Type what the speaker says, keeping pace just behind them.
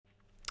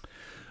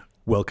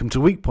Welcome to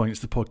Week Points,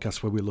 the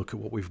podcast where we look at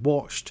what we've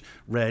watched,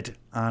 read,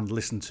 and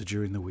listened to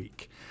during the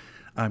week.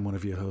 I'm one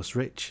of your hosts,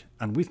 Rich,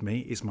 and with me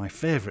is my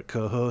favourite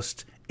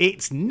co-host,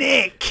 it's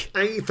Nick!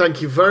 Hey,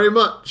 thank you very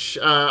much.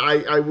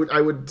 I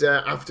would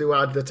have to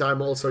add that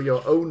I'm also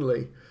your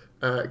only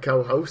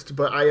co-host,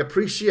 but I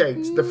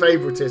appreciate the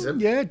favouritism.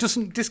 Yeah, it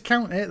doesn't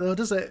discount it though,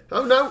 does it?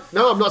 Oh, no,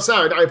 I'm not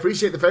sorry. I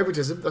appreciate the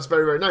favouritism. That's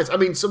very, very nice. I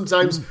mean,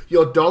 sometimes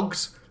your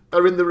dogs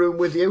are in the room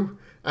with you,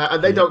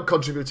 and they don't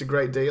contribute a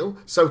great deal.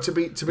 So to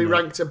be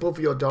ranked above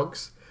your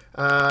dogs,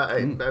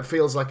 it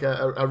feels like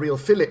a real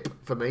Philip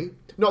for me.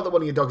 Not that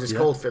one of your dogs is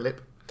called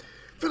Philip.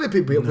 Philip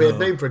would be a weird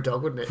name for a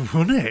dog, wouldn't it?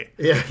 Wouldn't it?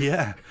 Yeah.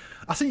 Yeah.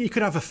 I think you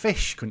could have a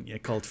fish, couldn't you,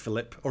 called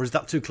Philip? Or is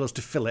that too close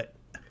to fillet?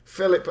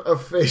 Philip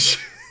of fish.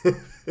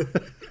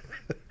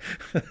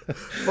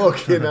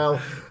 Fucking hell.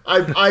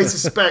 I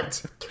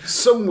suspect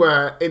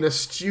somewhere in a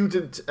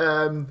student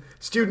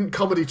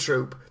comedy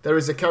troupe there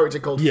is a character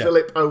called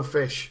Philip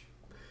O'Fish.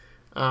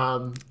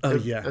 And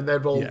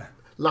they're all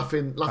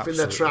laughing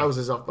their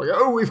trousers off. Like,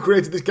 oh, we've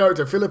created this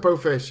character, Philip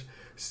O'Fish.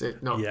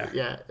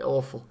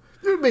 Awful.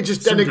 You mean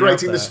just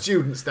denigrating the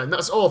students then?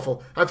 That's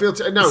awful. I feel...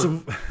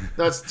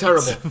 that's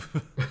terrible.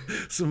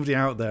 Somebody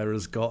out there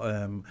has got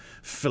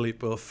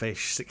Philip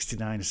O'Fish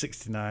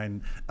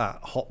 6969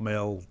 at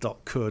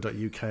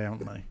hotmail.co.uk,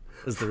 haven't they?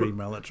 As their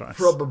email address.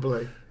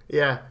 Probably.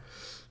 Yeah.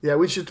 Yeah,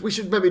 we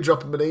should maybe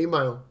drop them an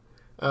email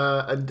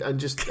and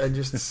just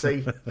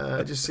see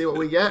what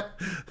we get.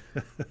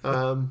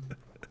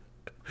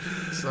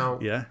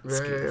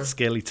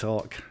 Scaly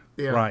talk.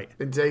 Yeah, right.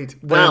 Indeed.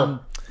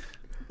 Well...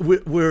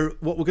 what we're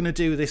going to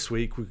do this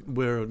week,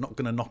 we're not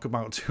going to knock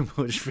about too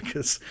much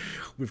because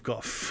we've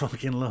got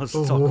fucking loads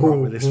to talk about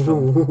with this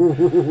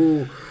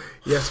film.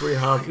 Yes, we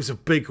have. It's a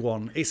big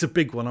one.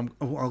 I'm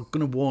going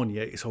to warn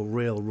you, it's a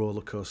real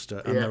roller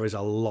coaster, and there is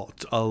a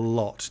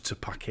lot to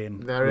pack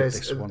in. There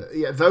is. This one.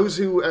 Those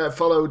who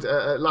followed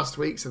last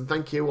week's, and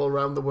thank you all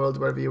around the world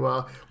wherever you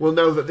are, will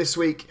know that this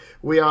week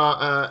we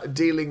are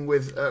dealing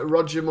with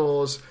Roger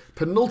Moore's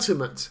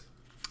penultimate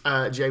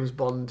James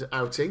Bond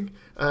outing,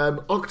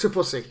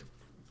 Octopussy.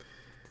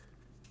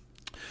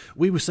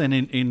 We were saying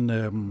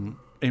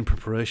in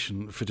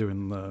preparation for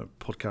doing the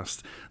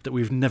podcast that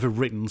we've never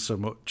written so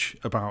much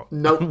about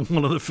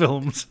one of the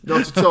films.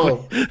 Not at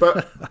all.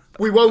 But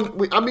we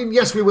won't.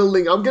 Yes, we will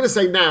link. I'm going to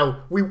say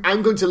now.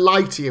 I'm going to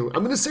lie to you.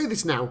 I'm going to say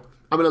this now.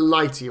 I'm going to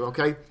lie to you.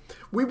 Okay.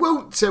 We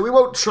won't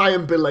try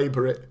and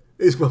belabour it.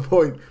 Is my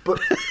point, but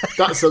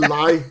that's a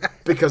lie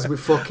because we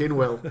fucking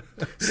will.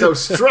 So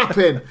strap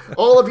in,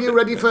 all of you,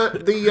 ready for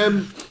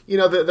the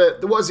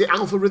what is it?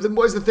 Alpha rhythm.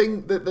 What is the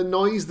thing? The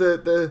noise,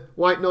 the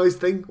white noise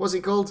thing. What's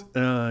it called?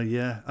 I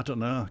don't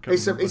know.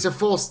 It's a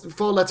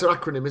four-letter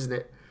acronym, isn't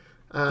it?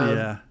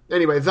 Yeah.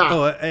 Anyway, that.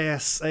 Oh,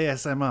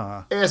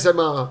 ASMR.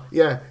 ASMR.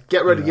 Yeah.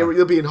 Get ready. Yeah.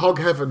 You'll be in hog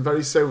heaven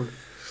very soon.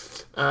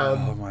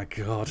 Oh my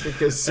god.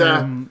 Because.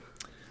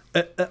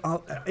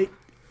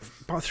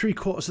 About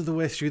 3/4 of the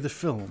way through the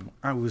film,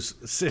 I was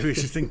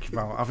seriously thinking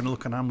about having a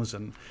look on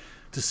Amazon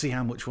to see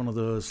how much one of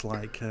those,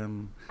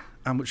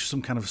 how much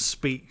some kind of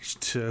speech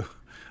to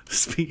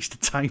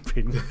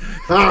typing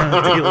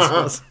deals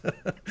was.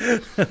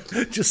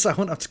 Just so I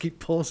wouldn't have to keep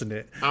pausing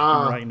it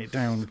and writing it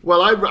down.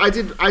 Well, I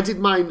did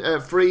mine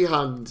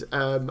freehand,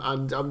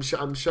 and I'm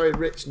showing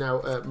Rich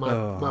now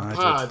my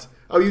pad. Did.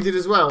 Oh, you did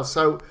as well.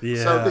 So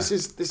this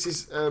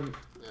is.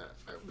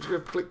 I'm just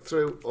going to flick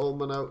through all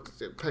my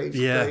notes, page.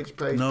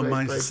 No,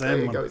 mine's the same.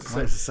 There you go. It's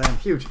the same.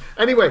 Huge.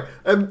 Anyway,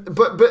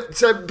 but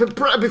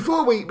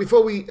before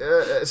we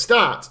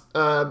start,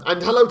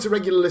 and hello to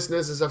regular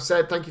listeners, as I've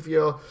said, thank you for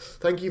your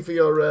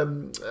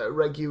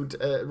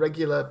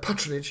regular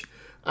patronage.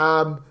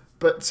 What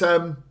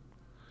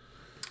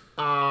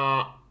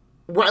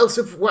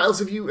else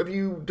have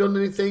you done?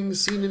 Anything?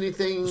 Seen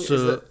anything?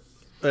 So,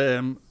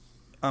 I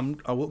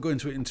won't go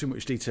into it in too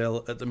much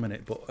detail at the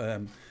minute, but.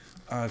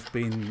 I've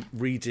been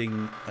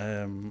reading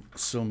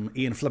some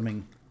Ian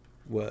Fleming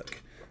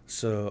work.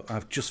 So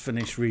I've just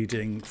finished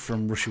reading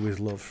From Russia with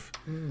Love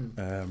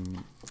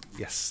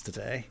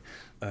yesterday.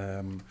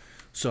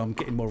 So I'm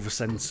getting more of a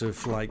sense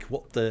of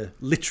what the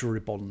literary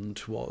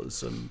Bond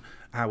was and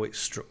how it's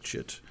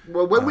structured.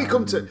 Well, when we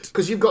come to...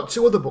 Because you've got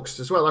two other books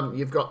as well, haven't you?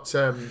 You've got...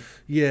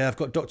 I've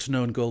got Dr.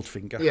 No and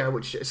Goldfinger. Yeah,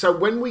 so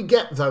when we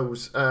get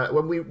those,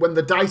 when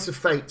the Dice of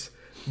Fate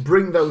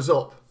bring those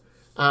up,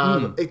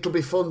 it'll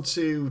be fun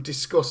to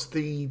discuss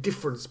the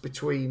difference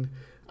between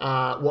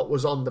what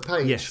was on the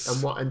page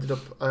and what ended up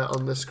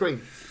on the screen.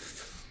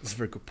 That's a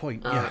very good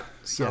point.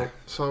 So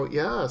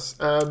yes.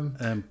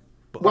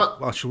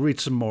 I shall read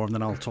some more and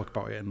then I'll talk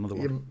about it in another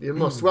one. You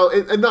must. Well,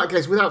 in that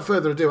case, without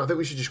further ado, I think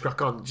we should just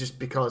crack on, just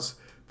because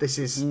this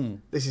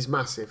is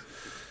massive.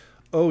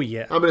 Oh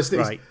yeah. I'm going to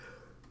sneeze.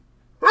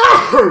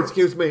 Right.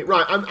 Excuse me.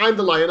 Right, I'm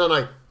the lion, aren't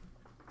I?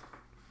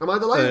 Am I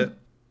the lion?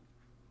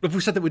 Have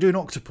we said that we're doing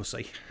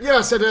Octopussy? Yeah,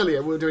 I said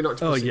earlier we were doing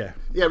Octopussy. Oh, yeah.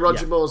 Yeah,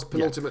 Roger Moore's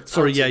penultimate.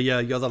 Sorry,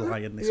 you're the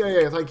lion this week.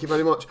 Yeah, thank you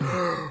very much.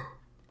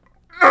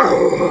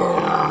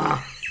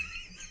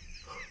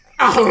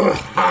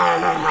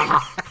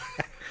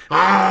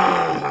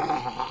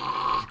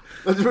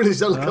 That really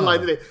sounded like a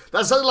lion, didn't it?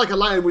 That sounded like a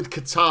lion with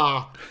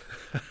Qatar.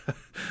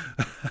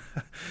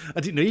 I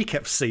didn't know you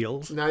kept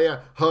seals. Now, yeah.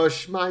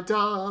 Hush, my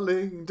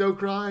darling, don't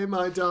cry,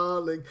 my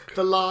darling.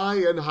 The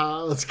lion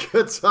has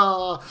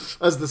Qatar.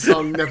 As the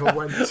song never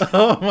went.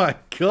 Oh my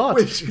God!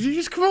 Did you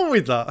just come up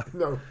with that?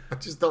 No, I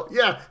just thought,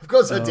 yeah, of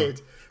course I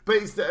did. But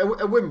it's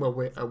a whim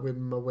away, a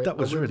whim away. That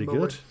was really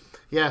good.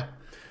 Yeah.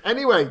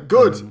 Anyway,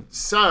 good.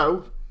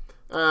 So,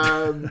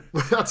 I'll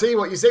tell you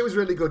what, you say it was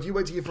really good. You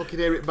wait till you fucking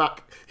hear it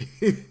back.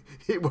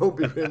 It won't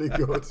be really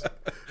good.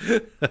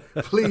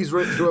 Please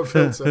run through a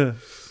filter.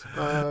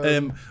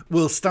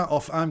 We'll start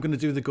off. I'm going to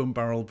do the gun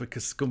barrel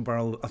because gun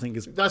barrel, I think,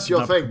 is that's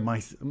your thing.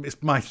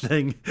 It's my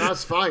thing.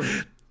 That's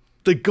fine.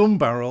 The gun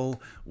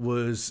barrel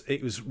was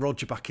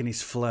Roger back in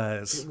his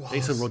flares.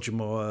 It's a Roger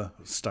Moore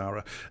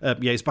starrer.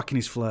 He's back in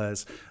his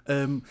flares.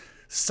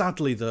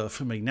 Sadly, though,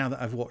 for me, now that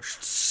I've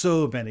watched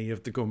so many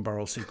of the gun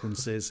barrel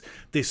sequences,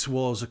 this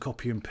was a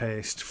copy and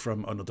paste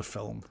from another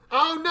film.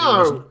 Oh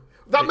no!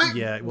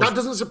 That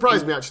doesn't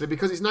surprise me actually,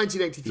 because it's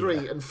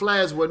 1983 and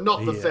flares were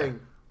not the thing.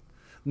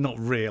 Not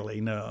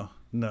really, no.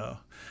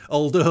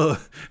 Although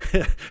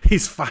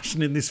his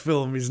fashion in this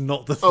film is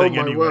not the thing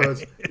anyway. Oh my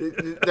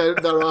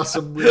word! There are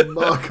some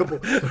remarkable.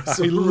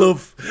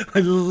 I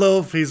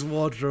love his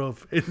wardrobe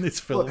in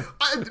this film.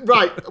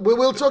 Right,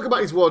 we'll talk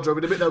about his wardrobe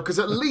in a bit though, because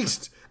at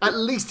least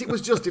it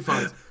was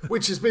justified,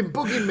 which has been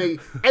bugging me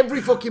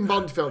every fucking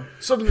Bond film.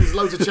 Suddenly there's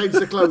loads of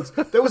changes to clothes.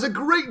 There was a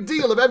great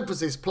deal of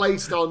emphasis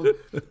placed on,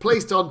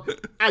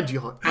 and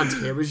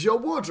here is your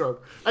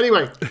wardrobe.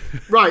 Anyway,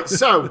 right,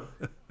 so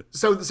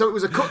it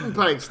was a cut and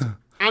paste.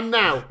 And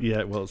now... Yeah,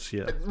 it was,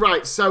 yeah.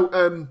 Right,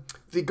 so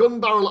the gun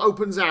barrel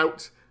opens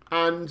out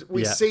and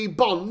we see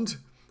Bond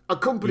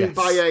accompanied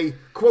by a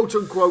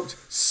quote-unquote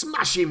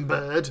smashing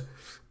bird.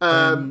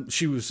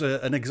 She was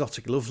an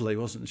exotic lovely,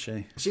 wasn't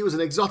she? She was an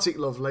exotic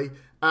lovely.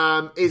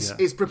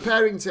 Is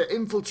preparing to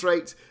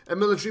infiltrate a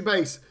military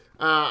base.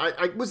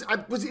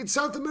 Was it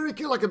South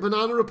America, like a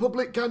Banana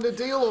Republic kind of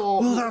deal?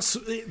 Or? Well, that's...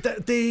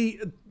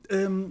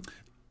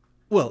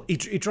 Well, he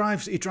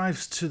drives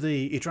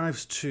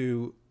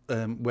to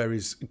where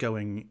he's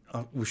going.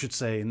 We should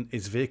say in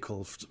his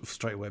vehicle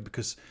straight away,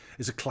 because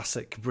it's a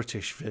classic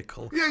British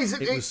vehicle. Yeah,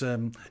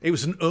 it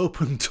was an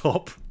open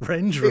top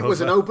Range Rover. It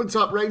was an open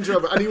top Range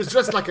Rover, and he was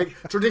dressed like a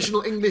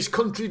traditional English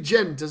country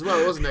gent as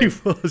well, wasn't he?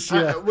 He was,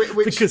 yeah,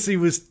 because he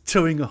was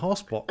towing a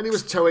horse box. And he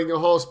was towing a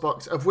horse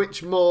box, of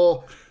which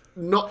more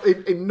not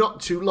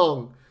too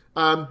long.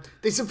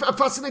 It's a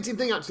fascinating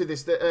thing actually.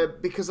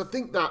 Because I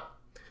think that.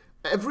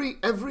 Let me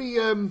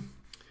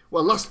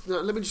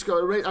just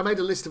go. I made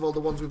a list of all the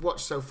ones we've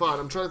watched so far,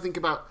 and I'm trying to think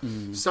about.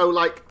 So,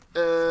 like,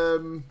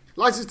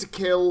 License to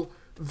Kill,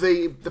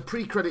 the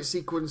pre-credit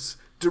sequence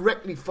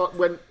directly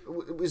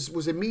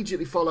was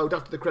immediately followed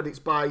after the credits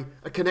by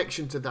a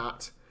connection to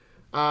that.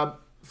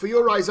 For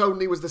Your Eyes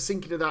Only was the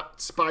sinking of that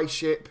spy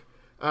ship,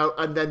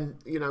 and then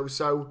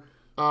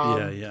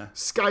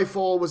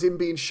Skyfall was him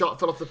being shot,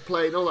 fell off the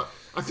plane, all that.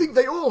 I think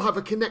they all have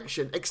a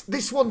connection.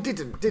 This one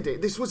didn't, did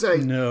it? This was a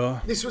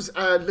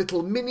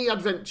little mini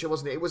adventure,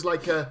 wasn't it? It was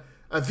like a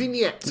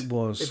vignette, it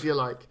was, if you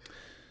like.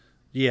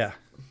 Yeah.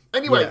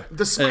 Anyway,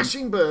 the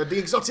smashing bird, the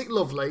exotic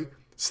lovely,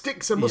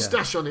 sticks a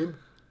moustache on him.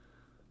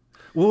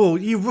 Whoa,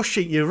 you're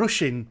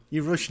rushing,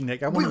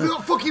 Nick. We've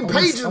got fucking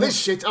pages of this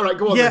shit. All right,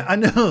 go on. Yeah,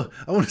 then. I know.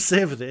 I want to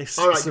savour this.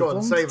 All right, go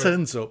on, savour it.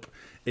 Turns up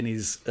in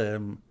his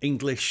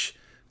English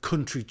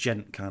country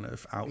gent kind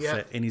of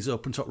outfit in his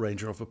open top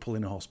Range Rover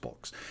pulling a horse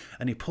box,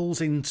 and he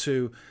pulls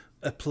into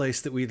a place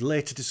that we'd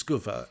later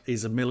discover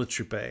is a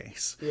military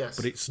base. Yes.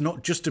 But it's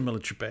not just a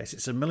military base,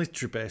 it's a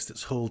military base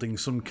that's holding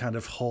some kind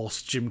of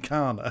horse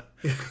gymkhana.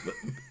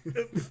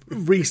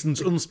 Reasons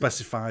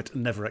unspecified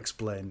and never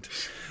explained.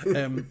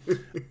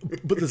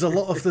 But there's a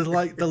lot of the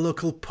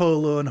local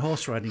polo and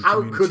horse riding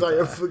community. How could I there.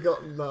 have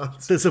forgotten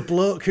that? There's a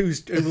bloke who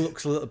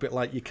looks a little bit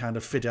like your kind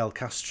of Fidel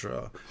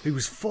Castro,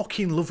 who's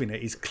fucking loving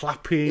it. He's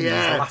clapping, he's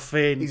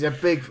laughing. He's a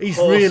big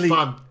horse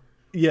fan.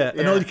 Yeah,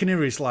 and all you can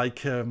hear is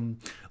like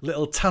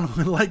little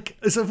tannoy, like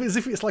as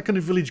if it's like on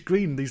a village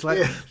green. These like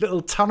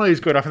little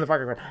tannoys going off in the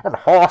background. And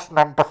horse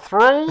number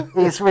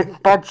 3 is ridden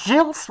by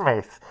Jill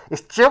Smith. It's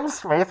Jill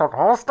Smith on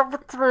horse number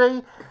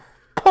 3,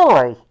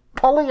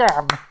 Polly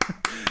Ann.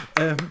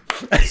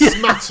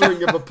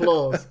 Smattering of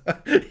applause.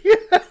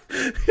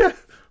 Yeah.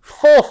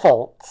 4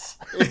 faults.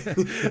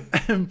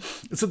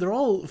 So they're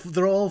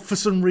all for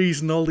some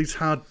reason, all these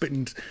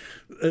hard-bitten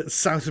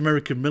South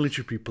American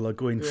military people are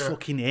going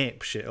fucking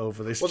ape shit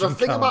over this. Well, the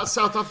thing about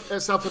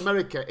South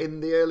America in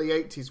the early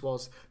 80s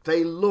was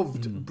they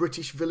loved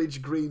British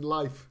village green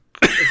life.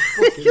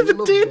 They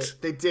loved it.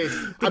 They did.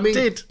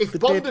 If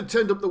Bond had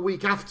turned up the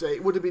week after,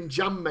 it would have been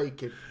jam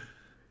making.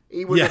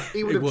 He would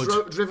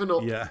have driven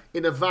up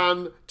in a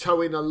van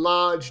towing a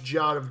large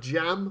jar of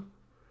jam.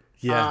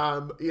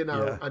 And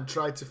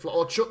tried to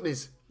or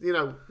chutneys.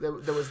 There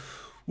was.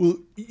 Well,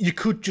 you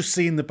could just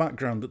see in the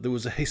background that there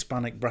was a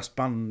Hispanic brass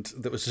band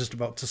that was just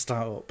about to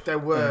start up. There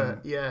were,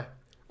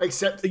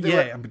 Except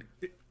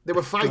They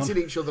were fighting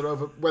each other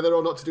over whether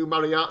or not to do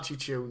mariachi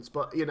tunes,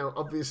 but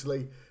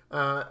obviously,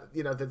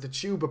 the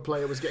tuba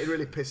player was getting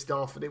really pissed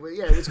off, and it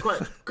was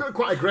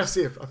quite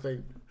aggressive. I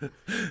think.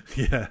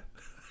 Yeah.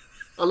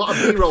 A lot of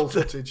B-roll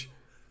footage.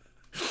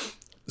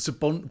 So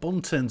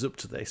Bond turns up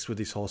to this with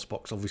his horse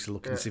box, obviously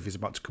looking to see if he's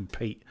about to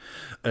compete,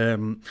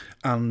 and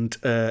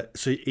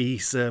so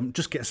he's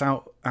just gets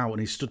out and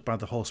he's stood by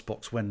the horse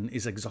box when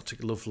his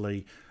exotic,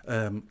 lovely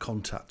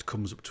contact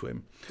comes up to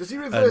him. Does he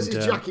reverse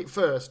his jacket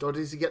first, or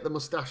does he get the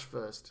moustache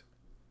first?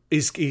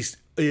 He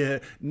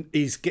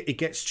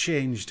gets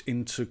changed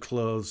into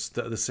clothes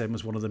that are the same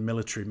as one of the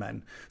military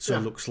men, so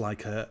he looks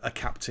like a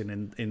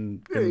captain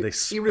in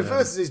this. He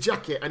reverses his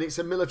jacket, and it's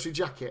a military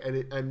jacket,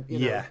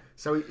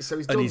 so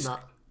he's done that.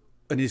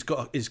 And he's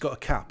got a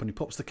cap, and he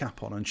pops the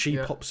cap on, and she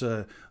pops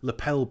a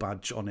lapel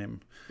badge on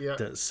him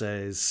that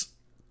says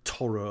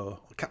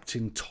Toro,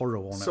 Captain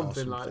Toro on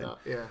something it, or like that.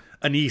 Yeah.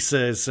 And he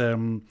says,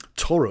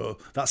 Toro.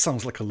 That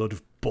sounds like a load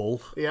of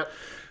bull. Yep.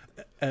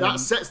 That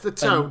sets the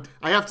tone.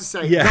 I have to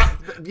say,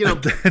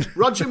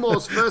 Roger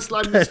Moore's first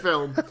line in this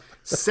film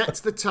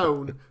sets the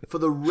tone for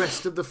the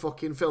rest of the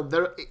fucking film.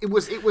 It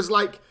was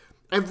like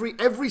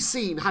every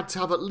scene had to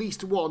have at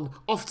least one,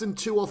 often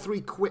 2 or 3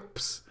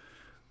 quips.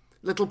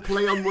 Little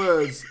play on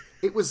words.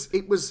 It was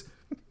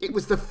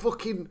the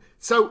fucking.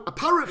 So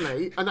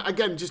apparently, and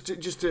again, just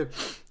a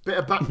bit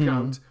of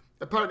background.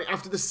 Apparently,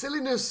 after the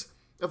silliness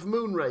of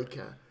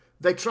Moonraker,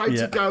 they tried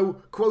to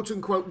go quote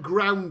unquote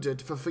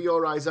grounded for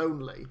Your Eyes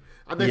Only,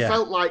 and they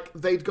felt like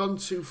they'd gone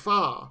too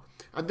far.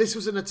 And this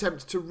was an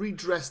attempt to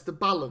redress the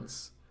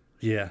balance.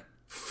 Yeah.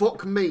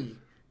 Fuck me.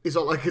 Is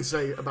all I could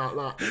say about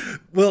that.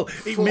 Well,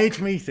 it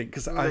made me think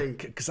because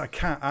I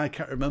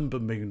can't remember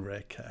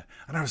Moonraker,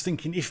 and I was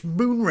thinking if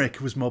Moonraker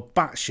was more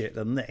batshit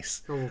than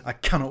this, I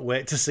cannot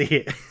wait to see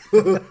it.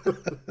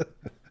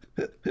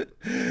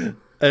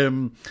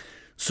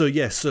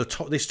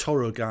 This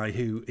Toro guy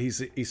who he's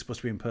supposed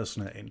to be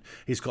impersonating,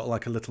 he's got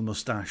like a little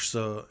mustache.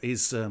 So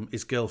his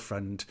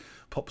girlfriend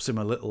pops him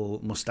a little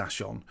mustache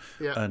on,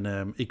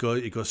 and he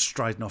goes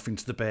striding off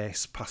into the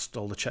base past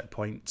all the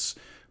checkpoints,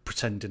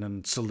 pretending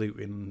and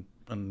saluting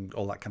and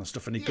all that kind of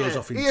stuff, and he goes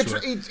off into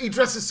he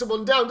dresses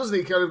someone down, doesn't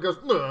he? Kind of goes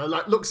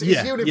like looks at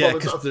his uniform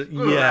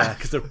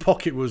because their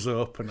pocket was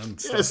open and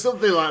stuff.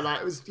 Something like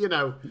that. It was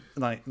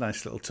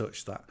nice little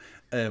touch that,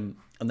 and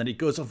then he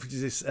goes off to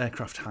this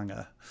aircraft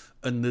hangar,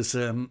 and there's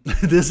a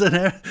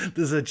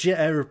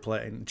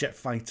jet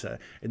fighter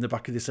in the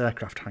back of this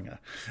aircraft hangar,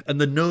 and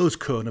the nose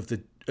cone of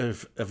it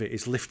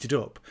is lifted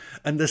up,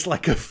 and there's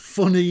like a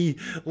funny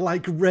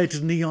like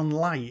red neon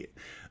light.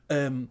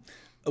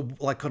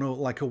 Like on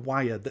a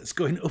wire that's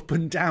going up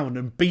and down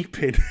and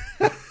beeping.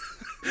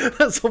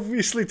 That's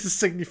obviously to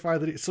signify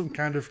that it's some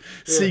kind of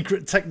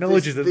secret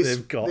technology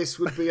they've got. This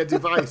would be a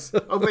device.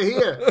 Over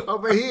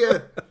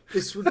here.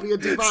 This would be a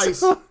device.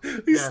 So,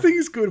 these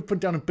things going up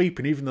and down and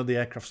beeping, even though the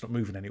aircraft's not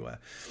moving anywhere.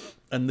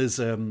 And there's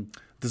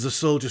a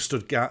soldier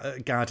stood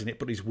guarding it,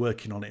 but he's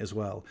working on it as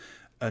well.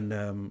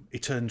 And he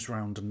turns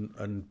around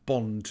and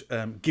Bond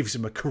gives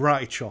him a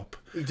karate chop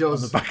on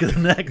the back of the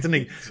neck, doesn't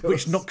he?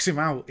 Which knocks him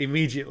out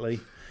immediately.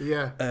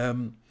 Yeah.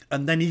 And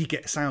then he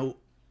gets out.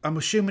 I'm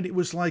assuming it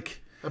was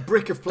like a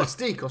brick of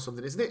plastic or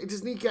something, isn't it?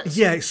 Doesn't he get?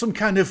 Yeah, it's some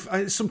kind of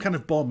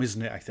bomb,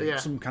 isn't it? I think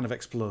some kind of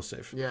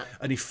explosive. Yeah.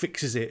 And he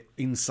fixes it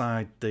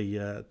inside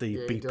the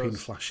beeping,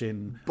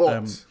 flashing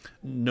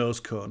nose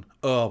cone.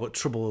 Oh, but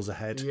trouble is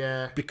ahead.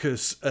 Yeah.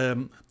 Because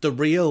the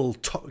real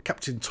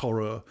Captain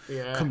Toro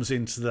comes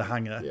into the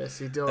hangar. Yes,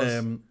 he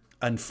does.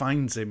 And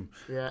finds him.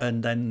 Yeah.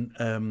 And then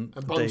and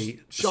Bond's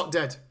shot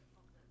dead.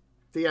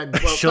 The end.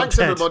 Well, thanks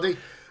dead. Everybody.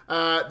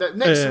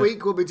 Next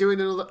week we'll be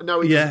doing another. No,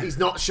 he's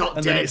not shot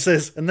and dead.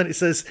 Then it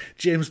says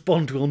James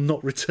Bond will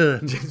not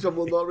return. James Bond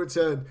will not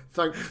return.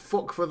 Thank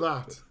fuck for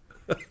that.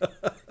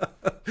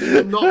 He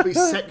will not be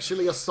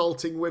sexually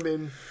assaulting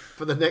women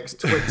for the next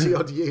 20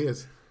 odd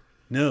years.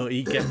 No,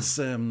 he gets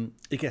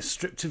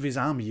stripped of his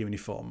army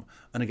uniform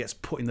and he gets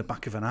put in the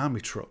back of an army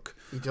truck.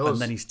 He does.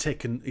 And then he's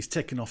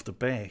taken off the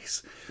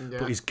base. Yeah.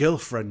 But his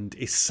girlfriend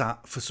is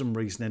sat for some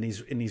reason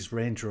in his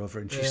Range Rover,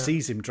 and she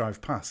sees him drive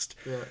past.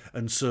 Yeah.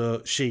 And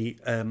so she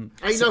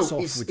sets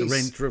off with the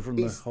Range Rover and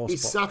the horse box.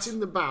 He's sat in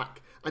the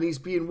back and he's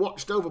being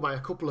watched over by a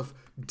couple of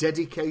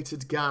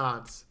dedicated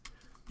guards.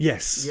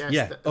 Yes.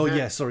 Yeah.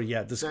 He's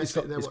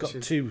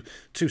got two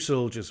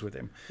soldiers with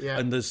him. Yeah.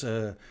 And there's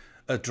a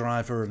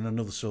driver and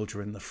another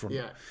soldier in the front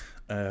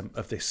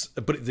of this.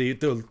 But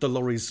the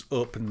lorry's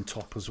open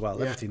top as well.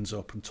 Yeah. Everything's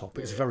open top.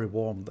 It's very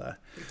warm there.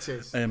 It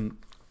is.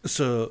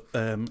 So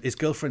his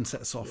girlfriend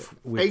sets off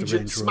with Agent the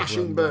Range Rover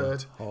Smashing and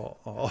Bird.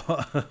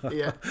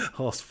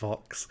 Horse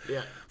Fox.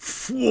 Yeah.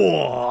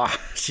 Whoa,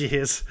 she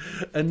is.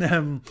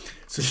 And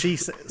so she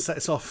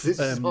sets off. This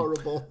is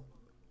horrible.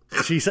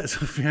 She sets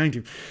off behind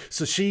him.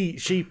 So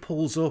she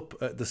pulls up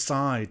at the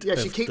side. Yeah,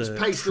 she keeps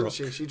pace, doesn't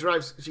she?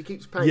 She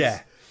keeps pace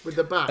with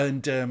the back.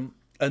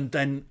 And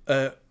then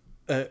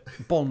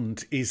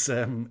Bond is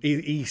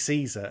he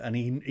sees her and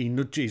he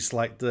nudges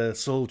like the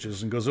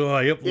soldiers and goes,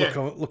 "Oh,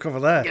 look over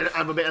there."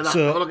 Have a bit of that.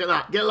 Have a look at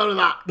that. Get a load of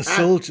that.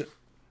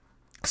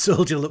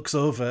 soldier looks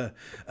over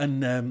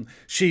and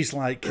she's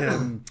like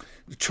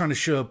trying to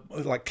show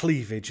like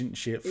cleavage, isn't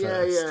she? At first,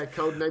 Yeah,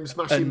 codename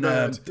Smashing And,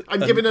 Bird, and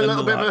and- giving a and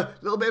little bit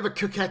like- of a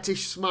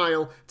coquettish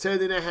smile,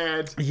 turning her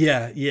head.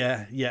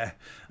 Yeah,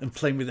 and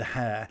playing with the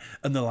hair,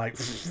 and they're like,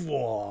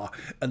 whoa,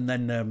 and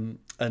then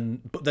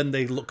but then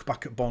they look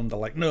back at Bond. They're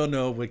like,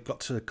 no, we've got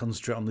to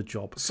concentrate on the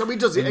job. So he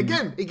does it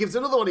again. He gives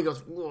another one. He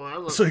goes.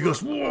 So he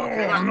goes, whoa,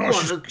 no,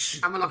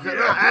 Have a look at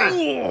that. Eh?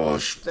 oh,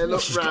 They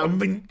look she's got a,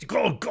 round.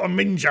 got a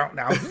minge out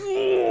now.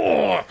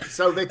 Whoa.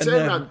 So they turn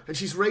then- around, and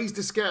she's raised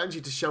her skirt, and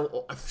she to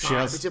show a thigh,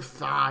 has- bit of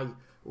thigh.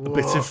 A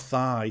bit of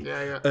thigh.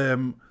 Yeah.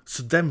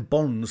 So then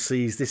Bond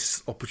sees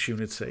this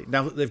opportunity.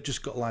 Now that they've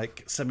just got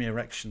like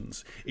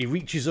semi-erections, he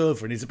reaches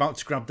over and he's about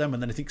to grab them,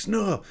 and then he thinks,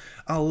 "No,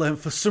 I'll."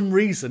 For some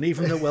reason,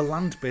 even though we're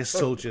land-based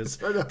soldiers,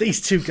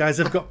 these two guys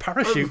have got I've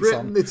parachutes written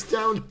on. this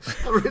down.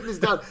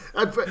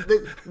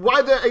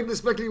 Why they're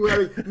inexplicably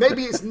wearing?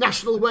 Maybe it's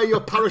National Wear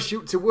Your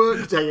Parachute to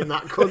Work Day in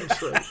that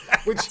country,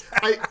 which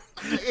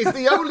is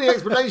the only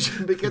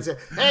explanation. Because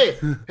hey,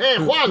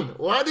 Juan,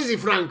 what is it,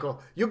 Franco?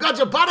 You got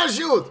your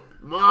parachute?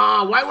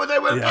 Why would they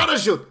wear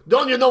parachute?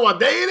 Don't you know what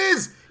day it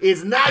is?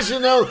 It's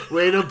National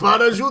Wear Your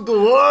Parachute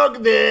to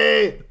Work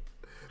Day.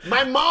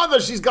 My mother,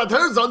 she's got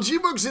hers on. She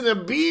works in a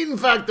bean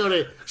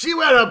factory. She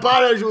wear a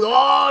parachute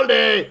all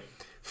day.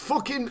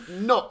 Fucking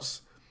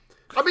nuts.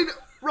 I mean,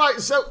 right,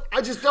 so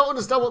I just don't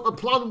understand what the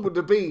plan would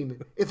have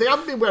been if they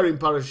hadn't been wearing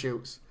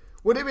parachutes.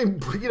 Would it have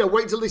been,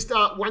 wait till they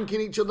start wanking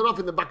each other off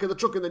in the back of the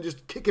truck and then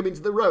just kick them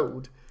into the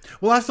road?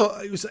 Well, I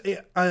thought it was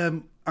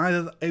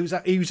he was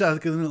either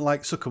going to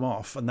like suck them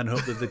off and then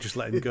hope that they just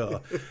let him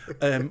go,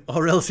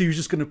 or else he was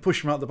just going to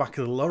push them out the back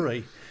of the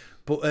lorry.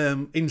 But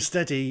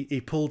instead,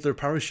 he pulled their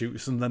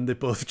parachutes and then they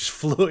both just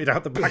floated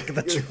out the back of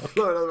the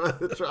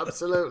truck.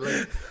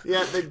 Absolutely.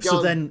 Yeah, they've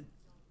gone.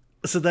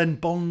 So then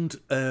Bond,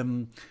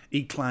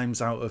 he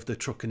climbs out of the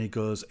truck and he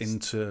goes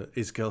into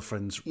his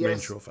girlfriend's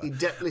Range Rover. He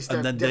deftly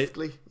and then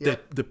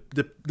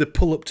they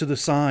pull up to the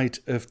side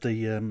of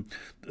the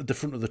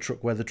front of the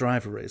truck where the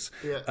driver is.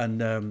 Yeah. And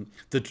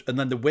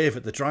then they wave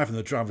at the driver and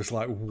the driver's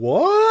like,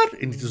 what?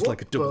 And he does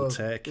like a double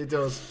take. He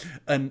does.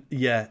 And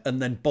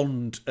then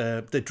Bond,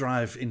 they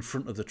drive in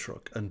front of the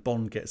truck and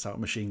Bond gets out a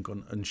machine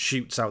gun and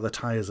shoots out the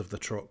tyres of the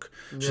truck.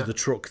 So the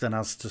truck then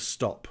has to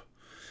stop.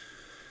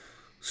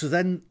 So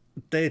then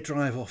they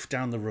drive off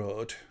down the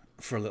road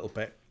for a little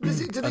bit.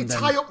 Did they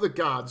tie up the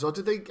guards, or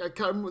did they? I can't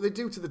remember what they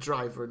do to the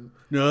driver. And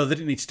No, they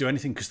didn't need to do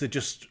anything because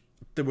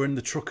they were in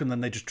the truck and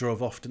then they just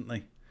drove off, didn't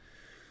they?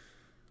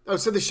 oh,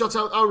 so they shot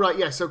out. Oh, right,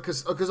 yeah. So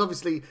because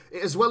obviously,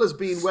 as well as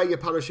being wear your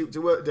parachute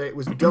to work day, it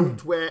was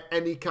don't wear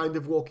any kind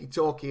of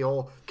walkie-talkie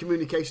or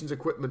communications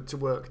equipment to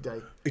work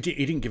day. He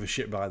didn't give a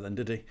shit by then,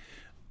 did he?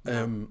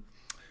 No.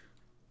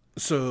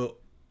 So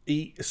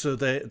they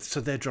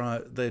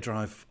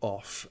drive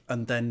off,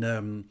 and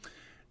then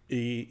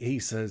he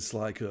says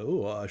like,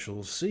 "Oh, I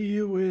shall see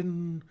you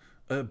in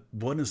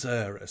Buenos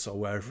Aires or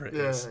wherever it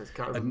is," I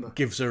can't remember. and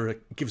gives her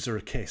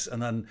a kiss,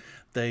 and then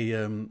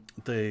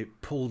they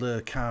pull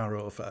the car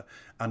over,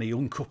 and he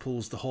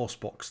uncouples the horse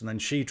box, and then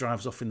she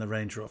drives off in the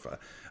Range Rover,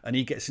 and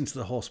he gets into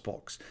the horse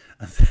box,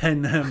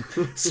 and then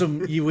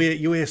you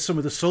hear some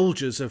of the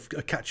soldiers are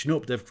catching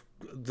up. They've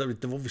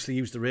obviously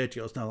used the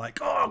radios now, like,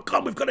 oh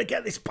god, we've got to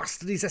get this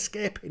bastard, he's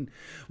escaping.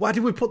 Why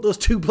did we put those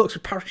two blokes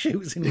with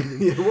parachutes in with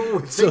him? Yeah, what were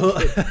we thinking?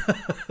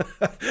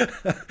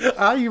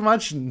 I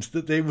imagined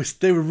that they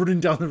were running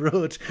down the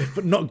road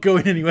but not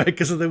going anywhere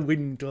because of the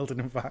wind holding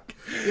them back.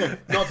 Yeah,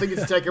 not thinking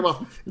to take him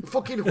off.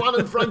 Fucking Juan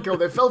and Franco,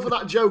 they fell for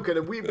that joke,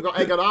 and we've got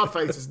egg on our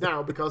faces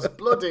now because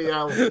bloody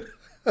hell.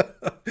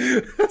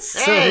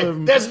 Hey,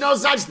 there's no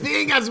such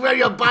thing as wear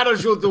your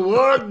parachute to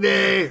work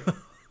day.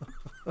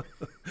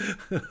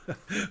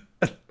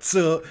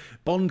 So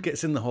Bond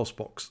gets in the horse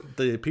box.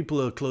 The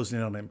people are closing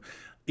in on him.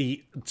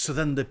 So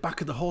then the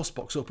back of the horse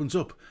box opens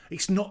up.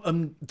 It's not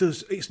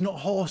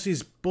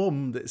horse's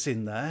bum that's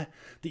in there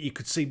that you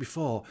could see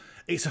before.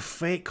 It's a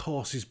fake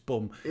horse's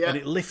bum, and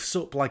it lifts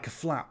up like a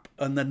flap.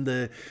 And then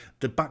the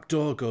back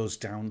door goes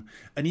down,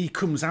 and he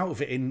comes out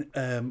of it in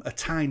a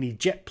tiny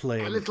jet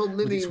plane, A little with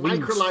mini its wings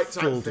microlight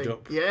type folded thing.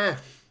 up. Yeah.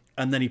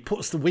 And then he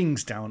puts the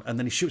wings down, and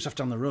then he shoots off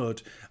down the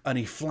road, and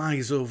he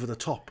flies over the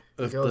top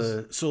of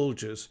the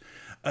soldiers.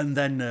 And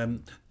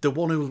then the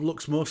one who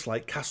looks most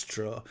like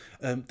Castro,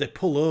 they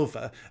pull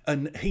over,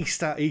 and he's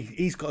got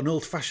an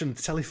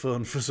old-fashioned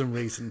telephone for some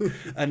reason,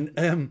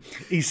 and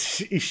he's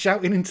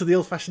shouting into the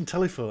old-fashioned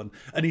telephone,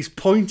 and he's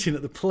pointing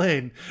at the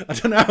plane. I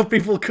don't know how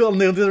people on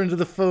the other end of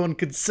the phone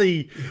could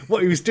see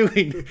what he was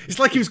doing. It's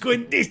like he was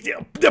going,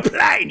 the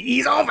plane,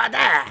 he's over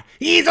there,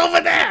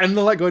 and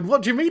they're like going,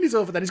 what do you mean he's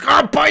over there? He's going,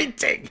 I'm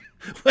pointing.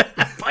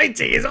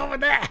 Pointing is over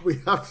there. We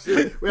have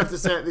to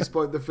say at this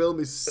point the film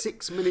is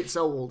 6 minutes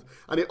old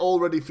and it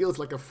already feels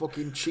like a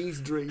fucking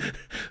cheese dream.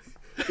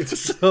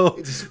 It's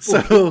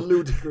fucking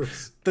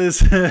ludicrous.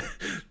 There's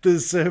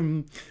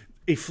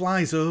he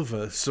flies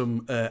over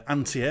some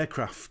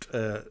anti-aircraft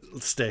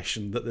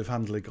station that they've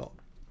handily got,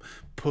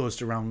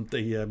 posed around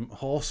the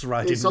horse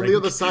riding. It's on ring the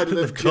other side of the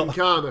that they've got.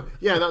 gymkhana.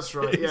 Yeah, that's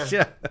right.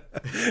 Yeah.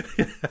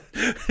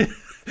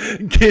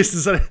 In case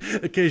there's an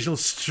occasional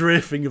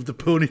strafing of the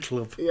pony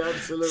club. Yeah,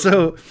 absolutely.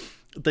 So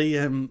they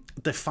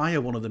fire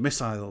one of the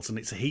missiles, and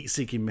it's a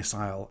heat-seeking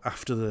missile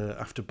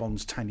after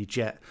Bond's tiny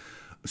jet.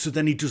 So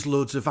then he does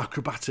loads of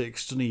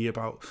acrobatics, doesn't he,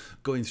 about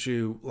going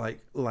through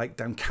like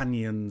down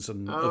canyons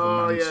and over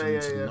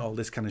mountains and all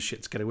this kind of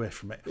shit to get away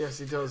from it. Yes,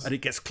 he does. And it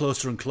gets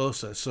closer and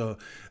closer. So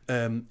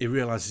he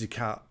realizes he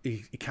can't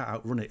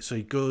outrun it. So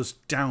he goes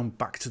down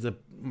back to the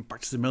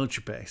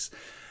military base,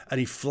 and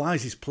he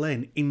flies his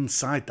plane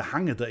inside the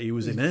hangar that he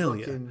was in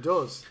earlier. Fucking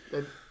does.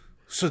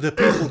 So the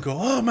people go,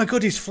 "Oh my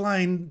God, he's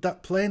flying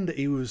that plane that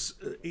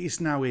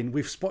he's now in.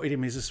 We've spotted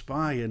him as a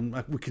spy, and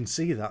we can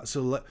see that.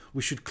 So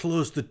we should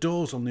close the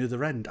doors on the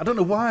other end." I don't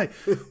know why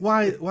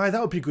that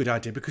would be a good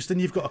idea, because then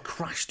you've got a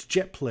crashed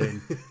jet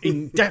plane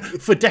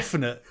for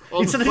definite.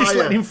 Instead of just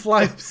letting him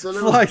fly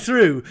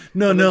through.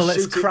 No,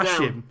 let's crash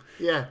him.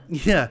 Yeah.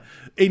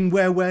 In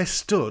where we're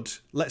stood,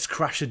 let's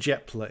crash a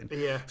jet plane.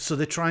 Yeah. So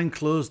they try and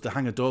close the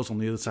hangar doors on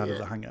the other side of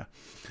the hangar,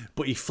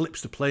 but he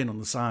flips the plane on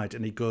the side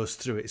and he goes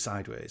through it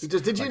sideways. He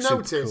does. Did you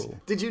notice? Cool.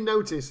 Did you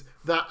notice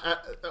that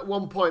at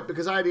one point,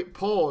 because I had it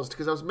paused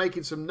because I was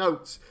making some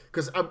notes,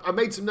 because I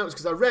made some notes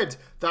because I read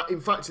that in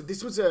fact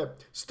this was a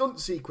stunt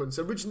sequence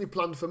originally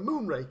planned for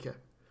Moonraker.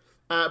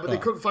 But they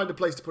couldn't find a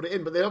place to put it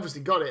in, but they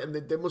obviously got it, and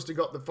they must have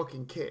got the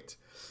fucking kit.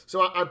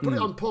 So I put it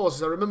on pause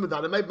because I remembered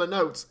that. I made my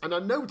notes, and I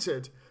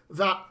noted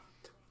that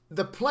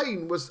the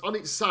plane was on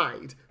its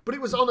side, but it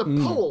was on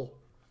a pole.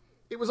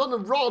 It was on a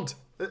rod.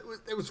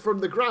 It was from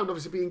the ground,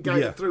 obviously being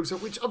guided through. So,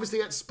 which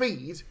obviously at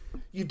speed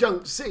you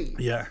don't see.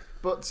 Yeah.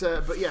 But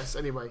yes.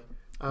 Anyway.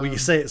 Well, you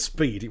say at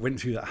speed, it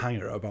went through that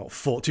hangar at about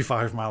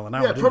 45 mile an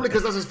hour. Yeah, probably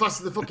because that's as fast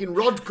as the fucking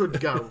rod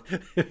could go.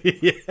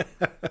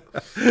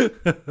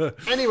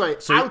 Anyway,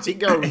 so out it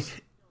goes.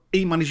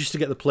 He manages to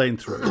get the plane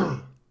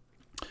through.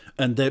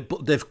 And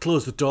they've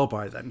closed the door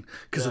by then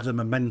because of the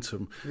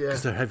momentum,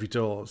 because they're heavy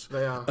doors.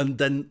 They are. And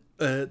then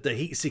the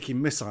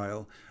heat-seeking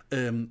missile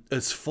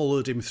has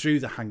followed him through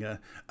the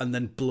hangar and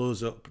then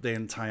blows up the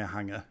entire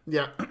hangar.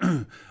 Yeah.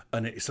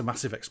 And it's a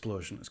massive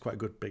explosion. It's quite a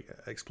good big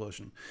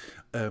explosion.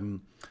 And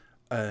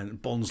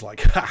Bond's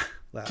like, ha!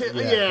 Nice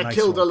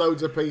killed one. A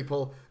loads of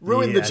people.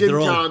 Ruined the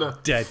gymkhana. They're all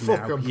dead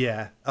Fuck now. 'em.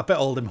 Yeah. I bet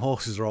all them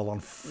horses are all on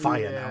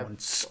fire now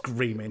and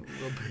screaming.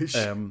 Rubbish.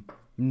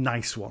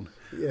 Nice one.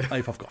 Yeah. I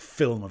hope I've got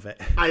film of it.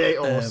 I hate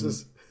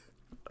horses.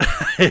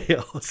 I hate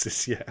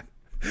horses, yeah.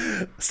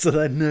 So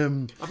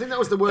then... I think that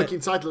was the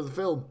working title of the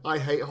film. I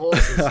hate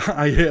horses.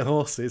 I hate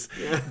horses.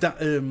 Yeah.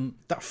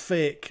 That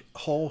fake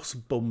horse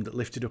bum that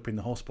lifted up in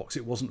the horse box,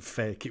 it wasn't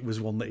fake. It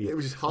was one that it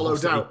was just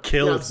hollowed out. He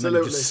killed and then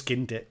he just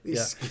skinned it. He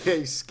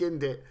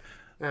skinned it.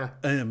 Yeah.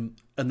 And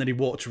then he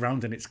walked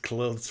around in its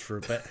clothes for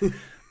a bit.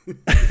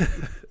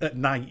 At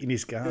night in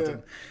his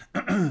garden.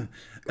 Doing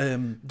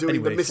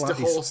anyway, the Mr.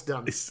 Horse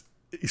dance.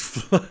 He's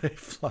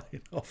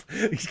flying off.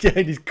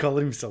 He's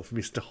calling himself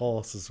Mr.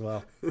 Horse as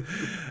well.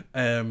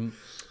 There's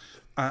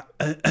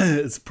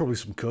probably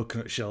some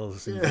coconut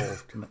shells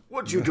involved. In it.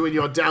 What you do in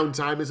your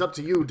downtime is up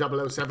to you,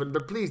 007,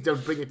 but please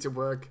don't bring it to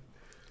work.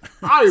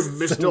 I'm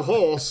Mr.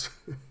 Horse.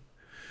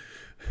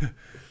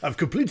 I've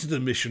completed the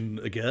mission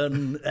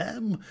again.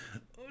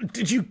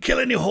 Did you kill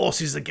any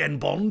horses again,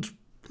 Bond?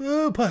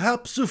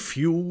 Perhaps a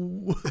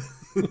few.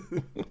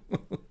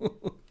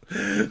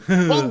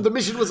 Bond, the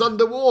mission was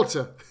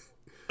underwater.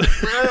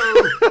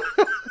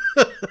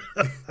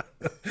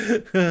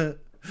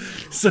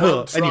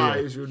 So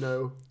anyway, as you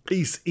know,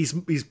 he's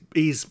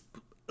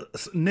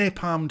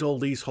napalmed all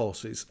these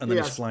horses, and then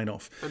he's flying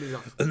off.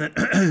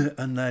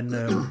 And then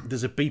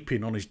there's a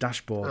beeping on his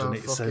dashboard, and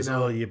it says,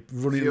 hell. "Oh, you're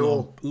running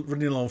low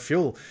on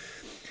fuel."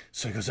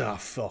 So he goes, "Oh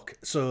fuck!"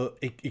 So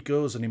he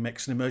goes and he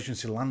makes an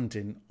emergency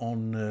landing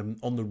on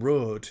the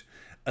road,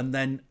 and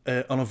then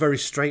on a very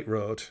straight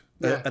road.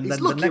 And then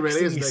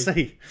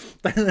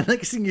the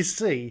next thing you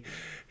see,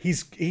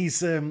 he's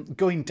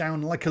going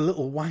down like a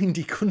little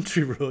windy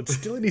country road,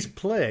 still in his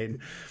plane,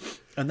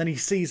 and then he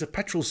sees a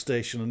petrol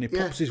station, and he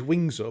pops his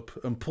wings up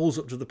and pulls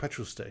up to the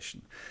petrol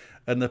station,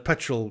 and the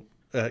petrol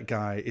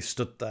guy is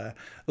stood there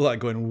like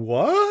going,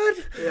 "What?"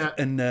 Yeah.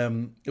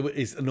 And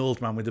he's an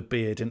old man with a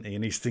beard, isn't he?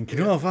 And he's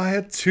thinking, "Oh, have I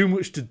had too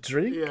much to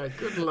drink?" Yeah,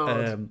 good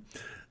lord.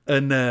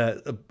 And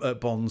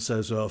Bond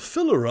says,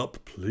 "Fill her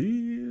up,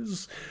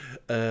 please."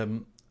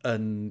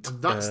 And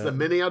that's the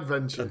mini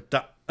adventure.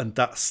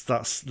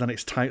 That's then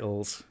it's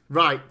titles.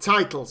 Right,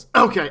 titles.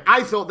 Okay,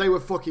 I thought they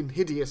were fucking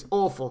hideous,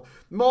 awful.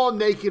 More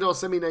naked or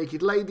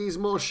semi-naked ladies,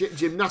 more shit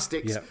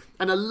gymnastics,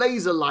 and a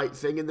laser light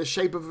thing in the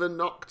shape of an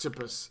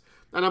octopus.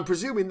 And I'm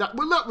presuming that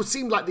would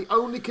seem like the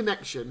only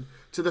connection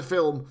to the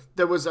film.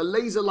 There was a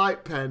laser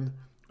light pen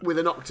with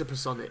an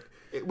octopus on it.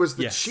 It was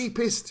the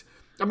cheapest.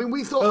 I mean,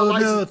 we thought. Oh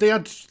no, they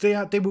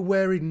were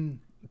wearing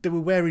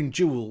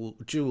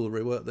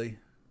jewelry, weren't they?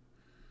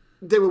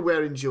 They were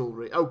wearing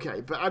jewellery,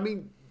 okay. But, I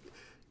mean,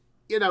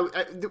 you know,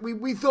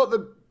 we thought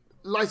the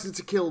License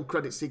to Kill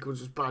credit sequence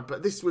was bad,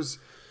 but this was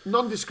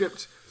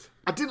nondescript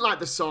I didn't like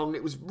the song.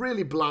 It was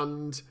really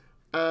bland.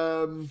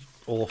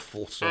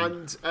 Awful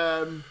song.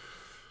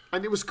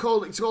 And it's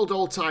called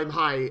All Time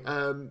High.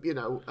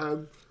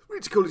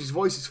 Richard Coolidge's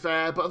voice is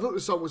fair, but I thought the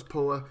song was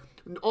poor.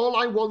 And all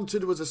I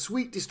wanted was a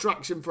sweet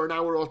distraction for an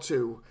hour or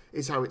two,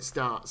 is how it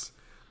starts.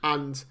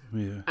 And,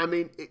 I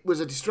mean, it was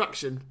a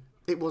distraction.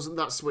 It wasn't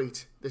that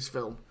sweet, this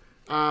film.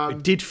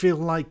 It did feel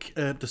like,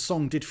 the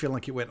song did feel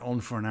like it went on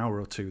for an hour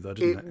or two, though,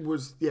 didn't it?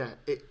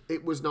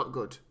 It was not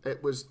good.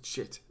 It was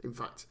shit, in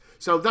fact.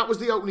 So that was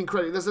the opening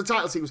credit. There's the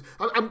title sequence.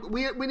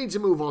 We need to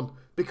move on,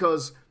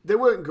 because they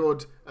weren't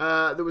good.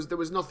 There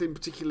was nothing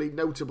particularly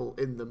notable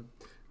in them.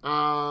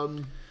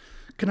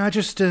 Can I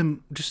just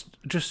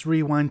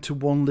rewind to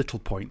one little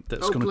point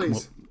that's going to come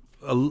up?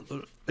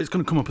 It's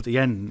going to come up at the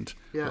end.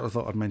 Yeah. I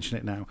thought I'd mention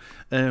it now.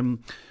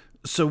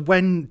 So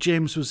when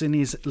James was in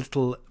his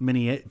little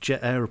mini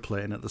jet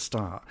aeroplane at the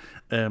start,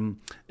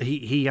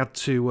 he had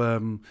to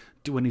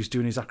when he was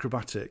doing his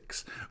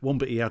acrobatics. One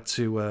bit he had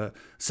to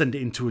send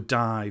it into a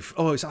dive.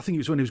 I think it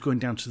was when he was going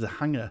down to the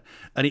hangar,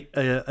 and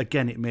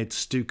it made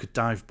Stuka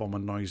dive bomber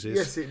noises.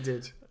 Yes, it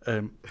did.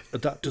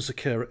 That does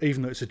occur,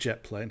 even though it's a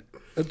jet plane.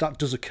 That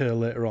does occur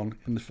later on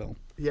in the film.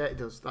 Yeah, it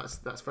does. That's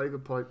a very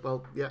good point.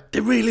 Well, yeah. They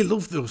really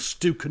love those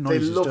Stuka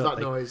noises. They love that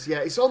noise. Yeah,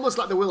 it's almost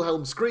like the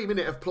Wilhelm scream,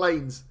 innit, of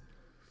planes.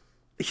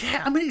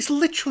 Yeah, I mean, it's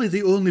literally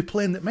the only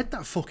plane that made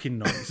that fucking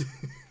noise.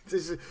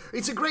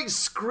 It's a great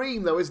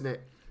scream, though, isn't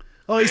it?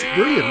 Oh, it's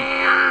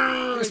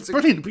brilliant. It's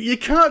brilliant, but you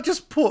can't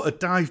just put a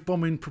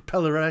dive-bombing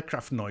propeller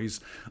aircraft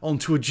noise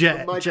onto a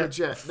jet.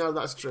 Microjet. No,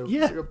 that's true.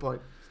 Yeah. That's a good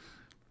point.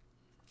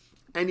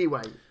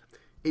 Anyway,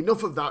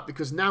 enough of that,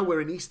 because now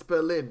we're in East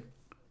Berlin.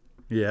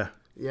 Yeah.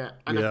 Yeah,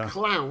 and a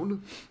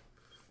clown,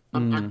 or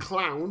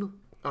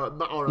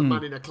a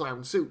man in a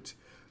clown suit,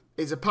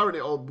 is apparently,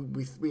 or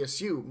we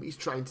assume, he's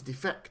trying to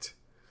defect.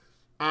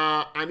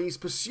 And he's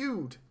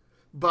pursued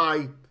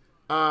by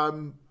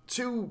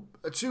two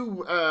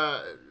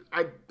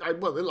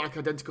they're like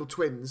identical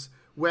twins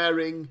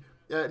wearing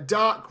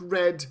dark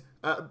red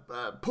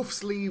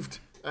puff-sleeved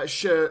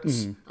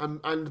shirts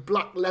and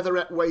black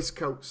leatherette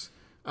waistcoats.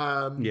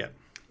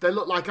 They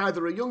look like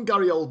either a young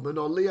Gary Oldman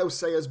or Leo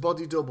Sayers'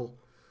 body double.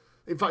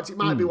 In fact, it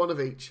might be one of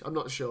each. I'm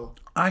not sure.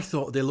 I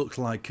thought they looked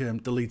like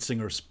the lead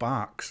singer of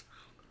Sparks.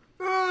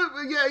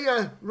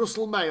 Yeah.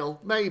 Russell Mael,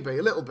 maybe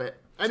a little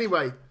bit.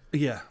 Anyway.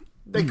 Yeah.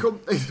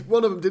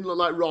 One of them didn't look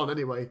like Ron,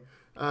 anyway.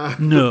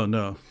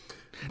 No,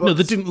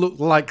 they didn't look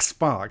like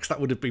Sparks. That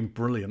would have been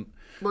brilliant.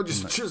 Well,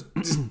 just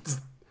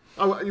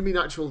oh, you mean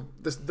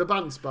the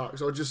band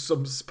Sparks, or just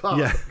some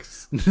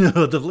Sparks? Yeah.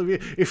 No,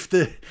 if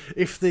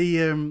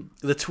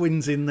the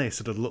twins in this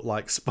had looked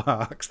like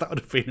Sparks, that would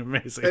have been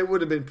amazing. It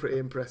would have been pretty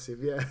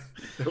impressive. Yeah,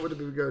 that would have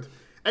been good.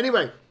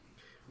 Anyway,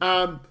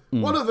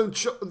 one of them.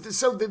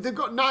 So they've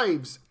got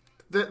knives.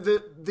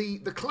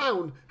 The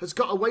clown has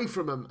got away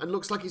from him and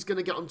looks like he's going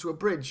to get onto a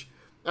bridge.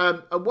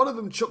 And one of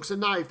them chucks a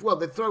knife. Well,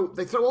 they throw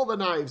all the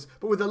knives,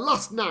 but with the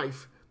last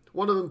knife,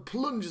 one of them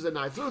plunges a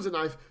knife, throws a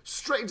knife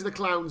straight into the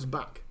clown's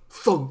back.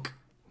 Thunk.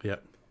 Yeah.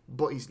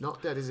 But he's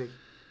not dead, is he?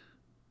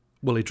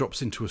 Well, he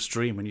drops into a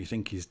stream and you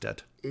think he's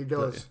dead. He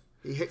does.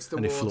 He hits the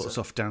water. And he floats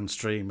off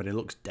downstream and he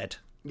looks dead.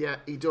 Yeah,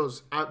 he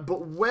does.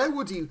 But where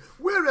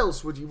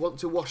else would you want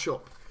to wash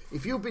up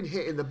if you've been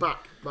hit in the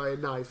back by a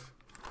knife?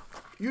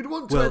 You'd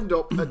want to end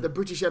up at the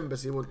British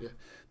Embassy, wouldn't you?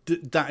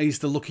 That is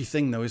the lucky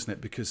thing, though, isn't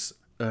it? Because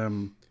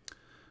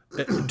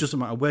it doesn't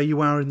matter where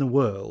you are in the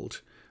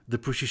world, the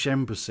British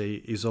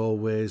Embassy is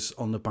always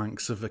on the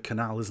banks of a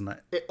canal, isn't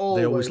it? They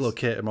always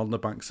locate them on the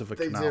banks of a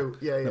canal. Do.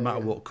 Yeah, no matter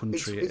what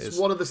country it is. It's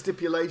one of the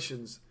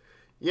stipulations.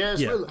 Yes,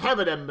 we'll have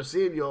an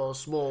embassy in your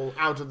small,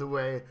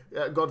 out-of-the-way,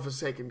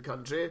 godforsaken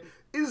country.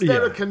 Is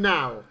there a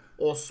canal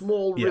or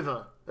small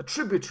river, a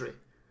tributary?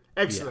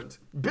 Excellent.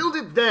 Build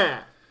it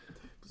there.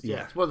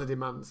 Yeah, it's one of the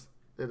demands,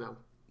 you know.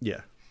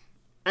 Yeah.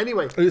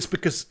 Anyway, it's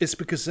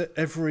because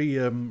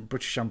every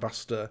British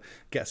ambassador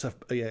gets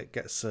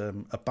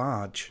a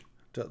barge,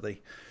 don't they?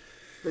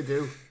 They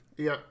do.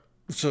 Yeah.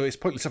 So it's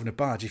pointless having a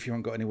barge if you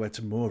haven't got anywhere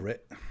to moor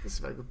it. That's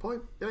a very good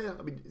point. Yeah.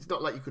 I mean, it's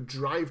not like you could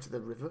drive to the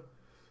river.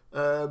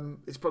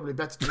 It's probably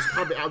better to just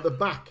have it out the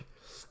back.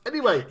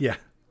 Anyway. Yeah.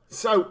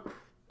 So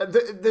they're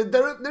in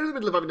the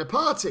middle of having a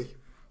party.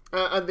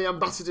 And the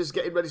ambassador's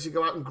getting ready to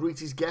go out and greet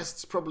his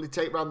guests, probably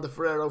take round the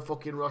Ferrero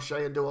fucking Rocher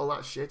and do all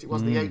that shit. It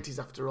was the 80s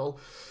after all.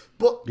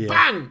 But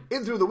bang!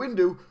 In through the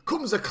window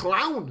comes a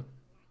clown.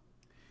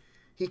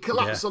 He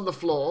collapses on the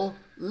floor,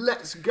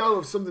 lets go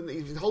of something that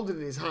he's been holding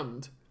in his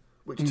hand,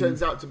 which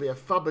turns out to be a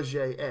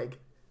Fabergé egg.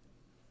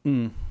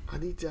 And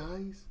he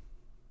dies.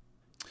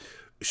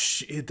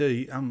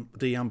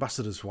 The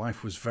ambassador's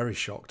wife was very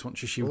shocked, wasn't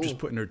she? She was just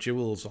putting her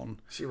jewels on.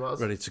 She was.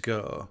 Ready to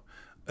go.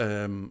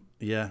 And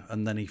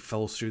then he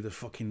falls through the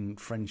fucking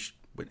French.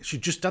 She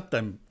just had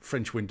them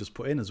French windows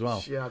put in as well.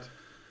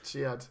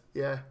 She had,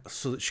 yeah.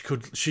 So that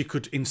she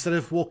could instead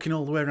of walking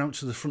all the way around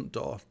to the front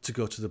door to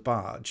go to the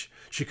barge,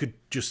 she could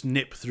just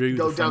nip through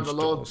the French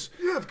doors.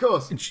 Yeah, of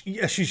course. And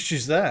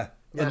she's there,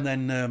 and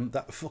then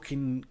that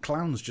fucking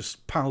clown's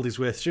just piled his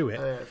way through it.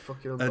 Yeah,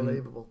 fucking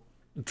unbelievable.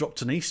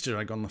 dropped an Easter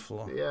egg on the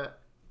floor.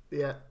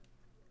 Yeah.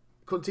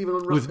 Couldn't even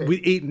unwrap it. With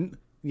eaten.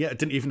 Yeah, it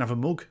didn't even have a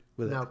mug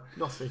with it. No,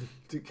 nothing.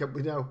 Didn't come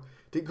with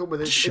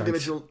an Shite.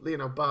 individual,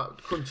 bar,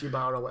 crunchy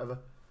bar or whatever.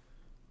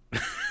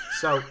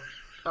 So,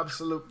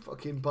 absolute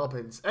fucking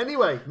bobbins.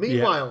 Anyway,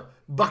 meanwhile,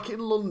 back in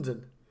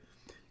London,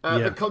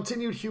 the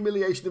continued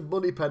humiliation of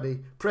Moneypenny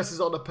presses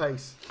on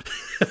apace.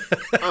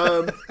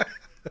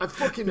 I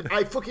fucking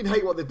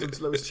hate what they've done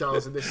to Lewis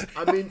Charles in this.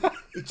 I mean,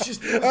 it's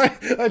just.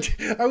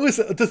 I was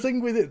the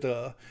thing with it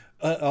though.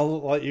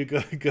 I'll let you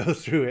go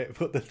through it,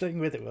 but the thing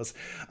with it was,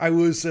 I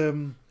was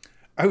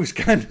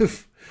kind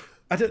of,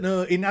 I don't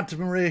know, in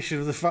admiration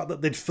of the fact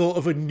that they'd thought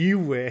of a new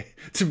way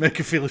to make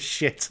her feel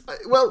shit.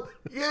 Well,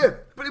 yeah,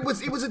 but it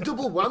was a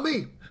double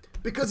whammy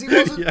because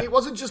it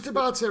wasn't just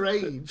about her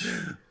age;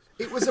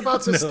 it was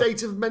about her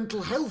state of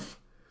mental health.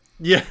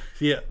 Yeah.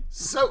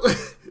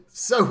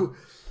 So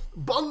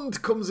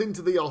Bond comes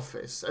into the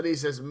office and he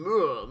says,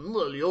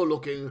 "Well, you're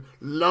looking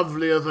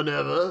lovelier than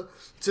ever,"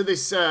 to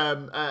this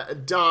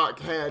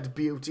dark-haired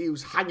beauty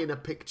who's hanging a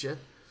picture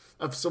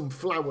of some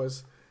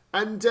flowers.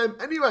 And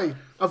anyway,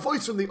 a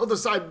voice from the other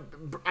side,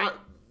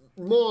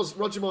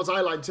 Roger Moore's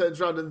eyeline turns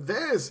around and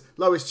there's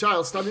Lois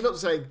Child standing up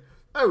saying,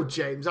 "Oh,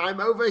 James, I'm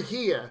over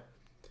here."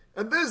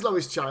 And there's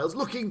Lois Child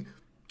looking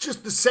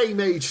just the same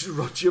age as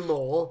Roger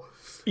Moore.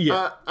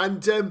 Yeah.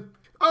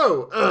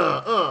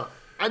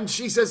 And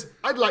she says,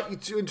 "I'd like you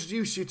to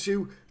introduce you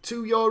to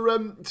your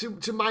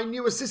to my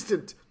new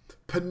assistant,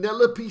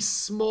 Penelope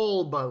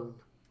Smallbone."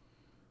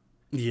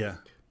 Yeah.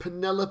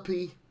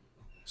 Penelope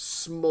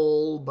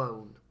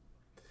Smallbone.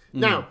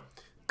 Now,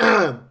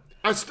 I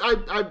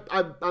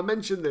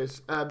mentioned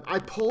this. I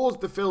paused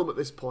the film at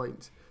this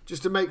point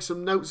just to make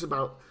some notes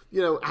about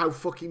how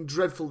fucking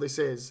dreadful this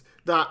is.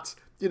 That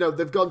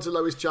they've gone to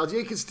Lois Child.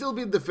 You can still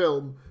be in the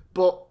film,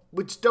 but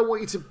we just don't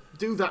want you to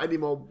do that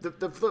anymore.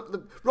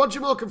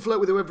 Roger Moore can flirt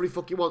with whoever he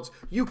fucking wants.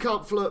 You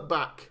can't flirt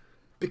back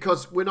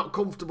because we're not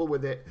comfortable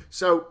with it.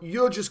 So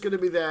you're just going to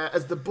be there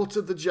as the butt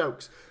of the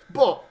jokes.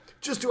 But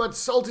just to add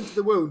salt into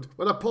the wound,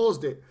 when I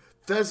paused it,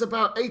 there's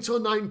about 8 or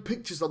 9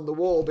 pictures on the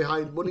wall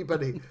behind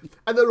Moneypenny,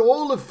 and they're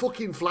all of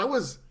fucking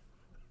flowers.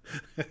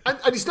 And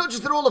it's not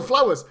just they're all of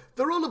flowers;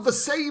 they're all of the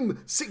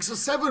same 6 or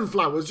 7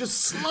 flowers, just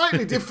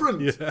slightly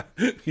different.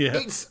 Yeah.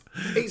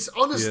 It's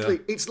honestly,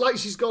 it's like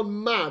she's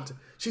gone mad.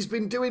 She's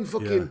been doing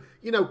fucking,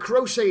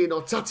 crocheting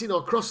or tatting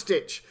or cross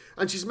stitch,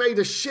 and she's made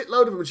a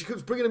shitload of them. And she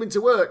keeps bringing them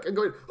into work and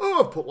going,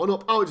 "Oh, I've put one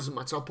up. Oh, it doesn't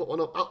matter. I'll put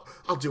one up.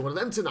 I'll do one of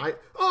them tonight.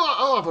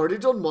 Oh, I've already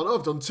done one. Oh,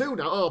 I've done 2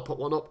 now. Oh, I'll put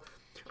one up.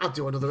 I'll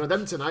do another of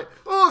them tonight.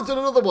 Oh, I've done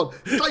another one."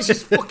 It's like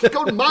she's fucking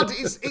gone mad.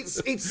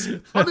 It's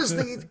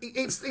honestly,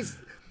 it's.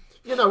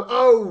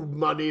 "Oh,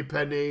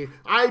 Moneypenny,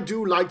 I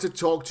do like to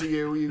talk to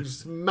you, you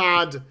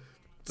mad,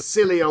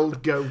 silly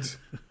old goat.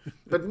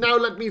 But now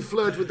let me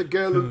flirt with the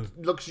girl who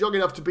looks young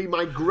enough to be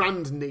my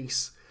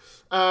grandniece."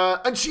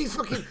 And she's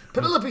fucking...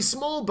 Penelope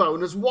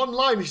Smallbone has one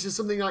line. She says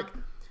something like,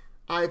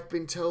 "I've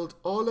been told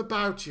all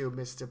about you,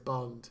 Mr.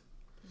 Bond."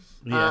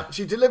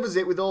 She delivers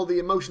it with all the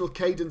emotional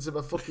cadence of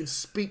a fucking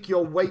speak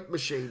your weight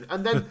machine.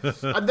 And then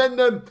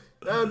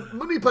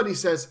Moneypenny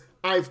says,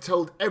 I've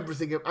said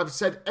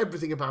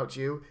everything about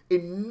you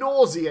in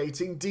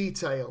nauseating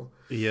detail."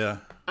 Yeah.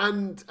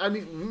 And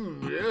he,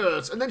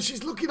 yes. And then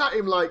she's looking at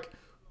him like,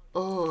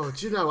 "Oh,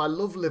 do you know, I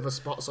love liver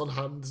spots on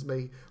hands,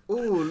 me. Oh,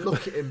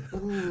 look at him.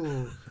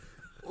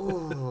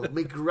 Oh,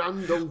 me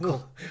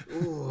granduncle.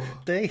 Oh."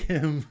 They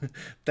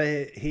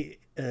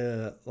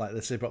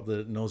say about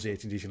the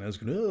nauseating detail. I was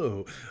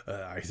going,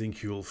 I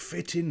think you'll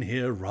fit in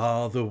here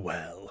rather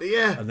well.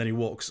 Yeah. And then he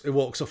walks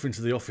off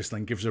into the office,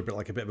 then gives her a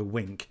bit of a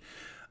wink,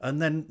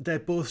 and then they're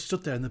both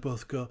stood there and they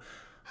both go,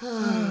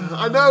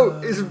 I know,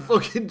 it's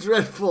fucking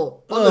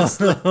dreadful.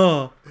 Honestly,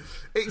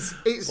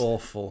 it's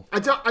awful. I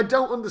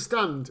don't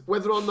understand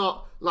whether or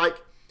not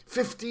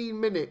 15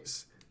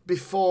 minutes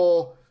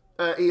before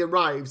he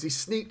arrives, he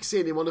sneaks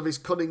in one of his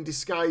cunning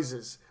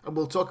disguises, and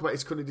we'll talk about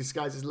his cunning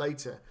disguises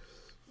later.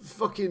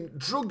 Fucking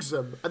drugs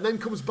them and then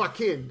comes back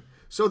in,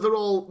 so they're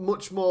all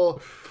much more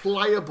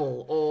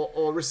pliable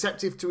or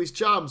receptive to his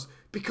charms,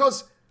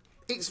 because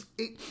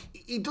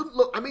he doesn't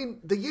look. I mean,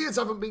 the years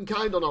haven't been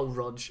kind on old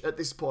Rog at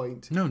this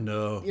point.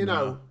 No.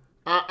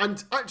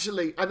 And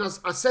actually, and as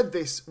I said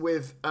this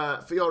with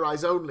For Your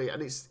Eyes Only,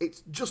 and it's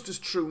just as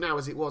true now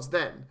as it was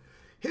then.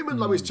 Him and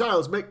Lois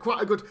Childs make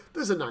quite a good.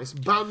 There's a nice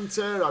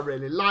banter. I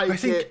really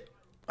like it.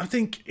 I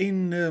think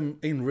in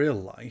real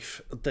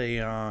life they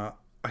are.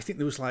 I think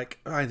there was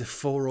either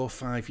 4 or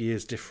 5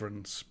 years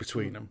difference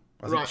between them.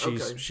 I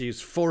think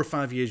she's 4 or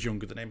 5 years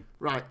younger than him.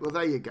 Right. Well,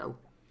 there you go.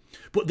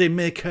 But they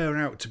make her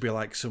out to be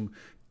like some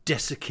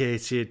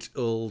desiccated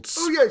old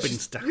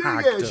spinster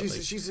hag. Yeah,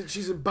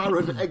 she's a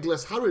barren,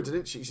 eggless harrod,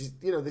 isn't she? She's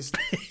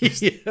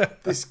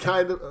this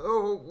kind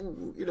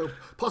of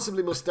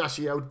possibly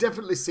mustachio,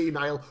 definitely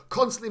senile,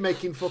 constantly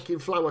making fucking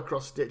flower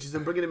cross stitches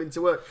and bringing them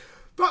into work.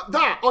 But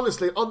that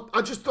honestly,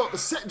 I just thought the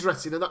set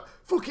dressing and that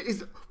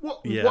is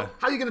what?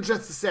 How are you going to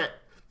dress the set?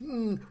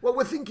 Well,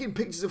 we're thinking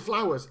pictures of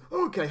flowers.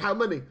 Okay, how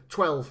many?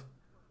 12.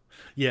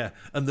 Yeah,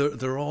 and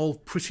they're all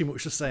pretty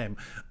much the same,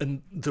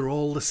 and they're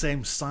all the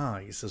same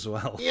size as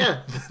well.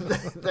 Yeah,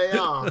 they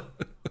are.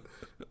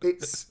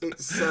 It's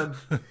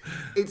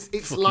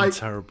Fucking like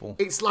terrible.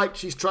 It's like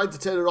she's trying to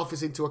turn her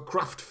office into a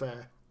craft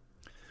fair.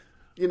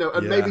 You know,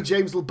 and Yeah. maybe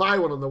James will buy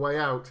one on the way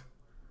out.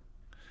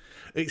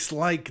 It's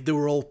like they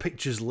were all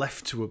pictures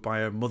left to her by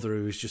her mother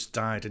who's just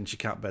died, and she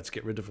can't bear to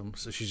get rid of them,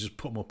 so she just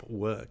put them up at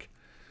work.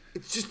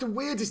 It's just the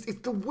weirdest.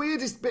 It's the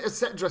weirdest bit of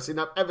set dressing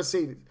I've ever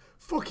seen.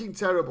 It's fucking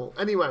terrible.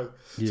 Anyway,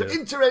 so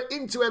Yeah.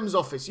 into M's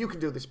office. You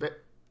can do this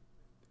bit.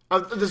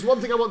 There's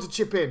one thing I want to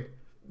chip in,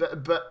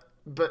 but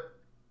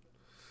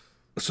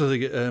So they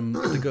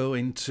go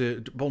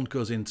into Bond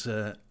goes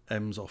into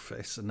M's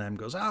office, and M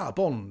goes,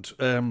 Bond,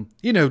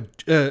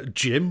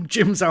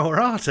 Jim's our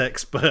art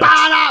expert.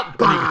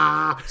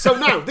 Ba-da-ba! So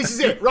now, this is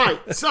it, right.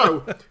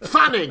 So,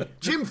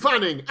 Jim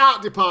Fanning,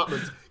 art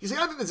department. You see,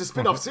 I think there's a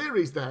spin-off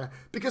series there,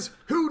 because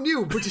who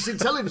knew British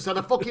intelligence had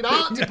a fucking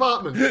art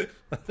department? Isn't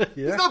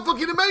that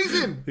fucking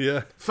amazing?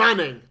 Yeah.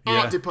 Fanning,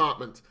 art Yeah.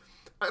 department.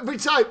 Every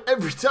time,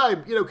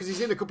 because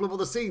he's in a couple of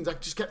other scenes, I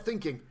just kept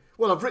thinking,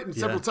 well, I've written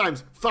several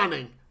times,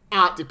 Fanning,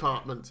 art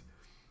department.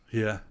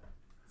 Yeah.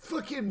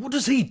 Fucking... What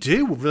does he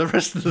do for the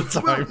rest of the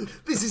time? Well,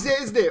 this is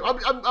it, isn't it?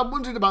 I'm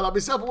wondering about that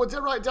myself. I went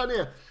to write down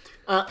here.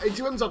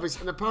 Into M's office,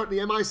 and apparently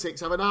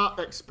MI6 have an art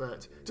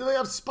expert. Do they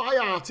have spy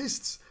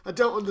artists? I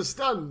don't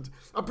understand.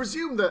 I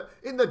presume that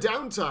in the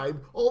downtime,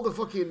 all the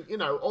fucking,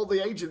 all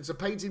the agents are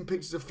painting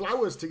pictures of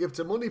flowers to give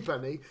to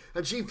Moneypenny,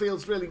 and she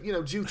feels really,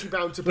 duty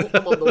bound to put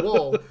them on the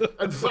wall.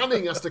 And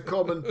Fanning has to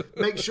come and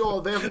make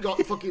sure they haven't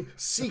got fucking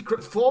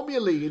secret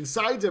formulae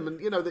inside them, and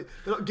they're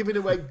not giving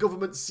away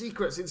government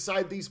secrets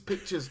inside these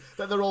pictures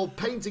that they're all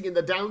painting in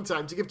the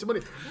downtime to give to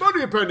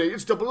Moneypenny.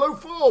 It's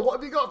 004. What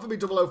have you got for me,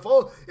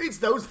 004? It's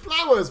those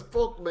flowers.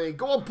 Fuck me.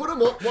 Go on, put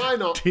them up. Why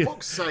not?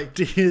 Fuck's sake.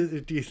 Do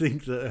you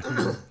think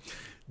that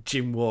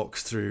Jim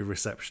walks through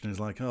reception and is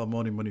like,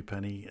 morning,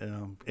 Moneypenny,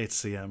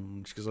 it's the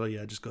she goes,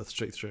 yeah, just go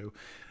straight through.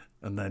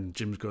 And then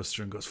Jim goes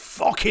through and goes,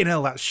 fucking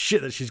hell, that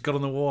shit that she's got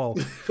on the wall.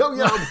 Oh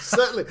yeah,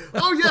 certainly.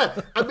 Oh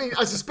yeah. I mean,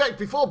 I suspect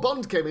before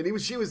Bond came in, they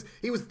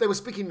were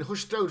speaking in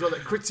hushed tones, or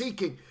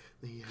critiquing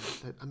the.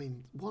 I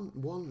mean,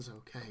 one's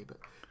okay, but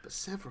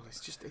several, it's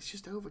just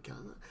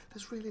overkill.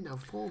 There's really no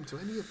form to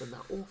any of them.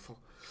 They're awful.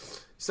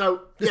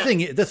 So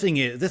The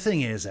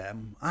thing is,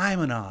 I'm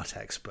an art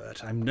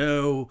expert. I'm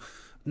no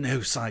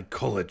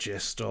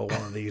psychologist or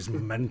one of these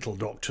mental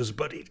doctors,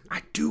 but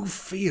I do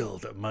feel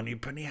that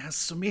Moneypenny has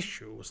some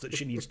issues that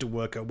she needs to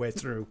work her way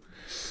through.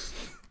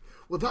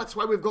 Well, that's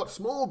why we've got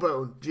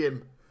Smallbone,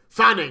 Jim.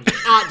 Fanning,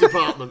 art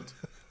department.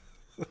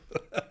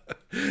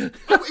 He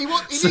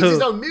needs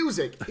his own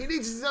music. He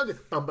needs his own...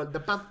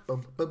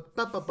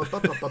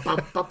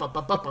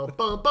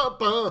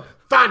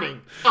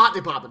 Fanning, art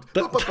department.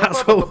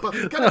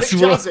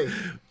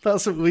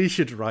 That's what we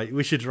should write.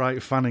 We should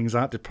write Fanning's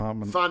art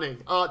department.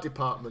 Fanning, art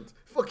department.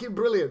 Fucking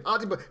brilliant.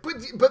 Art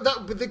department.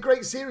 But the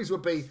great series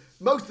would be,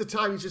 most of the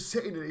time he's just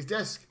sitting at his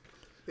desk.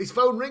 His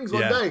phone rings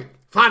one day.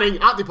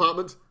 Fanning, art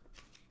department.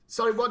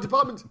 Sorry, what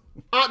department?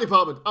 Art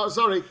department. Oh,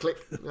 sorry.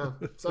 Click. No,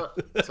 it's all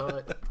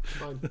right.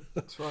 Fine.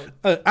 It's fine.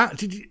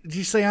 Did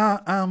you say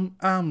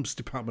arms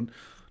department?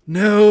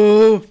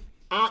 No.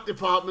 Art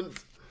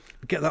department.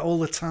 We get that all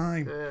the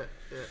time. Yeah.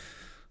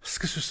 It's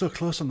because we're so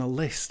close on the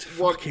list.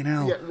 Fucking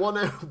hell. Yeah,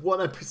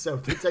 one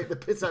episode. They take the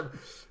piss out.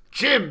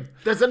 Jim,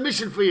 there's a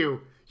mission for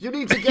you. You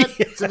need to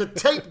get to the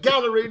tape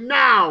gallery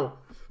now.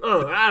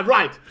 Oh,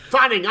 right.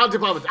 Fanning, art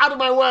department. Out of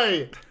my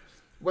way.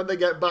 When they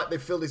get back, they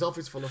filled his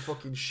office full of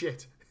fucking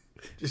shit.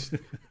 Just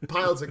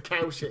piles of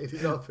cow shit in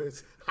his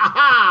office. Ha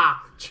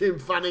ha! Jim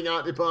Fanning,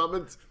 art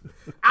department.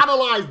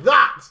 Analyse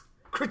that.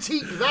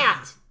 Critique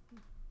that.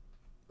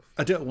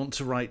 I don't want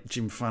to write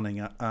Jim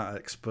Fanning art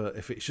expert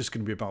if it's just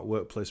going to be about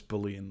workplace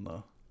bullying,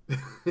 though.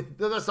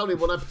 No, that's only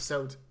one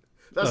episode.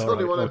 That's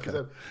only one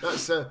episode.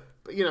 That's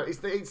but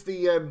it's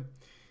the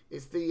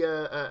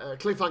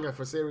cliffhanger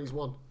for series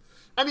 1.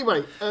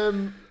 Anyway,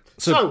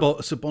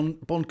 So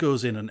Bond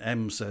goes in and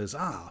M says,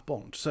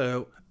 Bond,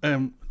 so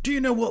do you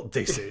know what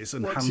this is?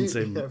 And hands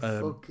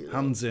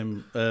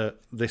him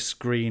this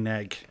green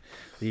egg,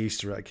 the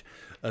Easter egg.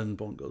 And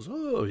Bond goes,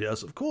 oh,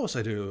 yes, of course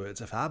I do.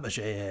 It's a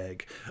Fabergé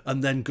egg.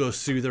 And then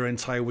goes through their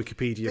entire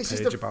Wikipedia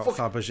page about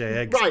Fabergé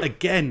eggs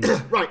again.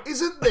 Right,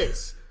 isn't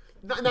this...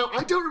 Now,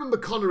 I don't remember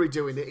Connery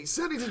doing it. It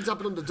certainly didn't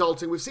happen under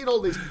Dalton. We've seen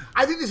all these.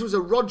 I think this was a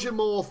Roger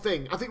Moore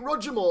thing. I think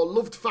Roger Moore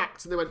loved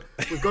facts, and they went,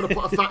 we've got to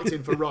put a fact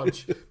in for Rog.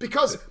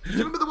 Because, do you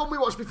remember the one we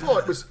watched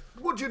before? It was,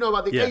 what do you know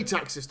about the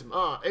ATAC system?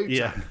 ATAC.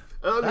 Yeah.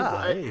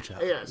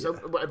 ATAC. Yeah, so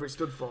whatever it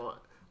stood for.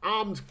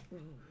 Armed...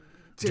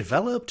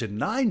 Developed in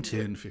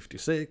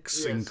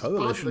 1956 in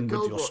coalition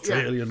with the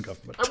Australian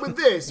government. And with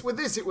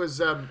this it was,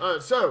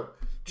 so...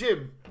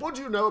 Jim, what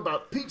do you know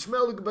about peach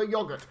Melba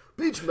yogurt?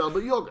 Peach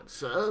Melba yogurt,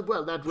 sir.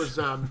 Well, that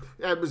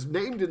was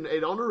named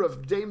in honour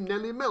of Dame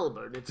Nellie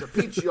Melba, and it's a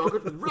peach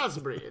yogurt with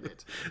raspberry in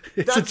it.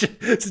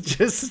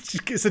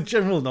 It's a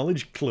general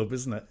knowledge club,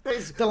 isn't it?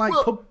 They're like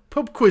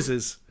pub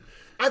quizzes.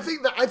 I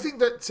think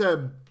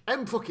that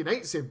M fucking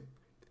hates him.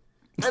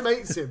 M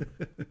hates him.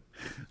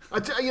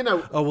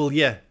 Oh well,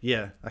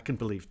 yeah, I can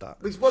believe that.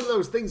 It's one of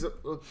those things that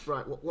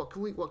right. What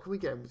can we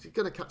get him? We're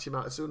going to catch him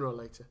out sooner or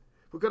later.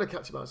 We're going to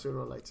catch him out sooner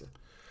or later.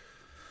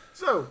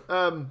 So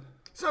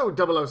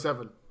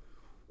 007.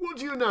 What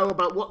do you know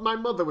about what my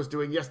mother was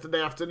doing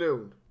yesterday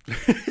afternoon?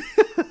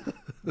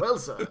 Well,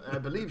 sir, I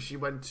believe she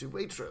went to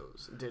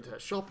Waitrose and did her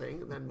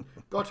shopping and then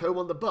got home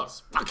on the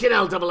bus. Fucking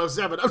hell,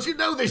 007. Oh, you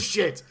know this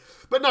shit.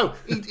 But no,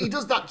 he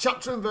does that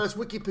chapter and verse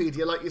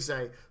Wikipedia, like you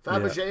say.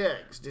 Fabergé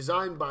eggs,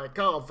 designed by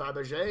Carl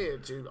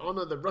Fabergé to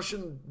honour the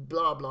Russian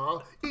blah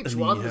blah. Each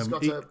one has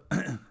got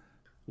a...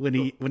 When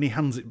he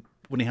hands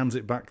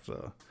it back,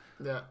 though...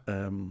 Yeah.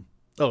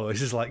 It's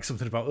just like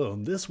something about,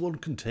 and this one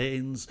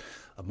contains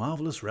a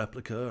marvellous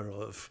replica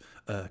of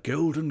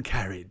golden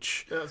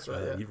carriage. That's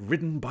right,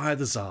 ridden by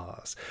the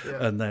Tsars.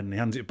 Yeah. And then he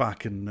hands it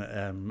back and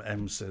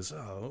M says,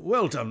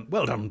 well done,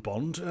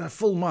 Bond,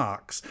 full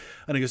marks.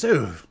 And he goes,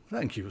 oh,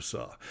 thank you,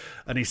 sir.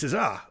 And he says,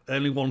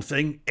 only one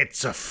thing,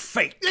 it's a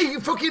fake. Yeah, he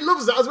fucking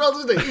loves that as well,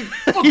 doesn't he? He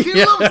fucking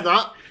loves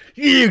that.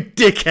 You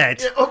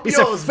dickhead! Yeah, it's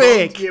yours, a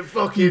fake! Bond, you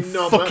fucking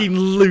knobber. Fucking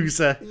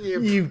loser!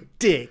 You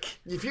dick!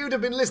 If you'd have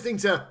been listening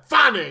to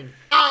Fanning,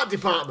 Art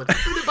Department.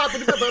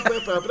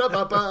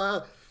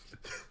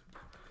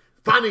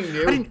 Fanning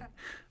knew.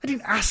 I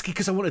didn't ask you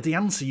because I wanted the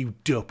answer, you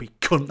dopey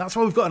cunt. That's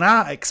why we've got an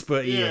art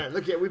expert here. Yeah,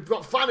 look here, we've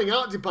got Fanning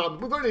Art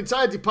Department. We've got an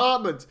entire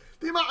department.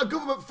 The amount of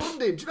government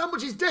funding. Do you know how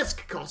much his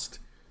desk cost?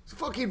 It's a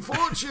fucking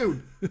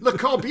fortune. Le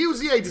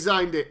Corbusier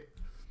designed it.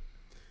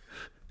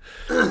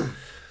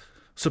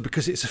 So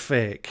because it's a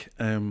fake,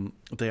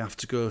 they have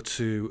to go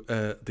to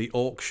the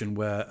auction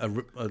where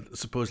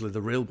supposedly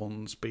the real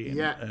one's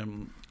being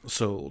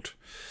sold.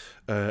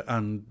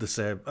 And they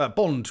say,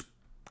 Bond,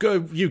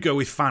 you go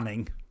with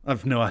Fanning.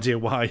 I've no idea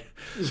why.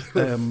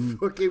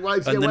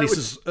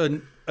 Says,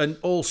 and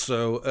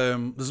also,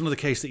 there's another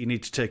case that you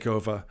need to take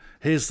over.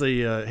 Here's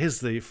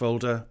the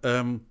folder.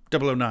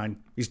 009,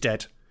 he's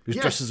dead. He was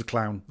dressed as a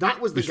clown.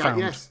 That was the guy,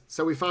 yes.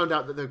 So we found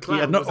out that the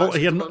clown was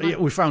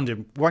we found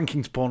him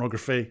wanking to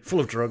pornography, full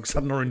of drugs,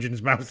 had an orange in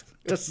his mouth,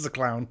 dressed as a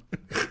clown.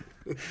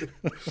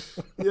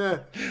 Yeah.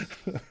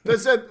 They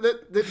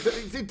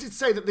did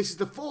say that this is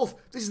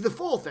the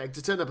fourth egg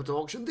to turn up at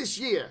auction this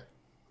year.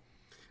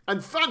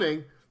 And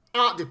Fanning,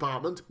 Art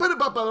Department,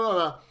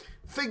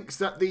 thinks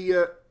that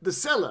the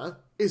seller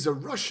is a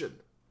Russian.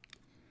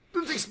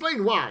 Doesn't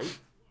explain why.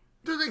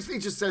 He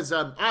just says,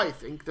 I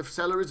think the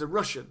seller is a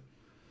Russian.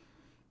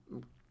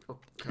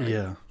 Okay.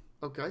 Yeah.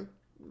 Okay.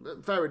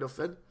 Fair enough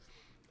then.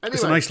 Anyway,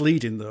 it's a nice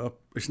lead-in, though.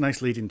 It's a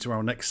nice lead-in to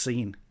our next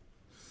scene.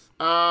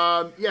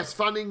 Yes,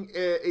 Fanning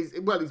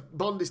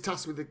Bond is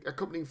tasked with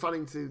accompanying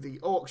Fanning to the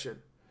auction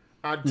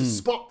and to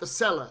spot the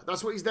seller.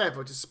 That's what he's there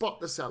for, to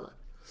spot the seller.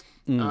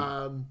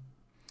 Yes,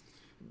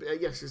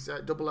 it's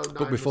 009.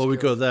 But before we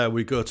go there,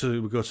 we go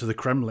to the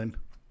Kremlin.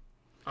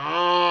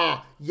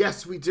 Ah,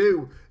 yes, we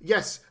do.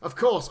 Yes, of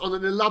course, on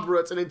an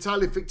elaborate and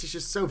entirely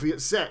fictitious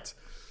Soviet set.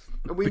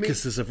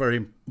 Because there's a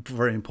very,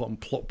 very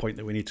important plot point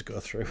that we need to go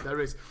through.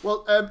 There is.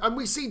 Well, and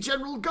we see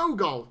General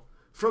Gogol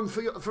from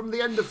the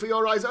end of For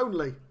Your Eyes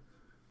Only.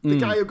 The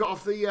guy who got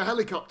off the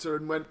helicopter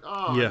and went,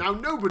 now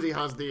nobody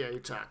has the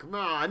ATAC.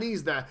 And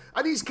he's there.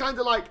 And he's kind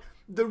of like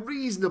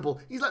he's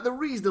like the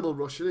reasonable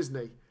Russian, isn't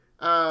he?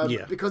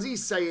 Because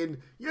he's saying,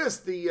 yes,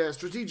 the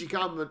strategic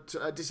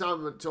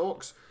disarmament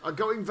talks are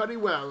going very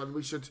well and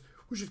we should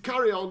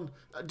carry on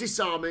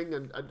disarming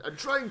and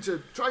trying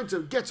to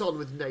get on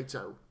with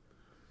NATO.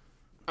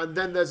 And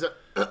then there's a...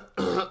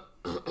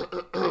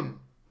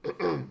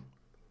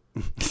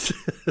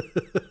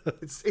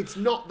 it's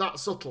not that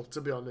subtle, to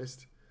be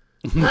honest.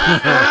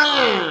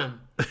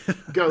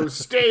 Goes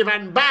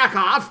Stephen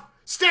Barkov!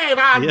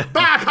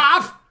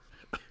 Barkov!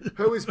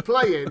 Who is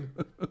playing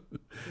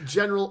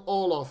General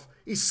Orlov.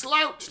 He's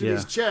slouched in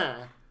his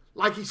chair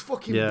like he's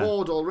fucking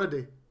bored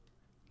already.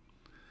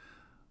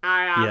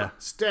 I am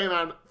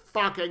Stephen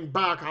fucking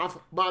Barkov,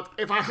 but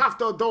if I have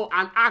to do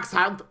an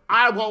accent,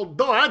 I will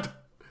do it.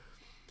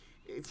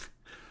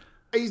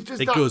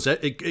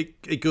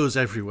 It goes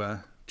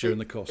everywhere during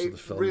the course of the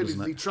film, really,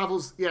 doesn't it? He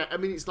travels,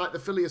 it's like the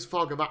Phileas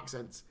Fogg of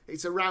accents.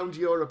 It's around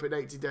Europe in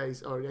 80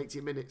 days, or in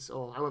 80 minutes,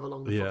 or however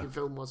long the fucking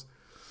film was.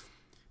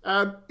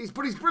 But he's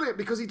brilliant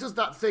because he does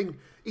that thing.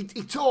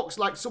 He talks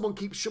like someone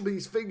keeps shoving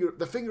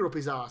the finger up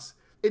his arse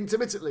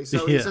intermittently.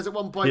 So he says at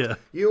one point,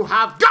 "You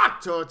have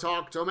got to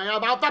talk to me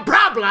about the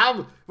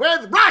problem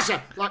with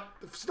Russia." Like,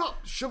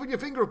 stop shoving your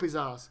finger up his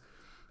arse.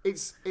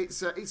 It's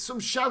some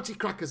shouty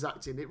crackers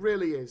acting. It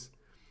really is.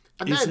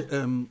 And he's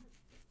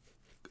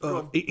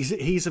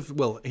of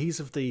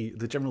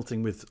the general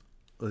thing with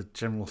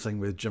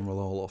General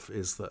Orlov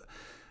is that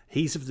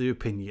he's of the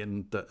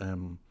opinion that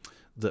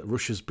that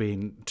Russia's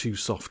been too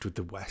soft with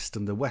the West,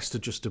 and the West are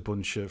just a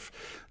bunch of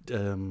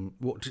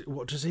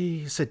what does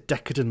he say?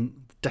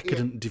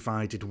 Decadent,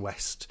 divided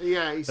West.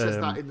 Yeah, he says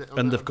that in the.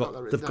 And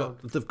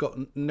they've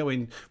got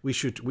knowing we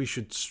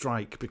should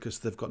strike because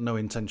they've got no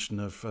intention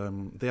of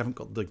they haven't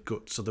got the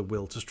guts or the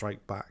will to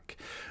strike back,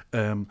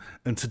 and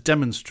to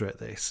demonstrate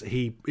this,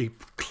 he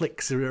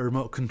clicks a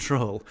remote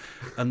control,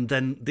 and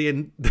then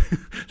the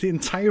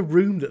entire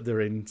room that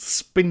they're in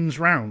spins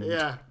round.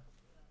 Yeah.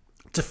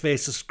 To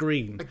face a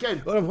screen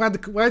again. Why they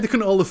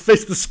couldn't all have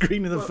faced the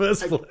screen in the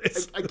first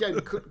place? Again,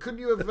 couldn't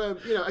you have?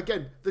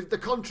 Again, the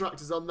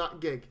contractors on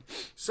that gig.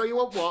 So you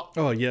want what?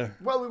 Oh yeah.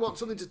 Well, we want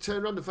something to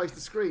turn around and face the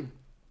screen.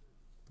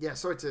 Yeah,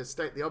 sorry to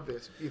state the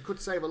obvious. You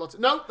could save a lot.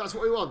 No, that's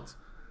what we want.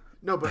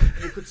 No, but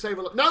you could save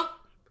a lot. No,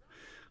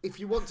 if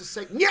you want to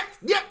say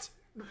yet,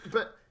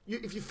 but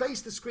if you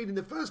face the screen in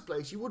the first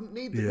place, you wouldn't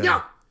need the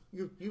no.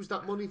 You use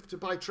that money to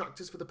buy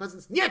tractors for the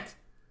peasants. Yet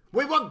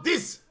we want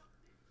this.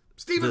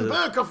 Stephen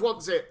Burkoff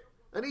wants it,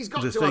 and he's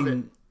got to have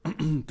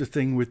it. The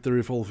thing with the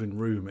revolving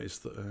room is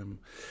that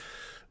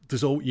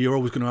you're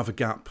always going to have a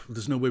gap.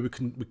 There's no way we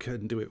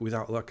can do it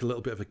without like a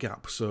little bit of a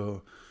gap.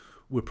 So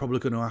we're probably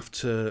going to have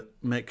to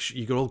make sure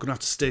you're all going to have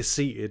to stay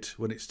seated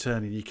when it's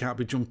turning. You can't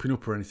be jumping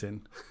up or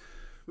anything,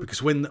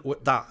 because when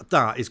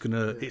that is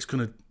it's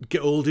gonna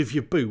get hold of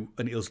your boot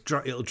and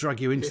it'll drag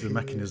you into the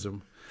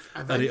mechanism.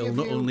 And it'll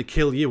not only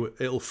kill you,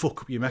 it'll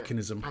fuck up your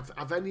mechanism.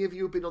 Have any of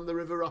you been on the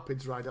River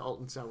Rapids ride at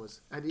Alton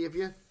Towers? Any of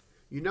you?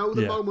 You know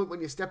the moment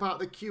when you step out of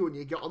the queue and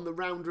you get on the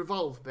round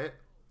revolve bit?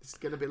 It's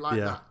going to be like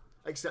that,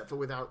 except for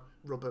without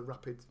rubber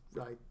rapid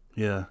ride.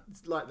 Yeah.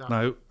 It's like that.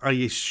 Now, are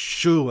you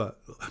sure,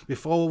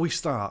 before we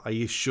start, are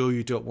you sure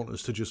you don't want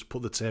us to just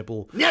put the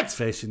table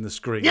facing the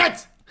screen?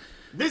 Yet!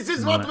 This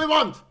is what we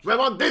want! We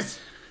want this!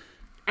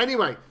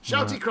 Anyway,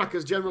 Shouty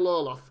Crackers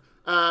General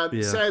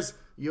Orloff says...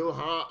 You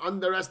are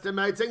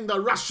underestimating the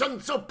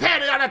Russian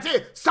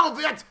superiority,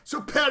 Soviet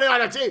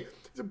superiority.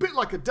 It's a bit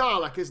like a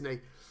Dalek, isn't he?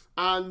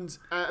 And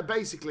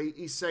basically,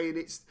 he's saying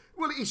it's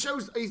he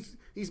shows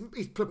he's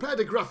prepared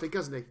a graphic,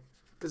 hasn't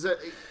he?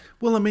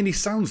 Well, I mean, he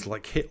sounds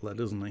like Hitler,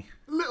 doesn't he?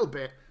 A little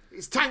bit.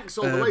 It's tanks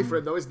all the way for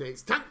him, though, isn't it?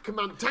 It's tank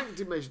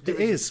division. It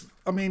is.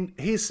 I mean,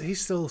 he's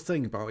still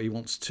thinking about he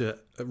wants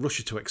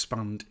Russia to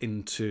expand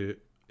into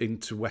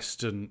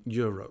Western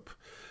Europe,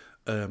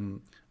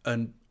 and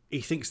he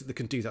thinks that they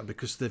can do that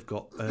because they've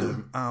got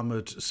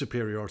armoured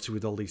superiority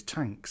with all these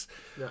tanks.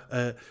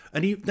 Yeah.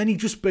 And he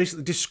just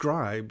basically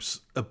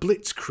describes a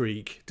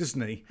blitzkrieg,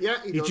 doesn't he? Yeah,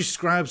 he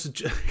describes a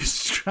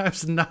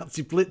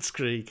Nazi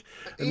blitzkrieg.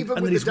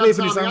 Even with the Dad's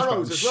Army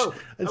arrows as well.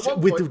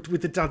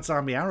 With the Dad's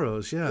Army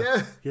arrows,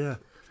 yeah.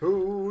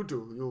 Who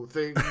do you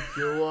think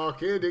you are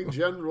kidding,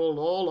 General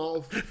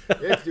Orloff,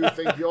 if you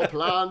think your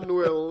plan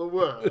will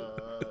work?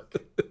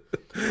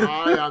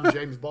 I am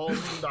James Bond,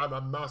 I'm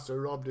a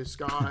master of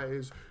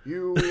disguise.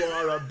 You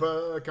are a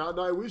Burke, and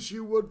I wish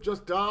you would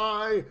just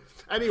die.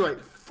 Anyway,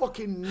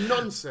 fucking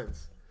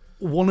nonsense.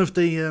 One of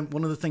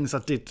the things I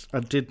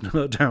did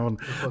note down,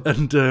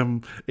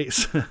 and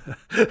it's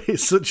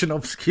such an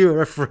obscure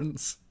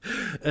reference.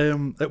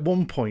 At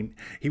one point,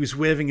 he was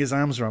waving his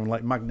arms around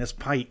like Magnus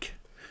Pike.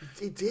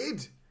 He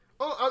did.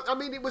 Oh, I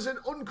mean, it was an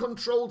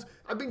uncontrolled.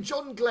 I mean,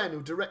 John Glenn,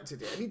 who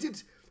directed it, and he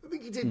did. I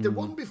think he did the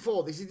one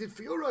before this. He did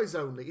For Your Eyes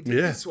Only. He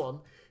did this one.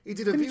 He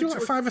did a View to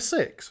 5 or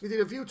 6. He did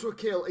A View to a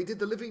Kill. He did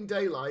The Living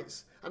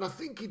Daylights, and I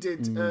think he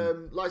did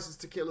License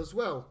to Kill as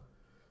well.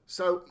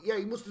 So yeah,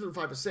 he must have done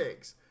 5 or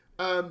 6.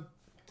 I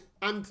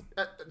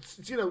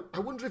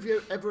wonder if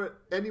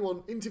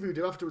anyone interviewed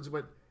him afterwards and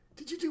went,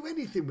 "Did you do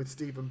anything with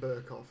Stephen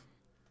Burkoff?"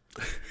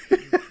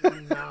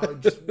 No,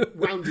 just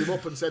wound him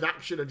up and said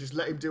action and just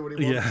let him do what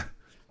he wants.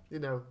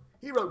 Yeah.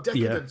 He wrote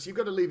Decadence. You've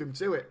got to leave him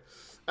to it.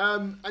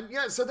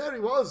 So there he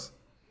was,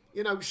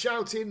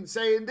 shouting,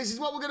 saying, "This is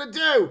what we're going to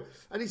do."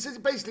 And he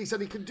basically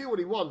said he can do what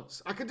he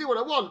wants. I can do what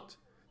I want.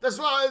 That's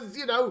why,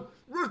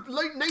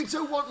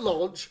 NATO won't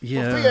launch for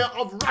fear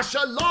of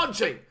Russia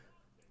launching.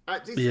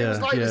 It was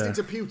like listening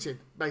to Putin,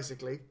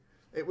 basically.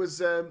 It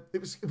was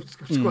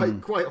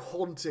quite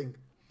haunting.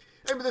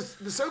 And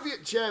the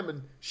Soviet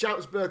chairman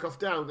shouts Burkoff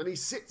down, and he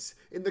sits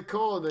in the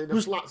corner in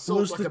a flat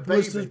salt like a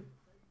baby.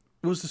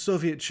 Was the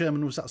Soviet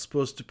chairman, was that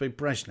supposed to be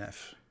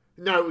Brezhnev?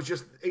 No, it was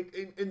just,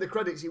 in the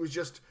credits, he was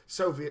just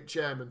Soviet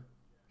chairman.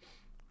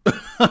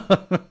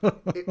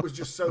 It was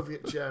just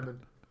Soviet chairman.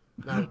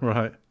 No.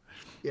 Right.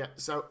 Yeah,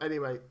 so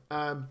anyway,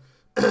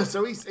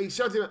 so he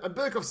shouted, and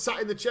Burkoff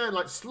sat in the chair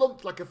and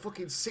slumped like a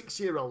fucking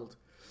 6-year-old.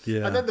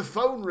 Yeah. And then the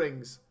phone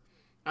rings,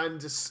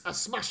 and a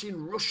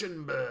smashing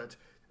Russian bird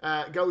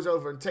goes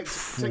over and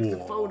takes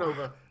the phone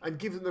over and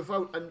gives him the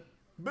phone, and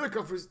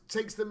Burkoff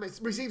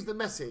receives the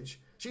message.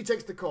 She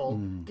takes the call,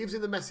 gives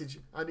him the message,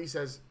 and he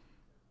says,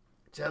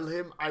 "Tell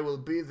him I will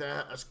be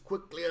there as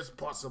quickly as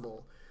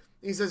possible."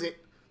 He says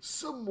it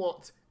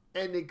somewhat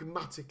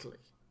enigmatically.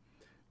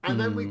 And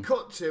then we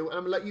cut to, and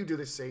I'm going to let you do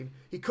this scene,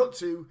 he cut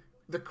to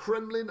the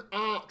Kremlin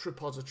Art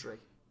Repository.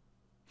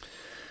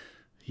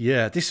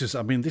 Yeah, this was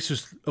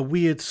a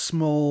weird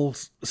small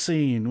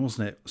scene,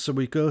 wasn't it? So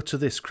we go to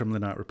this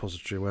Kremlin Art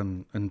Repository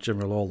and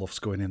General Orlov's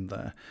going in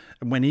there.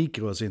 And when he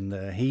goes in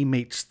there, he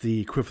meets the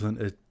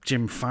equivalent of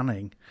Jim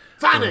Fanning.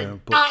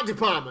 Art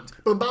department.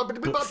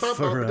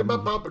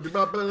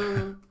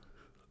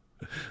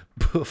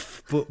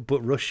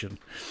 But Russian.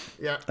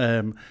 Yeah.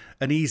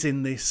 And he's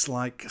in this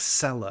like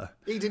cellar.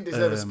 He didn't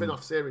deserve a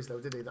spin-off series though,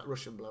 did he? That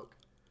Russian bloke.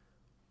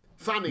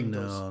 Fanning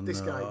does. This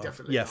guy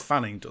definitely. Yeah, not.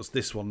 Fanning does.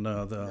 This one,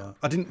 no.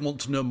 I didn't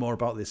want to know more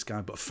about this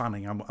guy, but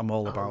Fanning, I'm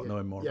all about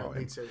knowing more about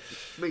him.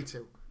 Me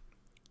too.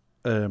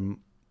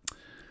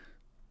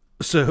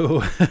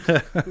 So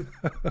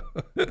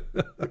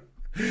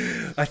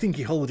I think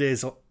he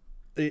holidays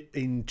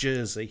in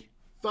Jersey.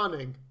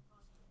 Fanning.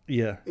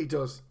 Yeah. He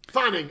does.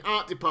 Fanning,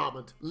 art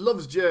department,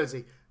 loves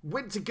Jersey.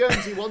 Went to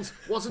Guernsey once,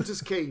 wasn't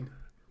as keen.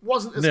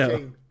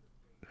 Keen.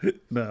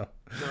 No.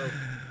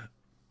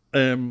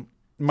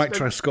 Might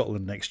try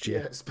Scotland next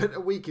year. Yeah, spent a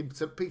week in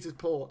St. Peter's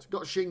Port.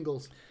 Got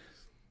shingles.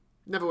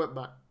 Never went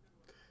back.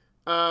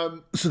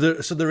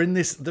 So they're in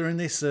this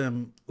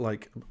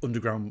like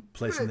underground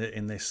place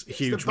in this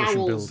huge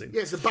Russian building.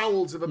 Yeah, it's the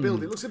bowels of a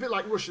building. It looks a bit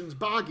like Russians'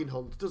 bargain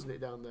hunt, doesn't it,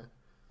 down there?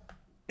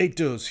 It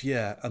does,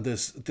 yeah. And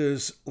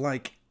there's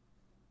like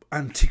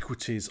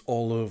antiquities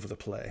all over the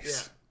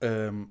place.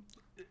 Yeah.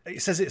 It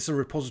says it's a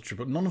repository,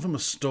 but none of them are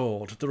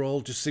stored. They're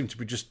all just seem to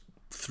be just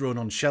thrown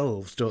on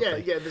shelves, don't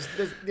they? Yeah. There's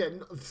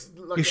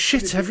like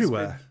shit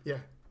everywhere.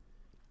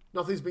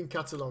 Nothing's been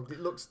catalogued.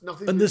 It looks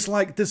nothing. And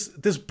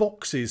there's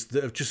boxes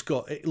that have just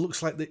got. It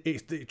looks like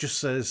it just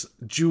says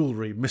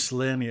jewelry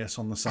miscellaneous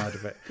on the side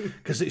of it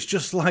because it's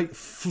just like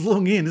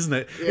flung in, isn't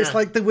it? Yeah. It's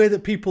like the way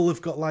that people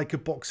have got like a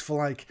box for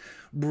like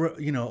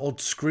odd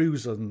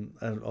screws and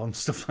on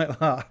stuff like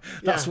that.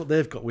 That's what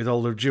they've got with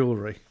all their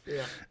jewelry.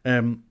 Yeah.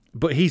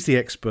 But he's the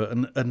expert,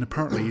 and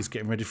apparently he's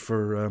getting ready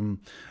for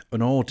an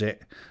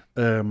audit.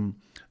 And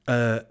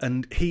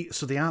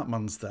the art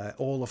man's there.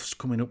 Olaf's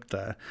coming up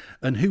there,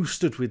 and who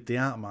stood with the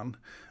art man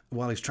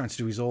while he's trying to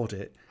do his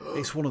audit?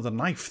 It's one of the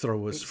knife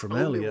throwers from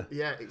earlier.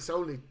 Yeah, it's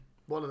only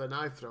one of the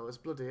knife throwers.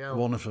 Bloody hell!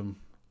 One of them,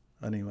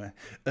 anyway.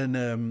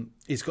 And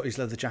he's got his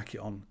leather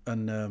jacket on,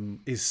 and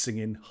he's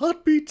singing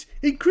 "Heartbeat,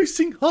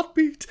 increasing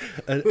heartbeat,"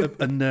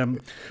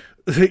 and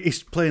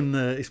he's playing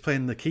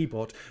the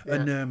keyboard,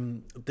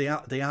 and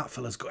the art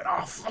fella's going,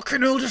 "Oh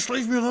fucking hell, just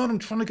leave me alone! I'm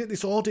trying to get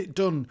this audit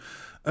done.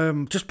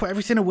 Just put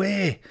everything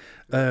away."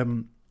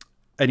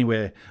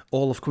 Anyway,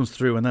 Olaf comes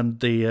through, and then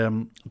they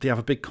have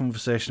a big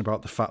conversation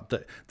about the fact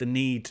that they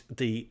need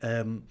the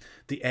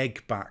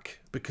egg back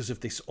because of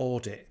this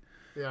audit.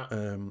 Yeah.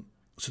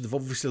 So they've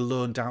obviously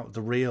loaned out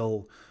the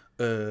real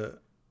egg.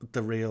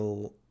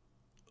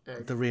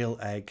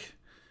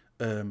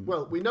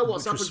 Well, we know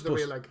what's happened to the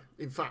real egg.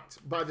 In fact,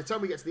 by the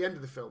time we get to the end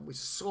of the film, we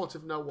sort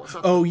of know what's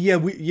happened. Oh yeah,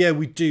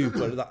 we do.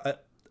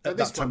 But at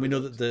that time, we know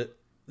that they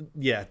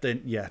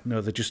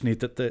just need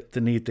they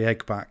need the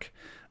egg back.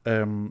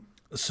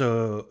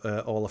 So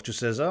Olaf just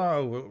says,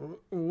 "Oh,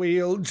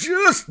 we'll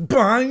just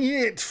buy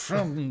it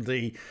from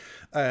the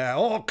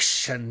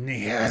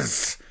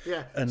auctioneers."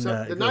 Yeah. And,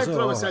 so the knife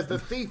thrower says the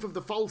thief of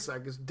the false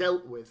egg is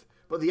dealt with,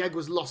 but the egg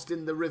was lost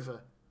in the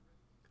river.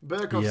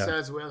 Burkhoff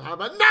says we'll have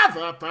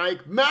another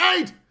fake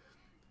made.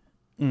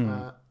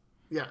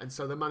 And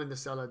so the man in the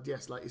cellar,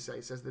 yes, like you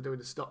say, says they're doing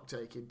a stock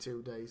take in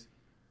 2 days.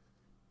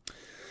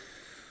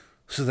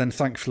 So then,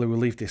 thankfully, we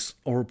leave this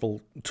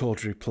horrible,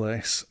 tawdry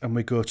place and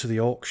we go to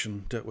the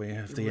auction, don't we,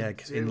 of the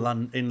egg in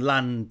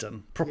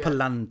London, proper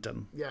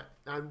London. Yeah,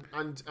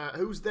 and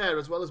who's there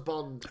as well as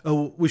Bond?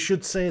 Oh, we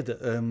should say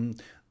that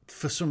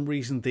for some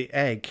reason the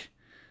egg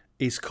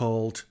is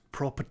called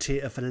Property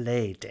of a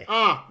Lady.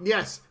 Ah,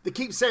 yes. They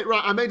keep saying,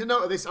 right, I made a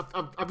note of this.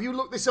 Have you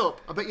looked this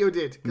up? I bet you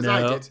did, because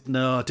I did.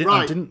 No, I didn't.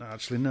 Right. I didn't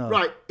actually, no.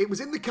 Right, it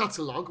was in the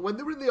catalogue. When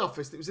they were in the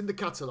office, it was in the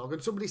catalogue,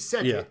 and somebody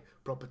said it,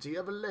 Property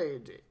of a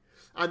Lady.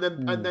 And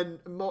then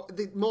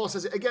Moore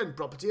says it again,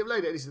 Property of a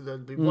Lady. And he said, there'll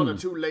be one or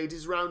two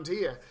ladies round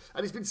here.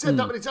 And it's been said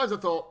that many times, I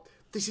thought,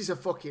 this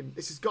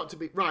has got to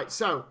be... Right,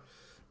 so,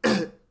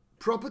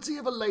 Property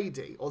of a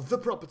Lady, or The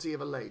Property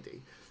of a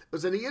Lady,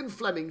 was an Ian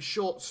Fleming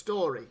short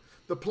story,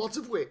 the plot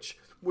of which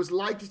was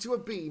likely to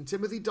have been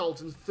Timothy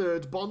Dalton's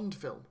third Bond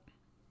film.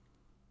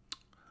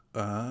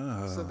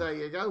 So there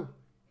you go.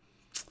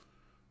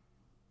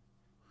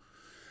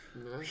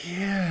 No.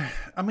 Yeah,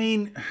 I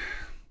mean,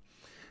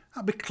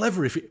 that'd be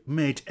clever if it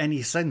made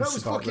any sense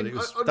about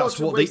that. That's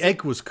what the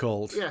egg was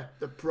called. Yeah,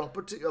 The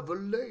Property of a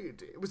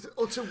Lady. It was an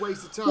utter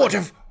waste of time.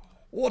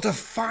 What a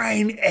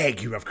fine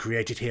egg you have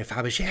created here,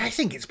 Fabergé. I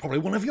think it's probably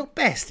one of your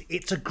best.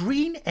 It's a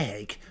green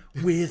egg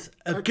with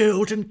a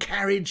golden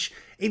carriage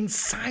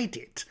inside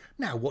it.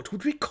 Now, what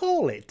would we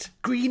call it?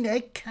 Green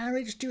egg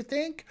carriage, do you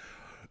think?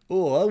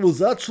 Oh, I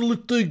was actually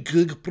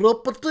thinking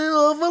Property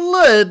of a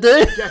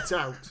Lady. Get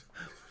out.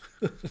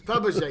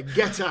 Fabergé,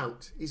 get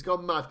out. He's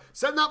gone mad.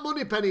 Send that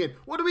Moneypenny in.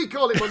 What do we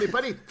call it,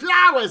 Moneypenny?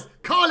 Flowers.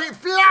 Call it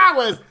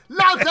flowers.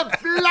 Lots of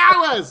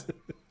flowers.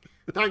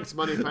 Thanks,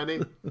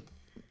 Moneypenny.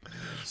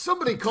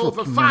 Somebody called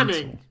for Fucking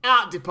Fanning, mental.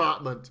 art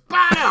department.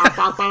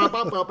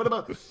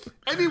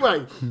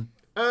 Anyway,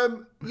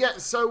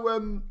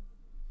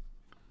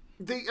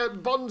 the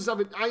Bond's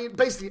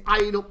basically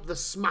eyeing up the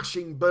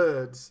smashing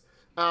birds.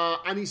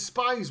 And he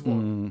spies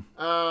one,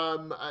 a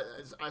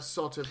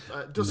sort of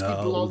dusky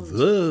Now blonde.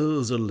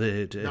 there's a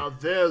lady. Now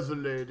there's a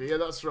lady. Yeah,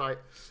 that's right.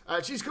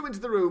 She's come into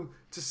the room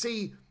to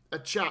see a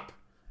chap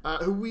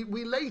who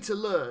we later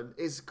learn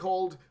is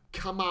called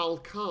Kamal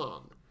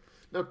Khan.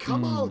 Now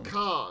Kamal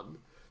Khan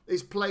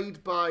is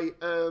played by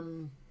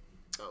oh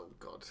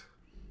God,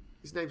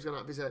 his name's gone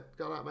out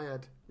of my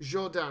head.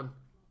 Jordan,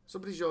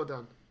 somebody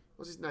Jordan.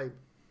 What's his name?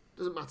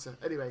 Doesn't matter.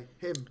 Anyway,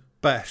 him.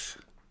 Beth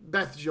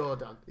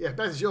Jordan. Yeah,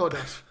 Beth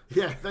Jordan.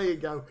 Yeah, there you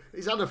go.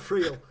 He's Anna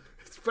Friel.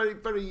 It's very,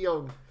 very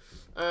young.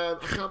 I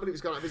can't believe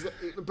he's gone out.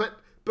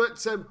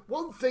 But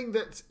one thing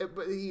that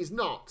he is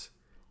not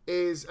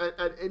is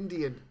an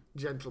Indian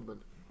gentleman.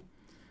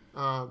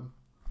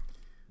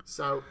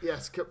 So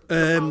yes,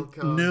 Kamal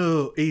Khan.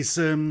 No, he's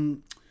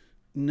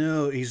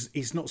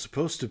not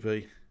supposed to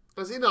be.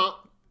 Is he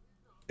not?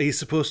 He's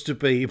supposed to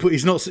be, but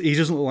he's not. He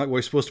doesn't look like what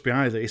he's supposed to be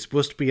either. He's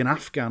supposed to be an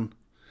Afghan.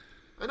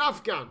 An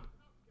Afghan.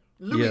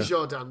 Louis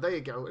Jordan. There you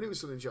go. And it was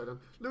something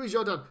Jordan. Louis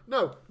Jordan.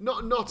 No,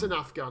 not an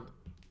Afghan.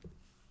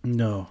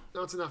 No.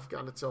 Not an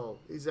Afghan at all.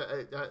 He's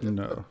a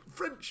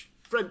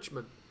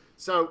Frenchman.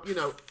 So, you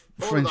know.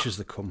 French as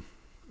they come.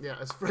 Yeah,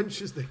 as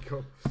French as they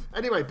come.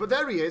 Anyway, but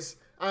there he is.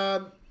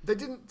 They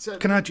didn't.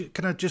 Can I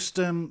just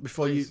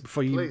before you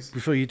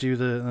do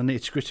the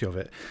nitty gritty of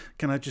it,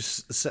 can I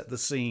just set the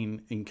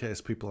scene in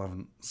case people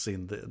haven't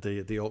seen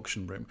the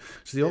auction room?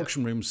 So the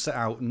auction room's set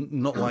out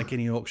not like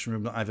any auction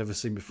room that I've ever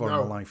seen before in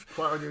my life.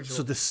 Quite unusual.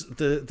 So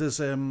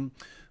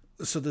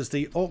there's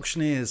the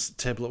auctioneer's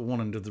table at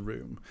one end of the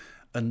room,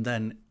 and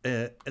then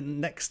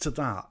next to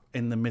that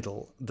in the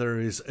middle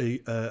there is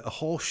a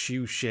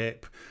horseshoe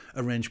shape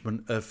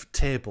arrangement of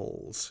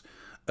tables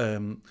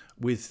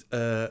with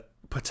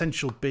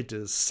potential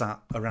bidders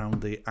sat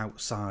around the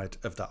outside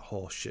of that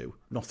horseshoe,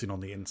 nothing on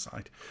the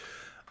inside.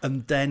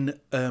 And then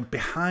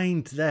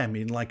behind them,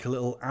 in like a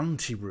little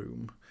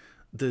ante-room,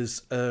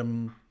 there's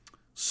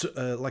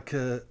like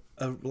a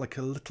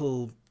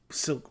little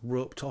silk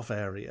roped off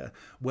area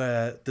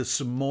where there's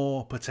some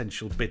more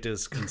potential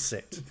bidders can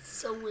sit.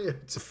 So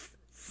weird.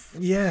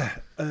 Yeah.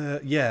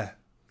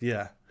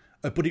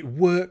 But it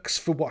works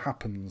for what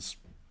happens.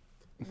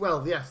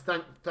 Well, yes,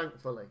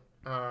 thankfully.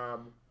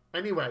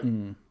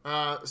 Anyway,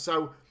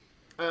 so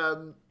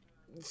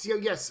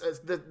yes,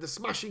 the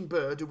smashing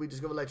bird, who we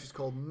discover later is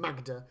called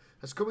Magda,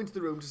 has come into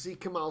the room to see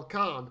Kamal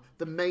Khan,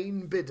 the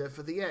main bidder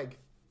for the egg.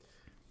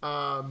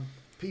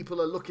 People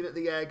are looking at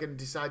the egg and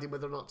deciding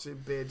whether or not to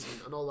bid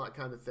and all that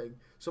kind of thing.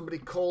 Somebody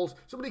calls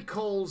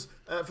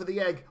for the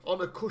egg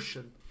on a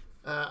cushion,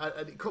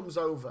 and it comes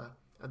over,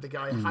 and the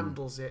guy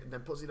handles it and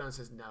then puts it down and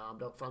says, "No, I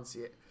don't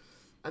fancy it."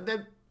 And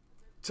then,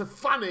 to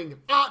Fanning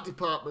art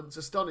department's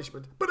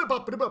astonishment,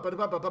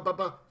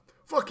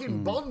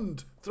 fucking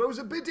Bond throws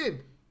a bid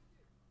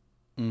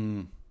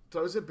in.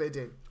 Throws a bid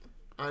in.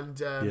 And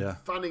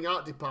Fanning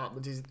art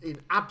department is in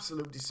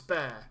absolute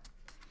despair.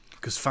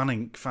 Because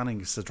Fanning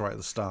said right at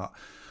the start,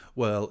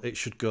 well, it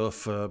should go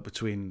for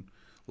between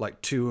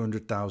like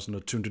 200,000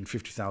 or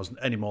 250,000.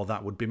 Any more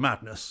that would be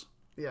madness.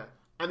 Yeah.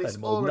 And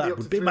it's already up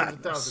to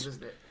 300,000,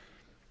 isn't it?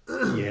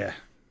 Yeah.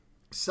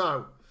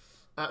 So,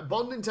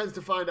 Bond intends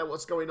to find out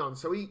what's going on.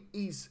 So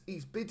he's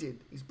bidding.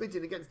 He's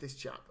bidding against this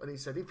chap. And he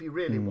said if he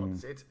really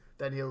wants it,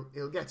 then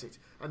he'll get it.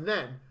 And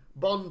then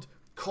Bond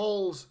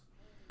calls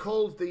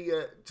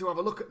the to have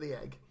a look at the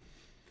egg.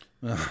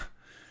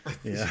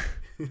 Yeah.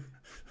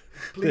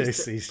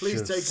 Please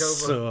take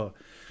over.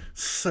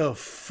 So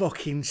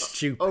fucking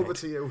stupid. Over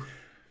to you.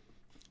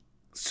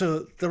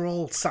 So they're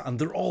all sat and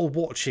they're all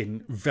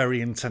watching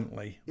very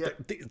intently. Yeah.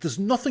 There's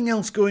nothing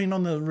else going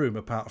on in the room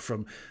apart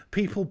from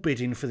people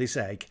bidding for this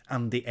egg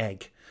and the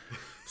egg.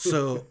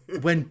 So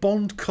when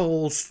Bond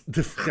calls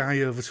the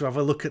guy over to have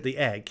a look at the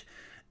egg,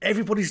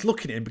 everybody's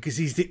looking at him because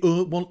he's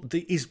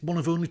he's one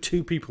of only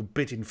two people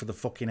bidding for the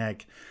fucking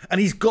egg, and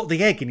he's got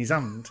the egg in his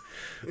hand.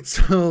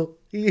 So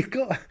he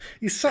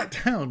sat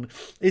down.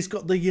 He's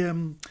got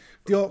the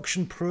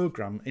auction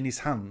program in his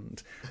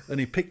hand, and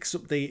he picks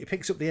up the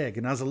egg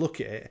and has a look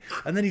at it,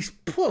 and then he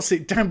puts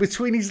it down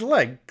between his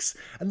legs,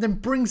 and then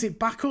brings it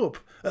back up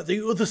at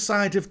the other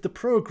side of the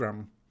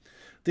program.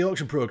 The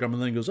auction program,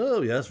 and then he goes,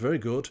 "Oh yes, very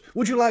good.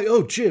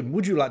 Jim,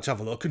 would you like to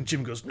have a look?" And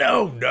Jim goes,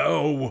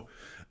 "No."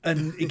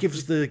 And he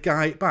gives the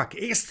guy it back.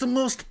 It's the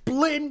most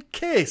blatant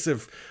case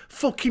of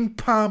fucking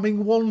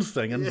palming one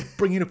thing and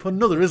bringing up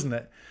another, isn't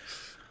it?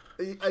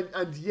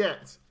 And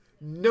yet,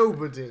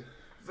 nobody,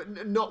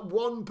 not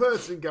one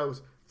person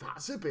goes,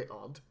 "That's a bit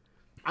odd."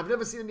 I've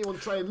never seen anyone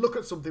try and look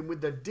at something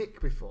with their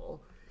dick before.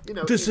 You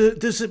know,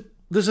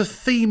 there's a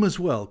theme as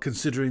well,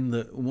 considering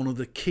that one of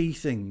the key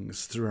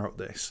things throughout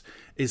this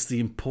is the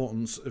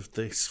importance of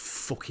this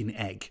fucking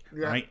egg,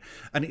 right?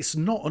 And it's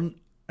not an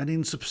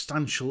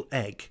insubstantial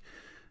egg.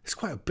 It's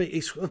quite a big.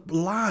 It's a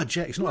large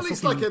egg. It's not a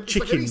fucking chicken egg. It's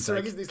like an Easter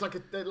egg, isn't it? It's like a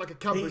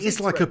Cadbury's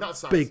It's like Easter egg, that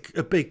size.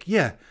 a big,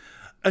 yeah.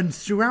 And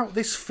throughout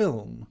this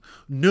film,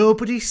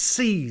 nobody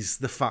sees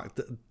the fact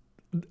that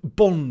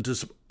Bond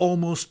has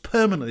almost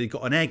permanently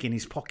got an egg in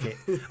his pocket,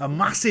 a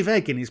massive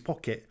egg in his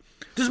pocket.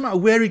 Doesn't matter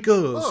where he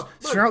goes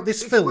throughout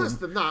this film. It's worse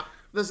than that.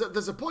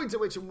 There's a point at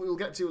which, and we'll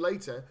get to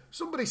later,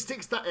 somebody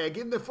sticks that egg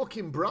in their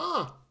fucking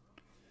bra.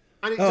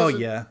 And it doesn't,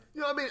 you know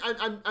what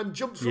I mean? And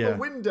jumps from a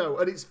window,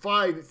 and it's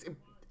fine.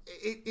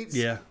 It's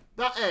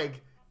that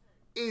egg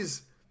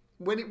is,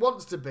 when it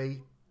wants to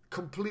be,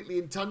 completely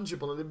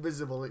intangible and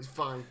invisible. It's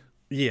fine.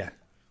 Yeah.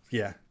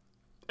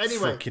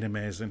 Anyway, fucking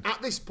amazing.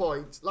 At this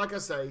point, like I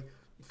say,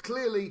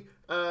 clearly,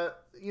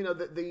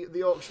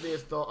 the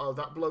auctioneers thought, oh,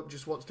 that bloke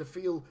just wants to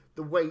feel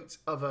the weight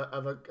of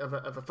a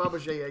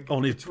Fabergé egg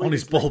on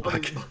his ball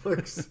bag.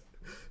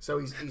 So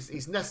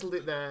he's nestled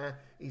it there.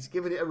 He's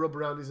given it a rub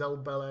around his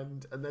old bell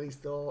end, and then he's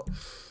thought,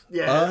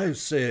 I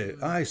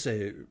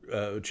say,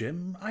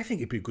 Jim, I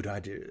think it'd be a good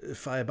idea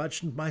if I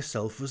imagined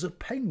myself as a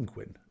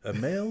penguin, a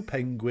male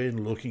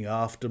penguin looking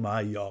after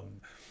my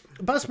young.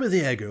 Pass me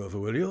the egg over,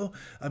 will you?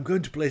 I'm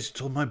going to place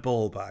it on my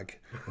ball bag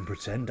and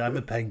pretend I'm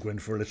a penguin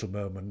for a little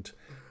moment.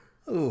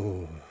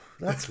 Oh,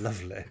 that's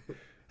lovely.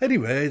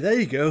 Anyway, there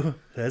you go.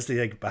 There's the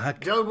egg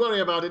back. Don't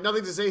worry about it.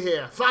 Nothing to see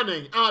here.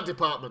 Fanning, art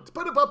department.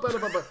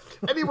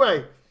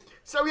 Anyway,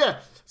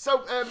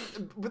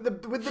 with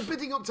the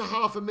bidding up to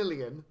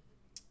 $500,000,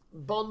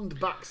 Bond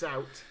backs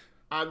out,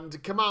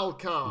 and Kamal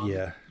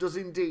Khan does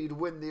indeed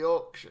win the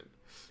auction.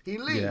 He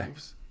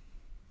leaves,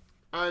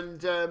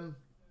 and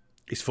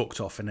he's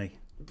fucked off, isn't he?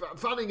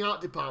 Fanning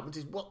art department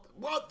is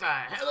what the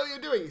hell are you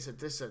doing? He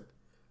said, listen,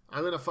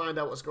 I'm going to find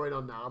out what's going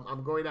on now.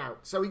 I'm going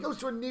out. So he goes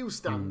to a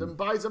newsstand and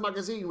buys a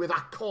magazine with a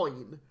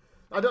coin.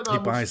 I don't know. He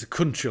buys a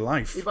Country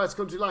Life. He buys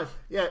Country Life.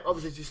 Yeah,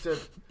 obviously just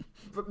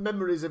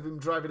memories of him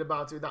driving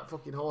about with that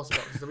fucking horse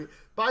box. He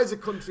buys a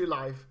Country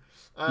Life,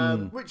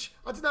 which,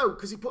 I don't know,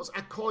 because he puts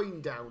a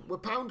coin down. Were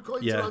pound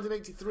coins around in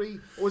 83?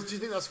 Or do you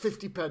think that's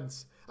 50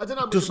 pence? I don't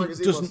know how much the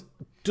magazine was.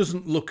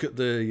 Doesn't look at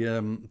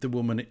the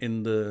woman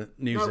in the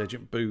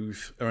newsagent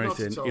booth or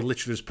anything. He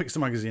literally just picks the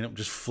magazine up,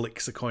 just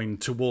flicks a coin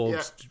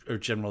towards a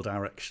general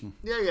direction.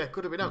 Yeah,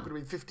 could have been. Could have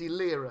been 50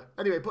 lira.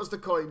 Anyway, puts the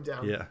coin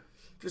down. Yeah,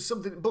 just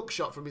something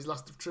buckshot from his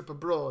last trip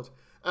abroad.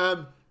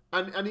 And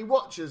he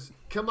watches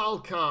Kamal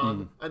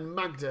Khan and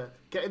Magda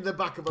get in the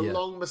back of a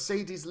long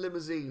Mercedes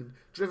limousine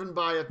driven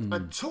by a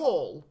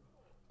tall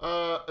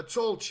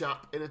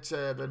chap in a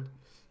turban,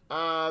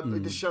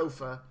 with the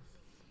chauffeur.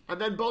 And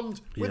then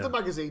Bond, with the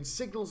magazine,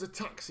 signals a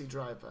taxi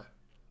driver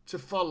to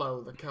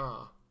follow the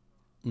car.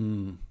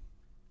 And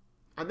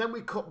then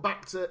we cut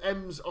back to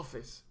M's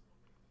office,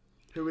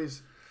 who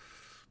is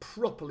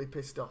properly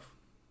pissed off.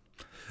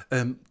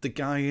 The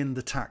guy in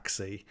the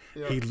taxi,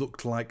 he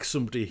looked like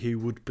somebody who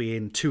would be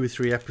in 2 or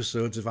 3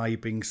 episodes of Are You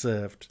Being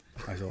Served,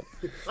 I thought.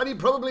 And he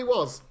probably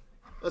was,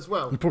 as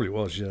well. He probably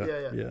was,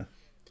 yeah.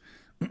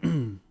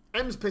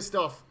 M's pissed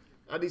off,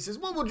 and he says,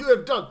 what would you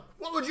have done?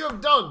 What would you have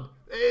done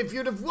if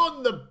you'd have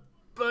won the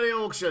bloody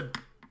auction?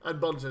 And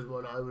Bond says,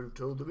 well, I would have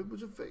told them it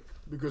was a fake,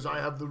 because I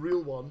have the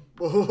real one.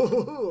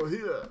 Oh,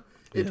 here.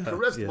 It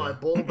caressed my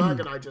ball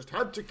bag, and I just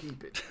had to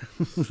keep it.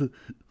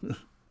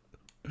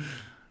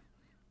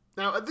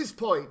 Now, at this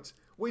point,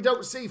 we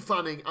don't see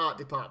Fanning art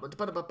department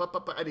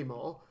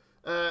anymore,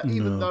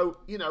 even though,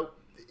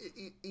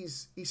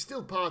 he's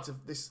still part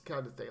of this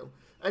kind of deal.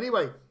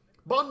 Anyway,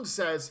 Bond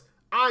says,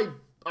 I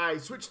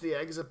switched the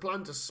egg as a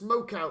plan to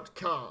smoke out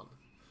Khan.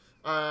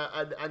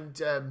 M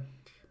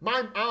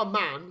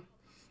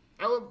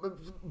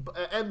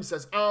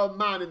says, our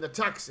man in the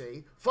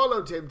taxi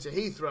followed him to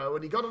Heathrow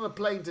and he got on a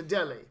plane to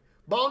Delhi.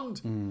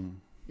 Bond,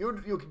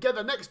 you can get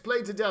the next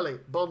plane to Delhi.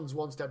 Bond's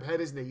one step ahead,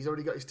 isn't he? He's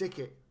already got his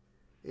ticket.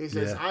 He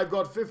says, I've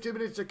got 50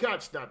 minutes to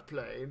catch that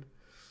plane.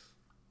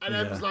 And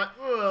M's like,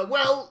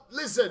 well,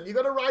 listen, you've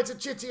got to write a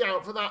chitty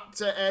out for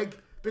that egg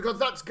because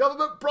that's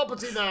government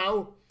property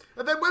now.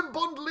 And then when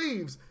Bond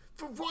leaves,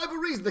 for whatever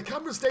reason, the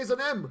camera stays on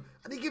M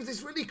and he gives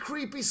this really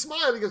creepy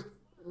smile. He goes,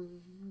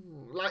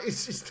 like,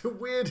 it's just the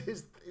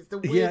weirdest. It's the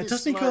weirdest. Yeah,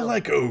 doesn't he go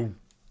like, oh,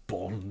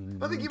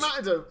 Bond? I think he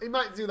might do. He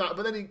might do that,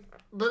 but then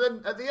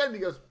at the end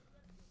he goes.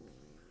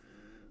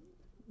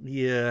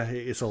 Yeah,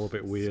 it's all a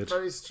bit weird. It's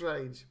very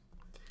strange.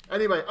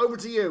 Anyway, over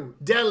to you,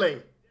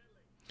 Delhi.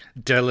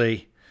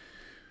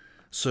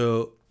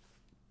 So,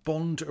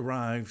 Bond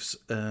arrives.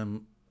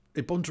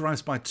 Bond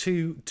arrives by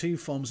two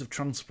forms of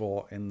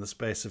transport in the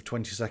space of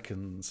 20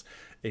 seconds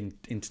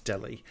into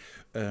Delhi.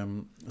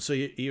 So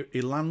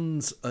he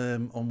lands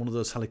on one of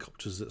those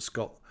helicopters that's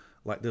got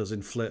like those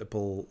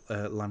inflatable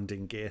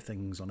landing gear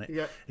things on it.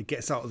 Yeah. He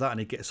gets out of that and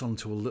he gets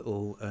onto a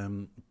little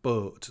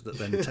boat that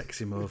then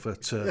takes him over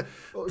to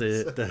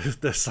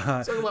the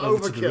side. Talking about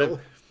overkill.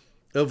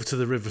 Over to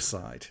the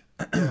riverside.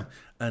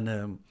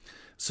 And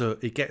so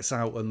he gets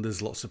out and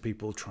there's lots of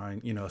people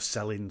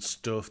selling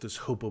stuff. There's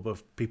hubbub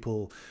of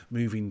people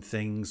moving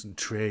things and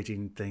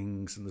trading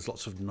things, and there's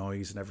lots of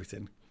noise and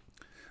everything.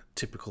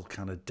 Typical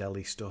kind of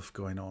Delhi stuff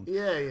going on.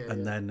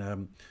 And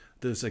then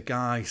there's a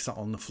guy sat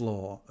on the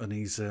floor and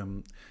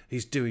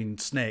he's doing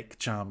snake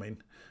charming,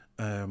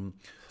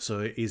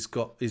 So he's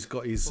got his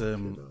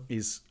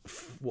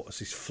what's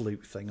his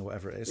flute thing or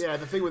whatever it is. Yeah,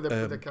 the thing with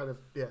the kind of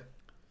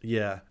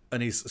Yeah,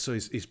 and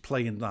he's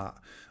playing that,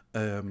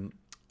 and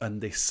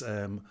this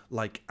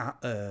like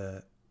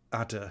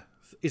adder.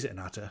 Is it an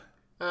adder?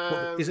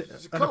 Is it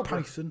it's a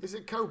python? Is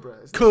it cobra?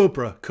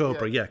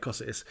 Cobra, yeah, of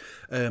course it is.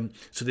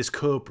 So this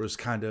cobra's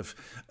kind of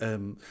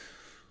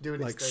Doing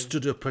like its thing.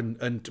 stood up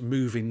and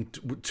moving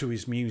to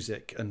his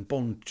music, and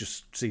Bond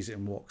just sees it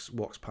and walks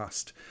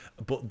past.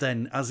 But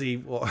then as he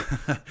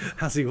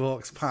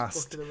walks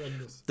past, Fucking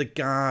horrendous. the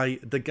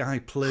guy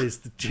plays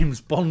the James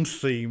Bond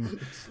theme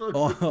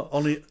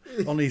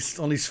on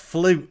his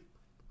flute.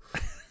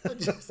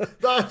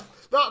 that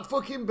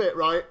fucking bit,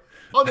 right?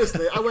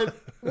 Honestly, I went,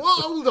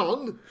 what? Hold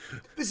on.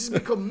 This has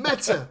become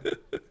meta.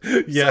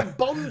 Yeah, So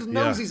Bond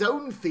knows yeah. his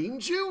own theme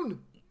tune?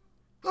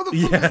 How the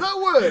fuck does that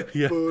work?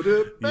 Yeah.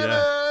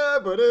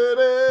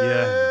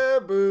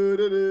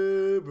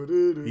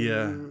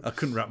 Yeah, I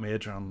couldn't wrap my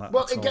head around that.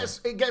 Well, at all.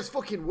 it gets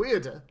fucking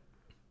weirder.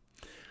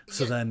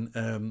 So then,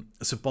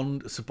 so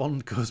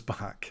Bond goes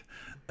back,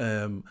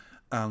 and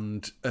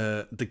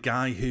the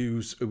guy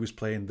who was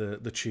playing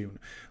the tune,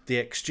 they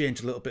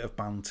exchange a little bit of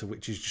banter,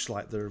 which is just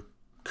like their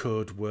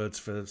code words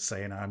for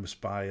saying I'm a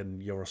spy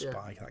and you're a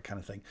spy, that kind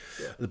of thing.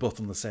 Yeah. They're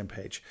both on the same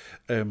page.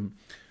 The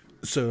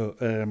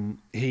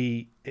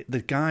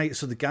guy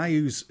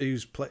who's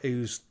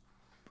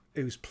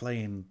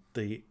playing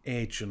the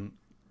agent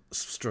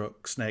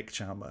stroke snake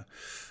charmer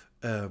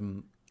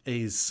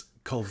is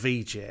called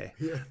VJ,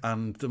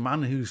 and the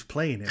man who's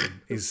playing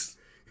him is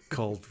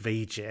called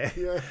VJ.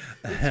 Yeah,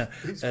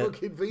 it's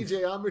fucking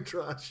VJ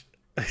Armitage.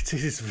 It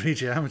is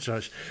VJ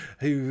Armitage,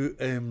 who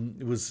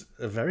was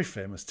a very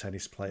famous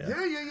tennis player.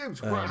 Yeah. It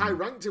was quite high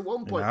ranked at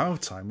one point. In our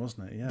time,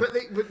 wasn't it? Yeah. But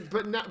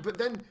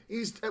then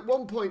he's at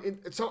one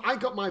point. So I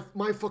got my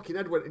fucking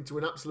head went into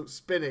an absolute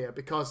spin here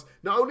because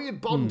not only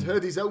had Bond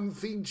heard his own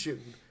theme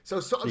tune, so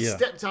sort of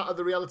stepped out of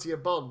the reality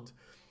of Bond.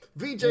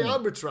 VJ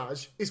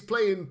Armitage is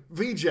playing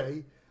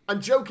VJ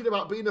and joking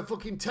about being a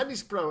fucking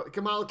tennis pro at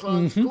Kamal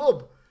Khan's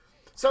club.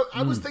 So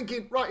I was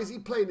thinking, right, is he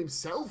playing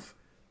himself?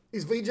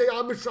 Is VJ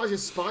Armitage a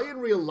spy in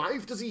real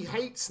life? Does he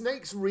hate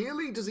snakes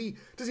really? Does he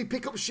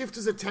pick up shift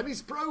as a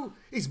tennis pro?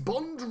 Is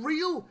Bond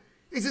real?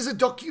 Is this a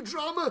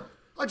docudrama?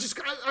 I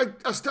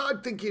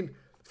started thinking,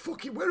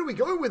 fucking, where are we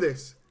going with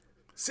this?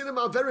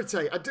 Cinema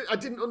verite. I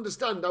didn't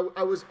understand.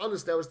 I was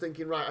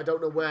thinking, right, I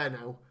don't know where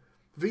now.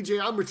 VJ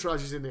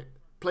Armitage is in it,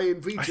 playing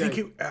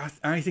VJ.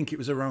 I think it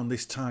was around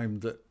this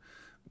time that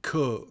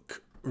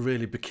Coke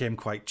really became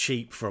quite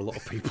cheap for a lot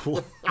of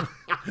people.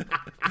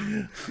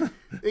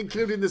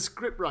 Including the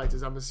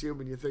scriptwriters, I'm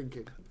assuming you're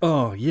thinking.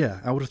 Oh,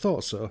 yeah, I would have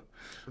thought so.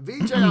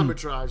 VJ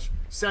Armitage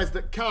says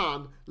that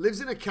Khan lives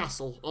in a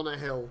castle on a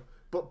hill,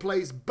 but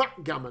plays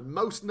backgammon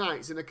most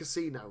nights in a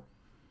casino.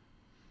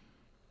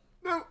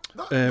 Now,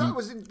 that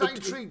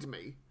intrigued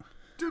me.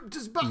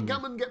 Does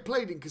backgammon get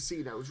played in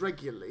casinos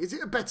regularly? Is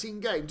it a betting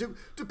game? Do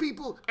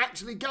people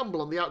actually gamble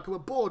on the outcome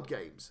of board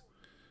games?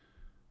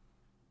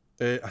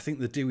 I think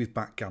they do with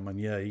backgammon,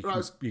 yeah. You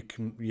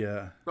can,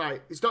 yeah.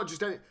 Right, it's not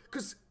just any...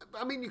 Because,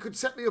 I mean, you could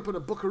set me up on a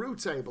buckaroo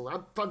table. I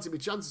fancy my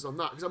chances on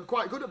that, because I'm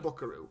quite good at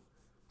buckaroo.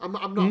 I'm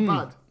not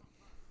bad.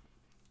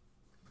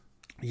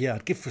 Yeah,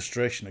 I'd give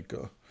frustration a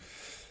go.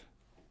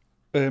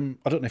 I don't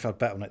know if I'd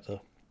bet on it,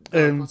 though.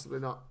 No, possibly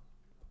not.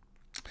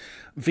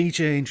 VJ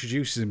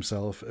introduces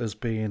himself as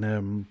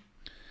being...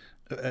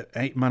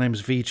 my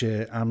name's VJ.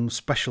 I'm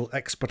Special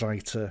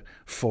Expediter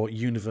for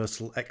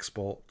Universal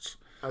Exports.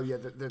 Oh yeah,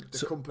 the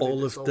So company. all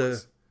that's of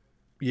always...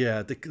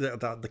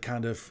 the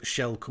kind of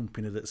shell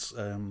company that's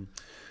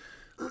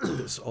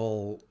that's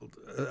all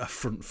a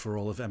front for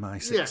all of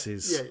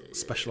MI6's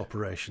special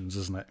operations,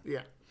 isn't it?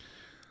 Yeah.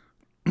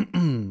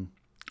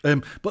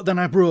 But then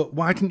I wrote,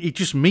 why didn't you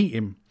just meet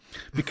him?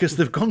 Because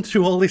they've gone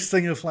through all this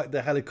thing of like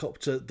the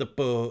helicopter, the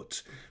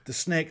boat, the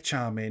snake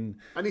charming.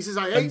 And he says,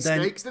 "I hate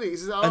snakes," doesn't he? He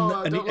says, "Oh,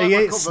 I don't he like my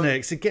hates cover."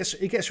 snakes.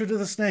 He gets rid of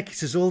the snake. He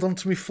says, "Hold on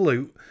to me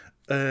flute.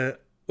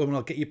 When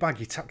I'll get your bag,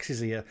 your taxi's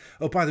here.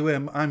 Oh, by the way,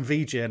 I'm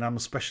VJ and I'm a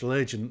special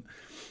agent."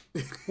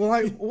 Well,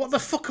 like, what the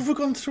fuck have we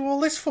gone through all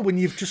this for when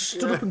you've just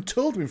stood up and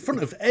told him in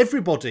front of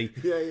everybody?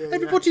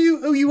 Everybody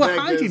who you were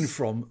hiding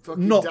from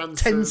not dancers.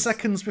 10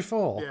 seconds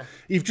before. Yeah.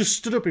 You've just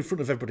stood up in front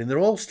of everybody and they're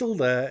all still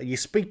there. You're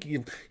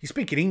speaking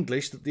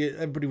English that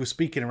everybody was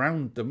speaking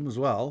around them as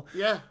well.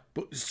 Yeah.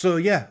 But so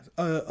yeah,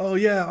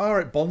 all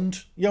right,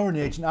 Bond, you're an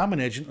agent, I'm an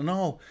agent and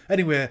all.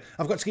 Anyway,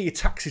 I've got to get your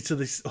taxi to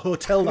this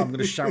hotel that I'm going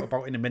to shout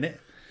about in a minute.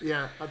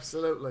 Yeah,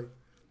 absolutely.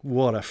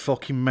 What a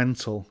fucking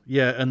mental.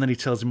 Yeah, and then he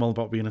tells him all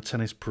about being a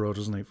tennis pro,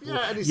 doesn't he?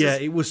 Yeah, and he yeah,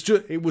 says,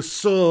 it was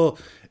so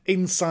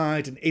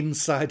inside and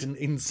inside and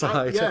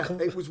inside.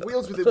 It was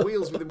wheels within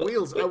wheels within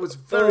wheels. I was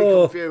very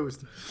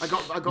confused. I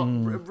got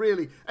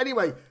really.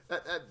 Anyway,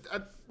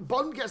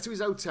 Bond gets to his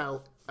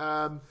hotel.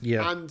 And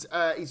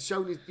he's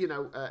shown his,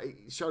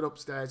 he's shown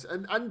upstairs,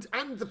 and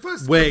the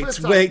first. Wait,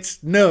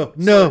 no.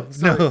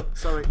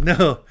 Sorry.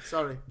 No.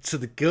 Sorry. So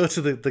they go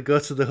to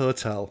the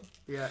hotel.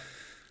 Yeah.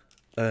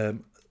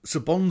 So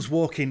Bond's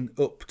walking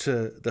up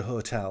to the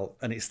hotel,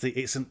 and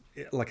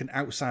like an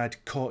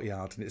outside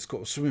courtyard, and it's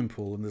got a swimming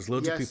pool, and there's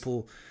loads of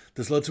people.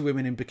 There's loads of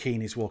women in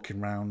bikinis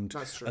walking around,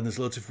 and there's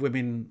loads of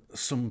women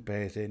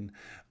sunbathing.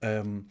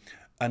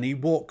 And he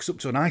walks up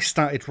to, and I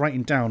started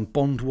writing down.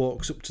 Bond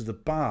walks up to the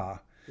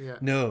bar. Yeah.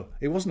 No,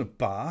 it wasn't a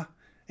bar.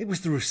 It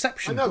was the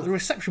reception. But the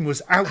reception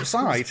was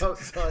outside. It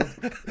was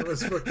outside. It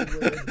was fucking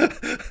weird.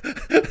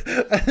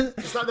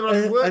 It's like they were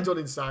having work done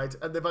inside,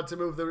 and they've had to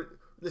move the.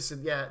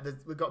 Listen,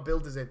 we've got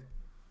builders in.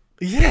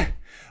 Yeah,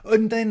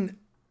 and then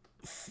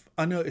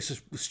I know it's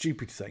a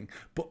stupid thing,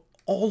 but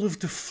all of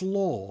the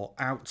floor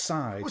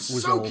outside was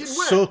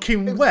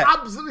soaking wet.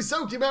 Absolutely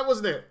soaking wet,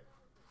 wasn't it?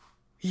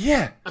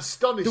 Yeah,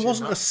 astonishing. There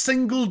wasn't a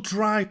single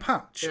dry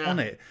patch on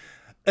it.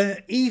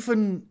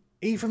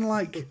 Even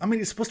like, I mean,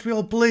 it's supposed to be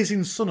all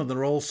blazing sun and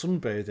they're all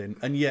sunbathing,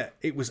 and yet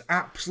it was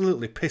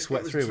absolutely piss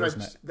wet through,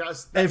 wasn't it?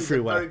 That's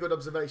everywhere. A very good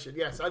observation.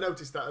 Yes, I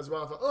noticed that as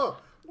well. I thought, oh,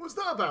 what's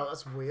that about?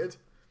 That's weird.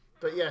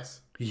 But yes.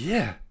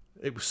 Yeah,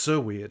 it was so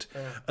weird.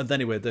 And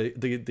anyway,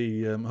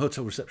 the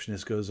hotel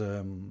receptionist goes,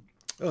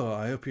 "Oh,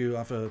 I hope you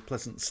have a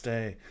pleasant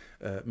stay,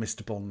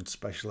 Mr. Bond,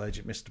 Special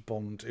Agent Mr.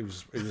 Bond,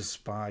 who's a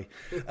spy."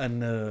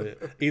 And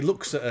he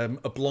looks at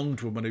a blonde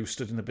woman who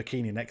stood in a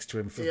bikini next to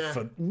him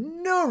for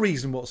no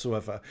reason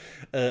whatsoever,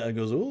 and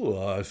goes,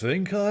 "Oh, I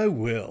think I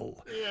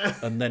will." Yeah.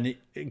 And then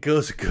it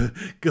goes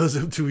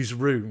up to his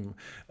room,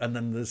 and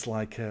then there's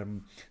like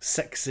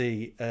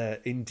sexy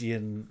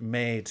Indian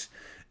maid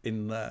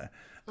in there.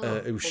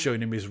 Who's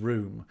showing him his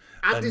room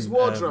and his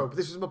wardrobe.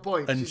 This was my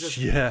point. And she's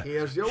just,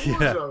 here's your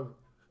wardrobe.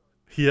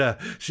 Yeah,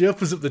 she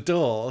opens up the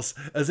doors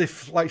as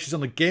if like she's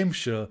on a game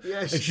show,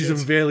 and she's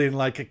unveiling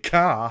like a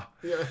car.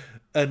 Yeah.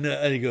 And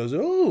he goes,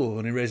 "Oh,"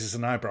 and he raises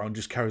an eyebrow and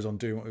just carries on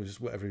doing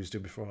whatever he was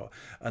doing before.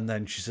 And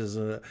then she says,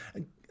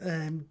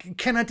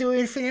 "Can I do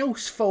anything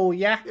else for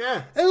you?"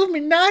 Yeah. "Oh, my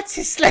night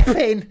is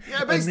sleeping."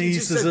 Yeah, basically, she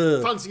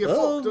says, "Fancy a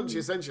fuck," doesn't she?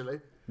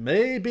 Essentially.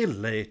 Maybe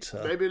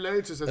later. Maybe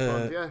later, says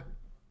Bond. Yeah.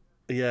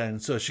 Yeah,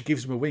 and so she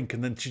gives him a wink,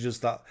 and then she does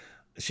that.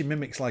 She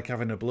mimics like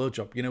having a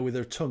blowjob, with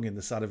her tongue in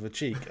the side of her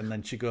cheek, and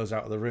then she goes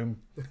out of the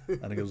room,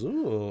 and he goes,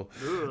 "Ooh."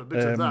 A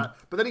bit of that.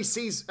 But then he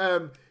sees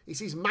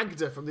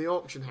Magda from the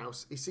auction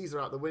house. He sees her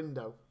out the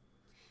window.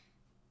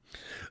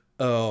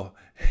 Oh,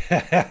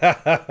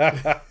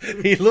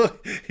 he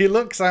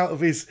looks out of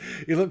his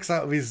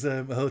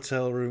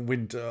hotel room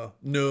window.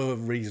 No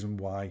reason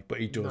why,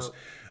 but he does. No.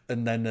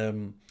 And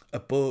then a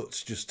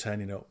boat's just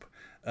turning up.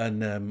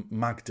 And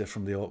Magda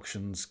from the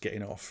auction's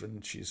getting off,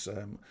 and she's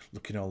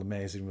looking all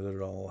amazing with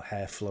her all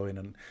hair flowing,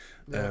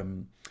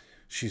 and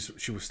she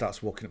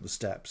starts walking up the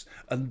steps.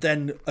 And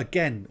then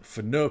again,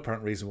 for no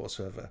apparent reason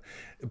whatsoever,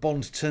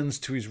 Bond turns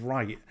to his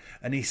right,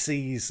 and he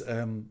sees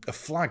a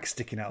flag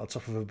sticking out the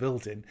top of a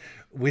building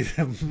with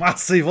a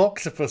massive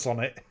octopus on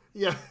it.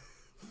 Yeah,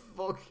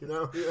 fuck,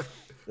 yeah. And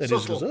he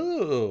just goes,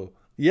 "Oh,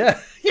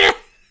 yeah, yeah,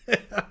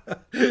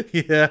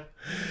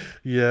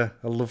 yeah."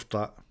 I loved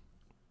that.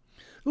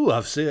 "Oh,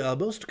 I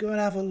must go and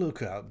have a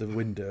look out the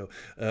window.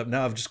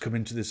 Now I've just come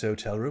into this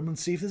hotel room and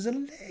see if there's a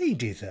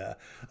lady there.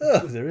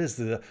 Oh, there is.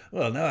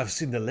 Well, now I've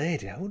seen the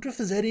lady. I wonder if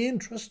there's any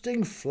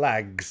interesting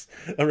flags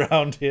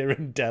around here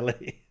in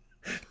Delhi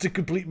to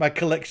complete my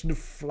collection of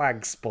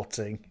flag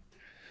spotting."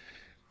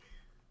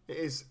 It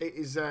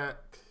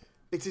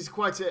is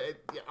quite an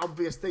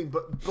obvious thing,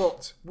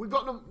 but we've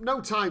got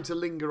no time to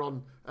linger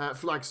on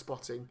flag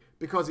spotting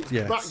because it's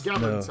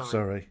backgammon time.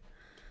 Sorry.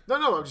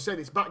 No, I'm just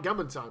saying it's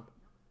backgammon time.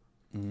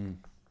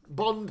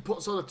 Bond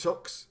puts on a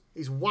tux,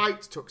 his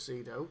white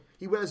tuxedo.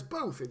 He wears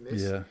both in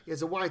this. Yeah. He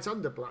has a white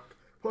and a black.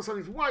 Puts on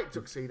his white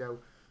tuxedo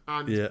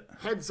and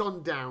heads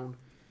on down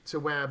to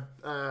where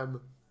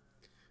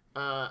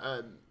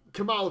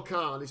Kamal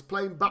Khan is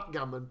playing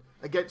backgammon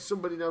against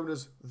somebody known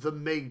as the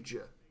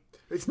Major.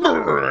 It's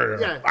not.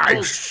 I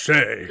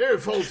say. You're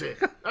faulty.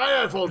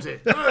 I am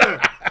faulty.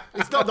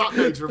 It's not that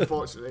Major,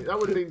 unfortunately. That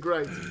would have been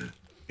great.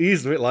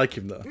 He's a bit like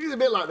him, though. He's a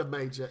bit like the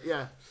Major,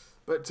 yeah.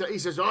 But he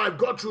says, "I've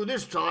got you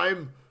this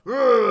time."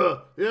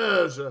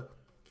 Yes.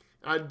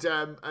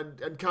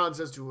 And Khan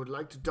says, "You would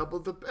like to double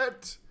the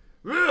bet?"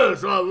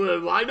 "Yes,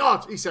 why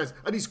not?" he says.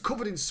 And he's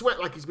covered in sweat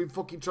like he's been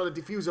fucking trying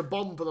to defuse a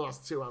bomb for the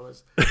last 2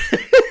 hours.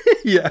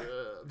 Yeah.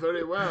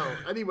 Very well.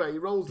 Anyway, he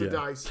rolls the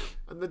dice,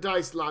 and the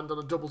dice land on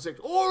a double six.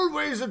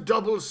 "Always a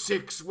double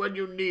six when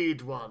you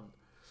need one."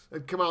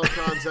 And Kamal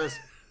Khan says,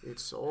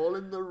 "It's all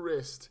in the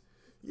wrist."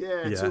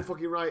 Yeah, too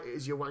fucking right, it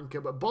is, you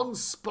wanker. But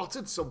Bond's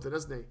spotted something,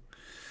 hasn't he?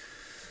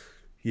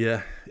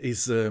 Yeah,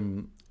 he's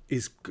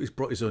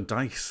brought his own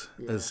dice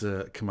as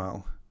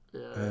Kamal.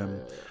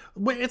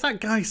 Wait, that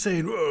guy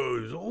saying, "Oh,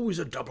 there's always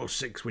a double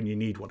six when you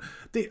need one."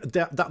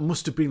 That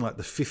must have been like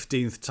the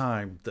 15th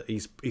time that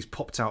he's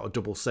popped out a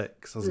double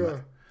six, hasn't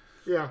it?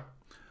 Yeah.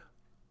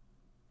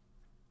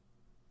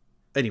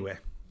 Anyway,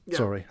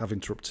 sorry, I've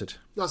interrupted.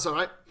 That's all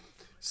right.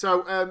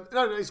 So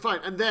no, it's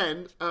fine. And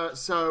then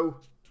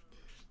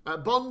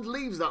Bond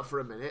leaves that for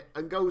a minute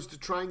and goes to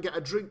try and get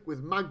a drink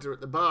with Magda at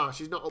the bar.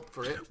 She's not up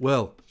for it.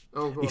 Well,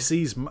 go he on.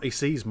 sees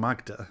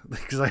Magda,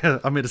 because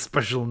I made a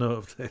special note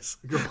of this.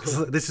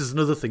 This is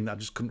another thing that I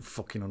just couldn't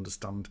fucking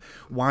understand,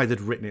 why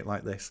they'd written it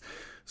like this.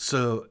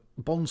 So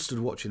Bond stood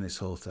watching this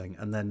whole thing,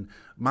 and then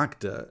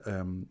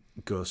Magda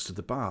goes to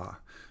the bar.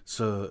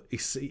 So he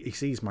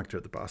sees Magda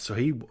at the bar. So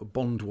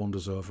Bond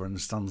wanders over and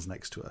stands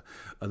next to her,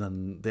 and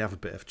then they have a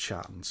bit of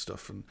chat and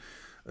stuff, and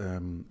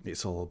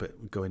it's all a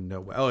bit going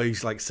nowhere. Oh,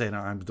 he's like saying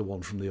I'm the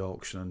one from the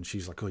auction, and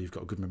she's like, oh, you've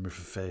got a good memory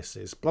for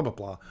faces, blah blah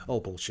blah, all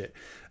bullshit.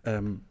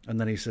 And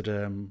then he said,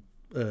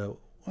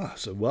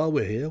 so while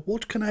we're here,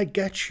 what can I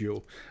get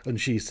you? And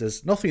she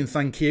says, nothing,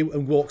 thank you,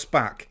 and walks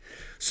back.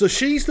 So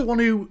she's the one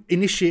who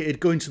initiated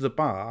going to the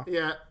bar.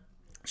 Yeah.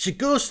 She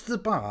goes to the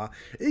bar,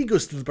 he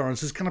goes to the bar and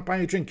says, can I buy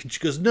you a drink? And she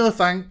goes, no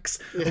thanks,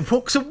 and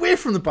walks away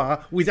from the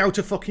bar without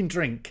a fucking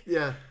drink.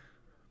 Yeah.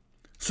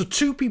 So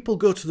two people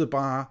go to the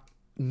bar,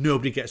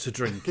 nobody gets a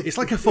drink. It's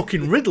like a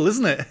fucking riddle,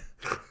 isn't it?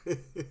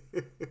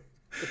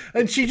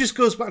 And she just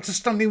goes back to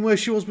standing where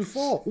she was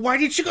before. Why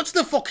did she go to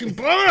the fucking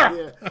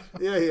bar?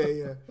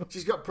 Yeah.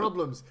 She's got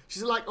problems.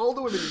 She's like all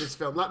the women in this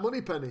film, like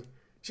Moneypenny.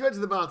 She went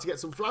to the bar to get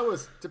some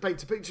flowers to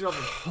paint a picture of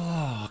them.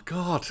 Oh,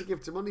 God. To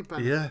give to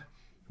Moneypenny. Yeah.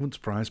 Wouldn't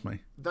surprise me.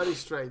 Very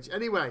strange.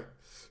 Anyway,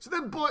 so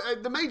then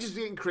the Major's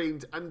being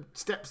creamed and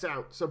steps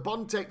out. So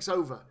Bond takes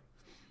over.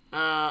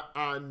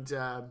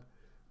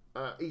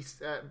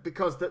 He's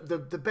because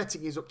the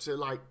betting is up to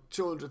like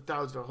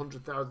 200,000 or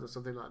 100,000 or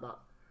something like that.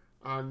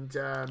 And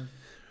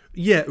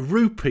yeah,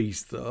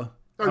 rupees though.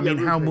 How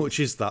rupees.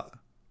 much is that?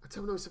 I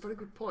don't know. It's a very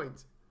good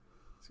point.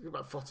 It's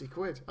about 40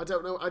 quid. I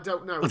don't know.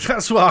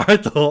 That's what I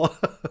thought.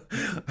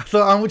 I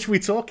thought, how much are we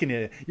talking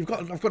here?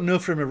 I've got no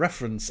frame of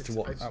reference to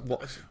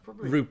what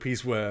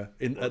rupees were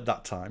at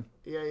that time.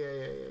 Yeah.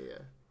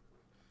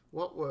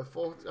 What were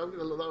four? I'm going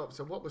to look that up.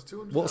 So what was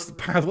 200? What's the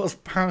pound? What's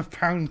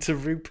pound to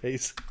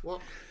rupees?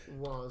 What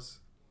was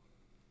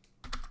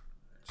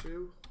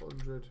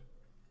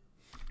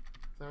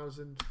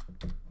 200,000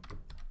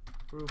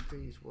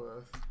 rupees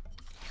worth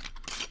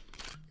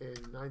in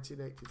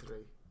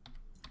 1983?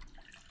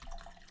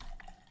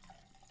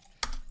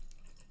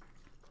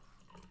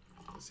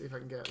 Let's see if I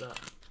can get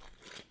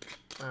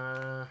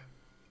that.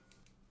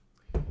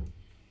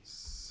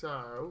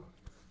 So.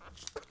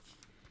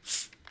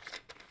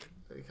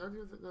 You can't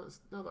do that.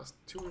 That's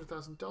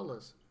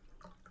 $200,000.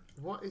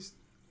 What is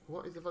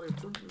the value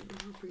of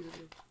 200 rupees?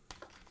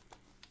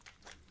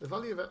 The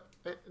value of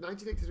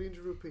 1983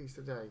 rupees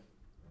today.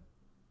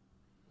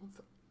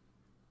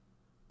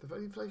 The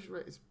value inflation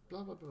rate is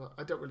blah blah blah.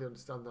 I don't really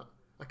understand that.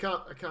 I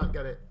can't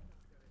get it.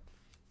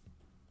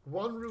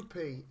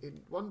 $1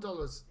 in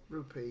 $1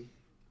 rupee.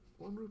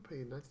 1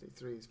 rupee in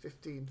 1983 is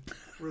 15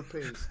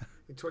 rupees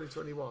in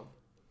 2021.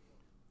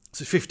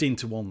 So 15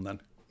 to 1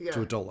 then,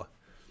 to a dollar.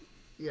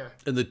 Yeah.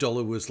 And the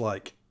dollar was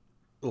like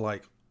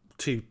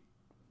two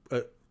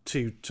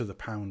to the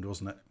pound,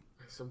 wasn't it?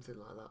 Something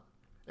like that.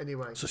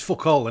 Anyway. So it's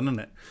fuck all then, isn't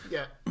it?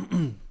 Yeah.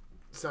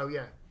 So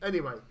yeah.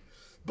 Anyway.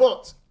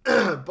 But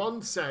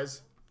Bond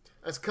says,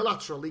 as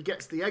collateral, he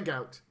gets the egg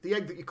out. The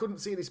egg that you couldn't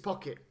see in his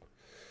pocket.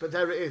 But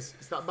there it is.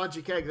 It's that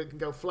magic egg that can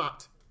go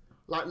flat.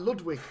 Like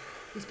Ludwig.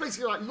 It's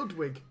basically like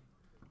Ludwig.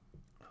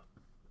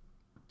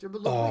 Do you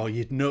remember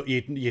Ludwig? Oh,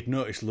 you'd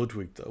notice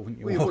Ludwig though, wouldn't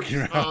you? Well,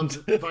 walking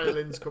around,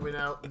 violins coming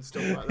out and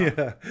stuff like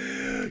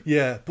that.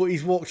 Yeah. But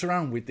he's walked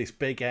around with this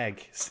big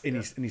egg in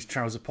his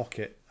trouser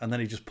pocket, and then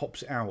he just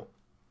pops it out.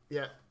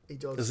 Yeah, he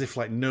does. As if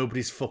like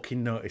nobody's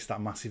fucking noticed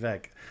that massive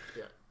egg.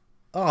 Yeah.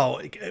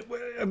 Oh,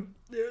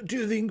 do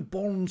you think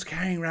Bond's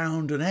carrying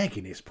around an egg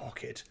in his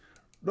pocket?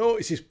 No,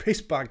 it's his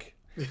piss bag.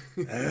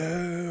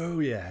 Oh,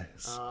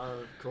 yes.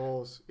 Of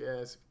course.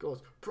 Yes, of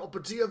course.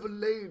 Property of a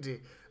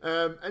lady.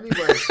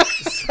 Anyway,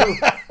 so...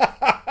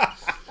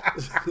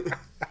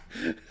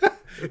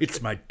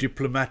 It's my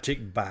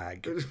diplomatic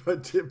bag. It's my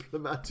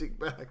diplomatic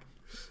bag.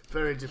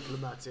 Very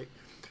diplomatic.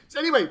 So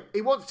anyway,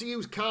 he wants to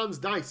use Khan's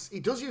dice. He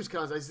does use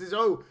Khan's dice. He says,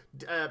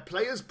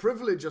 player's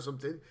privilege or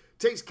something.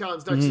 Takes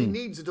Khan's dice. He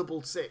needs a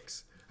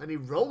 666. And he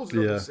rolls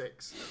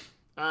 666.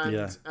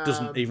 And,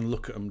 doesn't even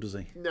look at him, does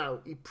he? No,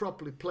 he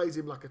properly plays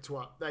him like a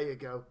twat. There you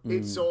go.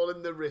 It's all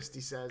in the wrist,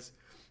 he says.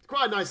 It's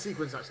quite a nice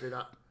sequence, actually,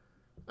 that.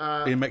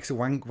 He makes a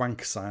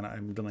wank sign at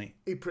him, doesn't he?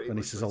 He pretty when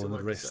much he says all in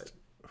the wrist.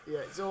 Yeah,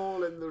 it's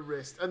all in the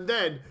wrist. And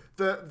then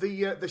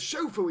the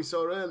chauffeur we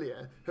saw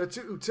earlier,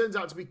 who turns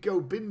out to be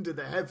Gobinder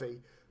the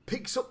Heavy,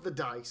 picks up the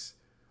dice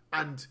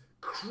and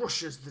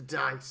crushes the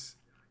dice.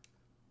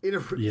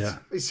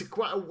 It's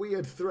quite a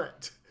weird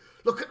threat.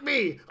 Look at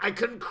me, I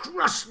can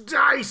crush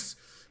dice.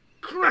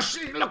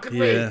 Crushing, look at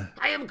me.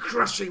 I am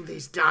crushing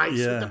these dice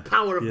with the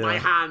power of my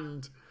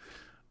hand.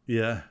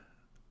 Yeah.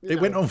 It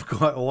went on for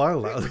quite a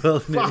while, that as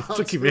well. It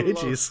took him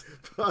ages.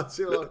 Far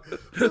too long.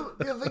 Well,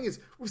 the other thing is,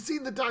 we've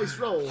seen the dice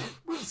roll.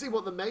 We don't see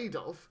what they're made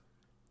of.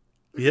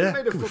 They're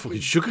made of fucking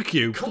sugar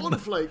cube.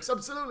 Cornflakes,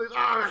 absolutely.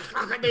 Oh,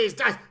 look at these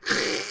dice.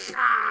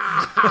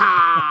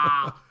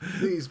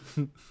 these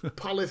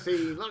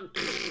polythene, like,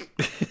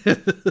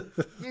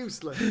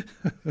 useless.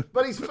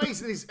 But he's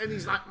facing this, and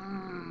he's like,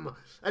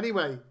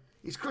 Anyway,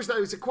 he's crushed out.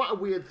 It's quite a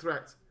weird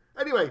threat.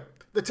 Anyway,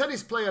 the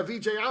tennis player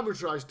Vijay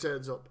Amritraj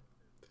turns up.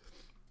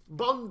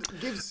 Bond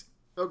gives.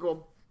 Oh, go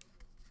on.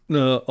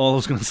 No, all I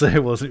was going to say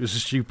was it was a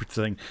stupid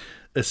thing.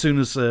 As soon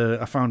as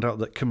I found out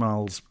that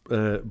Kamal's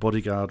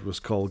bodyguard was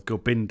called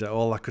Gobinda,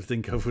 all I could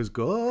think of was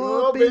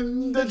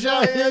Gobinda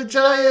Jaya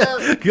Jaya,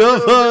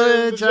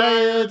 Gobinda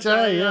Jaya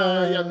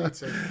Jaya. Yeah, me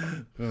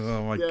too.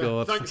 Oh my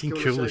God, thanks, fucking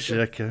Kula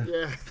Shaker.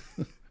 Yeah,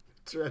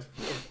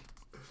 dreadful.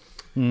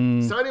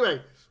 So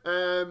anyway,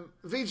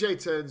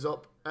 Vijay turns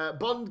up.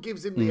 Bond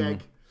gives him the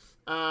egg,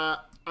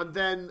 and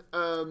then.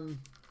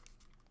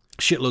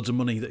 Shitloads of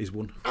money that he's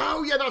won.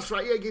 Oh yeah, that's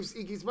right. Yeah,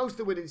 he gives most of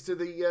the winnings to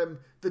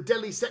the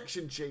Delhi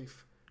section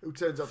chief who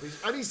turns up.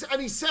 And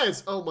he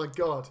says, "Oh my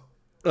God."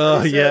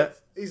 Oh yeah.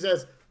 He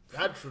says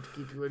that should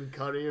keep you in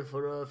Korea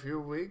for a few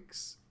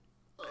weeks.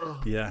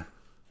 Oh, yeah.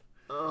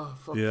 Oh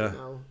fucking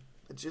hell!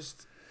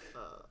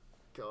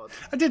 God.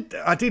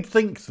 I did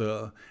think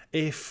though,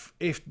 if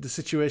the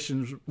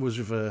situation was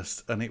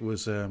reversed and it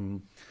was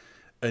an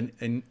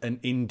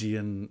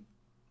Indian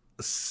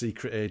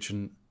secret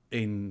agent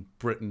in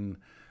Britain.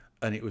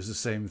 And it was the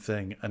same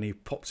thing, and he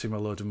popped him a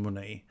load of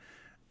money.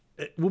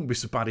 It wouldn't be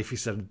so bad if he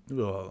said,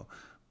 "Oh,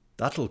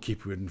 that'll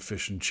keep you in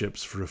fish and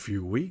chips for a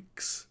few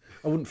weeks."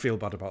 I wouldn't feel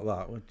bad about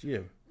that, would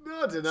you?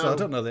 No, I don't know. So I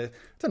don't know this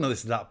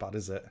is that bad,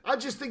 is it? I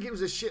just think it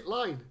was a shit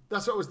line.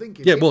 That's what I was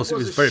thinking. Yeah, it was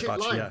very bad.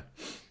 Line.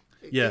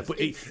 Yeah,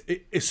 but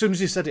as soon as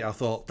he said it, I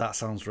thought that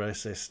sounds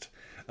racist,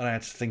 and I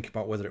had to think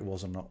about whether it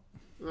was or not.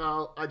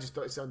 Well, I just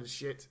thought it sounded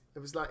shit. It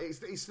was like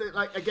it's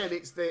like again,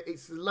 it's the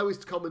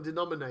lowest common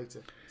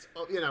denominator.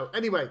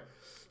 Anyway,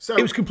 so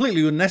it was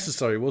completely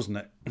unnecessary, wasn't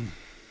it?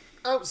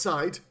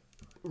 Outside,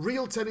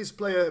 real tennis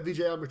player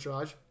Vijay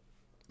Amritraj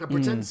and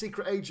pretend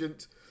secret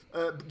agent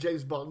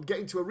James Bond get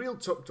into a real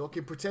tuk-tuk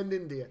in pretend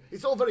India.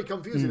 It's all very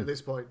confusing at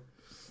this point.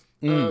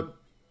 The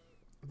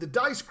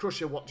Dice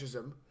Crusher watches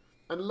them,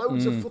 and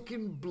loads of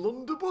fucking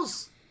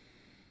blunderbuss.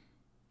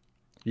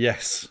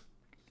 Yes.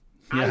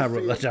 Yeah, I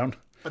wrote that down.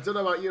 I don't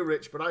know about you,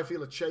 Rich, but I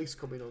feel a chase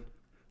coming on.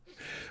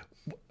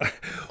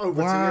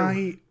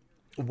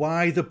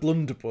 Why the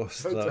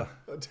blunderbuss, though?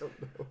 I don't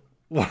know.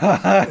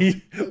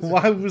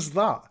 Why was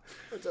that?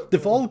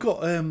 They've know. all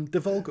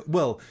got.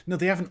 Well, no,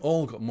 they haven't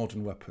all got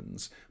modern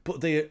weapons, but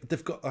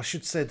they've got. I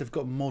should say they've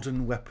got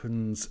modern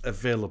weapons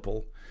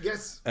available.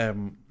 Yes.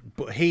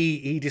 But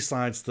he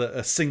decides that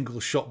a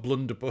single shot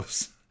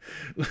blunderbuss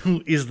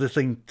is the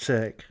thing to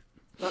take.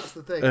 That's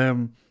the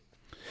thing.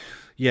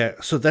 Yeah,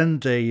 so then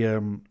they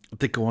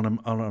go on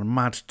a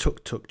mad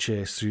tuk-tuk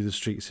chase through the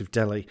streets of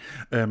Delhi,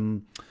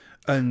 and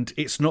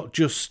it's not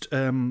just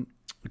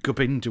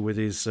Gobinda with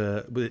his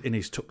in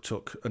his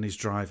tuk-tuk and his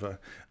driver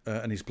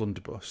and his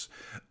blunderbuss.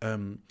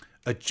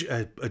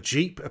 A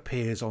jeep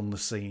appears on the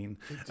scene,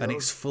 and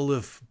it's full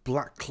of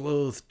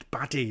black-clothed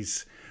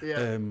baddies.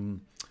 Yeah.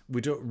 We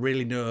don't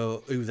really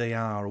know who they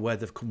are or where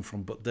they've come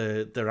from, but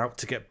they're out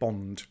to get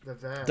Bond.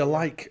 They're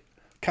like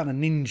kind of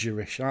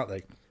ninja-ish, aren't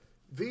they?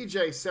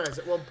 Vijay says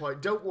at one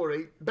point, "Don't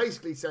worry,"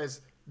 basically says,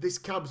 "This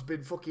cab's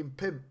been fucking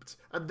pimped."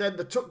 And then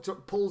the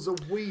tuk-tuk pulls a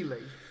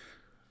wheelie.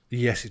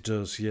 Yes, it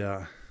does,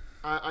 yeah.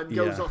 And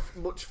goes off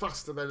much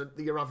faster than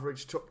your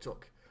average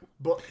tuk-tuk.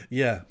 But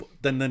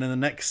then in the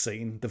next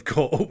scene, they've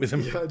caught up with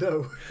him. Yeah, I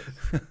know.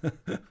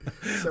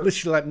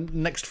 Literally, like,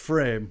 next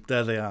frame,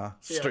 there they are,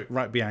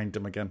 right behind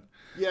him again.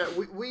 Yeah,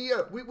 we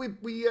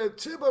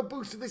turbo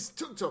boosted this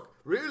tuk-tuk.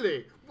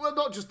 Really? Well,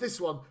 not just this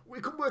one. We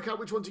couldn't work out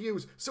which one to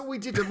use, so we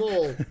did them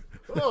all.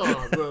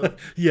 Oh, well.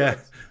 Yeah,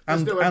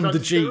 and the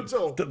Jeep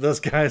that those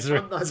guys are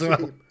in as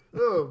well.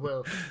 Oh,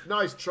 well.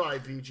 Nice try,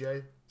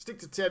 VJ. Stick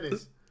to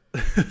tennis.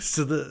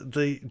 So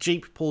the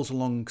Jeep pulls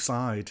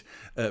alongside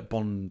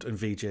Bond and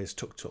VJ's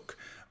tuk-tuk,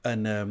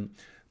 and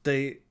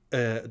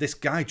this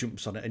guy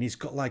jumps on it, and he's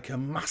got like a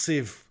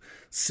massive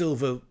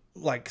silver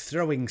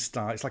throwing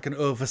star. It's like an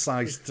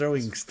oversized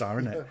throwing star,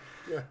 isn't it?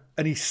 Yeah.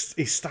 And he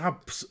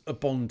stabs a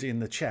Bond in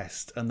the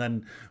chest, and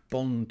then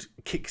Bond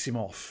kicks him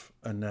off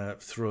and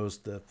throws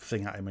the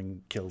thing at him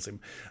and kills him.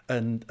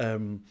 And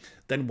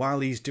then while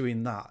he's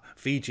doing that,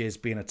 VJ is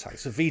being attacked.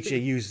 So VJ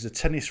uses a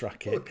tennis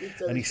racket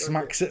and he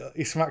smacks it.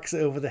 He smacks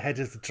it over the head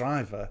of the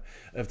driver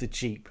of the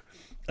Jeep,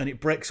 and it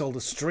breaks all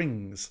the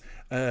strings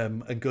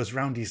and goes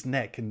round his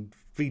neck. And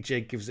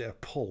VJ gives it a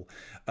pull,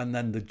 and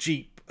then the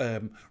Jeep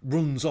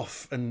runs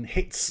off and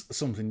hits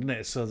something,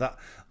 doesn't it? So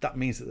that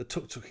means that the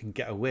tuk-tuk can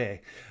get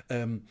away.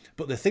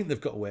 But they think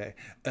they've got away,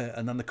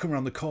 and then they come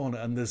around the corner,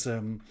 and there's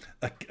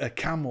a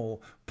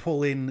camel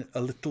pulling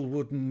a little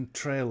wooden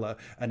trailer,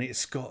 and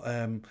it's got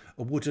a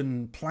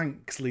wooden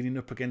planks leaning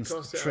up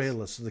against the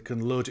trailer so they can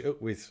load it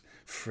up with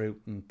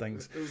fruit and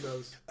things. Who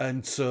knows?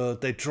 And so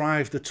they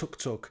drive the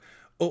tuk-tuk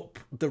up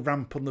the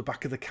ramp on the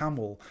back of the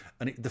camel,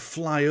 and they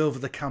fly over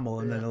the camel,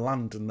 and then they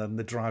land, and then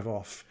they drive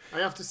off. I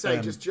have to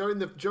say, just during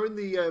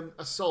the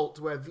assault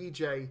where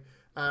VJ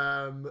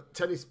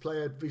tennis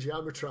player Vijay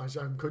Amritraj,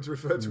 I'm going to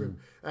refer to him,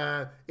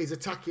 is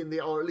attacking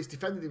or at least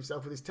defending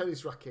himself with his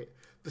tennis racket.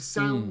 The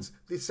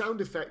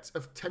sound effect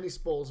of tennis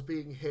balls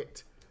being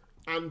hit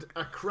and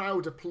a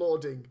crowd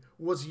applauding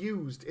was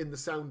used in the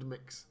sound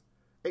mix.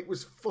 It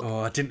was fucking... Oh,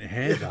 I didn't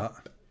hear that.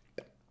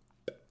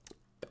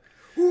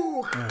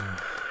 Ooh.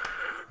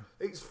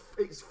 It's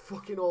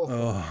fucking awful.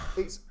 Oh.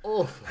 It's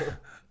awful.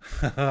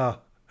 And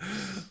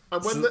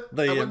when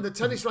when the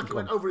tennis racket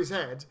went over his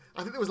head,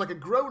 I think there was like a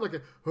groan, like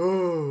a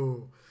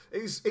oh.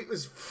 It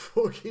was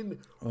fucking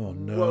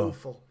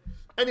woeful.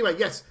 Anyway,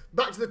 yes,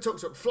 back to the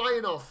tuk-tuk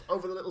flying off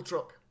over the little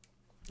truck.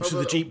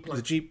 So the jeep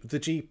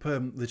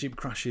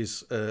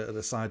crashes at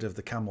the side of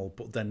the camel,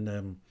 but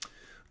then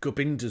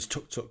Gobinder's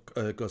tuk-tuk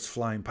goes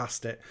flying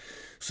past it.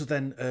 So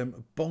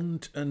then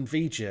Bond and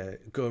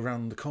Vijay go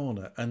around the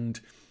corner, and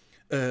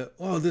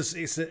there's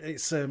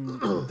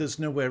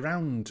no way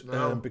around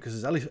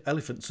because there's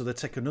elephants. So they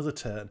take another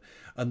turn,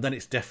 and then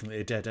it's definitely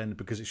a dead end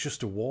because it's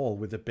just a wall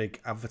with a big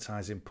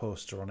advertising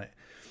poster on it,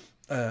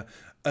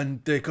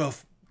 and they go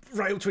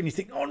right up to it and you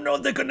think, oh no,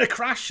 they're going to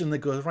crash, and they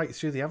go right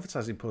through the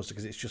advertising poster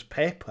because it's just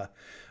paper,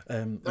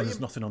 and there's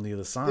nothing on the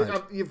other side.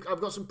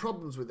 I've got some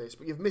problems with this,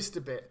 but you've missed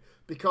a bit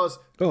because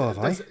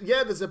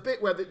there's a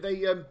bit where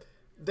they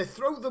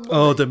throw the money.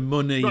 Oh, the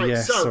money, right,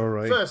 yes, so, all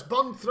right. First,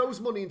 Bond throws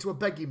money into a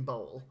begging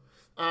bowl.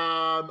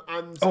 I've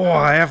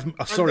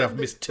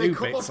missed two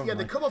bits.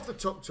 They come off the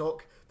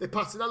tuk-tuk. They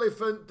pass an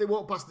elephant. They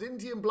walk past an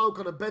Indian bloke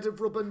on a bed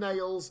of rubber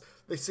nails.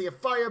 They see a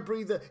fire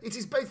breather. It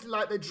is basically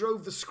like they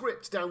drove the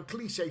script down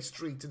Cliche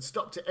Street and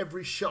stopped at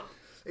every shop.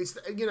 It's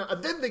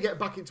and then they get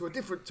back into a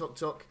different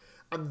tuk-tuk,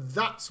 and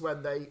that's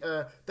when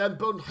then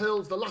Bond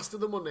hurls the last of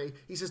the money.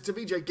 He says to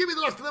Vijay, "Give me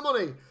the last of the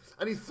money,"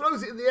 and he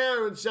throws it in the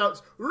air and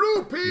shouts,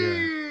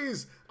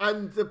 "Rupees!" Yeah.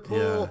 And the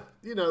poor,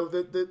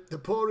 the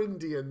poor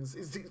Indians.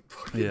 It's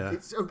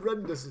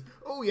horrendous.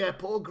 Oh yeah,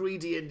 poor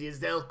greedy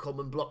Indians. They'll come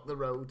and block the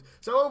road.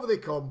 So over they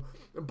come,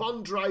 and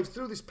Bond drives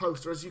through this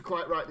poster, as you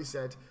quite rightly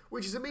said,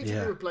 which is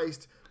immediately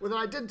replaced with an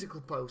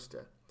identical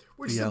poster.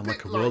 Which is a bit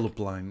like a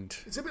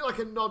rollerblind. It's a bit like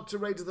a nod to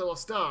Raiders of the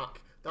Lost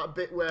Ark. That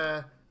bit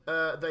where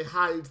they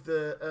hide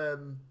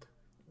the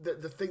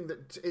thing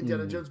that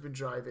Indiana Jones has been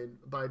driving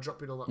by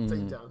dropping all that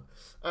thing down.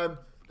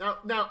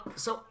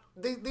 So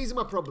these are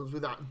my problems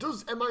with that.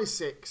 Does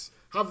MI6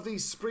 have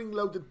these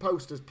spring-loaded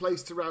posters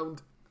placed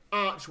around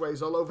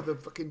archways all over the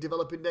fucking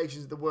developing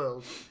nations of the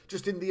world,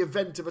 just in the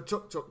event of a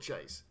tuk-tuk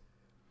chase?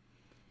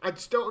 I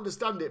just don't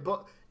understand it,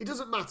 but it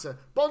doesn't matter.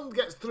 Bond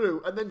gets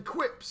through and then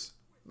quips,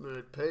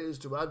 "It pays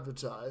to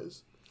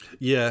advertise."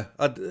 Yeah,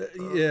 I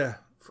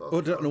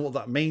don't know what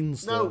that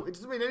means. No, it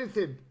doesn't mean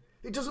anything.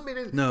 It doesn't mean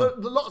anything. No.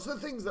 The lots of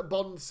the things that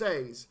Bond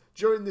says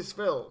during this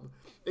film,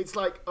 it's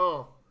like,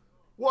 oh,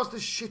 what's the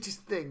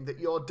shittest thing that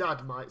your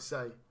dad might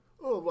say?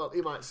 Oh, well,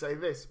 he might say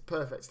this.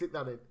 Perfect, stick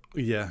that in.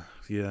 Yeah.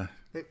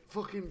 It's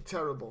fucking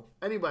terrible.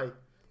 Anyway,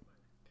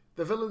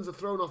 the villains are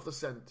thrown off the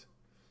scent.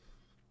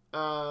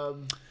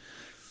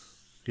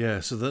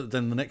 Yeah, so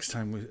then the next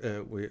time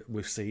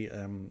we see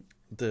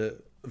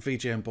the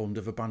Vijay and Bond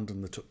have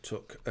abandoned the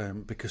tuk-tuk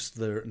because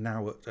they're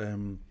now at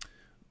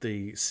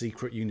the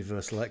secret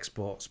Universal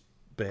Exports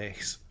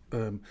base.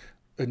 And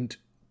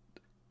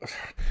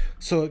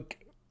so,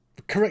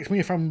 correct me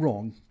if I'm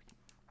wrong,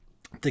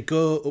 they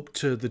go up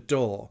to the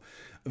door.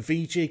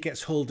 Vijay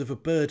gets hold of a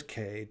bird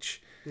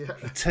cage. Yeah.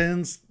 He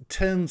turns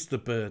the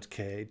bird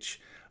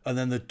cage, and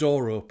then the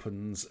door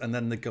opens, and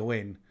then they go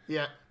in.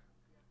 Yeah.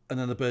 And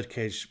then the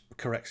birdcage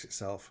corrects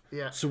itself.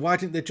 Yeah. So why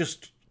didn't they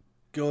just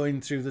go in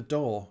through the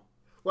door?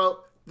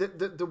 Well,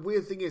 the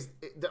weird thing is,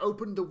 they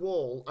opened the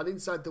wall, and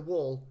inside the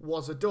wall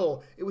was a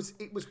door. It was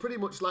pretty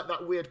much like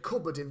that weird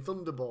cupboard in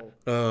Thunderball.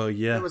 Oh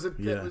yeah.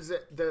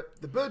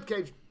 The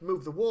birdcage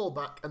moved the wall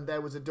back, and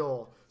there was a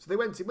door. So they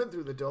went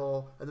through the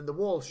door, and then the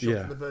wall shut,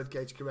 and the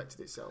birdcage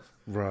corrected itself.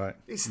 Right.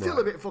 It's still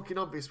a bit fucking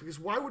obvious, because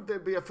why would there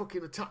be a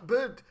fucking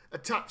bird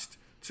attached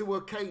to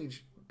a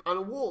cage? On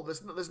a wall,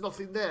 there's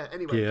nothing there.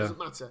 Anyway, It doesn't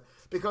matter.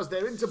 Because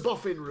they're into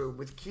Boffin Room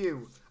with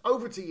Q.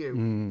 Over to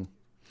you.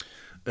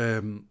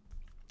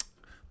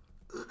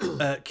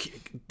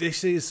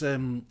 This is...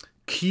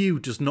 Q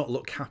does not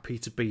look happy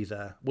to be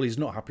there. Well, he's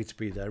not happy to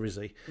be there, is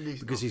he?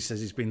 Because he says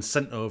he's been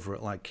sent over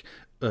at like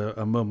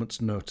a moment's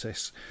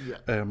notice.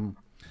 Yeah.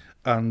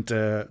 And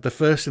the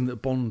first thing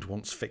that Bond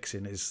wants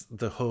fixing is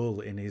the hole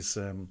in his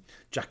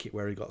jacket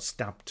where he got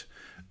stabbed.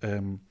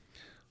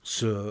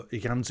 So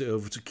he hands it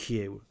over to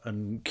Q,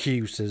 and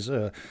Q says,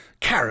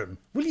 "Karen,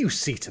 will you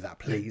see to that,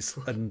 please?"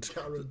 And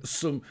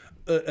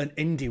an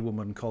indie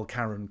woman called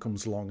Karen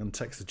comes along and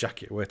takes the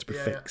jacket away to be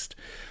fixed.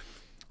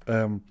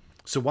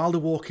 So while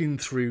they're walking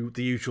through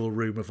the usual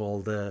room of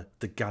all the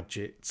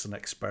gadgets and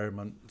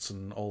experiments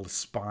and all the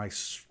spy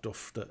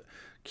stuff that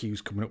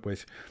Q's coming up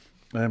with,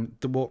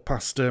 they walk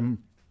past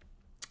some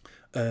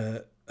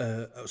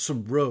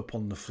rope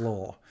on the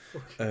floor.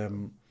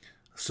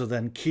 So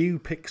then Q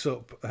picks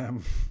up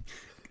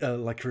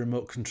like a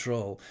remote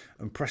control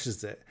and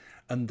presses it,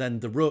 and then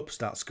the rope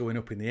starts going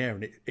up in the air,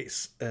 and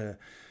there's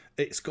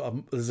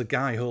a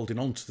guy holding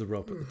onto the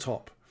rope at the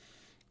top,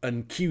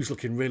 and Q's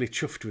looking really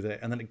chuffed with it,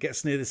 and then it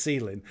gets near the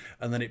ceiling,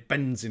 and then it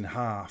bends in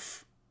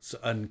half. So,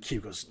 and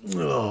Q goes,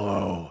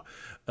 "No,"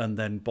 and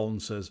then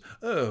Bond says,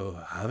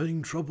 "Oh,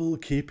 having trouble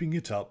keeping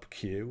it up,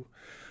 Q."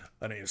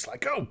 And he's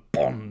like, "Oh,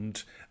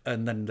 Bond,"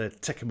 and then they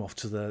take him off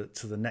to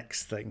the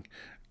next thing,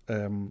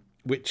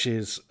 which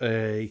is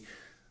a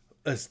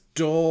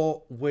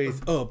door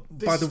with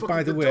by the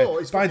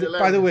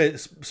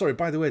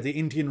way, the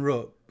Indian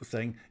rope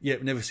thing. Yeah,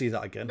 never see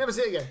that again. Never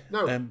see it again.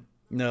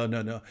 No.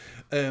 No.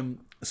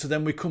 So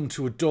then we come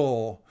to a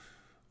door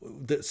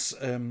that's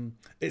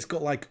it's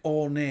got like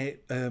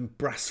ornate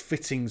brass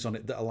fittings on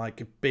it that are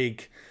like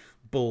big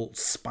bolt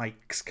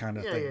spikes kind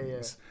of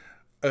things.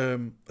 Yeah.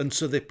 And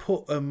so they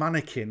put a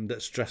mannequin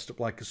that's dressed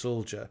up like a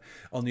soldier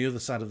on the other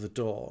side of the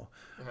door,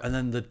 and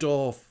then the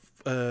door.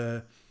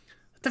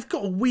 They've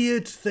got a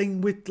weird thing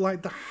with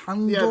like the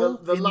handle. Yeah,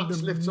 the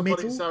latch lifts up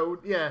on its own.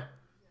 Yeah.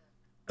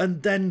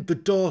 And then the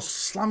door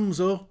slams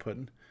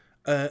open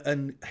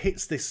and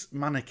hits this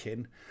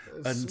mannequin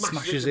and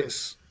smashes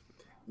its.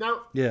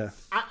 Now, yeah.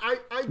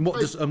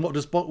 What does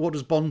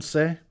Bond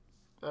say?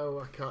 Oh,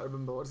 I can't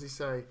remember. What does he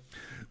say?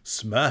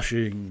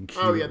 Smashing. Q.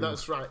 Oh yeah,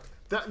 that's right.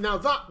 That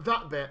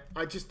bit,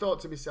 I just thought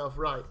to myself,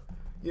 right,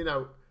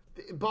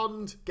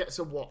 Bond gets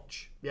a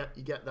watch. Yeah,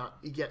 you get that.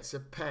 He gets a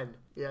pen.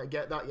 Yeah,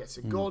 get that. He gets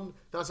a gun.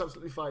 That's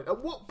absolutely fine.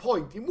 At what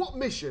point, in what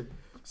mission?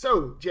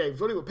 So, James,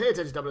 what do you pay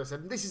attention to? I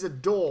said, this is a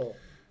door.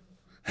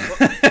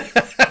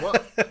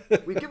 What?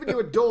 We've given you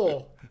a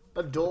door.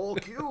 A door,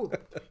 Q?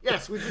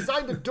 Yes, we've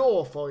designed a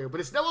door for you,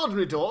 but it's no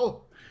ordinary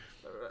door.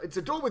 It's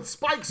a door with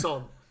spikes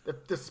on.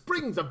 The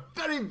springs are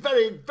very,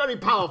 very, very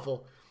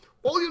powerful.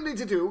 All you need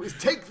to do is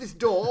take this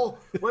door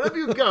wherever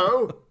you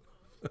go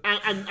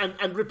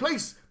and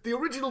replace the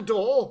original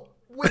door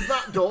with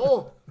that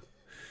door.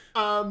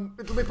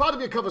 It'll be part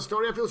of your cover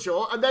story, I feel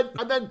sure. And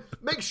then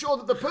make sure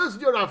that the person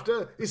you're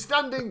after is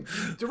standing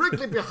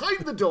directly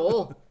behind the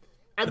door,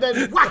 and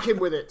then whack him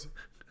with it.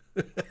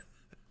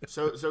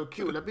 So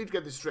Q, let me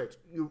get this straight.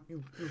 You've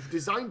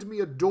designed me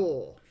a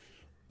door.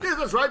 Yeah,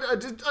 that's right,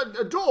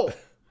 a door.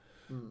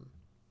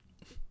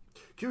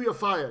 Q, you're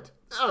fired.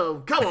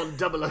 Oh, come on,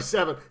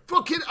 007.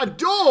 Fucking a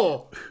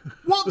door!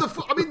 What the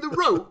fuck? I mean, the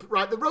rope,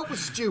 right? The rope was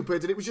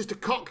stupid and it was just a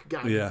cock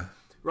gag. Yeah.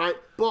 Right?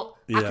 But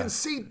I can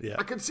see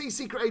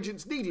secret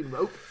agents needing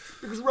rope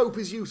because rope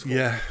is useful.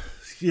 Yeah,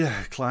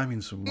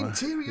 climbing somewhere.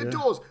 Interior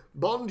doors.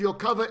 Bond, your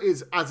cover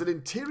is as an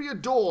interior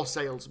door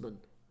salesman.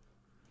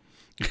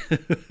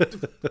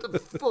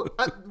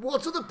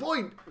 What's the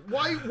point?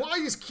 Why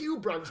is Q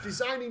Branch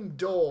designing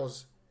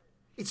doors?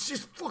 It's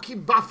just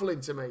fucking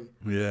baffling to me.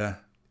 Yeah.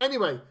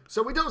 Anyway,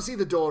 so we don't see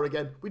the door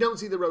again. We don't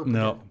see the rope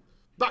again.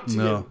 Back to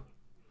you.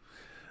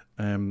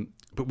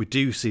 But we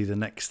do see the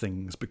next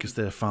things because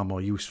they're far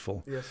more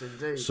useful. Yes,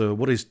 indeed. So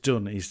what he's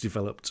done is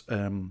developed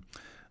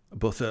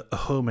both a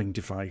homing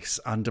device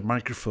and a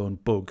microphone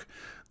bug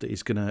that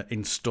he's going to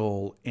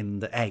install in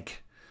the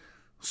egg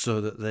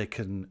so that they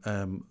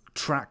can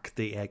track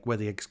the egg, where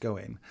the egg's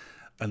going,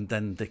 and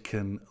then they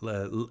can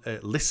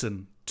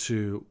listen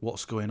to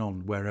what's going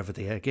on wherever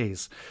the egg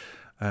is.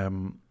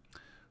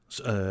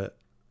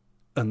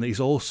 And he's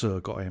also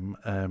got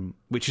him,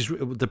 which is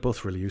they're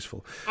both really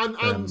useful. And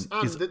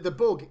the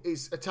bug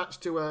is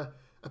attached to a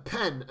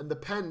pen, and the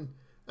pen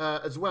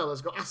as well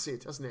has got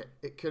acid, hasn't it?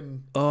 It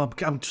can. Oh,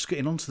 I'm just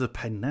getting onto the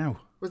pen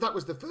now. Well, that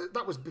was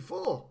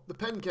before the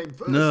pen came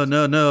first. No.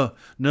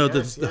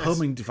 Yes, the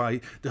homing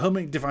device. The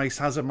homing device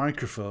has a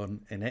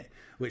microphone in it,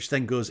 which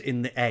then goes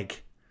in the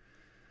egg.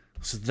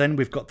 So then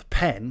we've got the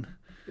pen.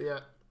 Yeah.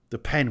 The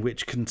pen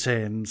which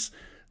contains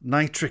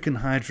nitric and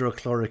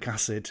hydrochloric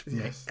acid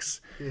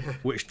mix,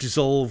 which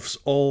dissolves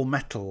all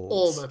metals.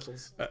 All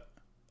metals.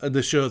 And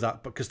they show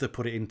that because they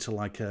put it into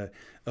like a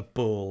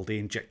bowl. They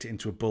inject it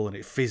into a bowl and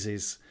it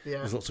fizzes. Yeah.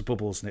 There's lots of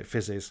bubbles and it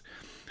fizzes.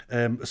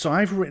 So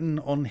I've written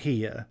on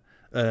here,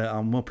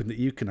 I'm hoping that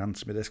you can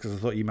answer me this because I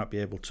thought you might be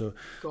able to.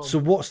 So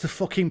what's the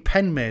fucking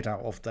pen made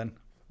out of then?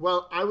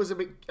 Well, I was a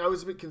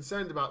bit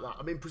concerned about that.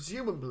 I mean,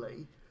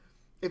 presumably,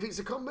 if it's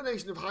a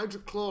combination of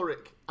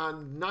hydrochloric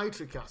and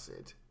nitric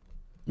acid,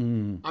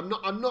 I'm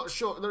not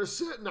sure. There are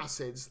certain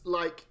acids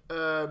like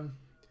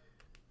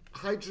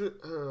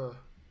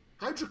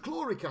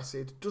hydrochloric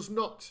acid does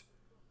not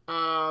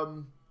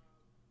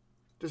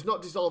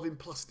dissolve in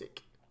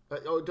plastic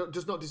or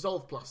does not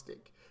dissolve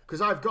plastic,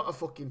 because I've got a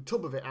fucking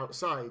tub of it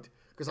outside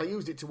because I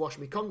used it to wash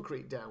my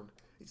concrete down.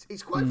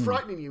 It's quite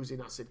frightening using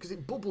acid because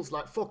it bubbles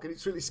like fuck and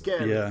it's really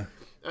scary. Yeah.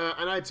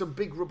 And I had some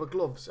big rubber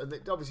gloves and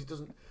it obviously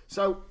doesn't.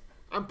 So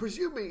I'm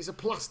presuming it's a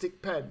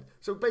plastic pen.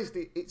 So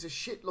basically it's a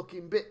shit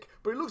looking Bic,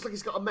 but it looks like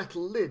it's got a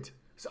metal lid.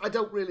 So I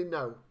don't really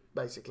know,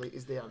 basically,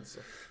 is the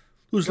answer.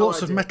 There was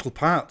lots of metal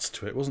parts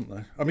to it, wasn't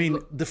there? I mean,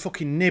 the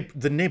fucking nib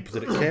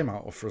that it came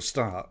out of for a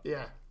start.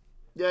 Yeah.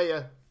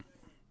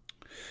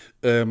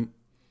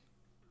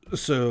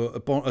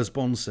 So, as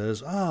Bond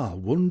says,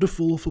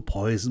 wonderful for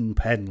poison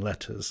pen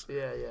letters.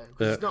 Yeah.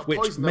 It's not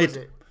poison, is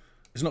it?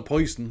 It's not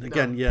poison.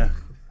 Again, yeah.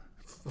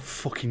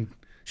 Fucking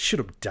shut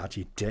up, Dad,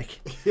 you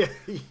dick.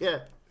 Yeah.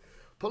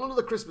 Pull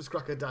another Christmas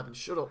cracker, Dad, and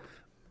shut up.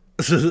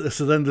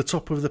 So then the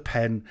top of the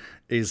pen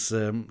is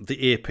the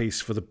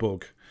earpiece for the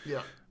bug.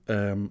 Yeah.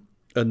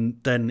 And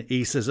then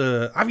he says,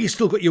 have you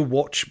still got your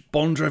watch,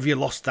 Bond, or have you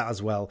lost that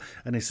as well?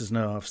 And he says,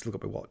 no, I've still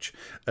got my watch.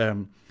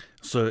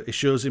 So it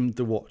shows him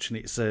the watch, and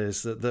it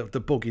says that the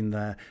bug in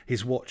there,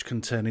 his watch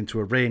can turn into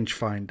a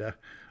rangefinder.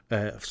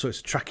 So it's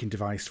a tracking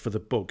device for the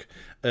bug.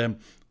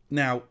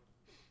 Now,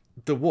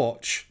 the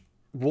watch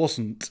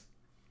wasn't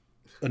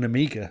an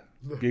Amiga.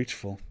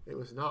 Beautiful. It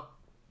was not.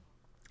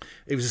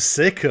 It was a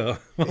Seiko,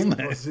 wasn't it?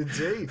 It was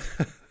indeed.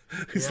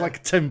 It's like a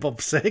 10 Bob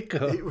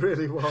Seiko. It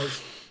really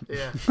was.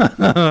 Yeah.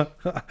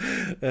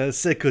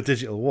 Seiko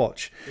digital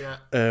watch. Yeah.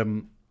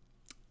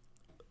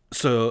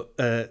 So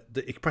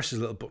it presses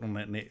a little button on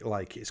it, and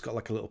it's got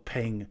like a little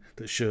ping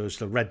that shows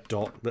the red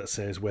dot that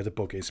says where the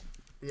bug is.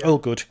 Yeah. All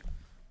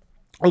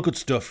good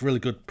stuff. Really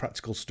good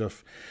practical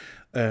stuff.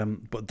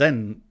 But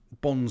then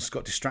Bond's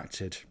got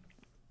distracted.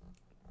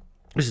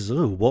 He says,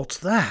 what's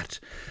that?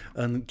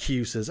 And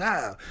Q says,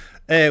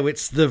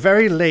 it's the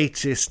very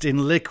latest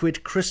in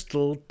liquid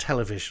crystal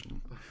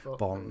television,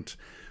 Bond.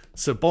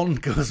 So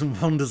Bond goes and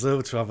wanders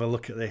over to have a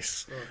look at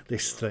this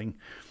thing.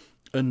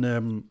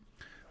 And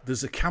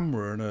there's a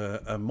camera and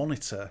a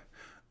monitor.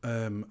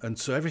 And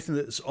so everything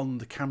that's on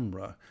the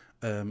camera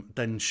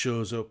then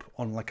shows up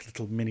on like a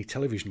little mini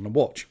television on a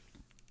watch.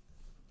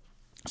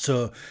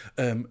 So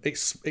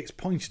it's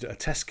pointed at a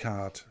test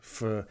card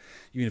for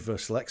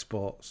Universal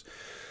Exports.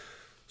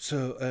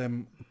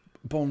 So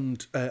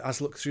Bond has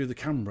a look through the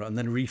camera and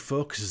then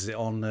refocuses it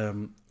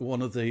on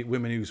one of the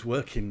women who's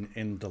working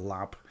in the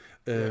lab.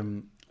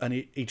 And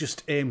he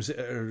just aims it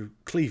at her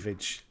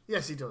cleavage.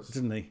 Yes, he does.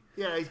 Doesn't he?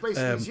 Yeah,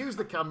 he's used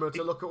the camera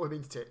to look at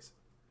women's tits.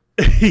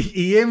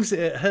 He aims it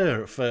at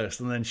her at first,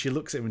 and then she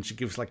looks at him and she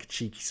gives like a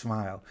cheeky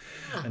smile,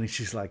 and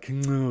she's like,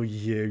 "No,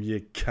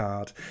 you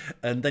card."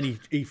 And then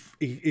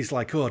he's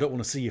like, "Oh, I don't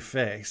want to see your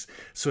face,"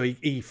 so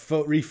he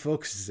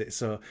refocuses it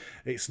so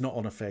it's not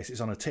on her face, it's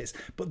on her tits.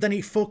 But then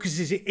he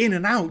focuses it in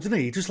and out, doesn't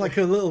he? Just like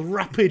a little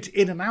rapid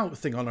in and out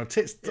thing on her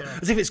tits,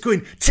 as if it's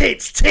going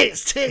tits,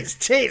 tits, tits,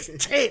 tits,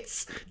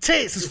 tits,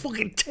 tits. There's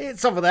fucking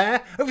tits over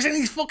there. Have you seen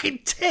these fucking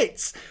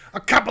tits? I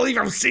can't believe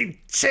I've seen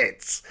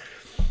tits.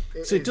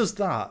 So he does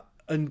that,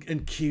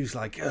 and Q's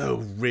like,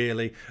 oh,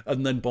 really?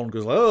 And then Bond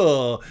goes,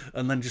 oh,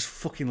 and then just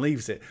fucking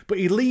leaves it. But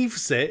he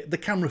leaves it, the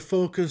camera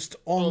focused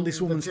on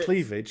this woman's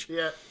cleavage.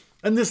 Yeah.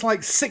 And there's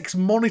like 6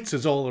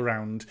 monitors all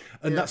around,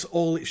 and that's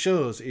all it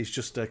shows is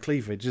just her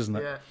cleavage, isn't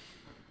it? Yeah.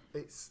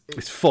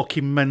 It's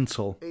fucking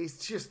mental. He's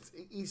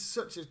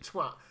such a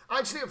twat.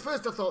 Actually, at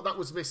first I thought that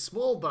was Miss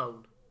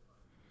Smallbone.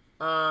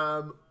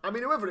 I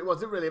mean, whoever it was,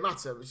 it didn't really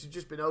matter. She's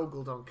just been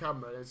ogled on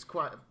camera, and it's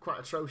quite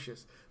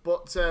atrocious.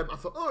 But I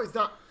thought, oh, is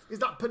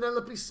that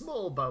Penelope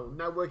Smallbone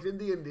now working in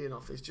the Indian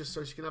office just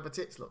so she can have her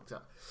tits looked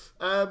at?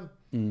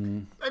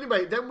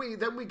 Anyway,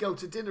 then we go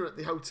to dinner at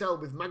the hotel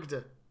with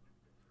Magda.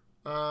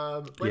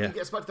 When he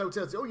gets back to the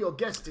hotel, says, oh, your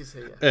guest is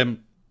here.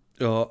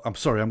 I'm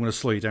sorry, I'm going to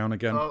slow you down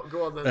again. Oh,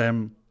 go on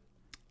then.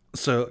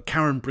 So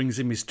Karen brings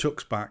him his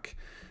tux back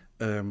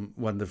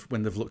when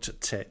they've looked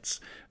at tits.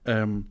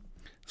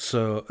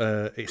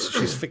 So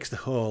she's fixed the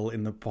hole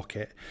in the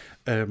pocket.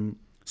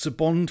 So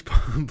Bond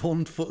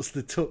puts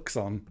the tux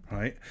on,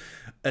 right?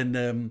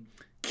 And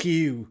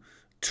Q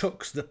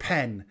tucks the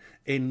pen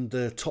in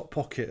the top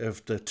pocket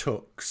of the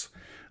tux.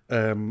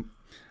 And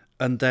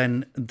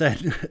then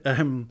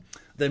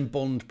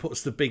Bond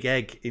puts the big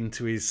egg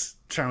into his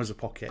trouser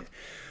pocket.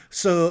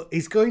 So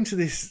he's going to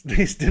this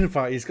dinner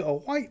party. He's got a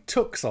white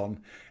tux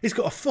on. He's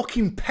got a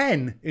fucking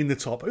pen in the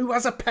top. Who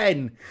has a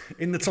pen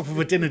in the top of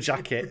a dinner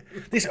jacket?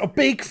 A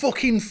big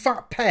fucking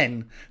fat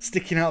pen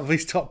sticking out of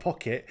his top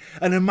pocket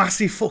and a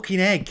massive fucking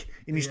egg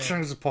in his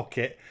trouser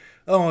pocket.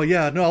 Oh,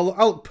 yeah, no,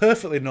 I look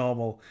perfectly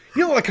normal.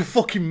 You look like a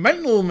fucking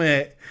mental,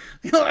 mate.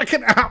 You look like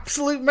an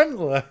absolute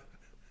mentaler.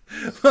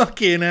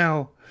 Fucking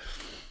hell.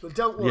 But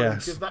don't worry,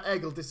 because that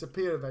egg will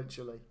disappear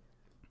eventually.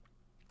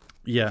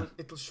 Yeah.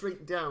 It'll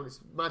shrink down.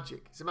 It's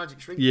magic. It's a magic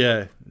shrink.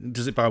 Yeah.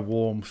 Does it by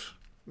warmth?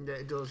 Yeah,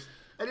 it does.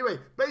 Anyway,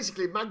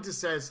 basically, Magda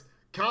says,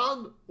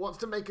 Khan wants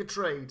to make a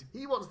trade.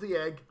 He wants the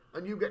egg,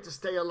 and you get to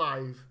stay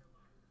alive.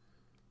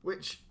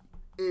 Which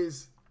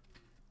is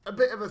a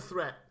bit of a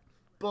threat.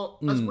 But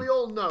as we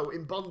all know,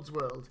 in Bond's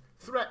world,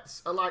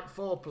 threats are like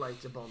foreplay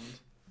to Bond.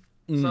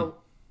 So,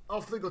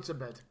 off they go to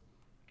bed.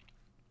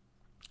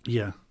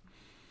 Yeah.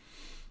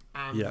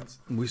 And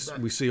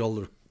we see all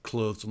the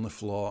clothes on the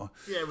floor.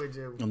 Yeah, we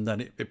do. And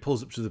then it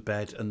pulls up to the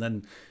bed, and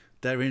then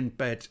they're in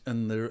bed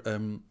and they're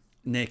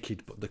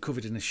naked, but they're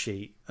covered in a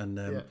sheet, and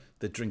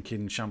they're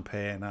drinking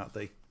champagne, aren't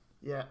they?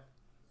 Yeah.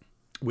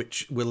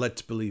 Which we're led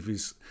to believe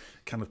is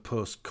kind of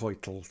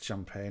post-coital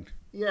champagne.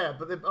 Yeah,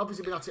 but they've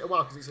obviously been at it a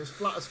while because it's as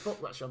flat as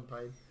fuck, that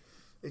champagne.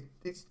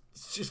 It's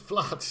just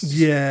flat.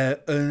 Yeah,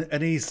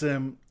 and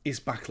his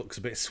back looks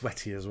a bit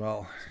sweaty as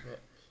well. Yeah.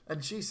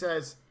 And she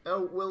says,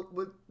 "Oh, well,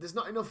 there's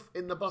not enough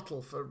in the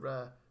bottle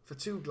for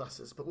 2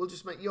 glasses, but we'll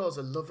just make yours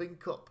a loving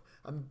cup."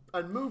 And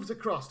moves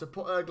across to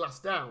put her glass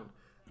down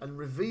and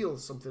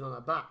reveals something on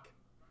her back.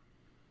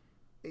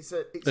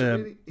 It's a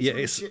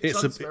really shit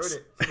transfer,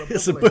 isn't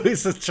it?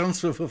 It's a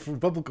transfer from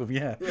bubblegum,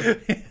 yeah.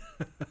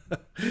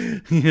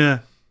 Yeah.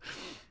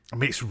 I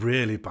mean, it's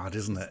really bad,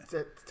 isn't it?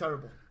 It's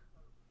terrible.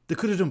 They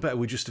could have done better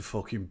with just a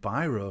fucking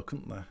biro,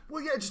 couldn't they?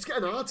 Well, yeah, just get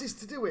an artist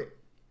to do it.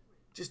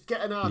 Just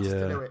get an artist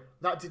to do it.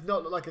 That did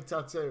not look like a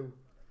tattoo.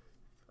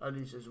 And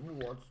he says,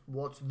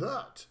 what's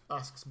that?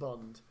 Asks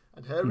Bond.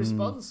 And her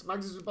response,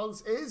 Mags's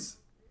response is...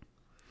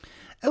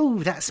 Oh,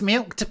 that's my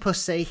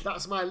octopusy.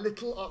 That's my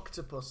little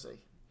octopusy.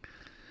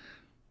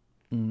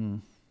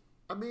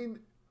 I mean,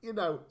 you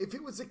know, if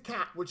it was a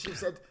cat, would she have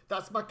said,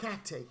 that's my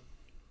catty?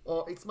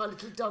 Or it's my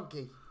little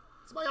doggy?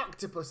 It's my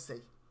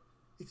octopusy.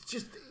 It's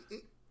just...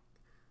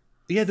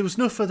 Yeah, there was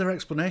no further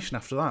explanation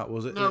after that,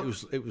 was it? No. It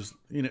was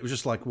you know, it was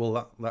just like,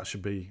 well,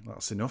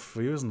 that's enough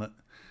for you, isn't it?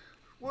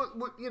 Well,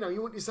 you know,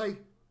 you wouldn't say, do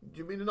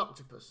you mean an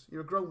octopus?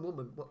 You're a grown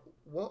woman.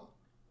 What?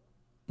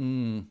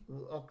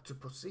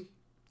 Octopusy?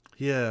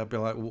 Yeah, I'd be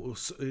like, what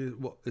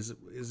is it?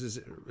 Does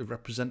it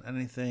represent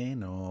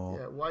anything? Or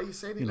Yeah, why are you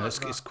saying it know, like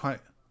that?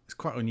 it's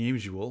quite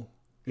unusual,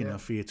 you know,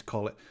 for you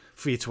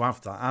to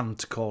have that and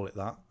to call it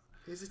that.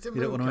 Is it a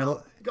You don't moo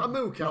want cow? You got a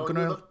moo cow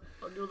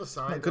on the other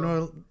side.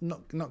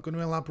 Not going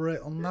to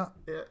elaborate on that.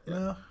 Yeah.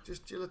 No.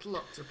 Just your little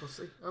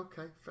octopusy.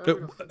 Okay, fair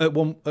enough.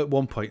 At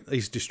one point,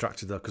 he's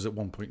distracted though, because at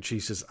one point she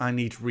says, "I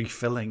need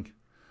refilling,"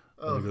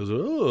 and he goes,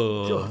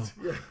 "Oh, God,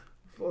 yeah,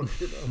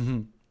 fucking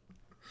hell."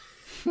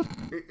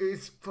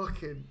 It's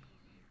fucking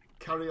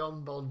carry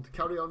on Bond,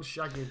 carry on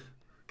shagging,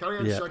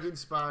 shagging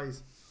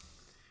spies.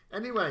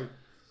 Anyway,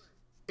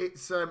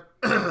 it's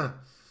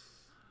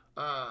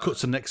cut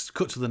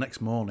to the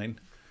next morning,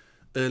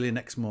 early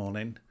next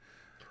morning.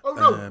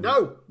 Oh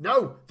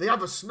no! They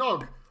have a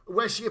snog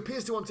where she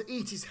appears to want to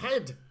eat his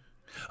head.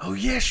 Oh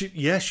yeah,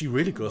 she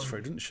really goes for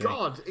it, doesn't she?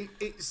 God,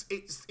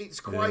 it's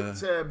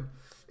quite.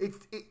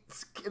 It's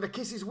the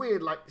kiss is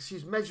weird. Like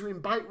she's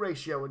measuring bite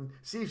ratio and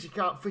see if she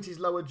can't fit his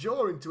lower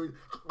jaw into it.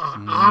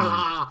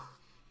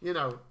 You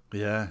know.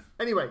 Yeah.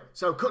 Anyway,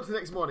 so cut to the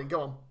next morning.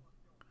 Go on.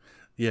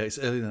 Yeah, it's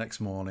early the next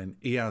morning.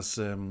 He has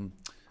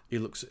he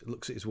looks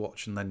at his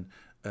watch, and then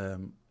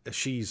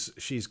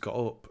she's got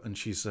up and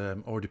she's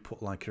already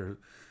put like her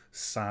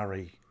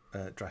sari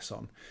dress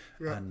on,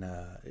 and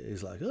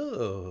he's like,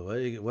 "Oh,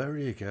 where are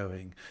you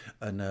going?"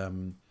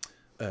 And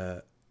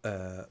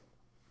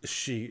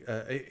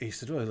he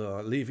said,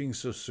 "Oh, leaving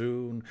so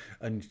soon,"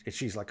 and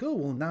she's like, "Oh,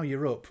 well, now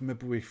you're up.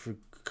 Maybe we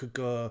could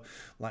go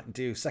like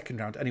do second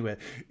round." Anyway,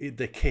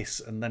 they kiss,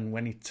 and then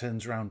when he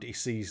turns around, he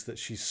sees that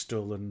she's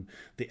stolen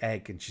the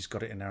egg and she's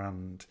got it in her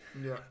hand.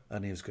 Yeah.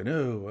 And he was going,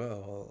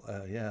 "Oh,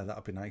 well, yeah,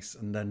 that'd be nice."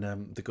 And then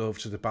they go over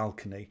to the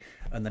balcony,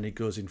 and then he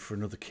goes in for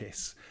another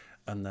kiss,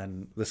 and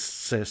then they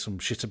say some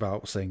shit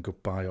about saying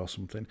goodbye or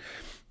something.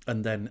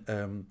 And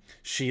then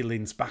she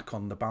leans back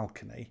on the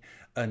balcony,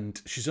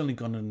 and she's only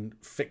gone and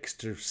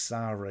fixed her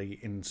sari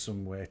in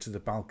some way to the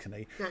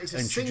balcony. Yeah, it's a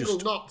single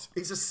knot.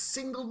 It's a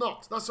single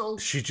knot. That's all.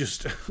 She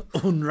just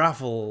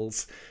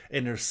unravels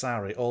in her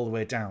sari all the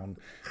way down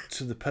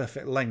to the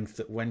perfect length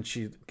that when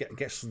she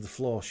gets to the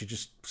floor, she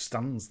just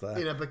stands there.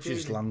 In a bikini. She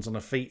just lands on her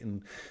feet,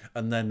 and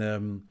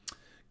then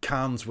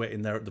Khan's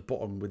waiting there at the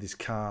bottom with his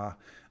car.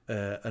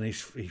 And he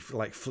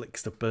like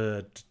flicks the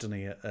bird, doesn't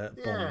he, at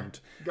Bond?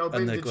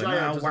 And they're going,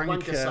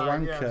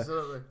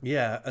 wanker.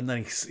 Yeah, and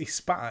then he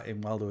spat at him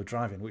while they were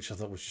driving, which I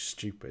thought was just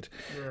stupid.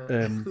 Yeah.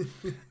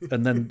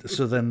 And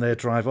then they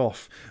drive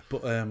off,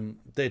 but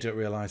they don't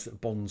realise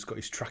that Bond's got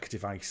his tracker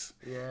device.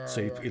 Yeah,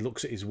 so he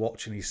looks at his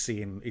watch and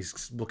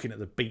he's looking at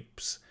the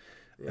beeps.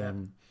 Yeah.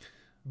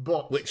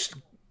 Go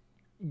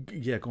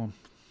on.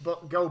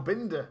 But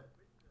Gobinder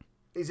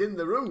is in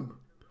the room.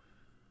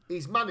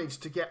 He's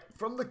managed to get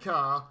from the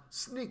car,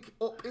 sneak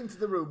up into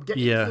the room, get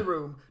into the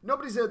room.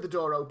 Nobody's heard the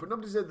door open.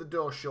 Nobody's heard the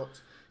door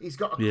shut. He's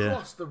got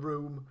across the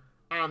room,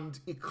 and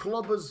he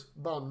clobbers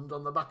Bond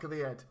on the back of the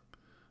head.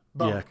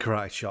 Bond. Yeah,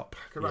 karate chop.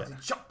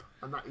 Karate chop,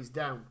 and that is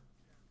down.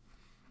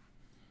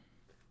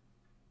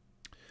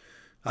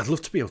 I'd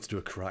love to be able to do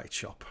a karate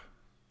chop.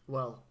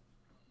 Well,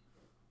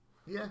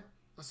 yeah,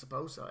 I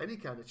suppose so. Any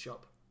kind of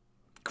chop.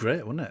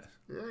 Great, wouldn't it?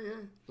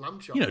 Yeah. Lamb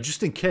chop. You know,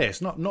 just in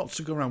case, not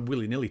to go around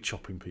willy-nilly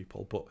chopping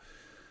people, but...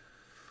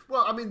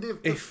 Well, I mean, the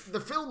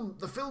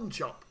film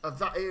chop of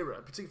that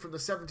era, particularly from the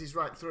 70s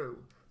right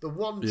through, the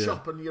one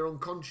chop and you're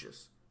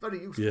unconscious. Very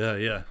useful.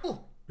 Yeah.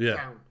 Oh, yeah.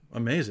 Down.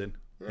 Amazing.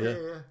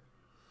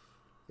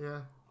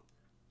 Yeah.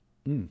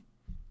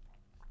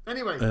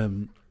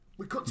 Anyway,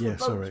 we cut to a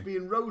boat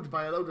being rowed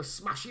by a load of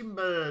smashing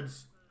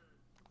birds.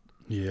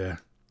 Yeah.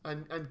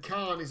 And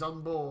Khan is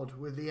on board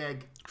with the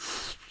egg.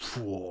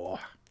 Whoa.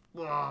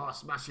 Oh,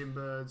 smashing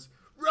birds.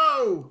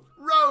 Row!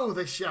 Row,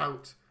 they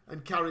shout,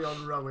 and carry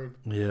on rowing.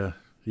 Yeah.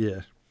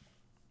 They're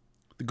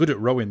good at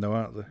rowing, though,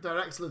 aren't they? They're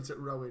excellent at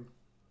rowing.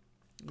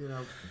 You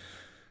know.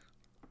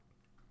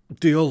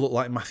 They all look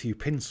like Matthew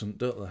Pinsent,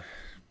 don't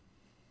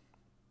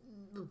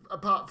they?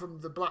 Apart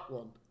from the black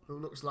one, who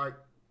looks like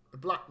the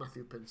black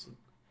Matthew Pinsent.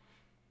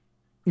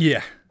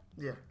 Yeah.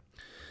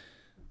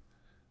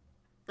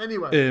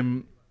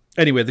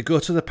 Anyway, they go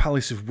to the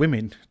Palace of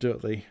Women,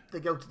 don't they? They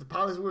go to the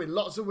Palace of Women.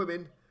 Lots of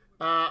women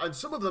and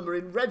some of them are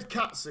in red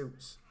cat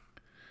suits.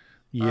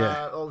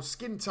 Yeah. Or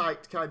skin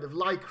tight kind of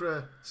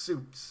lycra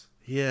suits.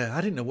 Yeah,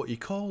 I didn't know what you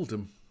called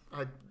them.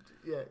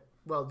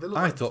 Well, they look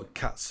I like... thought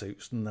cat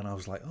suits, and then I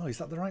was like, oh, is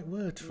that the right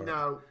word for it?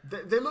 No,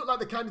 they look like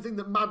the kind of thing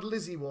that Mad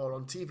Lizzie wore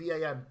on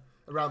TVAM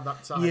around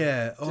that time.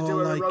 Yeah, to or do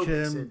her like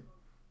aerobics in.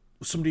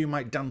 somebody who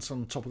might dance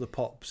on top of the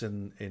pops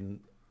in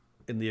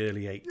the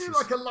early 80s. Yeah,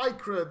 like a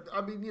lycra.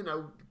 I mean,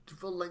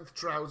 full length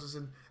trousers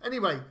and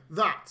anyway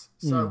that.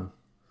 So,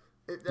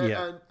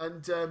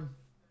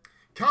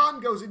 Khan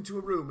goes into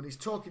a room and he's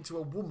talking to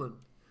a woman.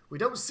 We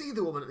don't see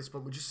the woman at this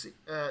point. We just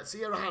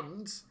see her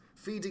hands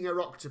feeding her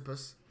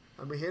octopus,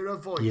 and we hear her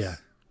voice. Yeah.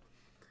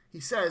 He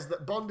says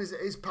that Bond is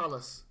at his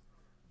palace,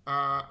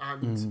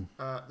 and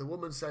the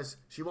woman says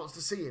she wants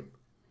to see him.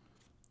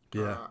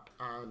 Yeah.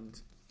 And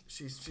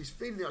she's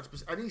feeding the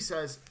octopus, and he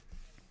says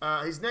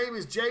his name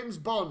is James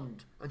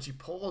Bond, and she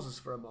pauses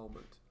for a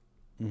moment,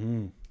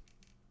 and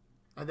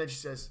then she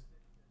says,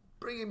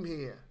 "Bring him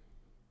here."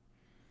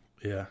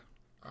 Yeah.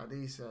 And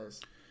he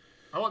says,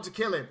 "I want to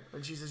kill him,"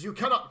 and she says, "You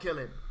cannot kill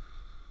him."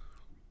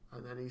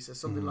 And then he says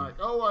something like,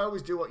 "Oh, I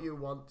always do what you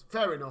want."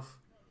 Fair enough.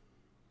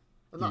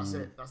 And that's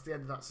it. That's the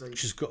end of that scene.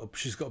 She's got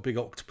a big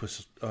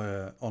octopus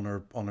on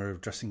her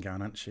dressing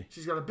gown, hasn't she?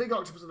 She's got a big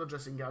octopus on her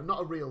dressing gown,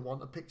 not a real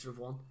one, a picture of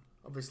one,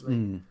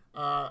 obviously.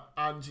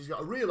 And she's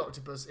got a real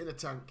octopus in a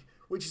tank,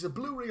 which is a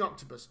blue ring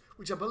octopus,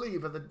 which I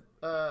believe are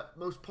the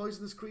most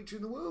poisonous creature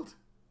in the world.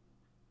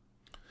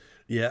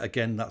 Yeah,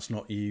 again, that's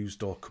not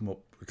used or come up.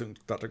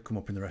 That don't come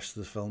up in the rest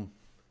of the film.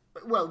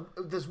 Well,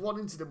 there's one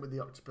incident with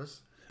the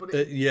octopus, but but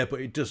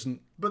it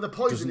doesn't. But the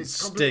poison is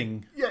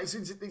sting. Yeah,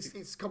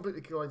 it's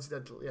completely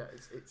coincidental. Yeah,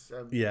 it's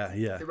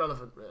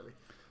irrelevant, really.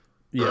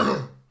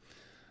 Yeah.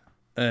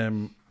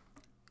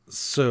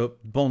 So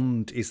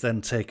Bond is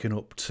then taken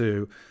up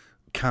to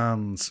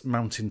Khan's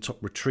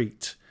mountaintop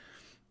retreat,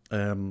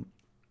 and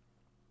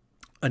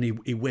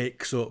he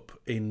wakes up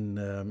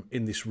in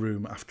this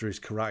room after his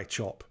karate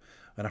chop.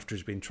 And after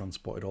he's been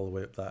transported all the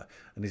way up there,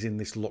 and he's in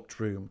this locked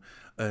room,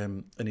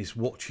 and his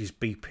watch is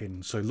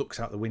beeping, so he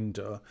looks out the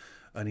window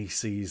and he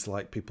sees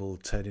like people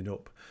turning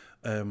up.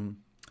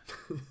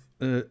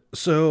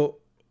 So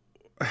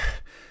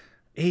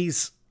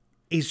he's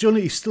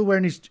still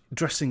wearing his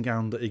dressing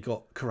gown that he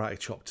got karate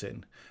chopped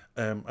in,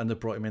 and they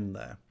brought him in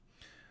there.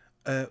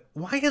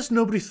 Why has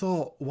nobody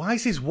thought? Why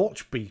is his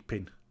watch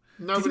beeping?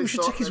 Do you think we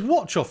should take his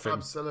watch off him?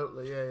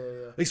 Absolutely,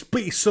 yeah.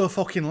 It's so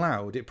fucking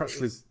loud. It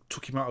practically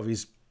took him out of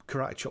his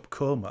karate chop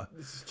coma.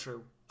 This is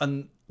true.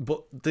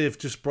 But they've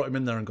just brought him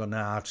in there and gone,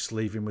 nah, just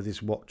leave him with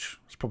his watch.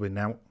 It's probably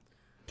now.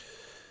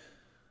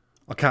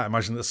 I can't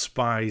imagine that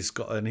Spy's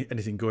got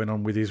anything going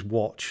on with his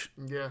watch.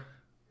 Yeah.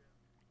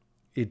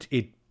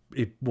 It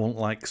want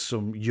like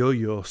some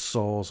yo-yo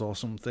saws or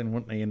something,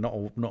 wouldn't he? And not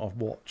a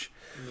watch.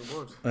 It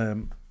would.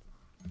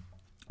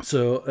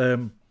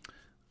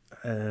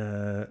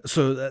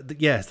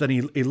 Then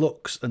he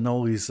looks and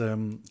all his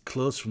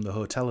clothes from the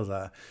hotel are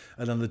there,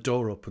 and then the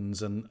door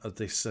opens and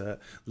this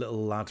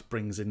little lad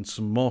brings in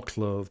some more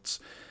clothes,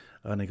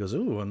 and he goes,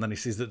 ooh, and then he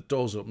sees that the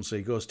door's open, so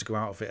he goes to go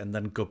out of it, and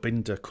then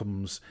Gobinder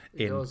comes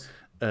in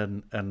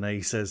and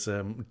he says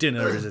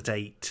dinner is at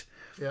 8.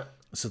 Yeah.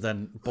 So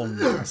then Bond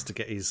has to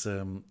get his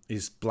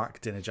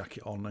black dinner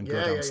jacket on and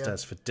go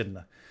downstairs for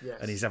dinner. Yes.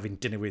 And he's having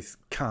dinner with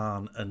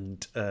Khan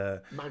and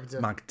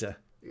Magda.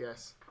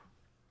 Yes.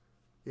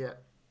 Yeah.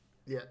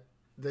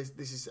 This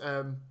is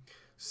the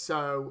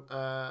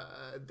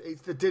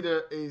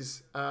dinner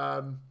is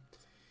a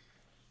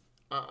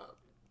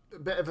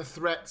bit of a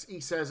threat. He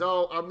says,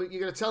 "Oh,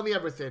 you're going to tell me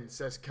everything,"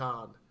 says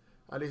Khan,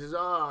 and he says,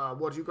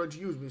 "What are you going to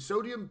use me?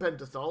 Sodium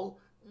pentothal?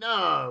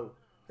 No."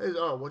 He says,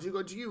 "What are you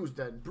going to use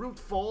then? Brute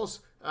force?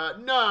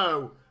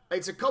 No.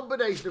 It's a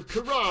combination of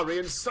Karari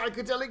and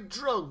psychedelic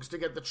drugs to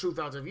get the truth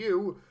out of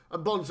you."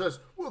 And Bond says,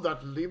 "Well,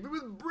 that'll leave me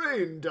with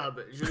brain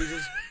damage." And he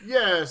says,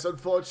 "Yes,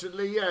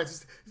 unfortunately,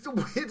 yes." It's the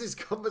weirdest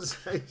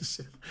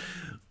conversation.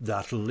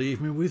 That'll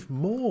leave me with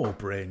more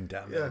brain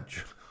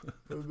damage.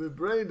 Yeah. With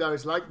brain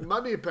damage, like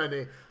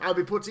Moneypenny. I'll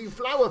be putting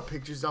flower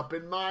pictures up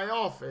in my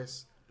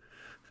office.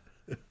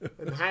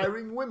 And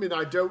hiring women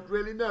I don't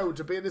really know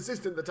to be an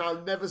assistant that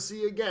I'll never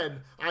see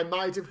again. I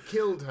might have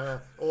killed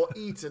her or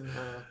eaten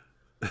her.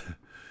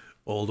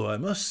 Although I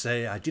must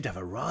say, I did have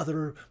a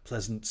rather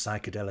pleasant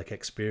psychedelic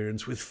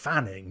experience with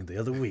Fanning the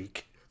other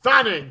week.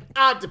 Fanning,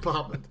 art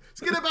department.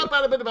 We went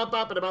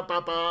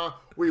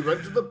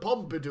to the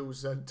Pompidou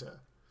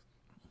Centre.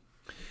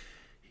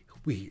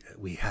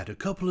 We had a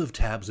couple of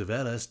tabs of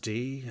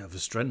LSD of a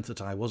strength that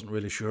I wasn't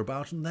really sure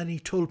about, and then he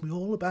told me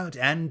all about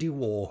Andy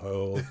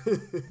Warhol.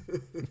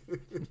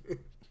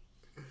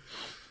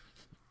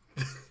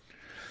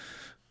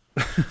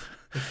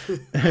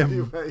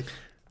 Anyway.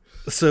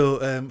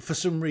 So, for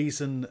some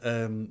reason,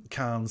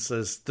 Khan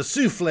says, the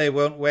souffle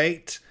won't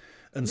wait.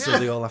 And so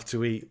they all have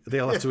to eat. They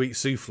all have to eat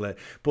souffle,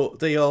 but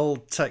they all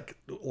take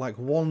like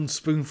one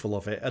spoonful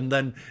of it, and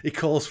then he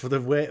calls for the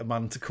waiter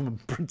man to come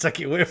and take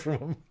it away from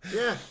him.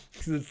 Yeah,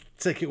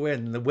 take it away,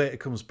 and the waiter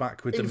comes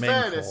back with in the main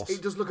fairness, course.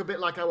 it does look a bit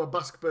like our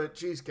Basque burnt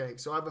cheesecake.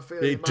 So I have a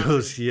feeling It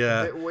does,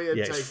 yeah. a bit weird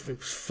yeah, tasting.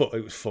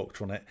 it was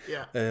fucked, wasn't it?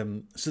 Yeah.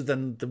 So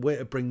then the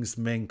waiter brings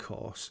the main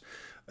course.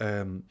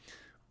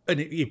 And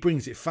he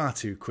brings it far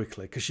too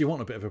quickly because you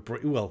want a bit of a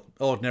well,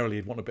 ordinarily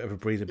you'd want a bit of a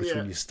breather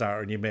between your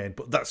starter and your main,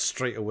 but that's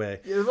straight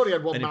away. Yeah, they've only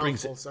had one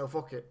mouthful, so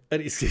fuck it.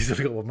 And he's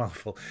only got one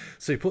mouthful.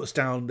 So he puts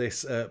down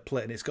this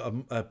plate and it's got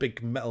a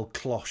big metal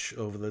cloche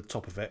over the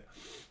top of it,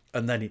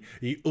 and then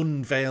he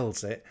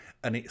unveils it,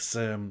 and it's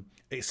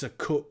a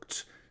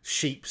cooked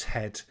sheep's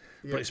head,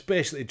 but it's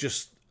basically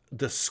just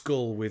the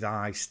skull with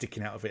eyes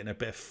sticking out of it and a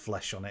bit of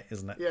flesh on it,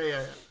 isn't it?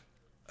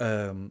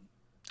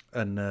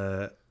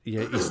 Yeah.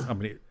 Yeah, I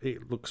mean,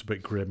 it looks a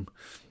bit grim.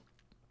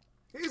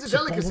 It is a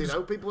delicacy,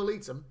 though. People will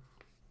eat them.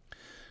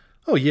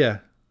 Oh, yeah.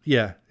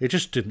 Yeah, it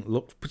just didn't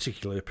look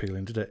particularly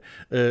appealing, did it?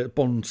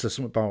 Bond says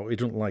something about he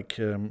doesn't like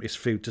his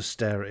food to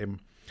stare at him.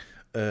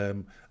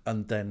 And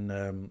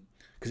then,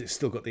 because it's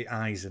still got the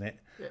eyes in it.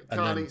 Yeah,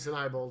 Khan eats an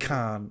eyeball.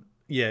 Khan,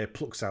 yeah,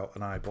 plucks out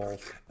an eyeball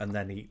and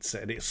then eats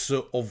it. And it's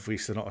so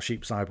obviously not a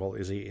sheep's eyeball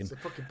he's eating. It's a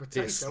fucking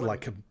potato. It's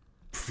like a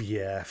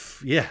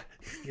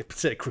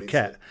potato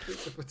croquette.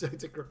 It's a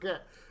potato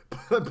croquette.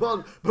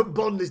 But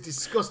Bond is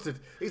disgusted.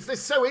 They're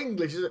so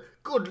English. Isn't it?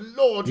 Good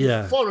Lord,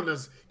 you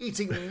foreigners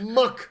eating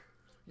muck.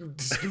 You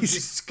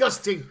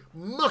disgusting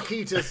muck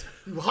eaters.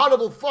 You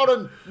horrible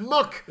foreign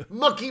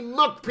mucky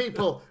muck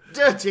people.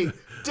 Dirty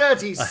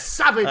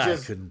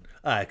savages.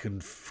 I can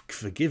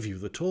forgive you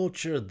the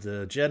torture,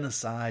 the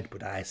genocide,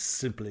 but I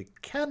simply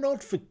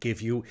cannot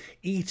forgive you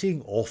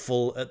eating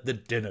offal at the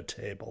dinner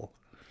table.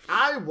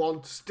 I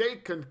want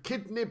steak and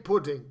kidney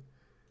pudding.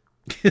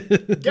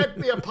 Get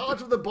me a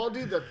part of the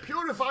body that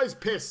purifies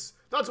piss.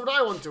 That's what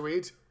I want to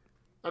eat.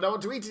 And I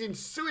want to eat it in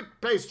suet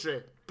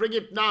pastry. Bring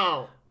it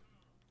now.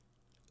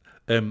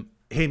 Him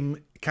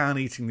Khan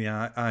eating the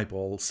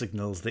eyeball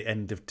signals the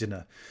end of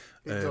dinner.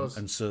 It does.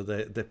 And so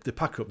they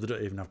pack up. They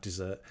don't even have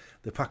dessert.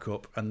 They pack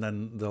up and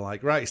then they're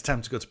like, right, it's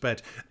time to go to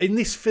bed. In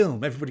this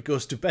film, everybody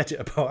goes to bed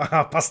at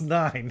about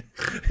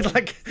 9:30.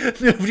 Like,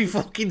 nobody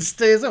fucking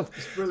stays up.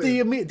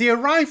 They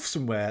arrive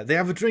somewhere, they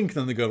have a drink,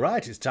 and then they go,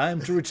 right, it's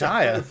time to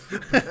retire.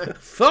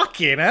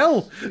 Fucking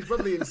hell. He's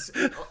probably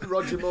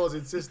Roger Moore's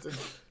insistent.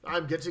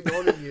 I'm getting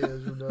on in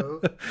years, you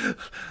know.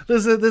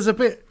 There's a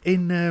bit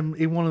in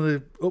one of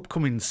the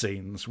upcoming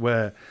scenes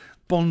where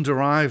Bond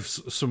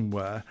arrives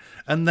somewhere,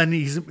 and then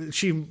he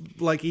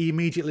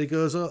immediately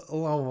goes, "Oh,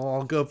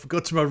 I'll go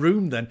to my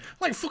room then."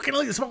 Like, fucking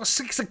hell, it's about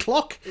 6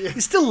 o'clock. Yeah.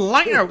 It's still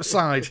light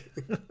outside.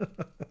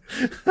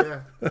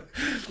 Yeah,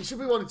 he should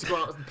be wanting to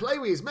go out and play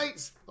with his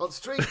mates on the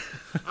street,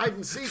 hide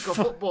and seek or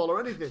football or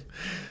anything.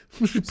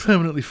 Must be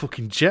permanently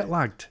fucking jet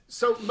lagged.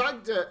 So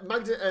Magda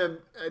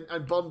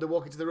and Bond are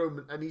walking to the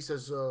room, and he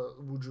says,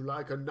 "Would you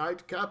like a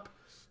nightcap?"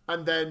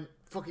 And then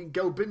fucking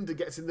Gobinder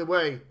gets in the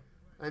way.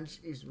 And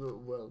he's,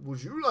 well,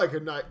 would you like a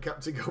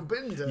nightcap to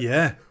Gobinder?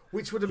 Yeah.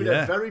 Which would have been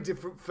a very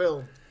different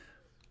film.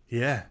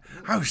 Yeah.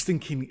 I was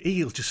thinking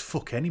he'll just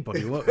fuck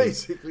anybody, won't he?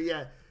 Basically,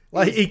 yeah.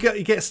 Like, he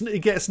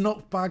gets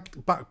knocked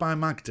back by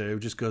Magda, who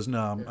just goes,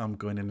 no, I'm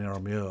going in there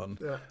on my own.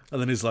 Yeah. And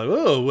then he's like,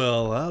 oh,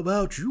 well, how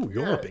about you?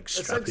 You're a big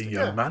strapping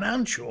young man,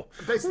 aren't you?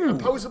 Basically,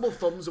 opposable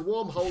thumbs, a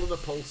warm hole and a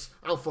pulse.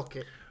 I'll fuck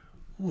it.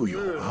 Oh,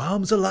 your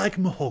arms are like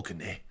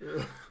mahogany.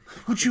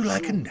 Would you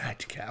like a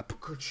nightcap?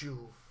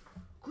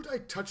 Could I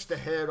touch the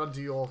hair under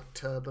your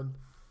turban?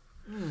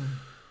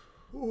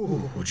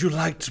 Ooh, would you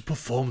like to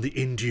perform the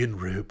Indian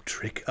rope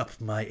trick up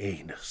my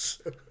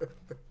anus?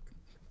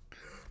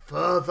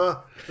 Further,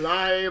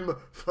 climb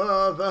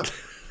further.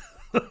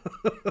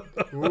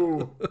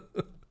 Ooh.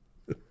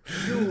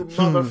 You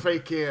mother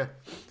fakir.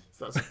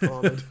 That's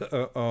appalling.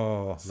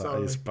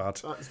 That is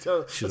bad.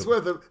 It's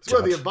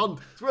worthy of Bond.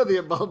 It's worthy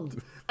of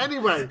Bond.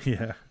 Anyway.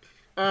 Yeah.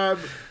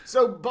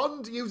 So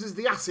Bond uses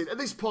the acid. At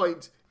this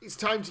point, it's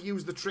time to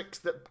use the tricks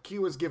that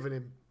Q has given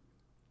him.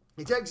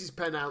 He takes his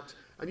pen out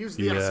and uses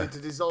the acid to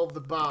dissolve the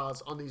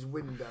bars on his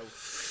window.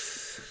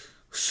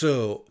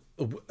 So,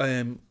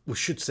 we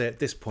should say at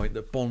this point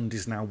that Bond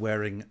is now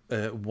wearing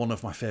one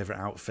of my favourite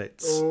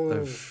outfits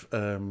of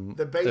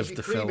the beige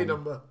creamy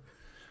number.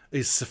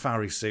 His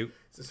safari suit.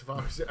 It's a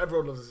safari suit.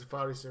 Everyone loves a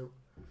safari suit.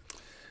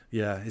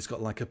 Yeah, he's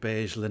got like a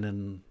beige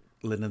linen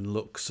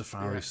look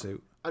safari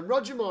suit. And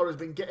Roger Moore has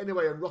been getting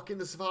away and rocking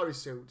the safari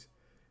suit.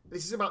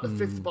 This is about the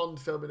fifth Bond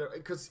film,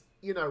 because,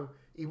 you know,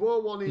 he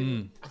wore one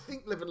in, I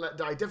think, Live and Let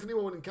Die. Definitely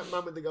wore one in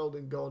Man with the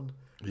Golden Gun.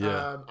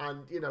 Yeah.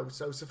 And, you know,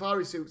 so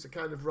safari suits are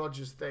kind of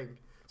Roger's thing.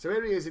 So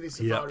here he is in his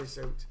safari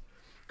suit,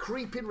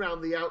 creeping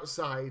round the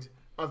outside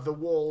of the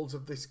walls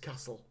of this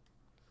castle.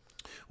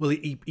 Well,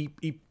 he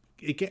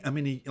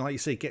like you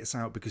say, he gets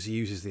out because he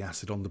uses the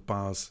acid on the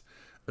bars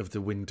of the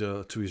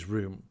window to his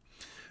room.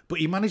 But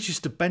he manages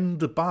to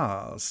bend the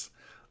bars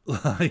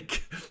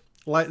like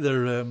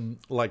they're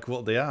like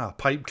what they are,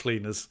 pipe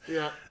cleaners.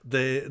 Yeah.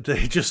 They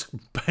just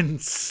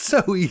bend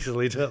so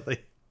easily, don't they?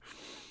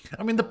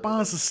 I mean, the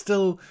bars are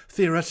still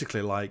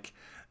theoretically like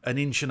 1.5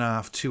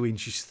 inches, 2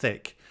 inches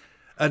thick.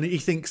 And he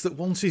thinks that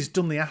once he's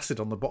done the acid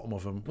on the bottom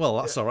of them, well,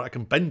 that's all right, I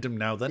can bend them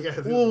now then.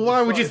 Yeah, well,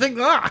 why would you think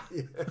that?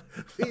 Yeah,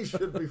 he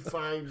should be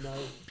fine now.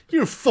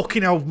 You're a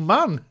fucking old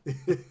man.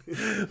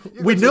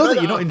 We know that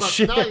you're not in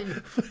shape.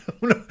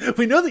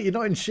 We know that you're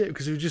not in shape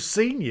because we've just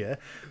seen you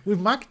with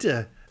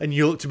Magda and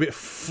you looked a bit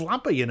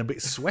flabby and a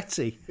bit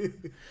sweaty.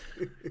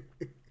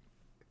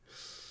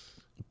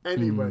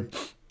 Anyway.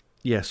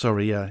 Yeah,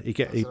 sorry, yeah. He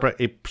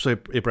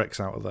breaks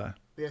out of there.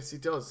 Yes, he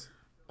does.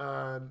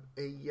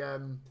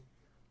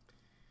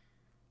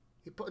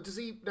 Does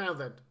he now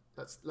then?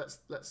 Let's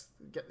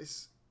get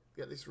this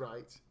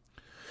right.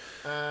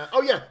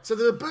 Oh yeah, so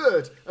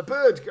there's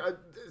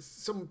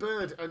some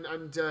bird, and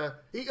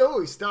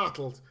he's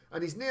startled,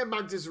 and he's near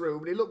Magda's room,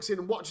 and he looks in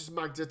and watches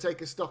Magda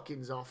take her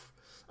stockings off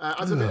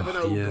as a bit of an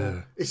ogle.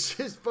 Yeah. It's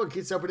just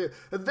fucking so pretty.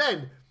 And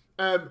then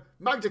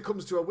Magda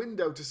comes to a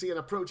window to see an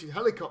approaching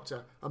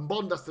helicopter, and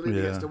Bond has to lean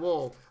against a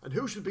wall. And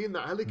who should be in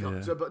that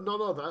helicopter but none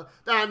other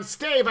than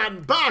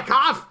Steven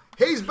Burkoff?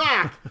 He's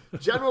back.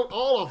 General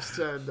Orloff's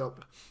turned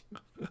up.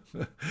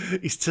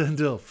 He's turned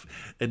up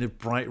in a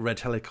bright red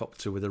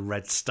helicopter with a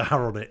red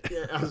star on it.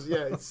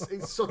 Yeah,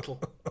 it's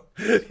subtle.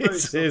 It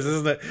is,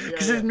 isn't it?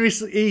 Because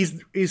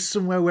he's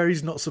somewhere where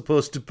he's not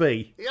supposed to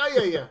be.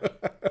 Yeah.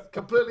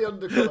 Completely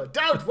undercover.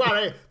 Don't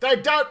worry, they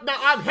don't know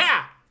I'm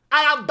here.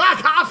 I am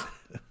Burkoff.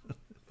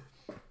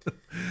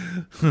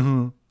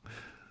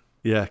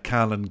 Yeah,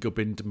 Carl and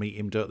Gubbin to meet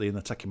him, don't they? And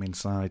they take him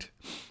inside.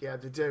 Yeah,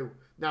 they do.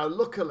 Now,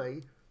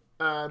 luckily,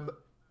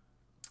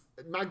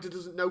 Magda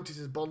doesn't notice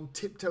as Bond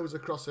tiptoes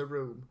across her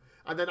room.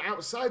 And then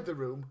outside the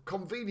room,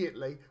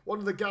 conveniently, one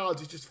of the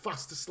guards is just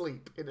fast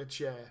asleep in a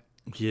chair.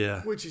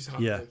 Yeah. Which is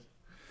handy.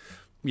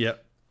 Yeah.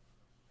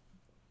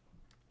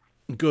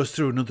 Goes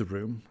through another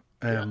room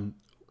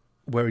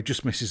where he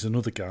just misses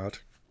another guard.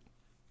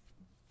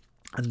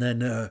 And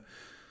then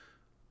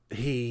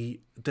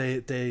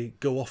they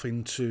go off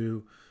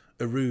into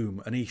a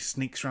room and he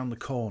sneaks around the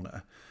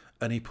corner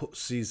and he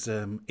puts his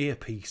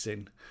earpiece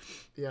in.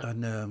 Yeah.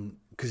 And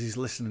because he's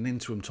listening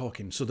into him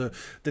talking. So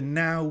they're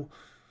now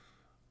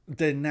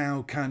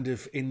kind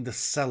of in the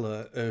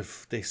cellar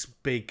of this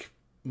big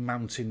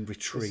mountain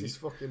retreat. This is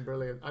fucking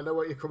brilliant. I know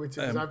what you're coming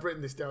to because I've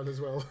written this down as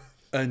well.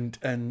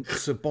 And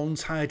so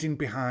Bond's hiding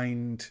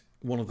behind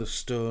one of the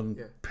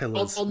stone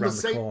pillars around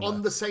the corner.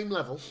 On the same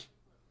level.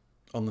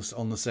 On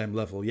the same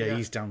level,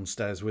 he's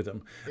downstairs with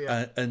them,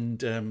 and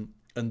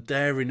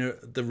they're in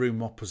the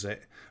room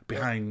opposite,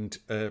 behind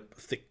a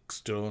thick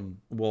stone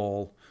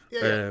wall,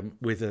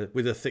 with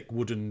a thick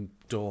wooden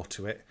door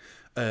to it,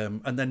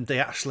 and then they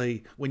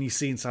actually, when you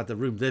see inside the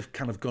room, they've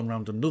kind of gone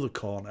around another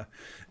corner,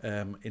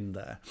 in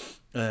there.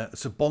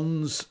 So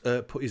Bond's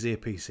put his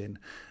earpiece in,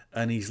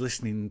 and he's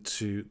listening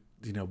to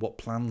what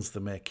plans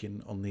they're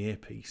making on the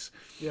earpiece.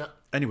 Yeah.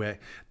 Anyway,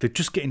 they're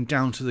just getting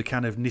down to the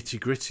kind of nitty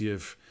gritty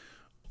of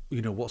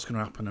what's going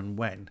to happen and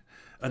when,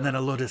 and then a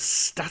lot of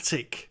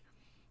static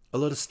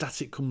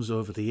comes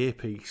over the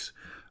earpiece,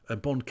 and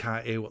Bond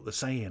can't hear what they're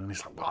saying, and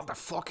he's like, "What the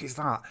fuck is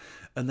that?"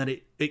 And then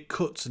it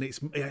cuts, and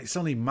it's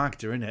only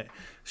Magda in it.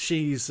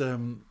 She's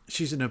in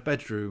her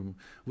bedroom,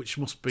 which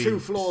must be 2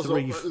 floors up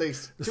at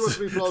least, 2 or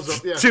 3 floors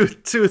up, yeah,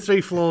 two or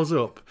 3 floors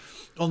up,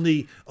 on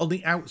the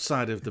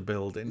outside of the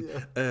building.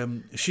 Yeah.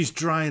 She's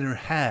drying her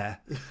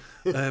hair.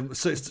 So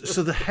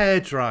the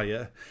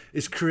hairdryer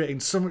is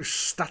creating so much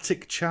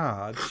static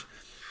charge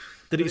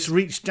that it's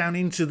reached down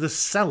into the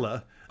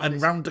cellar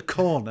and round a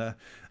corner,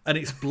 and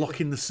it's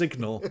blocking the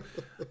signal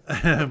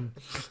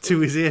to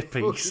his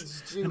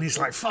earpiece. And he's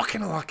like, "Fucking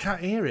hell, I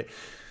can't hear it."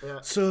 Yeah.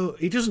 So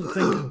he doesn't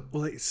think,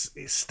 well, it's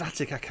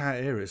static, I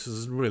can't hear it, so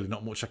there's really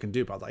not much I can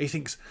do about that. He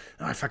thinks,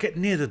 if I get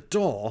near the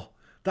door,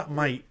 that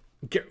might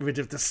get rid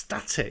of the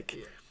static.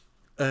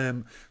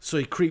 Yeah. So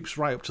he creeps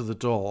right up to the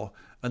door.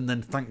 And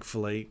then,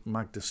 thankfully,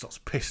 Magda starts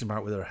pissing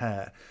about with her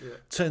hair,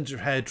 turns her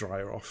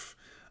hairdryer off,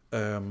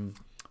 and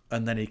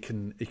then he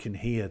can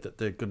hear that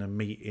they're going to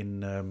meet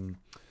in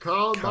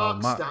Karl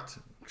Marxstadt.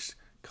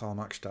 Karl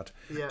Marxstadt.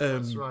 Yeah,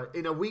 that's right.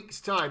 In a week's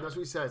time, that's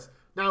what he says.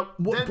 Now,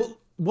 one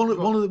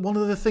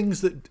of the things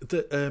that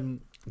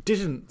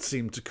didn't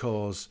seem to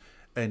cause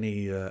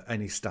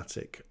any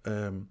static,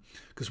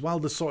 because while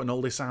they're sorting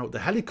all this out, the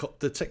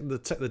helicopter take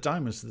the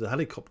diamonds to the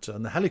helicopter,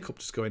 and the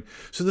helicopter's going.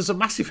 So there's a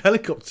massive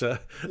helicopter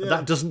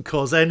that doesn't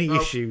cause any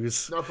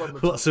issues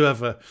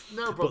whatsoever.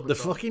 No problem. But the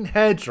fucking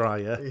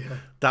hairdryer,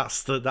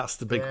 that's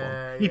the big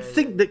one. You'd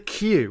think that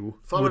Q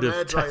would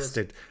have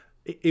tested.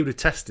 He would have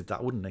tested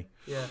that, wouldn't he?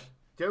 Yeah.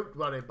 Don't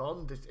worry,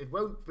 Bond. It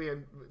won't be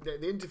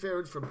the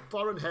interference from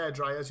foreign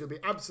hairdryers. You'll be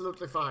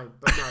absolutely fine.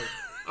 But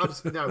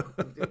no,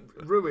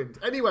 ruined.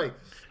 Anyway,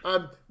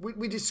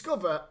 we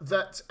discover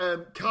that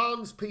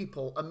Khan's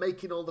people are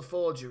making all the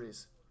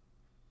forgeries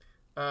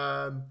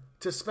to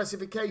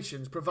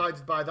specifications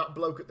provided by that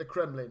bloke at the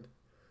Kremlin,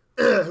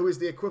 who is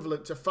the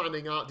equivalent to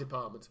Fanning Art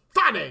Department.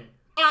 Fanning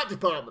Art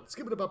Department.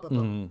 Skip it up.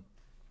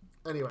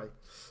 Anyway,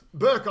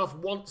 Burkoff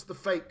wants the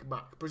fake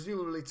back,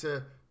 presumably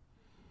to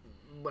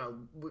well,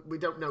 we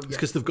don't know yet. It's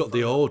because they've got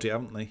the audit,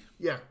 haven't they?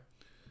 Yeah.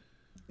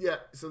 Yeah,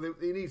 so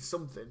they need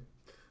something.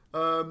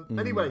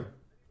 Anyway,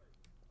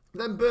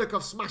 then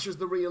Burkoff smashes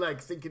the real egg,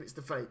 thinking it's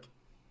the fake.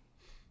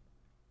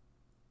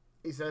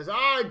 He says,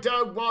 I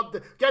don't want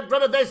get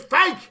rid of this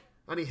fake!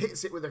 And he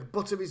hits it with the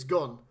butt of his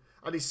gun,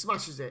 and he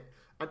smashes it,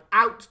 and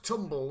out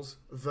tumbles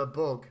the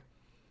bug.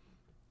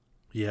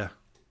 Yeah.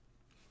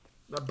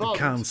 Now, Bond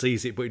Khan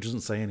sees it, but he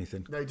doesn't say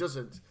anything. No, he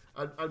doesn't.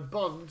 And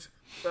Bond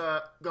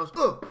goes,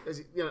 oh! As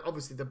he,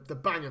 obviously the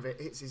bang of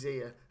it hits his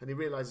ear, and he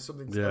realises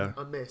something's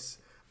amiss.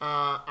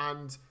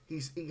 And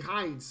he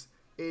hides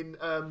in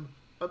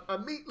a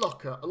meat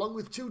locker along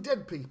with 2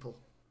 dead people.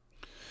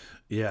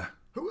 Yeah.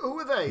 Who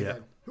are they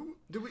then? Who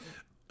do we?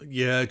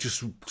 Yeah,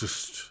 just A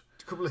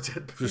couple of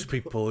dead people. just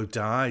people who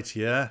died.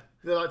 Yeah.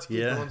 They like to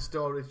keep them on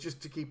storage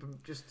just to keep them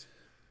just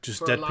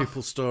dead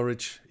people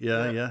storage.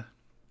 Yeah.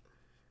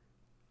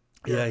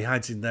 Yeah, he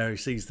hides in there. He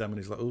sees them, and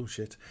he's like, "Oh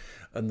shit!"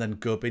 And then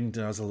Gubbin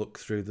has a look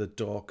through the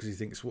door because he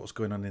thinks, "What's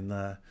going on in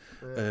there?"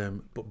 Yeah.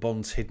 But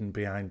Bond's hidden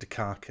behind a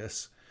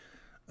carcass.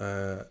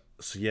 So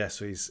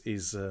he's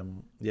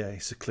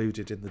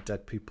secluded in the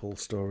dead people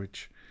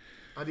storage.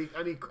 And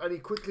he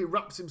quickly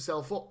wraps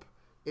himself up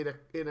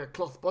in a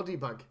cloth body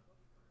bag,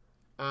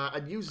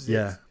 and uses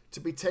it to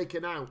be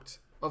taken out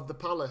of the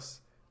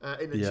palace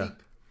in a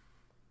jeep.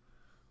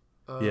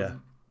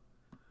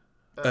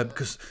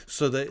 Because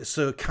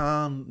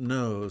Khan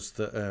knows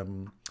that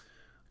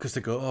because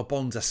they go, oh,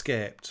 Bond's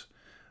escaped,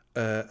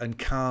 and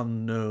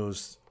Khan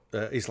knows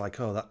he's like,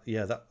 oh,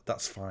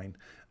 that's fine.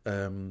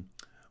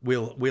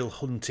 We'll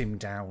hunt him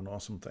down or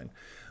something.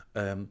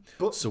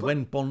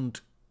 When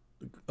Bond,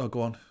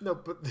 go on. No,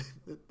 but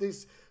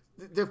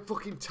the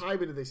fucking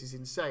timing of this is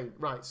insane.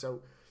 Right,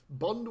 so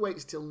Bond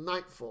waits till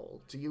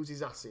nightfall to use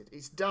his acid.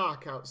 It's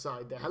dark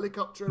outside. The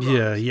helicopter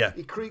arrives. Yeah.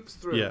 He creeps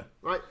through.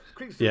 Right?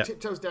 Creeps through,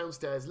 tiptoes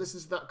downstairs,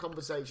 listens to that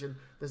conversation.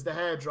 There's the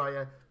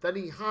hairdryer. Then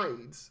he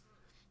hides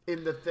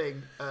in the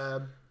thing.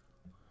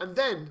 And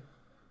then,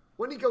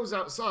 when he goes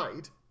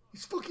outside,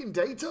 it's fucking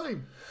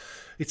daytime.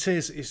 It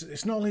is.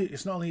 It's not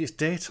only it's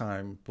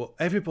daytime, but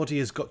everybody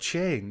has got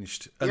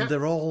changed, and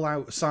they're all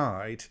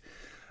outside,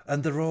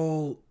 and they're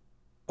all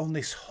on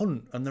this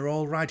hunt, and they're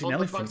all riding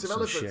elephants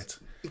and shit.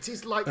 It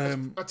is like I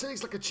tell you,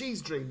 it's like a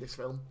cheese dream. This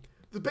film,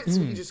 the bits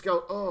where you just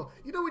go, oh,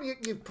 when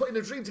you're putting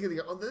a dream together,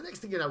 you go, oh, the next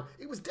thing you know,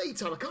 it was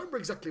daytime. I can't remember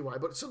exactly why,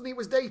 but suddenly it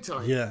was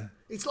daytime. Yeah,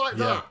 it's like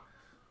that.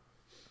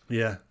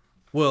 Yeah.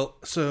 Well,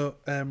 so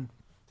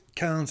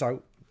Khan's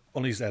out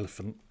on his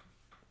elephant.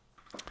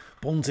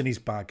 Bond's in his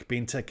bag,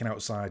 being taken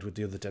outside with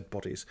the other dead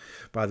bodies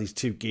by these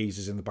 2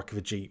 geezers in the back of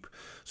a jeep.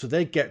 So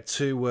they get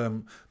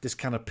to this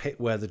kind of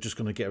pit where they're just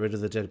going to get rid of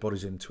the dead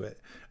bodies into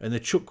it, and they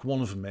chuck one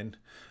of them in,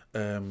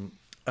 and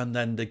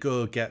then they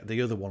go get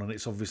the other one, and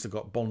it's obviously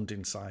got Bond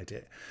inside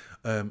it.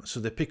 So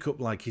they pick up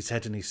like his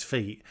head and his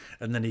feet,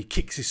 and then he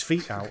kicks his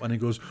feet out, and he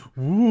goes,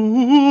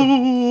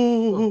 "Woo!"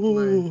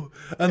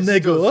 And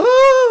they go,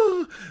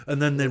 "Ah!"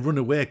 And then they run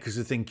away because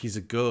they think he's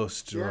a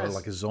ghost or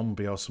like a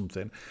zombie or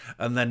something.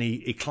 And then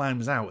he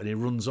climbs out and he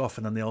runs off,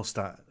 and then they all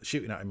start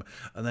shooting at him.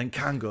 And then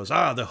Khan goes,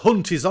 the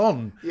hunt is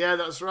on. Yeah,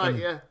 that's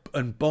right.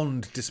 And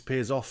Bond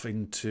disappears off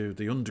into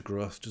the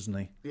undergrowth, doesn't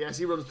he? Yes,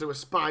 he runs through a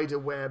spider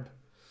web,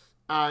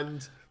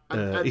 and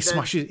he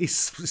slaps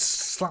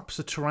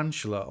a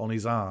tarantula on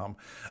his arm,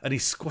 and he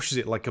squashes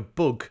it like a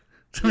bug.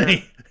 Doesn't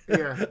he?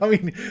 Yeah. I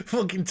mean,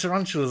 fucking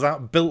tarantulas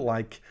aren't built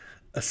like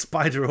a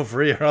spider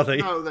over here, are they?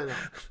 No, they're not.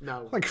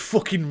 No. Like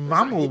fucking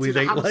mammal with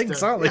 8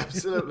 legs, aren't they? Yeah,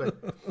 absolutely.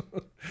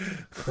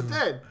 But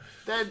then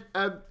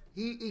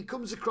he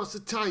comes across a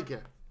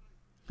tiger.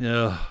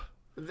 Yeah.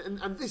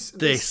 And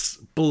this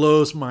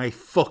blows my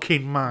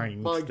fucking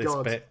mind. My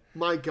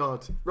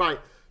God. Right.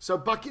 So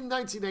back in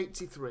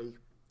 1983,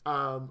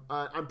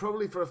 and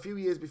probably for a few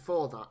years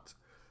before that,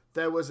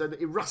 there was an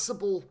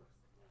irascible,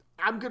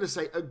 I'm going to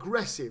say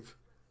aggressive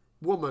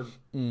woman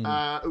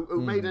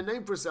who made a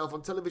name for herself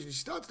on television. She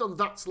started on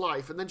That's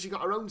Life, and then she got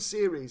her own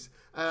series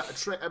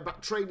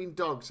about training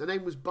dogs. Her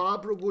name was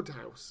Barbara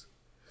Woodhouse.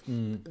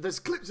 There's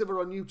clips of her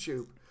on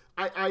YouTube.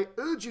 I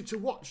urge you to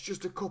watch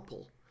just a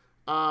couple,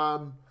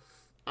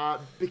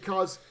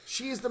 because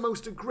she is the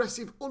most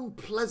aggressive,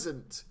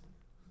 unpleasant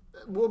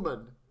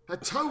woman. Her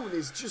tone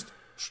is just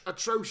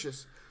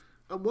atrocious.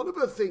 And one of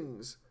her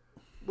things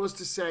was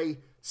to say,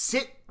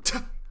 sit,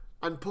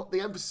 and put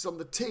the emphasis on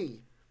the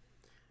T.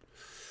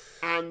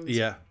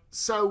 And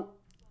so,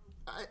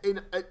 in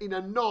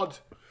a nod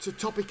to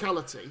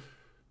topicality,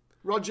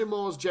 Roger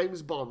Moore's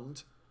James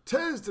Bond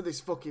turns to this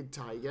fucking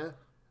tiger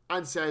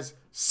and says,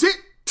 sit,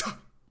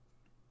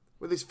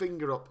 with his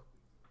finger up.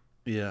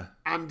 Yeah.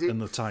 And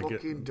the tiger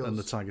fucking does. And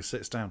the tiger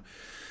sits down.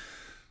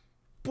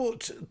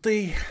 But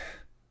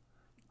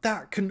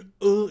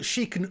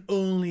she can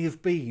only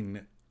have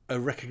been a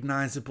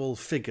recognisable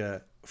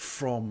figure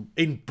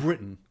in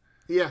Britain.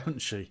 Yeah.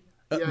 Hadn't she?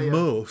 At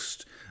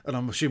most, and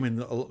I'm assuming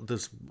that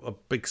there's a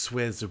big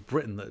swathes of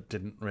Britain that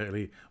didn't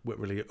really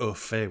au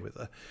fait with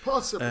her.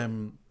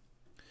 Possibly.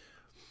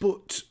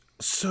 But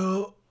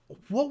so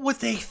What were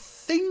they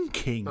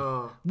thinking?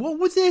 Oh. What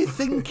were they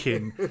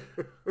thinking?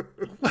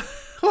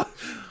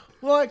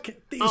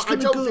 Like, it's I going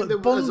don't to think there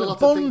go. was a lot of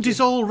Bond is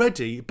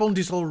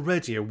thinking.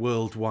 already a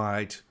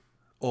worldwide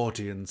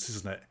audience,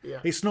 isn't it?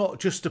 Yeah. It's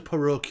not just a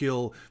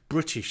parochial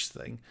British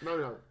thing.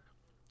 No.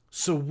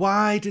 So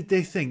why did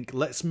they think,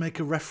 let's make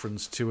a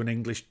reference to an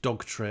English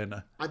dog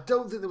trainer? I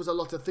don't think there was a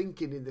lot of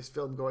thinking in this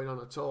film going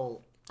on at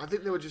all. I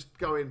think they were just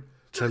going,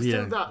 Tell let's you.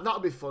 do that. That'll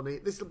be funny.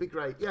 This'll be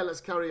great. Yeah,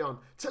 let's carry on.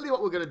 Tell you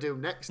what we're going to do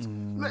next.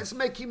 Mm. Let's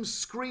make him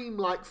scream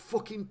like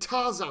fucking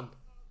Tarzan.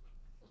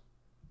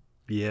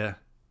 Yeah.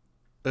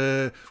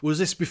 Was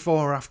this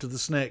before or after the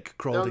snake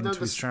crawled into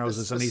his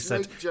trousers and he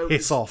said,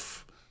 hiss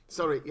off?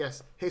 Sorry,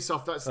 yes, hiss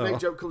off. That snake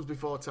joke comes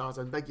before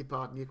Tarzan. Beg your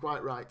pardon, you're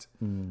quite right.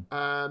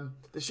 They're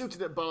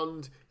shooting at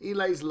Bond. He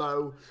lays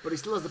low, but he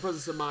still has the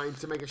presence of mind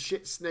to make a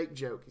shit snake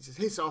joke. He says,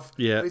 hiss off,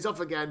 Yeah. and he's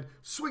off again,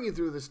 swinging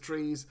through the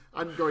trees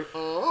and going,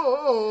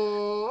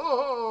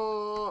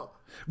 oh.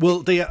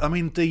 Well, they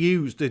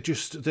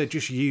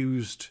just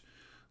used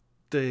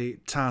the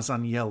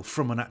Tarzan yell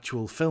from an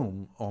actual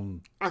film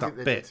on I think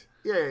that they bit.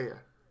 did. Yeah.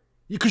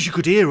 Because you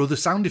could hear other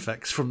sound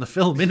effects from the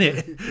film,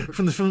 innit?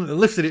 From the film that they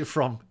lifted it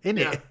from, innit?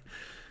 Yeah.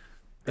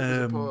 It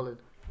was appalling.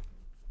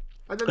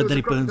 And then, And then there was a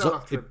he burns crocodile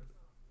up. after him.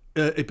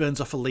 It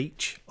burns off a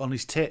leech on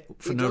his tit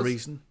for He no does.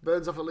 reason.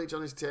 Burns off a leech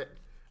on his tit.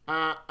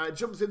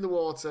 Jumps in the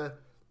water.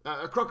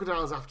 A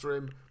crocodile's after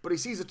him, but he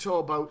sees a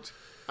tow boat.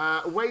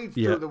 Wades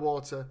Yeah. through the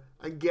water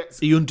and gets.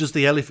 He undoes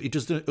the elephant. He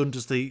just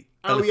undoes the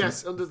elephant.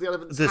 Yes, under the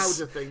elephant's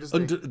powder thing,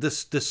 doesn't under he?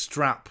 the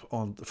strap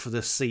on for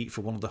the seat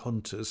for one of the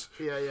hunters.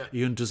 Yeah.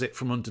 He undoes it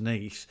from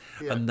underneath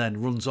and then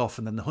runs off,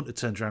 and then the hunter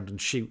turns around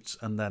and shoots,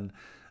 and then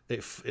he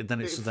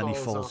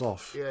falls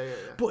off. Yeah.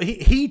 But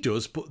he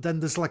does. But then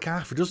there's like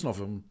half a dozen of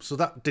them, so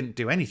that didn't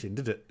do anything,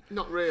 did it?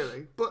 Not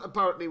really, but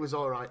apparently it was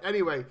all right.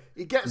 Anyway,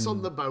 he gets Hmm.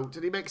 on the boat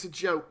and he makes a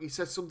joke. He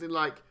says something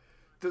like,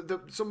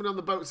 someone on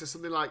the boat says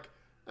something like,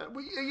 "Are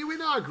you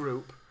in our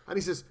group?" And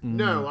he says,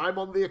 "No, I'm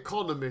on the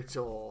economy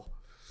tour."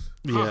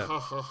 Yeah.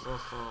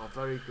 Ha.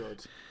 Very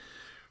good.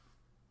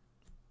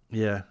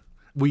 Yeah.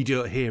 We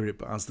don't hear it,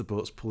 but as the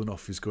boat's pulling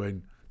off, he's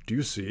going, "Do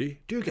you see?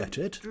 Do you get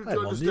it? Do you I'm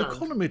on the understand?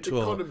 economy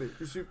tour. Economy.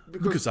 You see,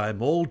 Because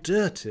I'm all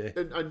dirty."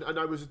 and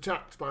I was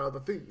attacked by other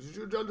things.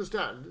 You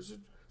understand? It's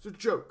a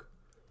joke.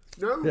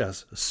 No?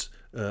 Yes.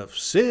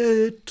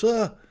 Sit.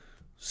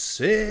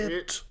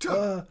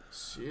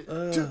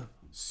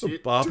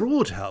 Barbara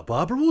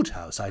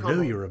Woodhouse. I know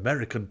on. you're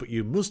American, but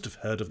you must have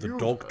heard of the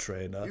dog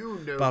trainer. You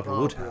know Barbara Barbara.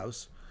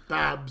 Woodhouse.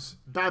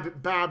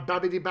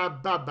 Babbity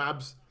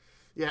Babs.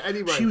 Yeah,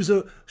 anyway.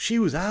 She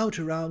was out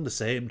around the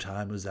same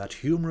time as that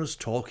humorous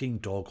talking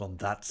dog on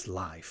That's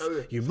Life. Oh,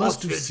 yeah. You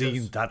must have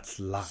Sausages. seen That's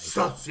Life.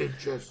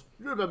 Sausages.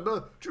 You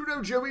remember? Do you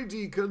know Joey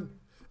Deacon?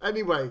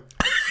 Anyway.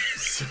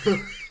 So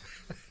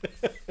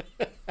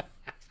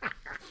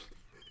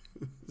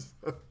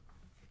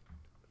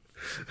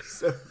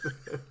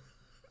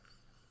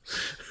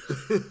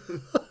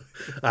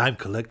I'm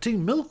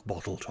collecting milk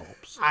bottle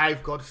tops.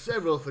 I've got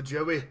several for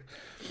Joey.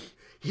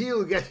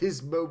 He'll get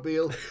his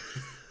mobile.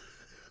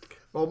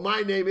 Well,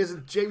 my name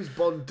isn't James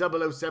Bond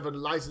 007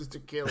 License to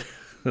Kill.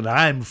 And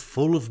I'm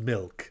full of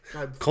milk.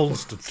 I'm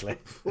Constantly.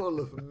 Full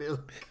of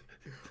milk.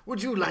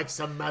 Would you like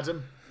some,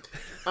 madam?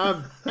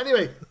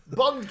 Anyway,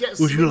 Bond gets...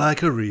 Would you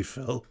like a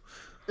refill?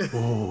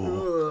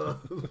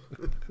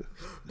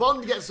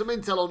 Bond gets some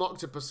intel on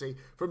Octopussy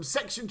from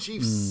Section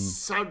Chief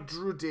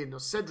Cedrudin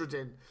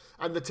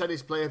and the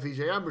tennis player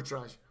Vijay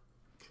Amritraj.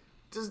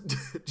 Do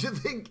you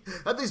think,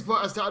 at this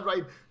point I started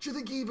writing, do you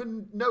think he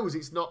even knows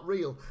it's not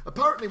real?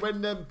 Apparently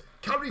when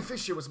Carrie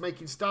Fisher was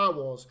making Star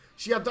Wars,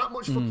 she had that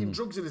much fucking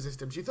drugs in her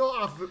system. She thought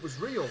half of it was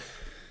real.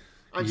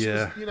 And she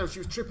was, she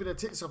was tripping her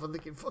tits off and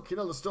thinking, fucking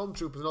hell, the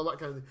stormtroopers and all that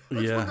kind of thing.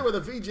 I just wonder whether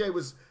VJ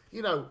was,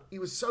 he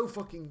was so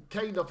fucking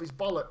caned off his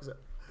bollocks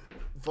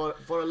for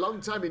a long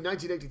time in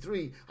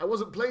 1983. I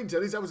wasn't playing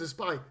tennis, I was a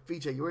spy.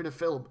 VJ, you were in a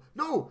film.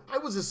 No, I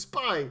was a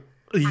spy.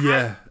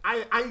 Yeah.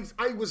 I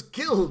was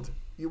killed.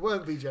 You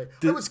weren't, VJ.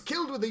 I was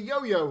killed with a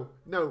yo-yo.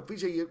 No,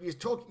 VJ, you're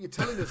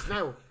telling us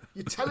now.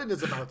 You're telling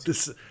us about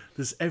it.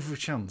 There's every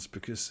chance,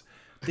 because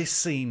this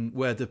scene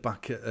where they're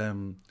back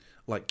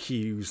at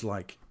Q's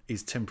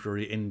his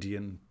temporary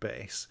Indian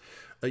base,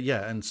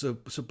 and so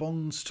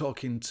Bond's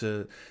talking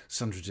to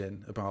Sandra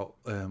Din about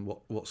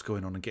what's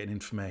going on and getting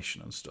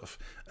information and stuff,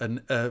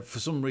 and for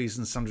some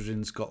reason Sandra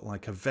Din's got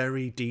a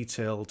very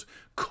detailed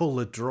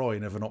coloured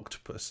drawing of an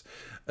octopus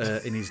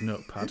in his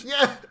notepad.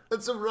 Yeah,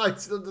 and some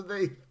writing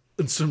underneath.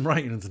 And some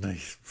writing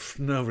underneath.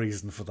 No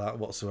reason for that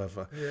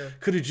whatsoever. Yeah.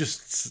 Could have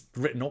just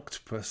written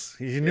octopus.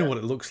 You knew what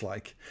it looks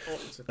like.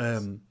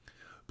 Octopus.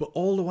 But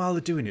all the while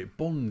they're doing it,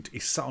 Bond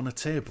is sat on a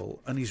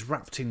table and he's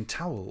wrapped in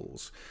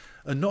towels.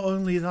 And not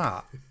only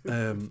that,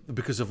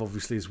 because of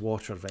obviously his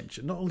water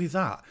adventure, not only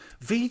that,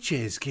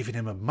 VJ's giving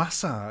him a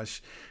massage.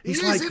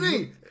 Isn't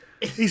he?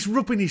 He's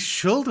rubbing his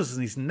shoulders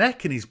and his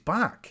neck and his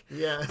back.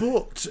 Yeah.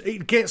 But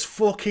it gets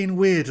fucking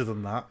weirder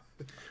than that.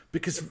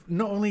 Because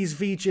not only is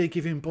VJ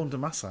giving Bond a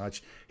massage,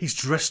 he's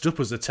dressed up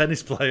as a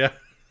tennis player.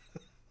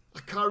 I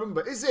can't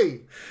remember. Is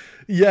he?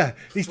 Yeah,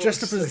 he's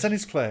dressed up as a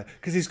tennis player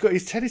because he's got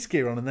his tennis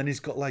gear on, and then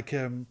he's got like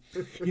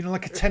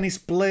like a tennis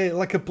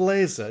like a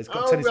blazer. He's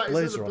got a tennis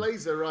blazer on.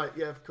 Blazer, right?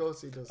 Yeah, of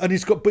course he does. And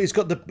he's got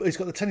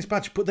the tennis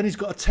badge, but then he's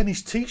got a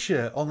tennis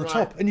t-shirt on the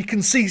top, and you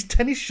can see his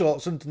tennis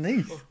shorts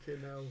underneath.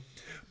 Fucking hell.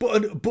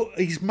 But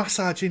he's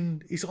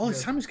massaging. He's all the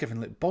time he's giving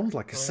Bond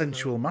like a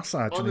sensual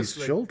massage on his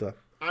shoulder.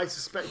 I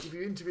suspect if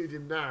you interviewed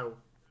him now,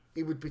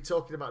 he would be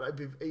talking about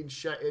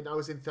that. I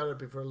was in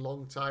therapy for a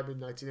long time in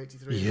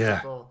 1983.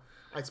 Yeah.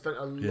 I'd spent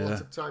a lot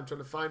of time trying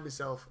to find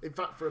myself. In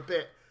fact, for a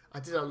bit, I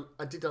did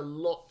a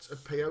lot of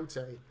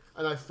peyote,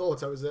 and I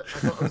thought I was a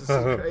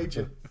secret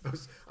agent.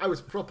 I was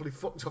properly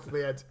fucked off my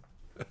head.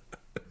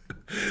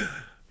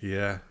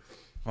 Yeah.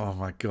 Oh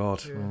my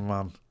god,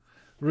 man.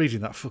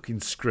 Reading that fucking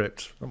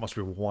script, that must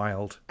be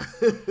wild.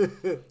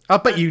 I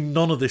bet you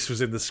none of this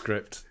was in the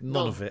script.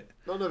 None of it.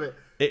 None of it.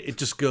 It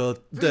just goes.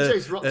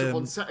 VJ's rocked up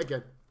on set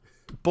again.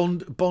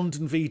 Bond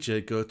and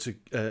VJ go to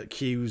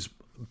Q's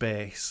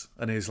base,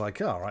 and he's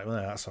like, "All right, well,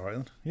 that's all right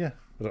then. Yeah,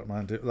 I don't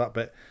mind it, that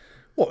bit."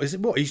 What is it?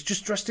 What, he's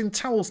just dressed in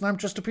towels, and I'm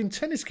dressed up in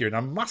tennis gear, and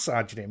I'm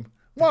massaging him.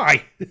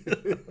 Why?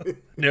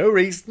 No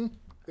reason.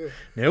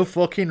 No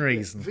fucking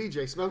reason.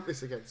 VJ, smoke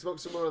this again. Smoke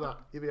some more of that.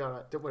 You'll be all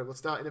right. Don't worry. We'll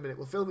start in a minute.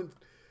 We'll film in.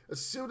 As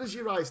soon as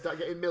your eyes start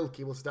getting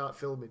milky, we'll start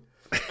filming.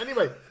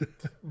 Anyway,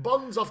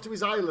 Bond's off to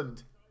his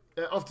island.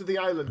 Off to the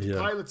island,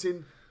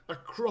 piloting a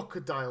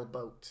crocodile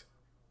boat.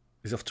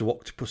 He's off to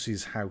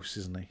Octopus's house,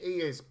 isn't he? He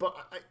is. But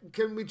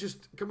can we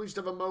just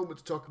have a moment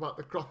to talk about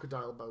the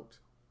crocodile boat?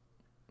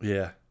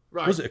 Yeah.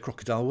 Right. Was it a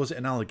crocodile? Was it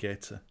an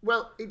alligator?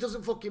 Well, it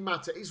doesn't fucking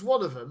matter. It's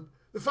one of them.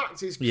 The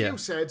fact is, Q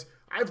said,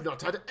 "I've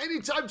not had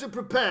any time to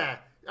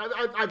prepare.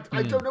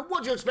 I don't know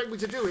what you expect me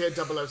to do here,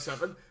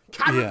 007.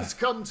 Karen's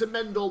come to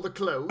mend all the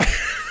clothes.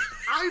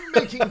 I'm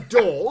making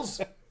doors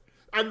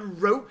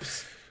and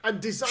ropes and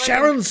designing...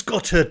 Sharon's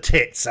got her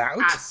tits out.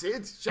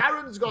 Acid.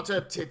 Sharon's got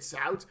her tits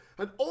out.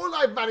 And all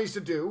I've managed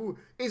to do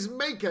is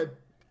make a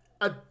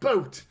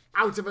boat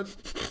out of an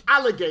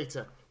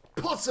alligator.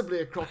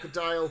 Possibly a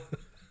crocodile.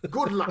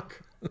 Good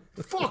luck.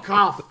 Fuck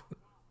off.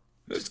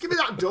 Just give me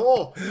that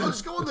door. I'll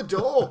just go on the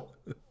door.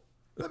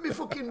 Let me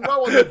fucking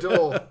row on the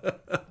door."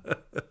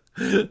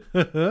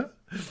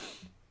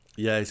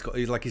 Yeah, he's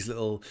like his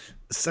little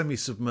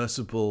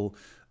semi-submersible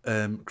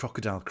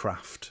crocodile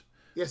craft.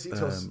 Yes, he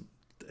does.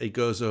 He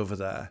goes over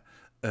there,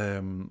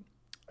 and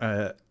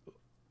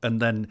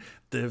then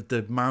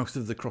the mouth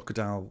of the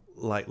crocodile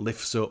like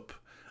lifts up,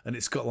 and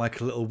it's got like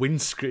a little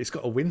windscreen. It's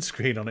got a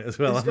windscreen on it as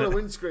well. It's got a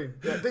windscreen.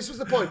 Yeah, this was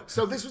the point.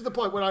 So this was the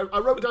point when I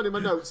wrote down in my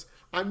notes,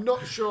 I'm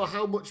not sure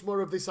how much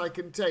more of this I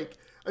can take.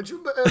 And do you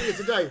remember earlier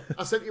today,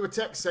 I sent you a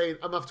text saying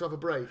I'm have to have a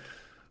break.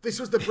 This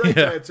was the break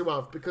I had to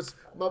have because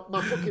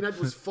my fucking head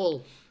was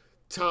full.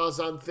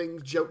 Tarzan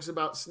things, jokes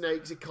about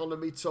snakes,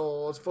 economy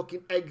tours,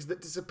 fucking eggs that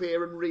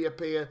disappear and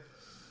reappear.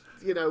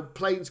 You know,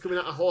 planes coming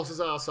out of horses'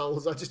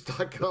 arseholes.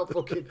 I can't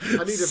fucking...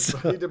 I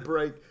need a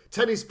break.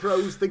 Tennis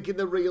pros thinking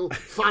they're real.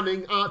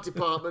 Fanning, art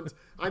department.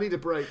 I need a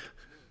break.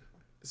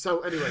 So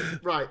anyway,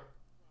 right.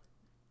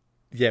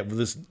 Yeah, well,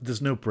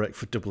 there's no break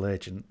for double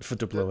agents.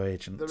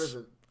 There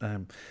isn't.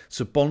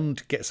 So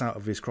Bond gets out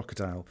of his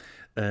crocodile,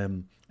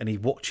 and he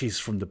watches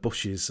from the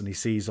bushes, and he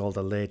sees all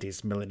the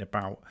ladies milling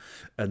about,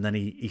 and then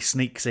he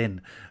sneaks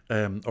in,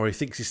 or he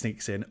thinks he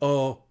sneaks in.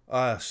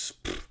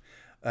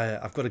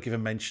 I've got to give a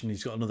mention.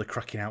 He's got another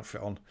cracking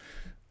outfit on.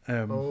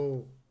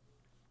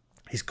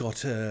 He's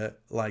got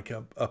like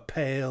a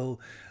pale,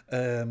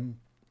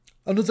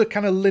 another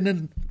kind of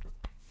linen.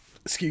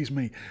 Excuse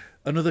me,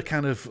 another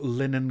kind of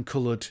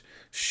linen-coloured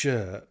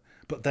shirt.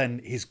 But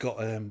then he's got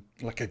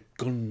like a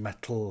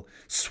gunmetal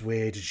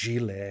suede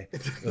gilet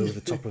over the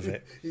top of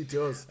it. He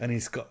does. And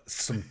he's got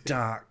some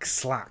dark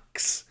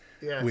slacks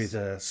with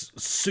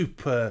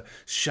super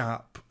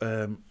sharp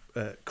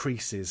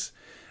creases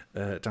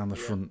down the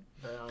front.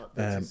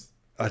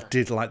 I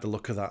did like the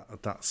look of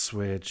that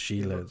suede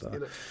gilet. It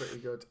looks pretty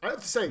good. I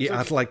have to say... Yeah,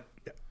 I'd like...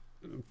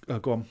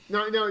 go on.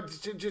 No,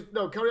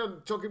 carry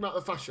on talking about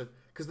the fashion,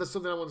 because there's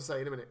something I want to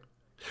say in a minute.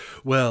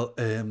 Well,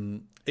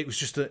 it was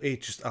just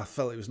I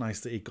felt it was nice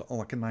that he got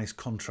like a nice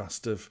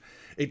contrast of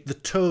it. The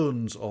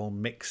tones all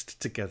mixed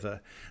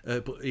together,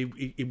 but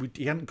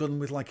he hadn't gone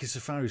with like his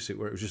safari suit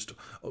where it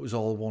was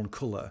all one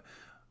colour.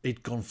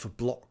 He'd gone for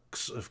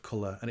blocks of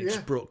colour, and it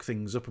just broke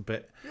things up a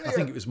bit. I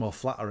think it was more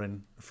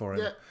flattering for him.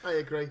 Yeah, I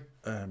agree.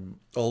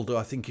 Although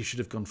I think he should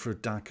have gone for a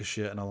darker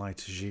shirt and a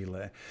lighter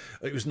gilet.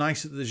 It was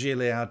nice that the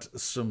gilet had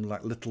some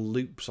like little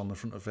loops on the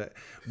front of it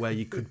where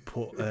you could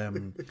put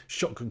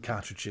shotgun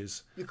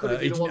cartridges. You could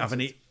have he didn't have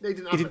any. He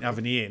didn't have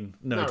any in.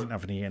 No, he didn't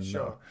have any in.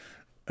 Sure.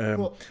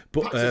 No.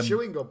 But packs of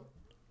chewing gum,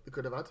 he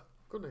could have had,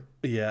 couldn't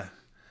he? Yeah.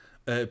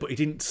 But he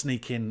didn't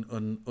sneak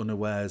in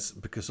unawares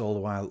because all the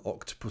while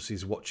Octopus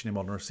is watching him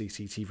on her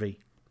CCTV.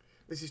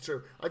 This is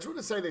true. I just want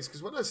to say this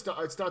because when I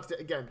started it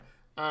again,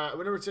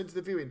 when I returned to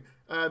the viewing,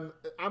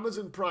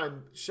 Amazon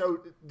Prime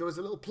showed there was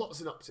a little plot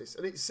synopsis,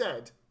 and it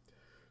said,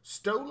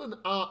 "Stolen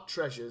art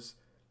treasures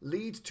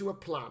lead to a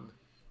plan.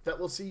 that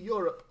will see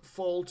Europe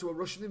fall to a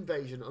Russian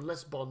invasion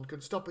unless Bond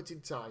can stop it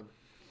in time.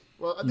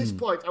 Well, at this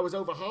point, I was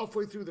over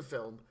halfway through the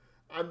film,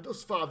 and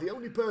thus far, the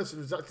only person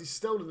who's actually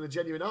stolen a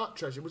genuine art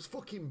treasure was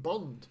fucking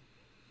Bond.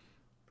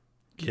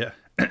 Yeah.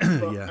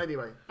 But Yeah.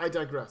 anyway, I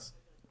digress.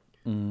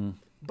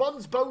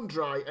 Bond's bone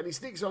dry, and he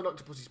sneaks around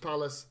Octopus's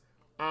palace,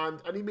 and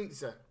he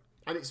meets her.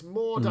 And it's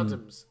Maud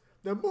Adams.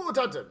 Now, Maud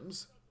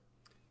Adams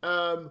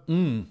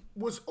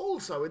was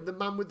also in The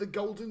Man with the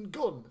Golden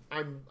Gun.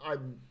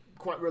 I'm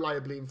quite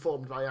reliably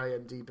informed by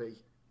IMDb.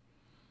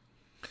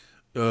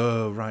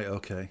 Oh, right,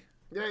 okay.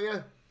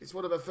 Yeah. It's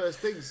one of her first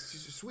things.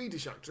 She's a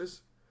Swedish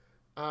actress.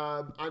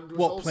 And was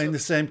What, also, playing the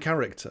same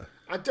character?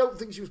 I don't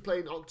think she was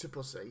playing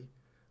Octopussy.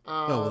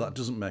 Oh, well, that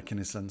doesn't make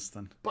any sense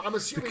then. But I'm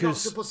assuming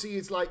Because- Octopussy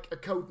is like a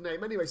code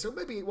name anyway, so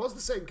maybe it was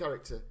the same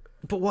character.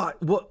 But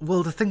what?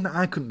 Well, the thing that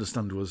I couldn't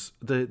understand was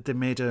they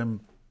made a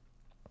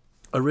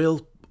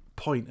real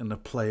point in the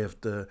play of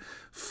the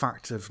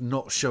fact of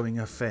not showing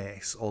her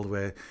face all the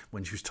way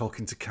when she was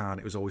talking to Khan.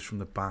 It was always from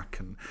the back,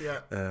 and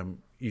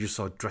you just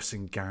saw a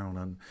dressing gown.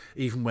 And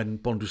even when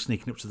Bond was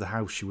sneaking up to the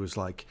house, she was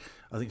like,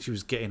 I think she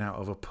was getting out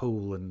of a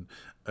pool, and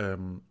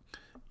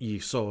you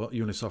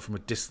only saw from a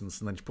distance,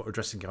 and then she put her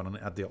dressing gown on, and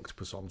it had the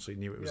octopus on, so you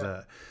knew it was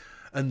her.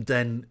 And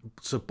then,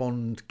 so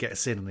Bond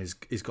gets in and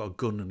he's got a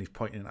gun and he's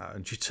pointing it at her,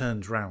 and she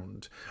turns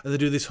round. And they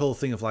do this whole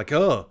thing of like,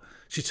 oh,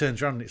 she turns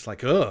round and it's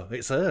like, oh,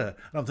 it's her.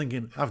 And I'm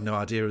thinking, I've no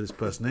idea who this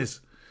person is.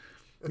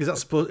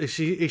 Is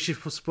she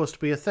supposed to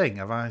be a thing?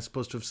 Have I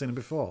supposed to have seen her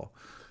before?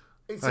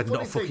 It's I had a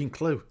not funny a fucking thing.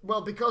 clue.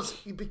 Well, because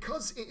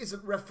it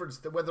isn't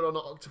referenced that whether or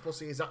not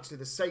Octopussy is actually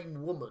the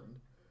same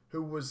woman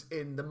who was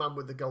in The Man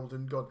with the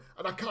Golden Gun.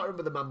 And I can't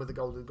remember The Man with the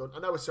Golden Gun. I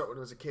know I saw it when I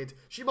was a kid.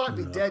 She might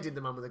be dead in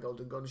The Man with the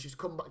Golden Gun and she's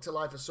come back to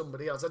life as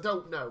somebody else. I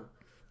don't know.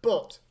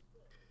 But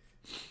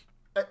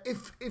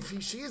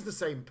if she is the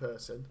same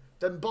person,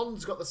 then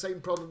Bond's got the same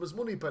problem as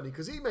Moneypenny,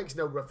 because he makes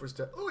no reference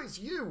to, oh, it's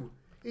you.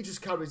 He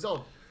just carries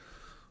on.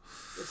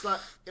 It's like,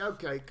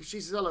 okay, because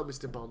she says, hello,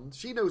 Mr. Bond.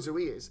 She knows who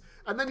he is.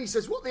 And then he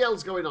says, what the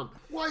hell's going on?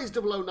 Why is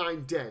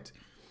 009 dead?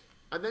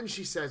 And then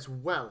she says,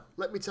 well,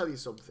 let me tell you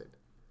something.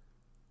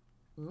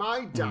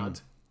 My dad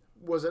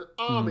was an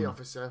army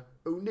officer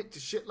who nicked a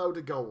shitload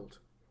of gold.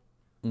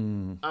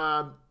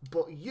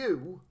 But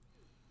you,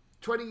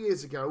 20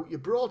 years ago, you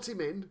brought him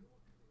in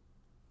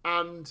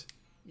and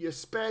you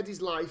spared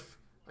his life,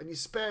 and you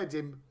spared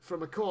him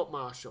from a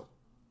court-martial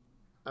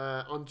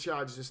on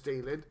charges of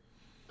stealing.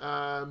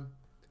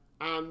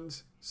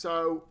 And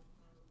so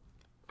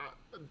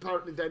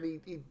apparently then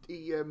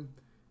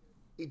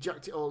he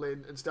jacked it all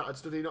in and started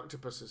studying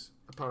octopuses,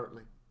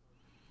 apparently.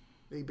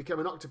 He became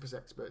an octopus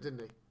expert,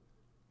 didn't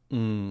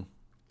he?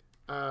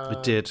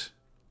 It did.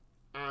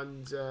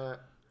 And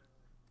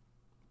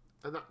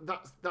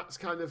that's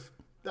kind of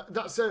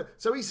so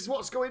he says,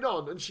 what's going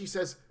on? And she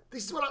says,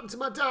 this is what happened to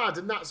my dad,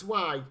 and that's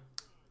why.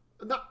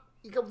 And that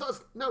you go,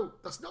 that's not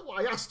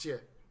what I asked you.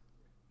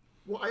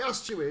 What I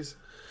asked you is,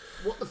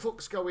 what the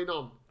fuck's going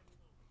on?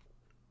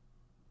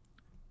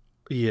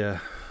 Yeah.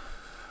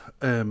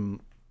 Yeah.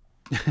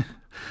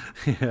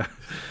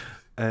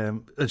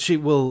 And she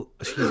goes,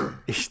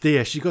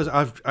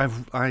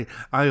 I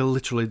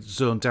literally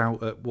zoned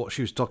out at what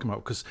she was talking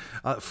about, because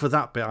for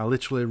that bit I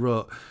literally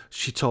wrote,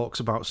 she talks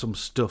about some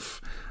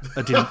stuff.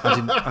 I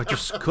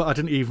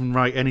didn't even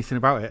write anything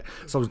about it,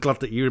 so I was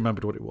glad that you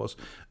remembered what it was.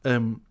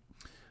 And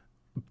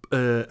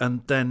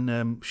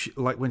then she,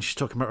 like when she's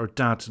talking about her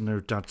dad and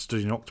her dad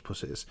studying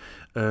octopuses,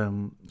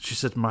 she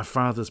said my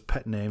father's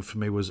pet name for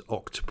me was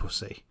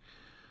Octopussy.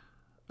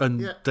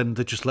 And then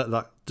they just let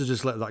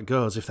that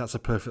go, as if that's a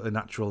perfectly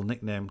natural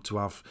nickname to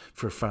have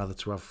for a father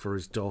to have for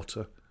his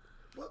daughter.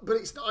 Well, but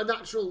it's not a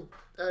natural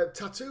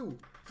tattoo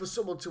for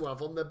someone to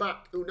have on their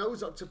back who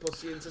knows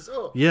Octopussy and says,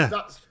 "Oh, yeah,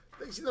 that's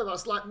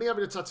like me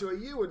having a tattoo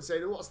of you and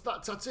saying, oh, what's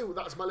that tattoo?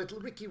 That's my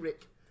little Ricky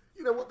Rick."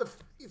 You know what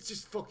it's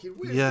just fucking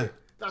weird. Yeah, isn't it?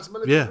 That's my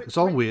little it's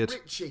all weird.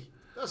 Richie.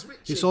 That's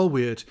Richie. It's all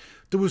weird.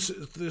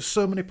 There's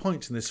so many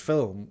points in this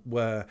film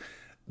where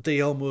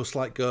they almost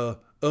like go,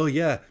 oh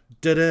yeah,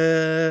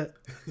 da-da,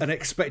 and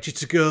expect you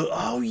to go,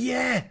 oh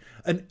yeah,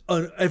 and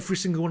on every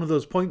single one of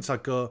those points I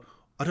go,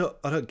 I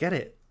don't get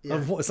it.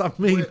 Yeah. What does that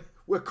mean?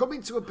 We're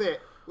coming to a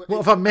bit. What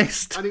have I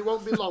missed? And it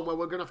won't be long where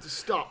we're going to have to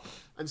stop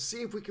and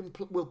see if we can.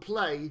 We'll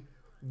play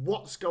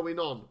what's going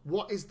on.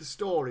 What is the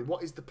story?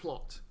 What is the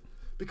plot?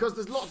 Because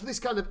there's lots of this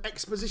kind of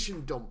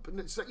exposition dump, and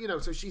it's,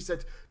 so she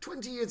said,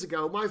 20 years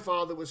ago, my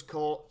father was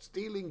caught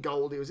stealing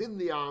gold. He was in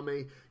the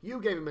army. You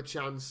gave him a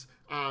chance,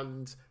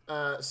 and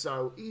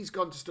so he's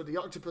gone to study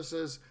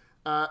octopuses.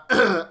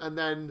 And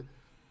then,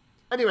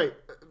 anyway,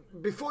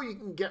 before you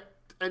can get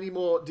any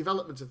more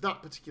development of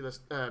that particular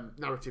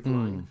narrative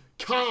line,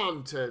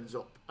 Khan turns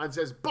up and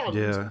says, Bond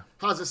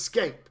has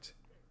escaped.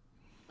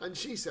 And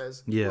she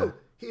says, well,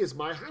 he is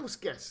my house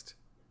guest.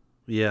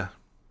 Yeah.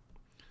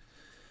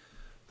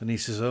 And he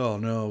says, oh,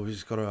 no,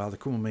 we've got to either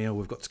come with me or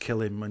we've got to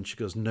kill him. And she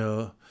goes,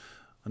 no.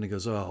 And he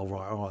goes, oh, all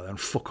right, then,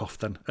 fuck off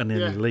then. And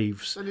then he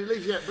leaves. And he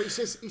leaves, But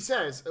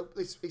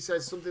he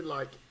says something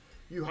like,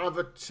 you have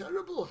a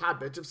terrible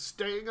habit of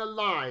staying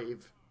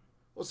alive.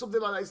 or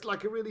something like that. It's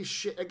like a really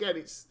shit. Again,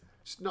 it's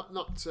not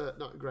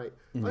great.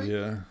 I mean,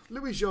 Yeah.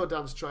 Louis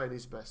Jourdan's trying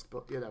his best,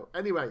 but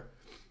Anyway,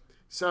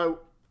 so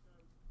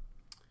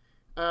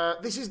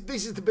this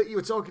is the bit you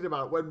were talking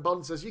about when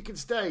Bond says, "You can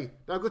stay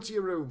now. Go to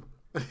your room."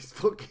 And it's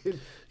fucking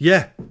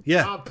Yeah.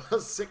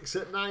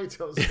 6:30 at night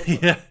or something.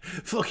 Yeah.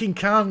 Fucking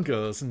Khan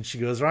goes, and she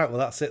goes, right, well,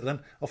 that's it then.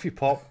 Off you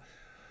pop.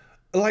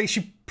 Like,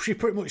 she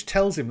pretty much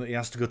tells him that he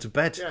has to go to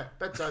bed. Yeah,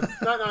 bedtime.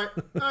 Night.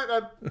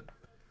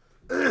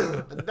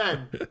 And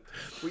then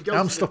we go.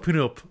 I'm stopping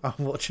up.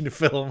 I'm watching a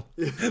film,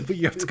 but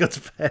you have to go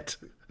to bed.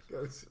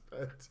 Go to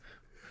bed.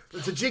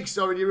 There's a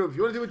jigsaw in your room. If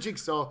you want to do a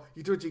jigsaw,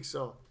 you do a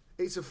jigsaw.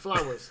 It's of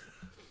flowers.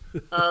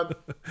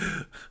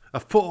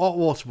 I've put a hot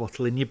water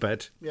bottle in your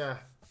bed. Yeah.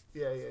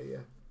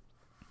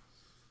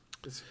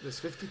 There's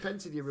 50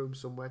 pence in your room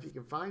somewhere if you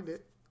can find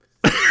it.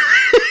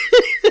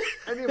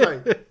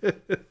 Anyway,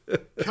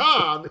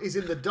 Khan is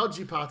in the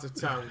dodgy part of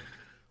town,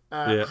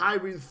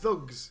 hiring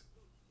thugs,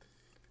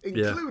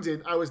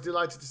 including, I was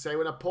delighted to say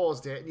when I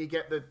paused it, and you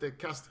get the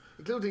cast,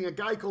 including a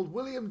guy called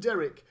William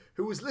Derrick,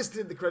 who was listed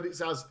in the credits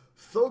as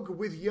Thug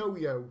with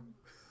Yo-Yo.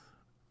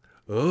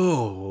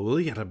 Oh, well,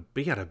 he had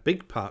a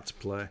big part to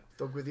play.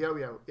 Thug with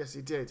Yo-Yo, yes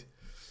he did.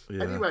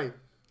 Yeah. Anyway,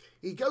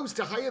 he goes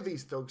to hire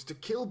these thugs to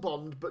kill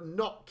Bond, but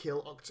not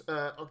kill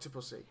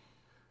Octopussy.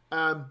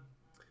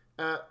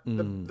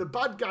 The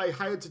bad guy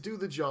hired to do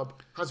the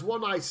job has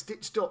one eye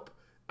stitched up,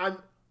 and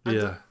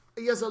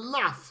he has a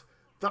laugh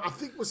that I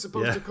think was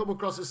supposed to come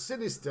across as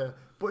sinister,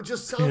 but it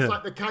just sounds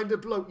like the kind of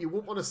bloke you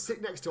wouldn't want to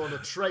sit next to on a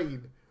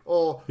train,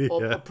 or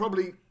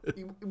probably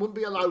you wouldn't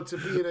be allowed to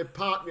be in a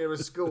park near a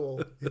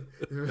school.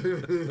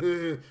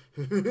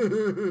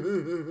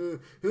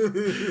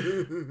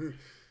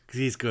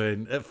 He's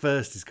going. At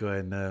first, he's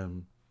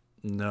going.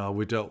 No,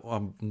 we don't.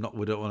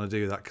 We don't want to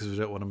do that because we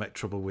don't want to make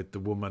trouble with the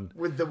woman.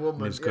 With the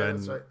woman, he's going,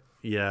 that's right.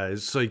 Yeah,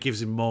 so he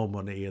gives him more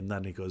money, and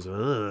then he goes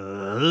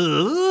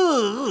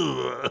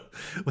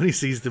when he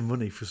sees the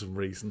money for some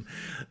reason,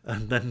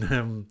 and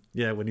then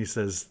when he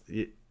says,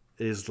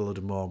 "Here's a load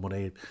of more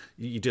money,"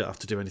 you don't have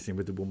to do anything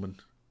with the woman.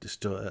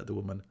 Just don't hurt the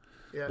woman.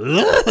 Yeah.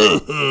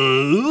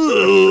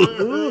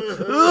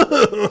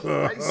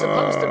 It's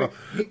supposed to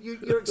be.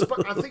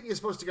 I think you're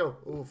supposed to go,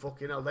 "Oh,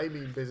 fucking hell, they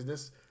mean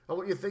business." And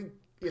what you're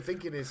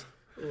thinking is,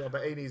 "Oh, I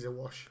bet he needs a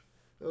wash."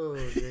 Oh,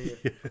 dear.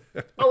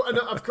 Oh, and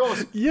of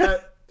course,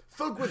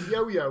 Thug with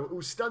Yo-Yo,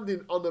 who's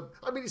standing on the...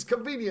 I mean, it's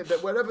convenient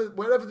that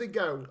wherever they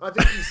go, I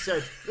think he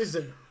said,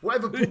 "Listen,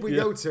 whatever pub we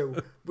go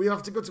to, we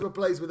have to go to a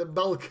place with a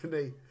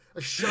balcony,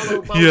 a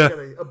shallow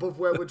balcony above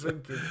where we're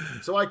drinking,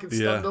 so I can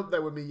stand up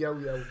there with me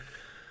yo-yo."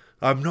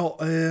 I'm not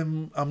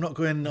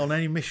going on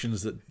any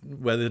missions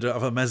where they don't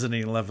have a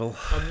mezzanine level.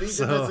 I need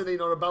a mezzanine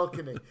or a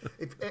balcony.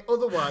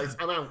 Otherwise,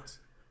 I'm out.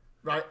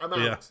 Right, I'm out.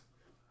 Yeah.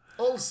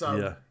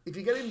 Also, if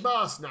you're getting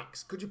bar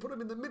snacks, could you put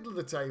them in the middle of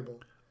the table?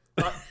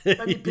 Like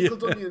any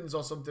pickled onions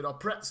or something, or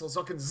pretzels,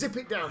 so I can zip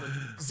it down and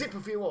zip a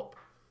few up.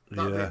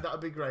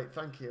 That'd be great.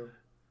 Thank you.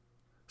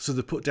 So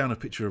they put down a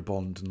picture of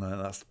Bond, and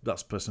that's the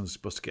person who's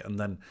supposed to get. And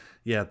then,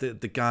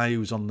 the guy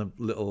who's on the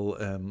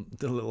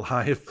little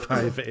high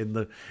five in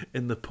the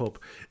pub,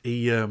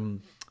 he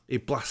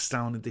blasts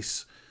down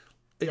this.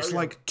 It's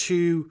like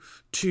two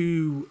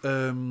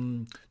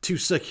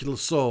circular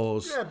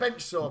saws. Yeah,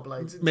 bench saw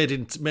blades. Made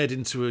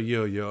into a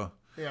yo-yo.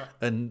 Yeah.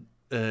 And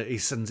he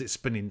sends it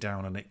spinning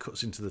down, and it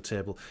cuts into the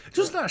table. It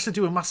doesn't actually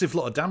do a massive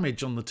lot of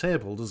damage on the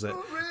table, does it?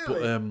 Oh,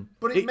 really?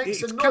 But it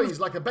makes a noise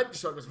like a bench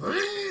saw. It goes.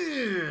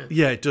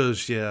 Yeah, it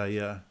does.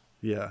 Yeah.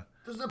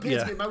 Doesn't appear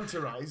to be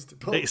motorised.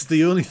 But... It's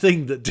the only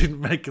thing that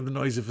didn't make the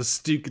noise of a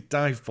Stuka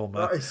dive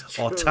bomber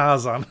or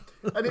Tarzan.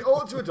 And it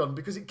ought to have done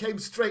because it came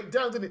straight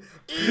down, didn't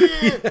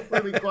it? Would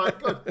have been quite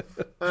good.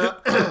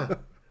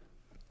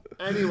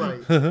 Anyway,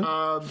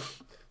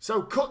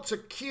 so cut to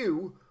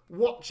Q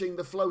watching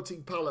the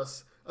floating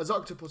palace as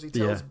Octopussy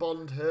tells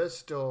Bond her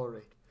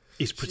story.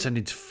 He's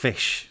pretending to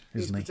fish,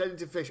 isn't he? He's pretending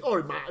to fish.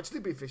 Or he might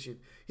actually be fishing.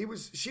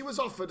 She was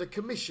offered a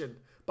commission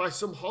by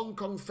some Hong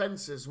Kong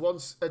fencers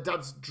once her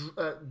dad's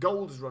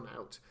gold's run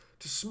out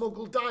to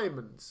smuggle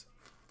diamonds.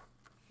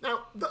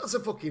 Now, that's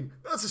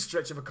a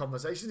stretch of a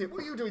conversation, isn't it?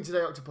 What are you doing today,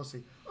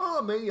 Octopussy?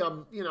 Oh, me,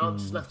 I've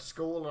just left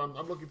school and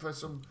I'm looking for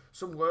some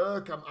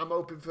work. I'm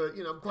hoping for,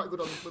 I'm quite good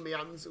with my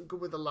hands, I'm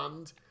good with the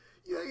land.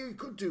 Yeah, you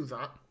could do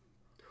that.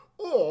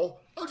 Or,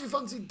 how do you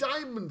fancy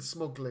diamond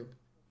smuggling?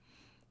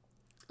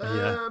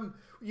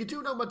 You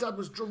do know my dad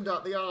was drummed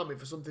out the army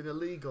for something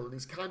illegal, and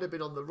he's kind of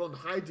been on the run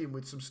hiding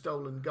with some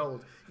stolen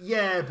gold.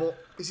 Yeah, but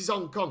this is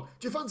Hong Kong.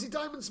 Do you fancy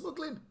diamond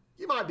smuggling?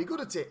 You might be good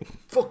at it.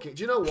 Fuck it.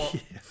 Do you know what?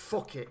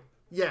 Fuck it.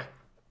 Yeah.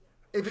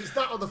 If it's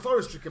that or the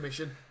Forestry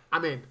Commission,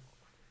 I'm in.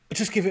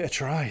 Just give it a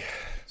try.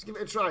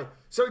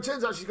 So it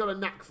turns out she's got a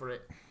knack for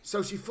it.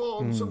 So she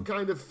formed some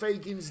kind of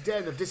Fagin's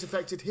den of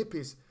disaffected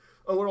hippies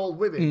who were all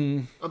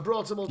women and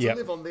brought them all to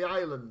live on the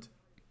island.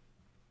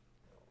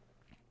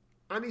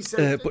 And he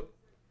said,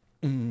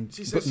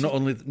 not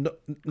only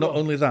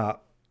that.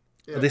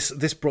 Yeah.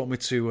 This brought me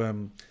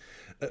to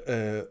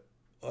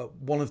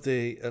one of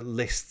the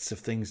lists of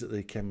things that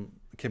they came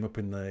came up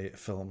in the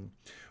film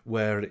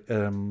where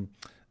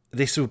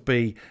this would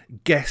be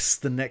guess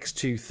the next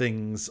two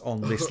things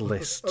on this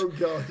list. Oh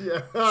God,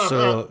 yeah.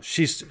 So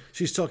she's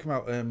talking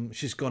about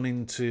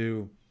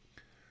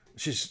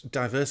she's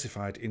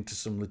diversified into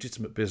some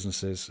legitimate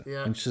businesses,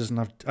 Yeah. and she says,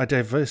 and I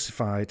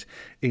diversified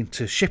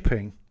into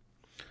shipping,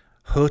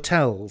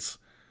 hotels.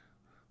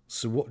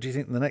 So what do you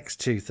think the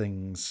next two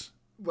things?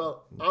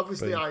 Well,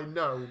 obviously I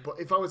know, but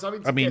if I was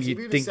having to guess, if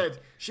you'd have said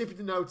shipping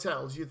and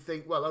hotels, you'd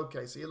think, well,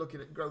 okay, so you're looking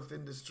at growth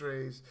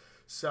industries,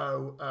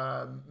 so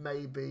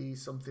maybe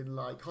something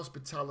like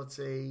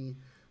hospitality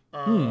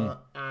and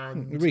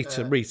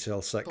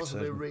retail sector,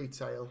 possibly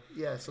retail,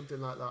 yeah, something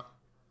like that.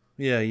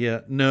 Yeah.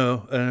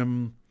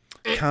 No,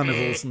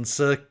 carnivals and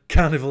circuses.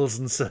 Carnivals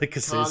and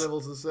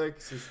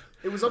circuses.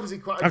 It was obviously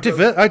quite.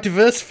 I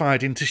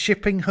diversified into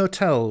shipping,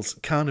 hotels,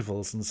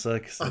 carnivals, and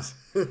circuses.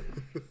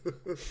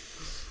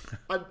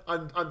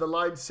 and the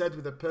line said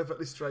with a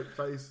perfectly straight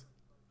face.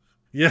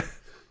 Yeah.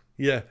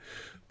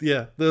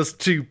 Those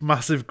two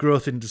massive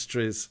growth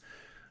industries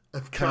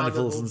Of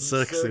carnivals and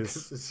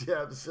circuses.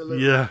 Yeah,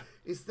 absolutely. Yeah.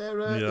 Is there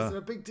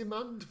a big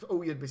demand?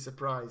 Oh, you'd be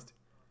surprised.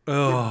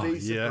 Oh, You'd be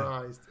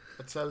surprised.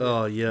 I tell you.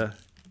 Oh, yeah.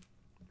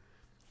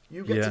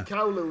 You get to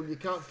Kowloon, you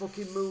can't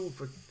fucking move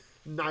for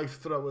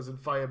knife throwers and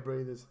fire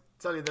breathers.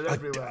 I tell you, they're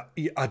everywhere.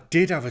 I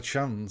did have a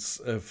chance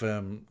of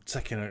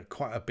taking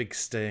quite a big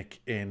stake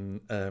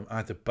in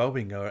either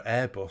Boeing or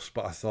Airbus,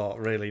 but I thought,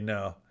 really,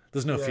 no.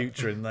 There's no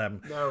future in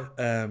them.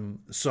 No.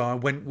 So I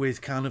went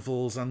with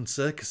carnivals and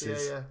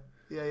circuses.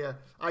 Yeah.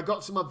 I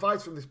got some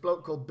advice from this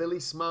bloke called Billy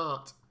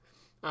Smart.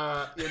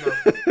 And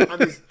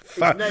his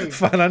name,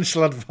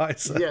 financial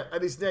advisor. Yeah,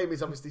 and his name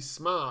is obviously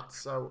Smart,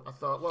 so I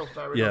thought, well,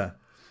 fair enough. Yeah.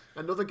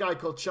 Another guy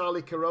called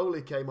Charlie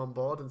Caroli came on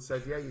board and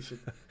said, yeah, you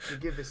should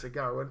give this a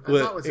go. And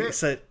that was it.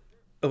 Said,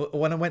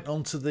 when I went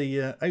onto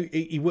the...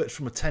 he worked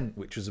from a tent,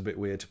 which was a bit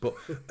weird, but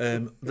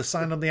the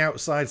sign on the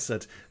outside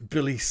said,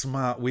 Billy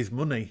Smart with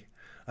money.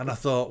 And I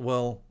thought,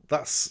 well,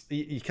 that's...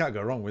 You can't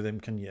go wrong with him,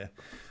 can you?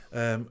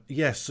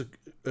 Yes,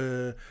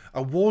 I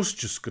was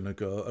just going to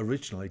go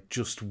originally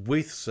just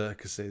with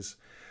circuses,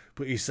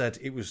 but he said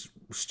it was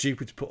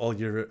stupid to put all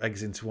your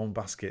eggs into one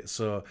basket.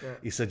 So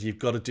he said you've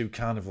got to do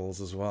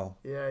carnivals as well.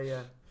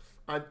 Yeah.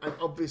 And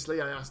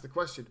obviously I asked the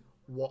question,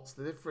 what's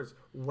the difference?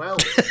 Well,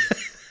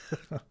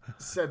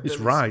 said it's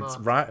Billy rides,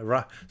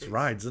 Smart. it's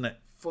rides, isn't it?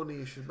 Funny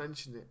you should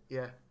mention it.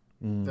 Yeah.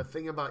 The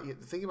thing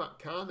about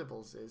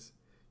carnivals is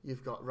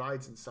you've got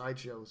rides and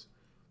sideshows,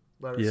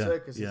 whereas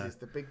circuses is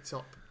the big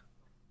top.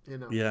 You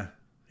know.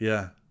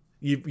 Yeah.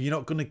 You're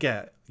not going to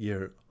get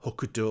your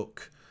hook a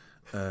duck,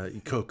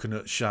 your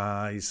coconut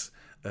shies,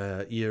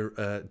 your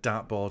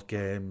dartboard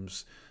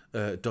games,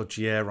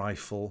 dodgy air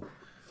rifle.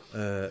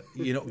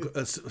 You're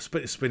not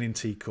spinning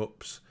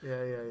teacups.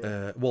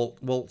 Yeah.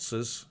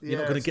 Waltzers. You're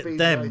not going to get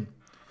them.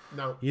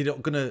 No. You're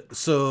not going to.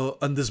 So,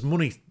 and there's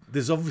money.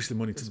 There's obviously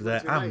money to be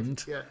there,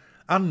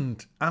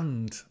 and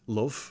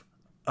love.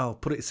 I'll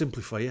put it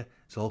simply for you.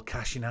 It's all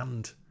cash in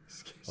hand.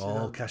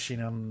 Cash in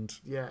hand.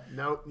 Yeah,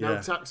 no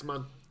tax,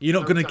 man. You're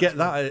not going to get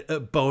that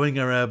at Boeing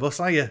or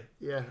Airbus, are you?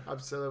 Yeah,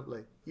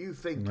 absolutely. You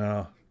think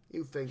your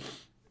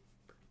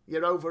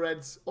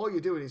overheads, all you're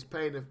doing is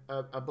paying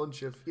a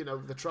bunch of,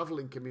 the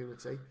travelling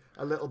community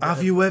a little bit.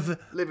 Have you ever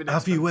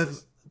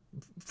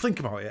think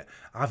about it?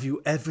 Have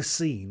you ever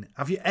seen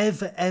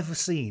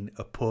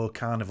a poor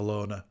carnival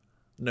owner?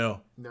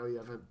 No. No, you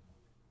haven't.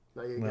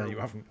 There you No, go. you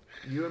haven't.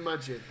 You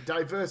imagine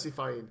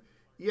diversifying.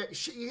 Yeah,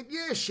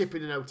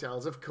 shipping in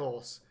hotels, of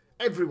course.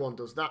 Everyone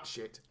does that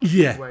shit.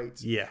 Yeah. You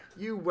wait. Yeah.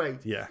 You wait.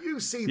 Yeah. You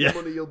see the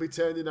money you'll be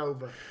turning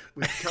over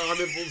with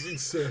carnivals and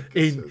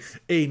circuses.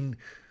 In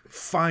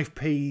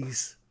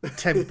 5p's,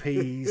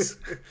 10p's,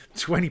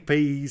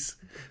 20p's.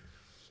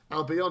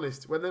 I'll be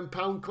honest, when them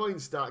pound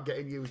coins start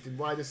getting used in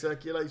wider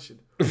circulation,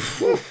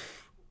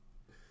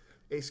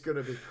 it's going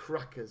to be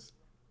crackers.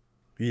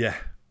 Yeah.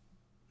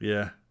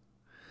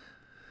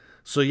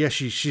 So yeah,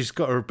 she's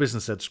got her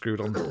business head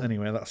screwed on.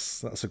 Anyway,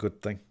 that's a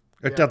good thing.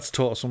 Her dad's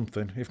taught her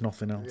something, if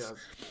nothing else. Yes.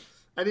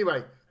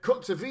 Anyway,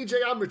 cut to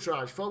Vijay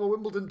Amritraj, former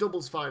Wimbledon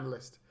doubles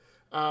finalist,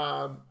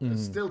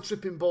 still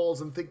tripping balls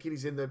and thinking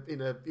he's in a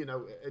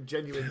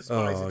genuine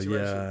spy situation.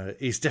 Yeah,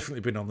 he's definitely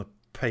been on the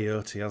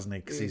peyote, hasn't he?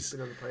 Because he's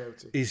been on the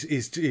peyote.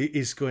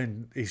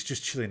 He's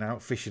just chilling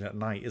out fishing at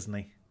night, isn't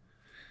he?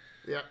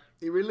 Yeah,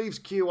 he relieves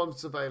Q on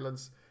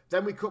surveillance.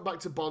 Then we cut back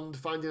to Bond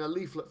finding a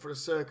leaflet for a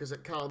circus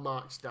at Karl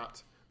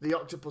Marxstadt, the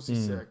Octopussy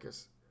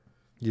Circus.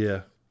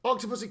 Yeah.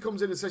 Octopussy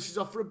comes in and says she's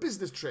off for a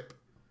business trip.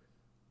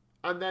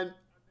 And then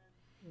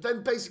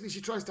basically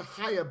she tries to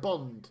hire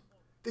Bond.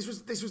 This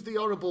was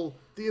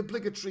the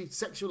obligatory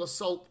sexual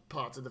assault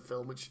part of the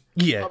film, which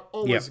I'm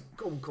always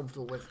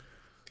uncomfortable with.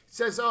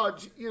 Says,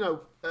 do you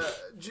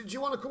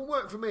want to come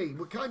work for me?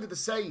 We're kind of the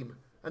same.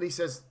 And he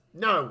says,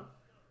 no.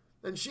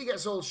 Then she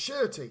gets all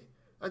shirty.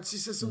 And she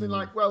says something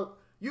like, well,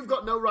 you've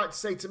got no right to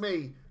say to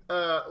me,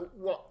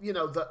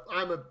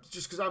 that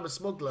just because I'm a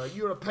smuggler,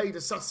 you're a paid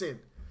assassin.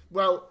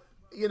 Well,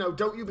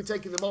 don't you be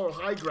taking the moral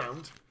high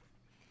ground,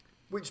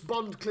 which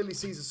Bond clearly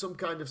sees as some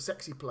kind of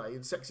sexy play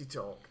and sexy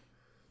talk.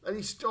 and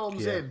he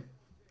storms Yeah. in,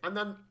 and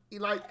then he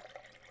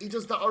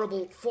does that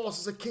horrible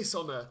forces a kiss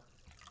on her,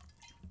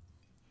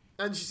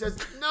 and she says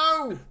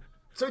no,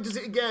 so he does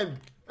it again,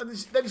 and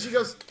then she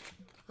goes,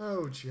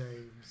 "Oh,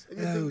 James," and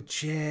you Oh, think,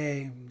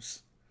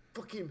 James.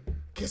 fucking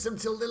kiss them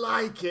till they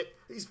like it.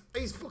 He's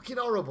fucking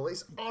horrible.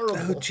 It's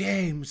horrible. Oh,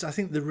 James. I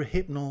think the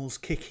Rehypnol's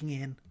kicking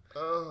in.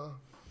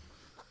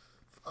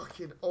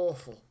 Fucking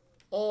awful.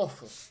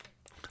 Awful.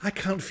 I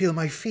can't feel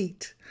my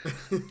feet.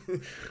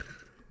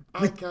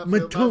 I can't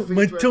feel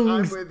my feet when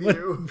I'm with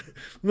you.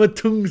 My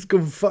tongue's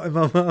gone fat in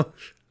my mouth.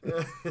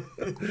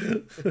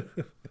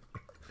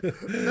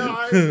 No,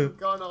 I've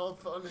gone all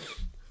funny.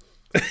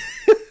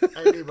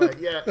 Anyway,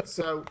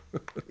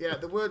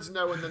 the words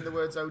no and then the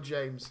words "oh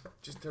James,"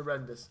 just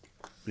horrendous.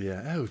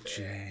 Yeah, oh,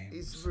 James.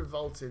 He's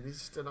revolting. He's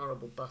just an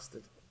horrible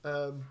bastard.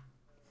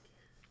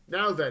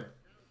 Now then,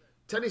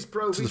 tennis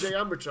pro Vijay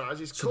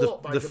Amritraj is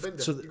caught by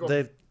Govinda. So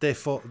they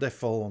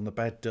fall on the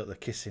bed, don't they?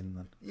 Kissing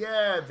then.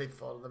 Yeah, they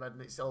fall on the bed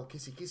and it's all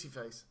kissy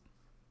face.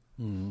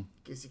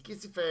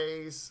 Kissy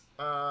face.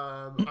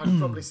 And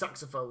probably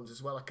saxophones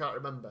as well. I can't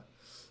remember.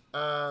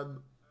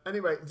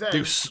 Anyway,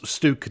 then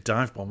Stuka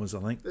dive bombers,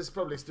 I think. there's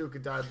probably Stuka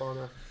dive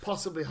bomber,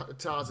 possibly a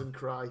Tarzan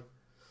cry,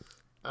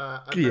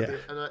 and Yeah. maybe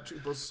an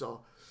electric buzzsaw.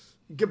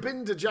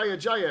 Govinda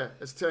Jaya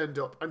has turned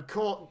up and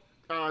caught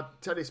our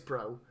tennis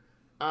pro,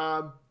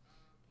 and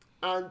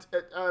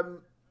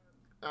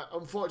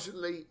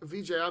unfortunately,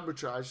 Vijay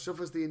Amritraj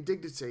suffers the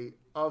indignity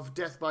of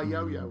death by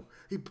yo-yo.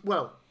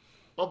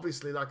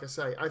 Obviously, like I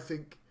say, I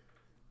think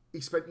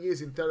he spent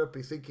years in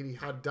therapy thinking he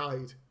had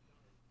died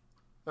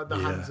at the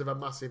hands of a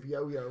massive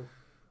yo-yo.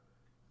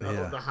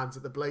 Or the hands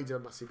at the blade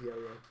of a massive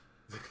yo-yo.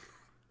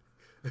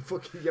 A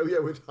fucking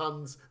yo-yo with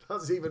hands.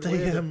 That's even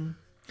weirder.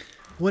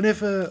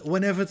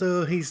 Whenever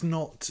though he's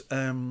not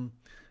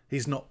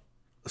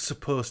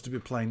supposed to be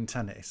playing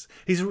tennis.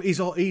 He's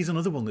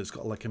another one that's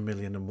got like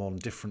 1,000,001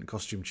 different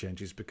costume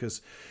changes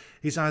because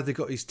he's either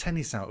got his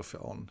tennis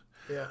outfit on,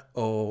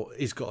 or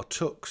he's got a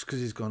tux because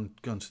he's gone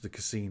to the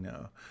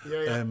casino.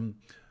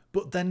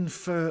 But then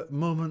for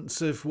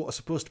moments of what are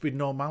supposed to be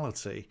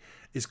normality,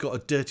 he's got a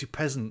dirty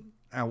peasant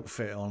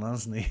outfit on,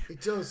 hasn't he? He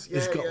does.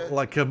 He's got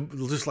like a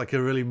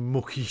really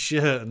mucky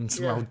shirt and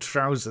some old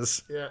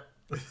trousers. Yeah.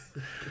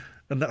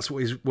 And that's what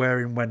he's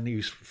wearing when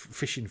he's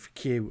fishing for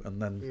Q,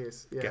 and then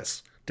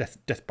gets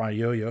death by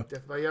yo-yo.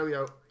 Death by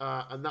yo-yo,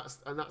 and that's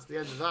the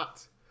end of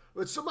that.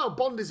 But somehow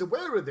Bond is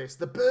aware of this.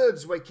 The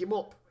birds wake him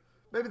up.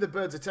 Maybe the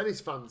birds are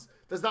tennis fans.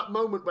 There's that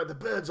moment where the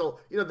birds all,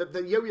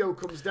 the yo-yo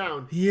comes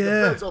down. Yeah.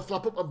 The birds all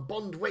flap up, and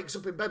Bond wakes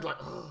up in bed like,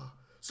 oh,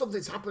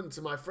 something's happened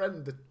to my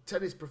friend, the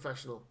tennis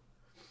professional.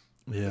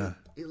 Yeah.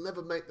 He'll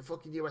never make the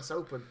fucking US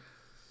Open.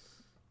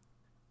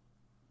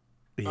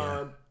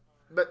 Yeah.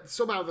 But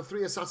somehow the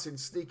three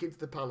assassins sneak into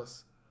the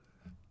palace.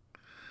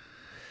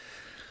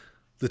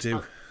 They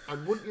do.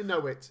 And wouldn't you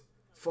know it,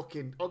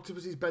 fucking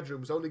Octopus's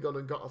bedroom's only gone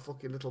and got a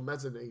fucking little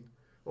mezzanine.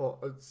 Or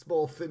a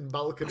small thin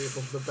balcony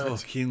above the bed.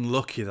 Fucking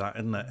lucky that,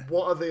 isn't it?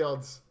 What are the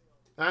odds?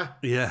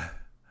 Yeah.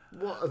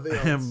 What are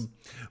the odds?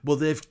 Well,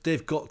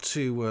 they've got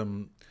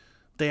to.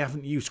 They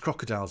haven't used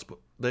crocodiles, but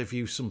they've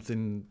used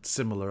something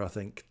similar, I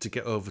think, to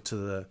get over to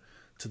the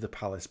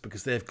palace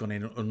because they've gone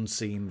in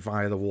unseen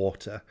via the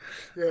water.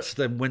 Yeah.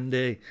 So then when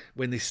they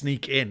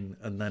sneak in,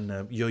 and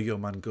then Yo-Yo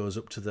Man goes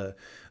up to the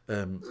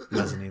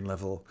mezzanine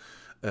level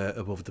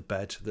above the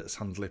bed that's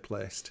handily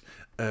placed.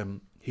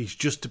 He's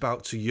just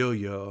about to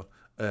yo-yo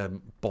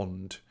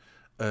Bond.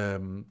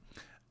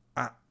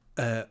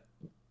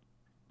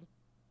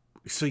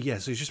 So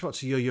he's just about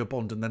to yo-yo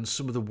Bond, and then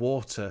some of the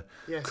water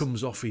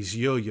comes off his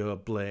yo-yo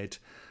blade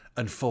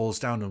and falls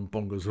down, and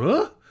Bond goes,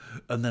 "Huh?"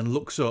 and then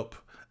looks up,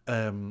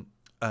 and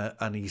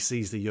he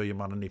sees the Yo-Yo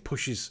Man, and he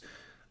pushes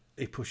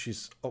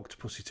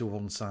Octopussy to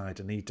one side,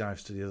 and he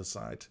dives to the other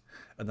side,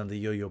 and then the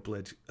yo-yo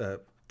blade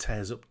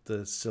tears up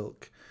the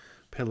silk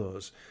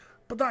pillows.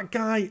 But that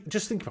guy,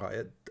 just think about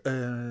it,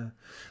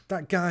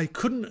 that guy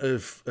couldn't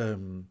have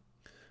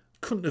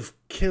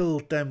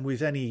killed them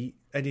with any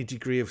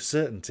degree of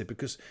certainty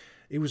because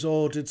he was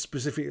ordered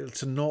specifically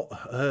to not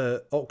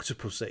hurt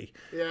Octopussy.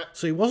 Yeah.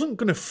 So he wasn't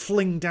going to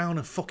fling down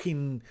a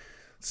fucking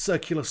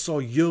circular saw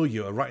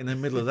yo-yo right in the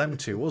middle of them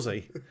two, was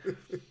he?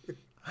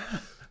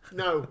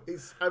 No,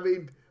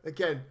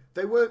 again,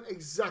 they weren't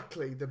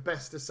exactly the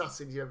best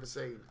assassins you've ever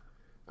seen.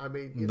 I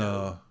mean,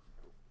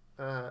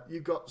 you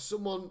got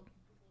someone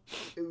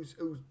who's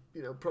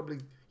probably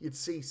you'd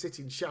see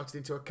sitting shouting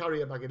into a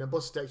carrier bag in a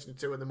bus station at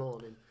 2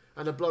 a.m,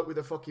 and a bloke with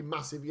a fucking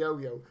massive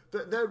yo-yo.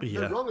 They're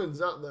wrong uns,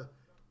 aren't they?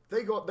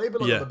 They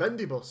belong on the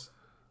bendy bus.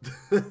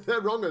 They're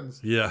wrong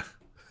uns. Yeah.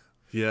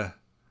 Yeah.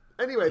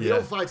 Anyway, they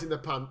all fight in their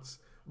pants.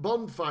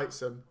 Bond fights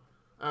them,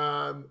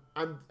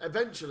 and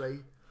eventually,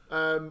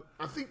 I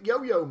think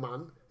Yo-Yo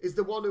Man is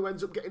the one who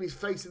ends up getting his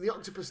face in the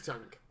octopus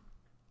tank.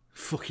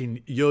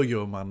 Fucking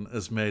Yo-Yo Man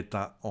has made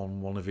that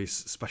on one of his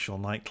special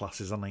night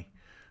classes, hasn't he?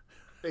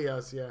 He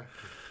has, yeah.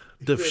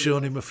 They've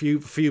shown him a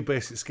few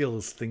basic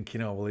skills,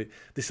 thinking, oh, well,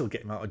 this will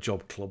get him out of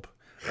job club.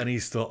 and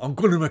he's thought, I'm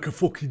going to make a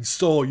fucking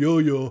star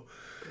yo-yo.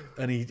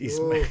 And he's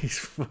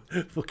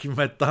fucking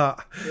made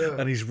that. Yeah.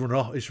 And he's run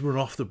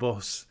off the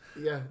bus.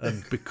 Yeah.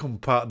 And become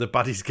part of the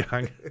baddies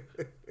gang.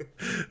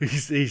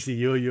 he's the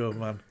yo-yo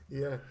man.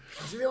 Yeah.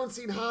 Has anyone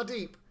seen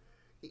Hardeep?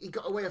 He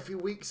got away a few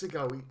weeks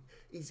ago.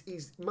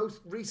 He's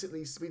most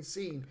recently been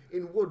seen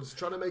in woods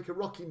trying to make a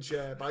rocking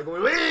chair by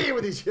going "Wee!"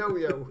 with his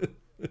yo-yo.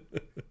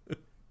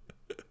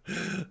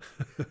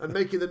 And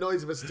making the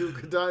noise of a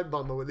Stuka dive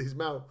bomber with his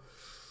mouth.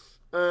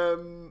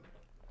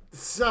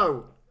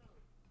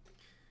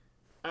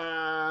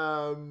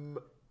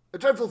 A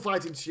dreadful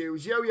fight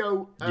ensues.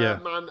 Yo-Yo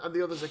Man and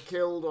the others are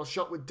killed or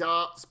shot with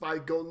darts by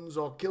guns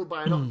or killed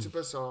by an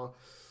octopus or...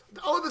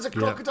 Oh, there's a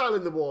crocodile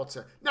in the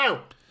water.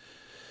 Now,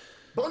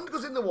 Bond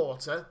goes in the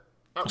water...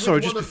 Sorry,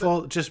 just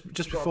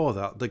before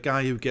that, the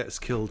guy who gets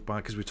killed by...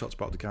 Because we talked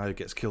about the guy who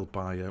gets killed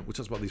by... we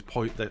talked about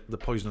the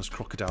poisonous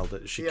crocodile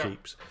that she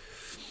keeps.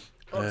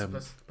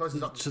 Octopus.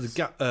 Poisonous octopus. So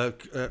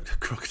the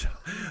crocodile...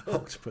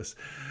 octopus.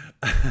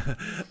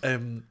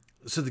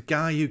 So the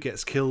guy who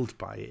gets killed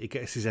by it, he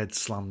gets his head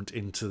slammed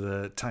into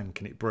the tank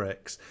and it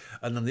breaks.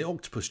 And then the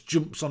octopus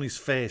jumps on his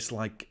face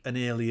like an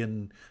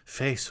alien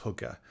face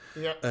hugger.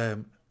 Yeah.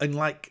 And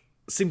like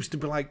seems to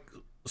be like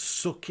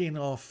sucking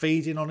or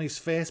feeding on his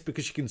face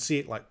because you can see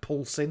it like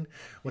pulsing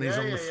when he's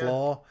on the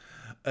floor.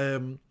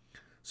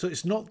 So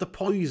it's not the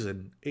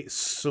poison, it's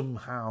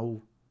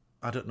somehow,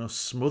 I don't know,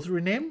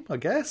 smothering him, I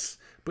guess.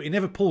 But he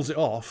never pulls it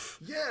off.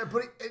 Yeah,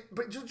 but it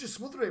doesn't just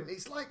smother him.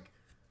 It's like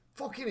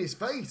fucking his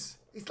face.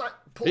 It's like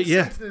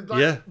pulsating and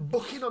like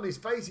bucking on his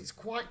face. It's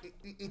quite.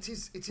 It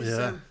is. It's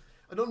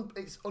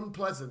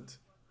unpleasant.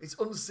 It's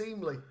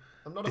unseemly.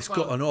 I'm not a fan. It's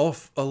got an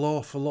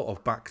awful lot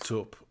of backed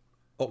up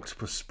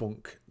octopus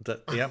spunk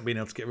that he hasn't been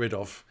able to get rid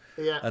of.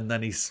 Yeah. And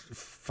then he's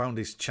found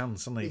his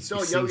chance, and he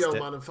saw Yo-Yo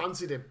Man and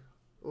fancied him.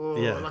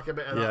 Oh, I like a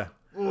bit of that.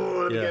 Oh,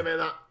 let me get a bit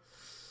of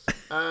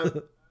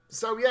that.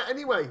 So yeah.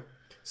 Anyway,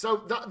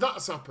 so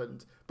that's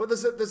happened. But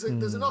there's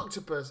an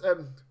octopus.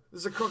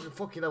 There's a crocodile.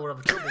 Fucking hell, we're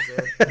having troubles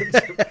here.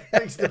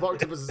 Mixed up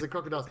octopuses and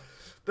crocodiles.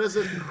 There's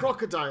a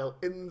crocodile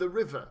in the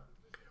river,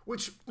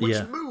 which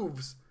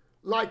moves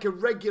like a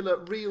regular,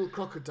 real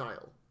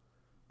crocodile.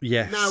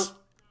 Yes. Now,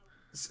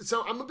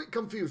 so I'm a bit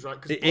confused, right?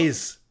 It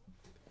is.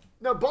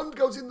 Now, Bond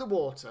goes in the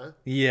water.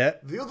 Yeah.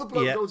 The other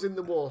bloke goes in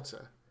the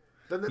water.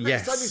 Then the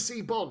next time you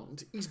see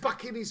Bond, he's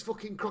back in his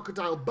fucking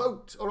crocodile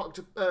boat or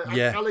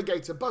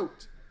alligator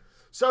boat.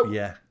 So,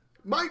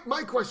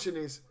 my question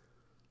is,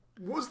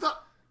 was that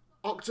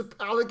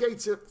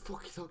alligator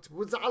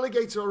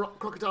or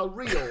crocodile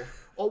real,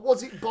 or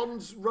was it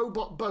Bond's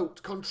robot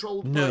boat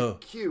controlled by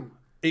Q?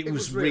 It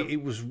was real.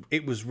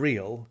 It was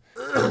real,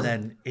 and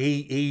then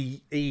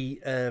he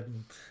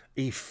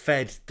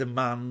fed the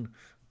man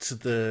to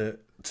the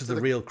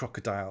real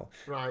crocodile,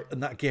 right?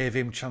 And that gave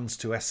him chance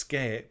to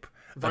escape.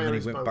 And then he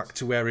went back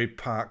to where he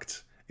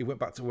parked. He went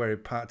back to where he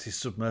parked his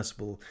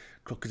submersible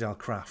crocodile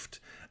craft,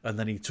 and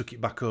then he took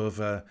it back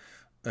over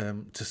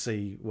to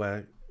see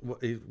where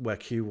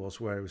Q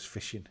was, where he was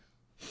fishing.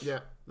 Yeah,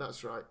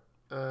 that's right.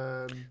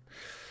 I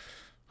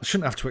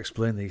shouldn't have to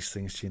explain these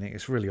things to you, Nick.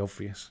 It's really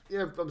obvious.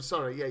 Yeah, I'm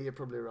sorry. Yeah, you're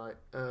probably right.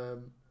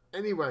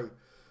 Anyway,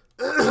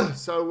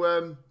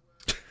 so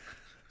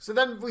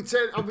then we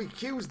turn.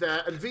 Q's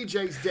there, and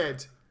VJ's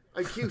dead,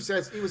 and Q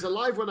says he was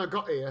alive when I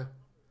got here,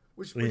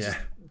 which is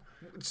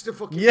just a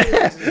fucking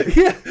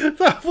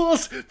that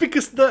was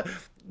because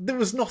there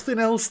was nothing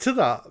else to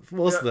that,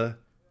 was there?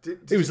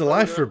 He was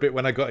alive for a bit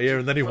when I got here,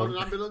 and then he went.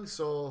 An ambulance,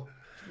 or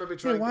maybe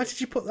why did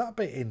you put that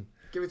bit in?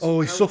 He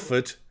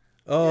suffered.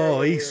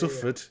 He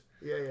suffered.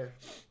 Yeah.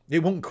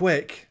 It wasn't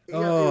quick. He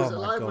was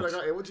alive when I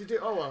got here. What did you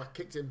do? Oh, I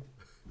kicked him.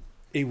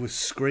 He was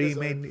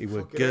screaming. He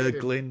was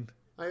gurgling.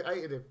 I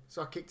hated him,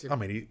 so I kicked him. I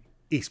mean,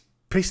 he's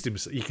pissed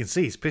himself. You can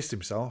see he's pissed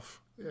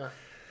himself. Yeah.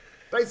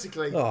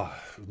 Basically, he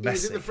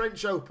was in the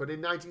French Open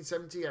in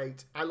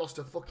 1978. I lost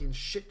a fucking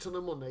shit ton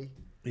of money.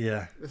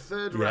 Yeah. The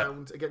third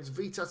round against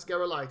Vitas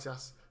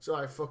Gerolaitis, so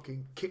I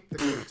fucking kicked the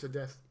cunt to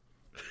death.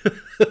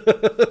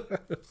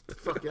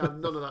 Fuck yeah,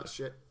 none of that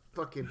shit.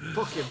 Fuck him.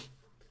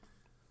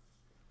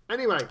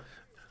 Anyway.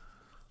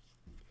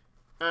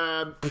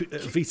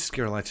 Vitas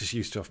Gerolaitis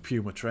used to have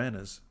Puma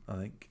trainers, I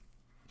think.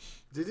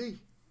 Did he?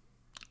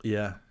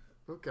 Yeah.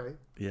 Okay.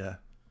 Yeah.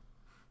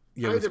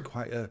 Yeah, with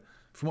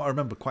from what I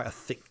remember, quite a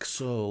thick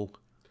sole.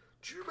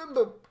 Do you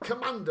remember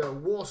Commando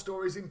War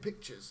Stories in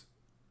Pictures?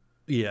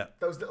 Yeah.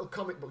 Those little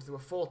comic books, they were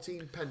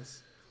 14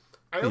 pence.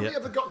 I only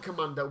ever got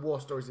Commando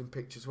War Stories in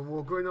Pictures when we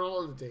were going on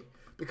holiday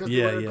because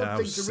they were a good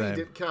thing to read in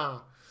the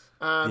car.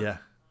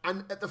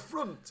 And at the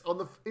front, on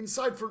the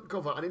inside front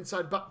cover and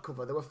inside back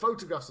cover, there were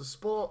photographs of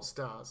sports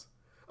stars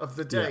of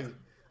the day. Yeah.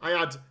 I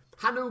had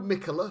Hannu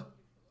Mikkola,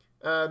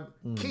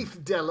 Keith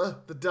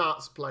Deller, the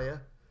darts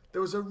player. There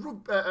was a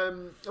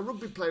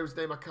rugby player whose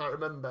name I can't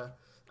remember,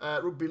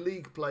 rugby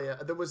league player.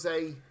 There was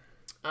a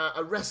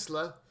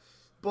wrestler,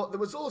 But there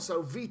was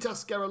also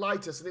Vitas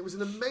Gerolaitis, and it was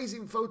an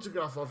amazing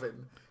photograph of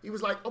him. He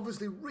was like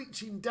obviously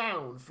reaching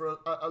down for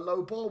a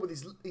low ball with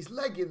his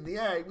leg in the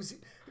air. It was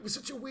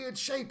such a weird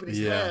shape, and his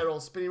hair all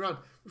spinning around.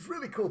 It was a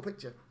really cool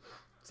picture.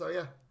 So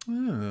yeah.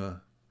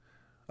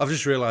 I've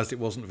just realised it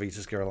wasn't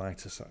Vitas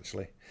Gerolaitis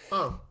actually.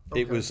 Oh,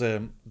 okay. It was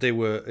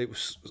it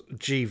was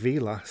G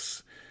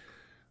Vilas.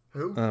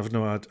 Who? I've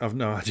no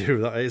idea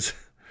who that is.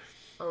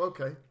 Oh,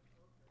 okay.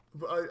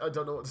 But I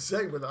don't know what to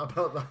say with that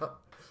about that.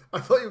 I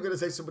thought you were going to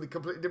say somebody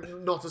completely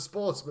different, not a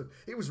sportsman.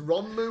 It was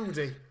Ron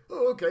Moody.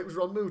 Oh, okay, it was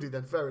Ron Moody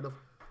then. Fair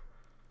enough.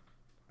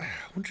 I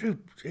wonder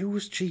who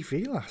was G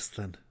Vilas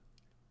then.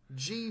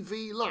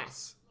 GV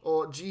Lass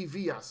or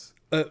GVS?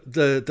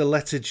 The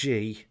letter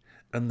G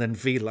and then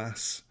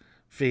Vilas,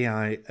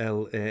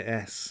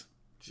 Vilas.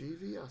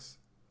 GVS.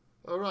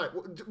 All right.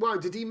 Why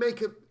did he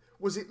make a?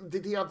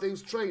 Did he have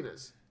those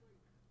trainers?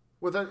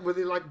 Were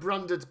they like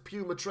branded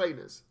Puma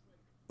trainers?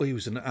 Well, he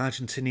was an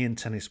Argentinian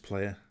tennis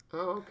player.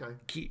 Oh, okay.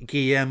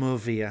 Guillermo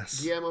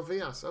Vilas. Guillermo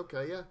Vilas.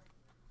 Okay, yeah.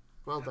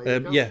 Well, there you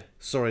go. Yeah,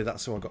 sorry,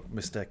 that's who I got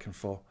mistaken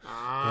for.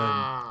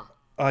 I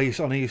used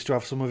to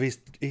have some of his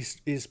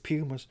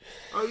Pumas.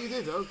 Oh, you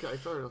did? Okay,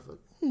 fair enough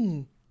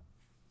then.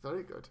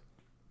 Very good.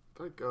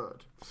 Very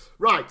good.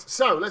 Right,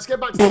 so let's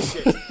get back to this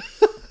shit.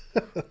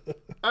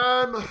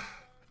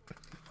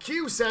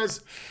 Q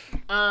says,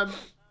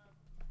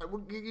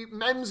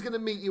 Mem's going to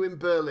meet you in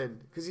Berlin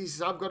because he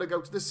says, I've got to go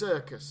to the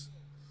circus.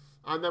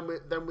 And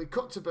then we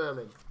cut to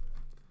Berlin.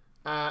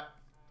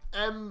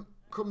 M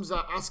comes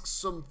out, asks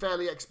some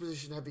fairly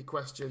exposition-heavy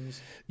questions.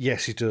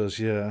 Yes, he does,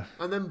 yeah.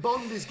 And then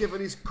Bond is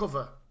given his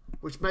cover,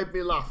 which made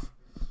me laugh.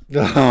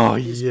 Oh,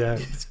 yeah.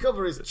 His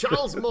cover is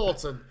Charles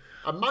Morton,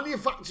 a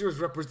manufacturer's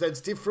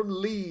representative from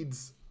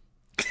Leeds.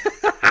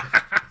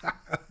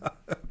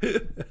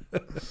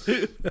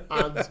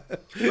 And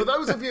for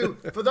those of you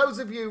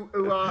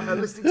who are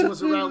listening to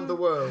us around the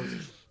world,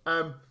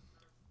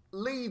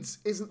 Leeds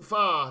isn't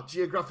far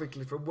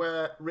geographically from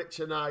where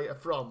Rich and I are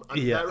from,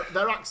 and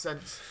their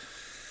accents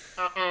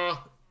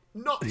are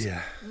not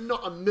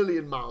a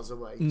million miles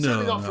away.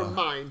 Certainly not from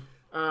mine.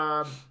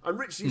 And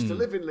Rich used to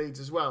live in Leeds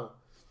as well.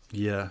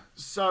 Yeah.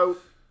 So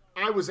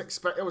I was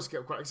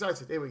getting quite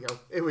excited. Here we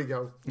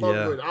go.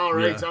 Good. All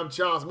right, I'm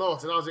Charles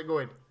Morton. How's it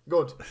going?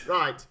 Good.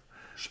 Right.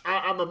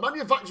 I'm a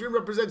manufacturing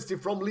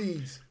representative from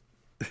Leeds.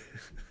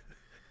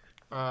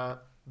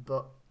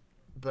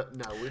 But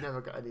no, we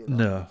never got any of that.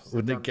 No,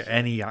 we didn't get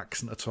any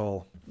accent at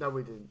all. No,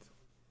 we didn't.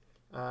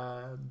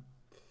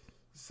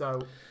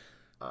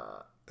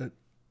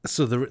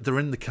 So they're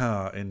in the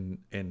car in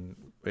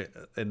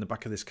the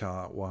back of this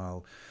car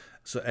while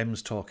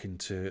M's talking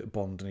to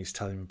Bond and he's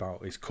telling him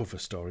about his cover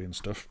story and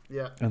stuff.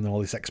 Yeah. And then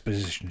all this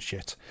exposition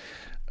shit,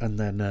 and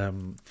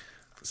then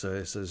so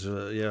it says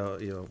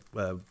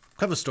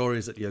cover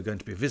stories that you're going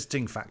to be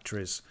visiting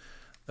factories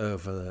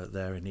over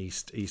there in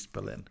East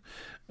Berlin,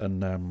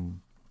 and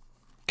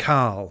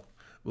Carl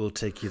will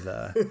take you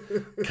there.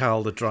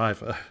 Carl the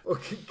driver.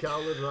 Okay,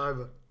 Carl the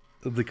driver.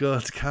 They go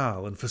to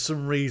Carl, and for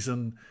some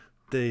reason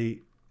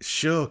they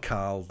show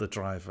Carl the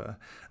driver,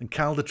 and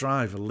Carl the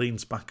driver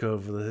leans back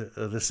over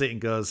the seat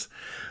and goes,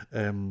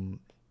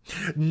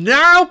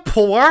 "No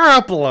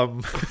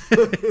problem."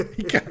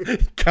 He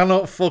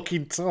cannot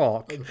fucking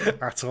talk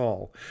at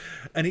all,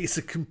 and it's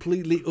a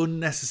completely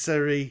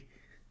unnecessary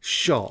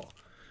shot.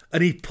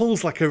 And he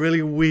pulls like a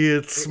really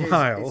weird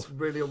smile. It's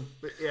really,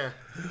 yeah.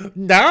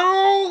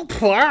 No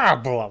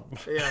problem.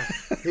 Yeah.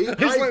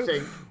 I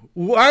think.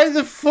 Why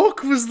the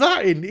fuck was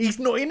that in? He's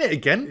not in it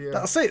again. Yeah.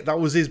 That's it. That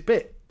was his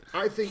bit.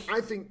 I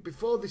think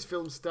before this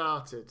film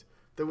started,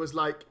 there was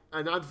like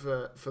an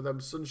advert for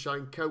them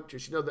Sunshine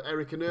coaches, that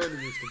Eric and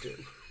Ernie used to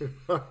do.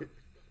 Right?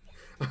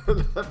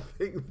 And I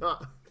think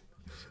that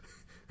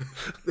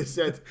they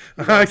said.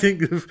 I think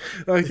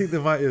they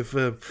might have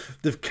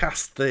they've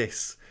cast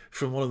this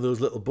from one of those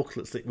little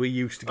booklets that we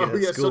used to get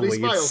at school, where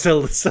you'd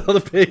sell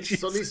the pages.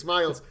 Sunny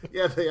Smiles.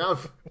 Yeah, they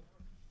have.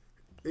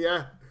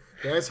 Yeah.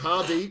 There's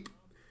Hardeep.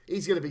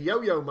 He's going to be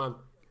Yo-Yo Man.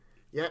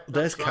 Yeah.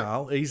 There's right.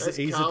 Carl. He wants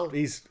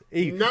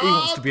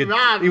to be a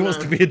driver. He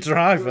wants to be a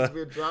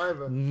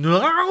driver.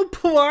 No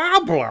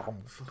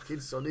problem. Fucking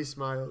Sunny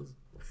Smiles.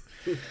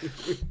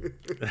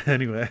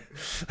 Anyway.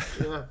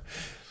 Yeah.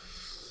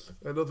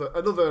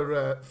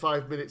 Another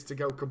 5 minutes to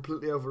go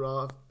completely over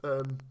our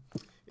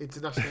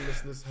international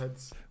listeners'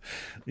 heads.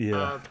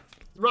 Yeah.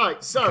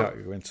 Right, so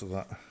Can't go into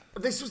that.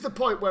 This was the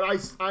point where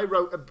I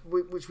wrote,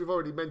 which we've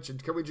already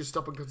mentioned. Can we just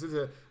stop and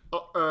consider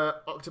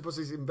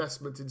Octopus's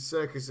investment in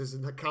circuses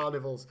and the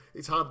carnivals?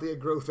 It's hardly a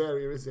growth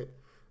area, is it?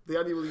 The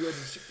annual year.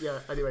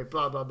 Anyway,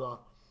 blah blah blah.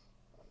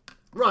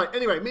 Right.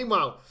 Anyway,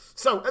 meanwhile,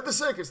 so at the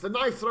circus, the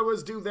knife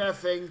throwers do their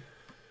thing,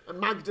 and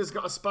Magda's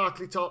got a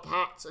sparkly top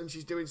hat, and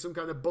she's doing some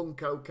kind of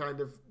bunko kind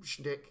of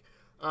shtick.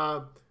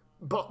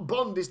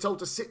 Bond is told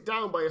to sit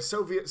down by a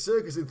Soviet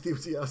circus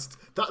enthusiast.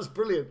 That's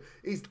brilliant.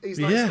 He's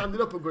like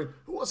standing up and going,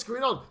 "What's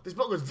going on?" This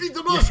bloke goes,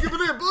 "Vita Mosque,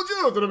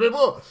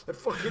 and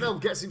fucking hell,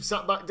 gets him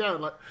sat back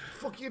down. Like,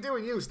 fuck you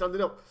doing, you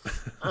standing up?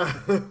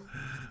 And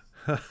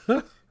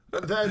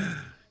then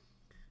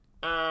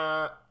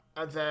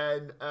And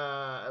then where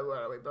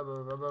are we?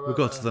 We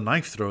go to the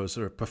knife throwers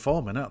who are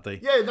performing, aren't they?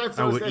 Yeah, knife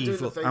throwers. They're doing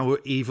the thing. Our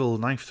evil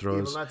knife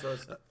throwers. Evil knife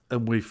throwers.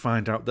 And we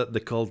find out that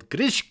they're called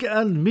Grishka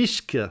and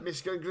Mishka.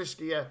 Mishka and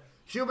Grishka, yeah.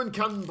 Human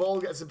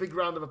Cannonball gets a big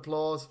round of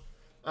applause,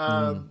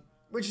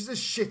 which is a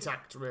shit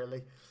act,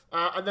 really.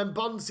 And then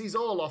Bond sees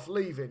Orloff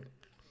leaving.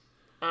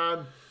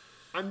 And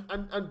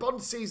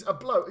Bond sees a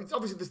bloke. It's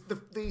obviously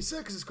the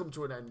circus has come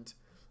to an end.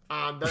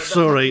 And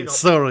sorry.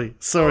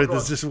 Oh,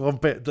 There's just one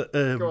bit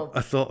that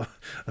I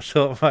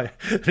thought might.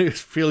 It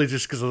was purely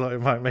just because I thought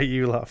it might make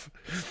you laugh.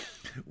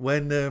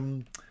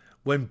 When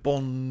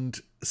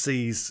Bond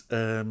sees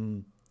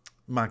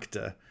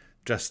Magda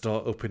dressed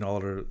up in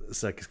all her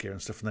circus gear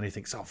and stuff, and then he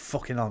thinks, "Oh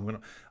fucking hell,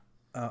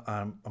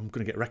 I'm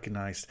gonna get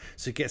recognised."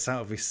 So he gets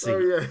out of his seat. Oh,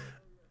 yeah.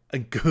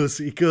 And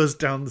he goes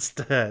down the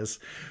stairs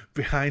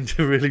behind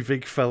a really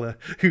big fella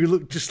who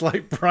looked just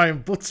like Brian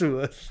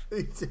Butterworth.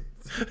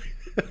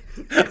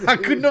 I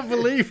could not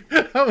believe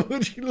how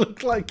much he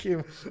looked like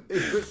him.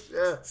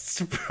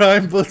 So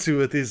Brian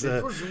Butterworth is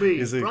a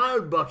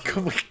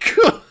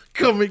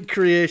comic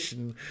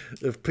creation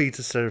of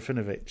Peter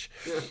Serafinovich.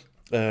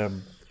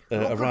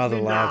 A rather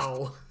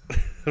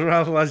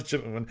large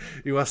gentleman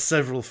who has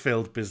several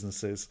failed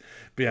businesses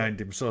behind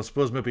him. So I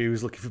suppose maybe he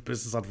was looking for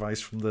business advice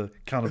from the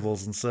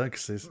cannibals and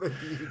circuses.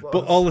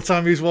 But all the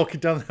time he was walking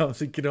down there, I'm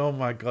thinking, oh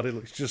my God, it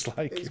looks just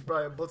like it's him.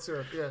 Brian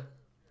Butterworth, yeah.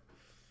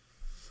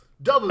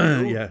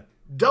 Yeah.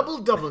 Double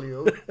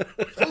W,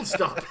 full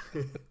stop.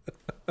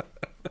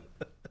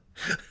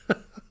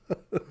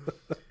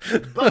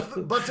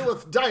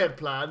 Butterworth diet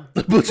plan.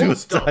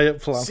 Butterworth diet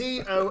plan.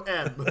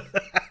 COM.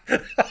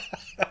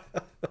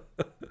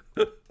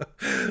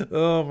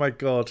 Oh my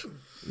God.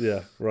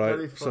 Yeah,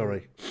 right.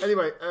 Sorry.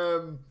 Anyway,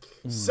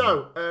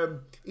 so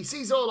he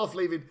sees Orloff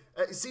leaving.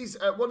 He sees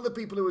one of the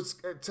people who was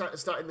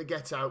starting the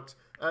get out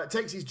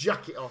takes his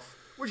jacket off,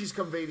 which is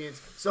convenient.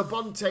 So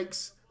Bond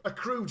takes a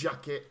crew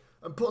jacket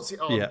and puts it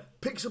on,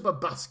 picks up a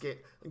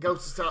basket and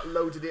goes to start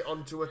loading it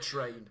onto a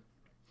train.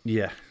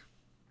 Yeah.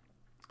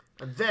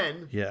 And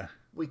then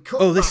we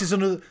cut. Oh, this is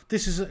another.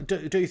 This is.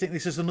 Do you think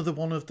this is another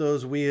one of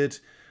those weird?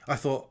 I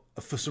thought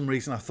for some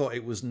reason I thought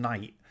it was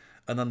night,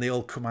 and then they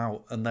all come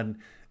out, and then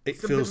it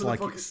feels like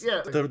it's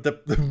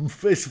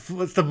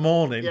the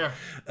morning,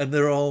 and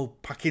they're all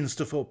packing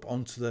stuff up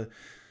onto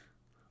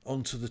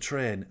the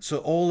train. So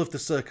all of the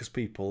circus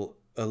people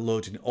are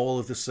loading all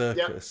of the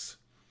circus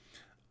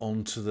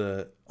onto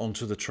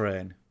the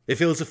train. It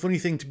feels a funny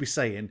thing to be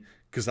saying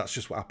because that's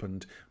just what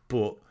happened,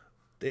 but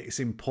it's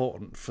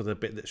important for the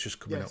bit that's just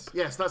coming up.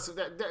 Yes,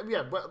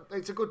 yeah. Well,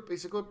 it's a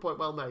good point.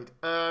 Well made.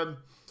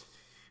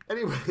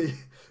 Anyway,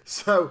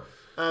 so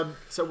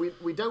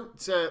we don't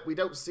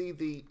see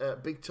the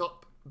big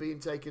top being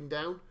taken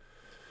down.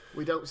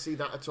 We don't see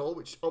that at all,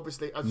 which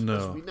obviously, as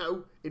we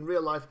know, in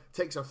real life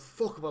takes a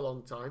fuck of a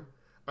long time.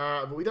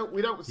 But we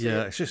don't see.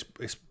 Yeah,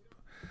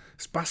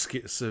 it's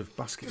baskets of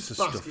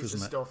stuff,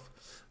 isn't it?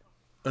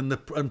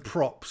 And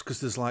props,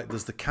 because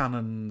there's the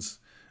cannons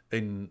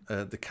in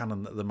the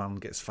cannon that the man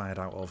gets fired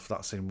out of.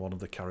 That's in one of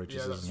the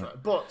carriages, yeah, that's isn't right.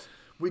 it? But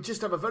we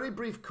just have a very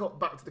brief cut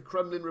back to the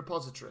Kremlin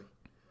repository.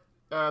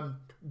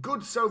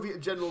 Good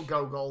Soviet General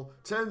Gogol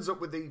turns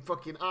up with the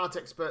fucking art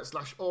expert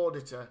 /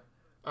 auditor,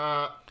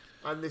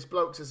 and this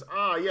bloke says,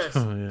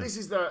 this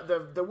is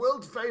the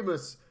world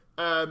famous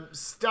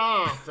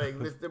star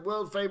thing, the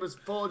world famous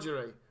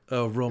forgery.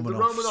 Oh,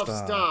 Romanov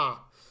star.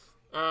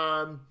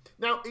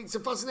 Now, it's a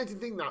fascinating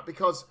thing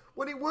because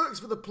when it works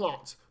for the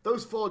plot,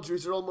 those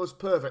forgeries are almost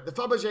perfect. The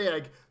Fabergé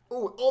egg,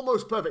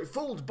 almost perfect.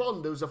 Fooled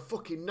Bond, who's a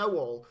fucking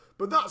know-all.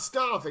 But that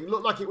star thing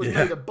looked like it was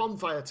made of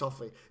bonfire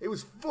toffee. It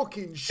was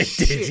fucking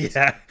shit.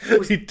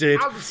 It did.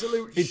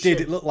 Absolute shit. It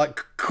did. It looked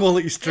like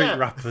quality street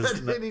rappers.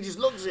 And then he just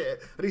looks at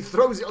it and he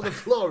throws it on the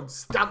floor and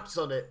stamps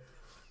on it.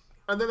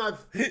 And then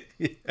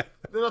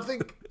I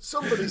think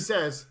somebody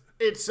says,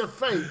 it's a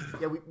fake.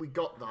 Yeah, we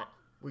got that.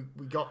 We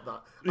got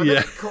that. And then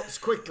it cuts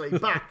quickly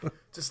back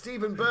to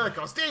Stephen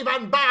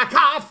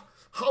Burkoff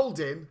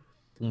holding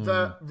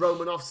the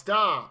Romanov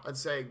star and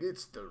saying,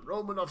 it's the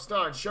Romanov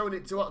star, and showing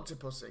it to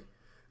Octopussy.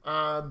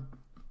 And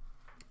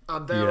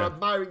they're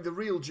admiring the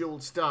real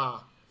jeweled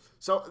star.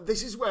 So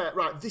this is where,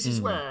 I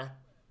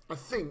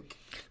think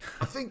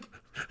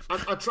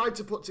I tried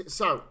to put it,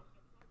 so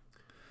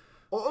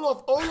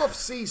Orloff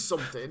sees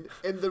something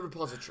in the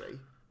repository.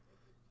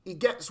 He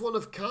gets one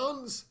of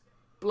Khan's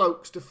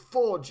blokes to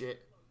forge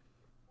it.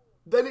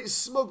 Then it's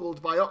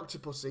smuggled by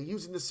Octopussy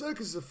using the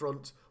circus as a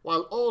front,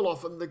 while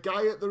Orloff and the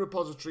guy at the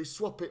repository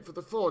swap it for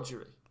the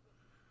forgery.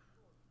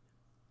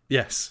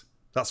 Yes,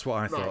 that's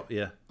what I thought,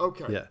 yeah.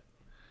 Okay. Yeah.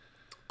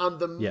 And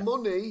the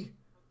money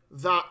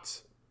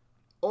that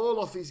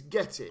Orloff is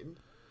getting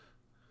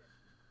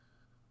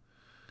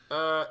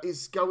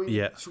is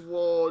going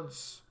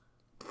towards...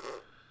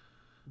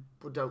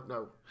 We don't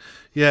know.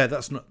 Yeah,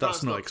 that's not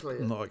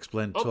explained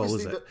at all,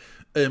 is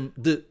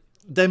it?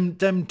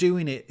 Them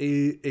doing it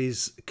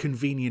is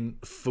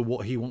convenient for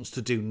what he wants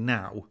to do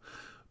now,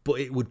 but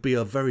it would be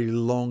a very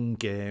long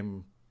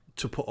game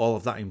to put all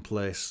of that in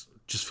place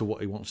just for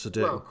what he wants to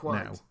do Well,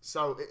 quite. now.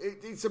 So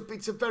it's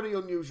a very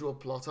unusual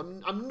plot.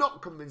 I'm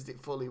not convinced it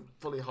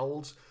fully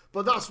holds,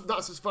 but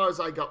that's as far as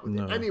I got with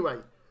it. Anyway,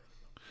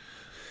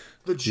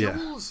 the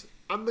jewels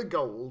and the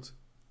gold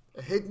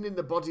are hidden in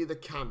the body of the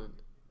cannon,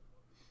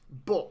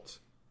 but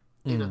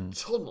in a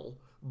tunnel,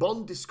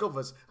 Bond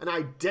discovers an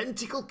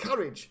identical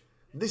carriage.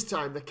 This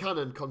time, the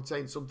cannon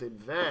contains something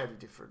very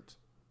different.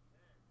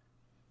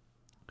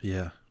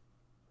 Yeah.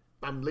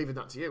 I'm leaving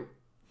that to you.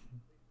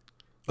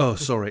 Oh,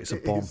 sorry, it's a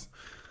bomb.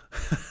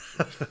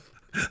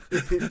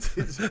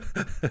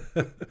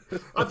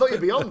 I thought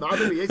you'd be on that.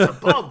 Maybe it's a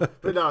bomb,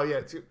 but no,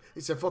 yeah,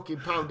 it's a fucking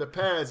pound of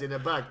pears in a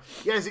bag.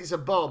 Yes, it's a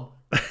bomb.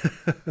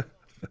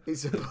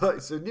 It's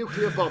a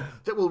nuclear bomb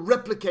that will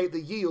replicate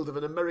the yield of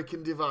an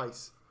American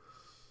device.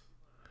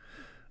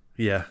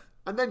 Yeah.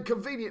 And then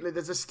conveniently,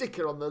 there's a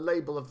sticker on the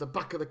label of the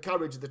back of the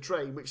carriage of the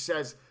train which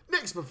says,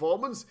 "Next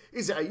performance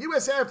is at a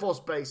US Air Force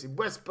base in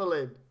West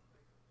Berlin."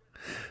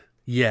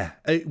 Yeah,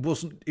 it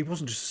wasn't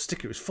just a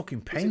sticker; it was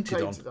fucking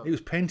painted on. It was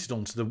painted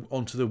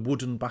onto the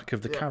wooden back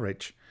of the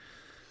carriage,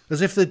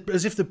 as if they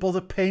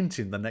bother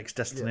painting the next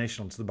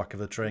destination onto the back of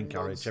the train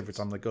carriage every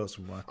time they go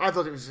somewhere. I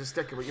thought it was a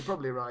sticker, but you're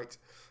probably right.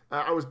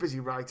 I was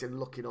busy writing,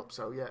 looking up,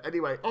 so yeah.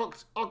 Anyway,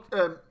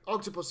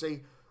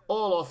 Octopussy,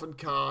 Orlov, and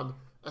Khan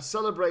are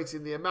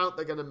celebrating the amount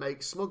they're going to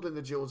make smuggling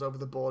the jewels over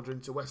the border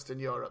into Western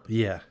Europe.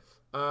 Yeah.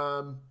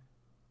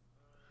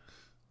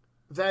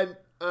 Then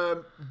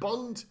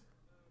Bond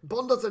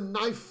has a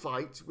knife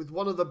fight with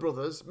one of the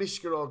brothers,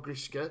 Mishka or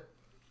Grishka,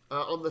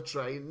 on the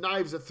train.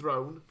 Knives are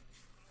thrown.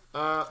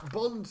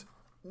 Bond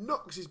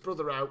knocks his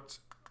brother out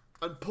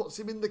and puts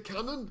him in the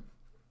cannon.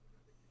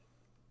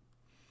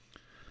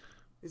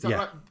 Is that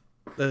right?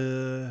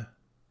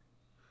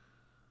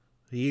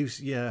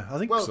 I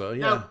think so.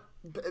 Yeah.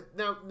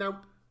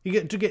 Now. You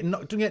get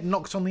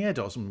knocked on the head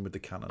or something with the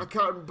cannon. I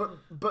can't. But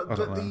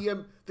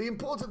the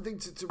important thing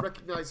to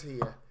recognise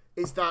here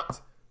is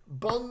that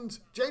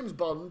James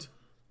Bond,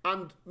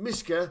 and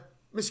Mishka,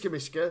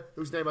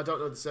 whose name I don't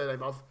know the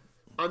surname of,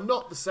 are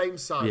not the same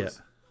size. Yeah.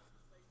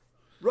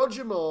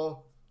 Roger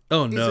Moore is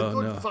a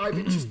good 5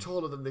 inches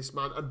taller than this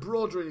man and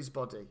broader in his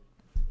body.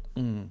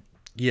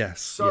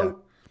 Yes.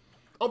 So,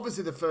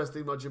 obviously the first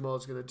thing Roger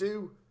Moore's going to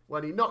do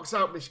when he knocks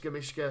out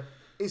Mishka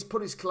is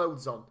put his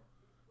clothes on.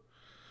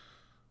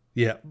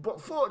 Yeah. But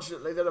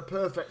fortunately, they're a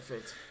perfect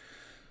fit.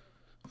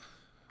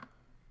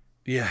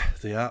 Yeah,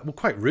 they are. Well,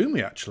 quite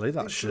roomy, actually,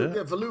 that shirt.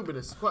 Yeah,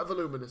 voluminous. Quite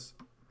voluminous.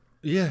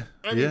 Yeah.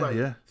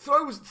 Anyway,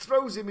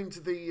 throws him into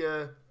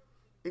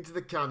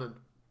the cannon.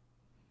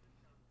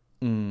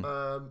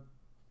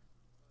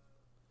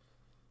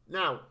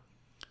 Now,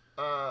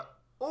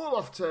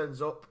 Orlov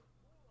turns up.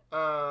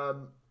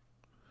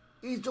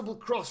 He's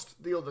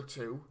double-crossed the other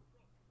two,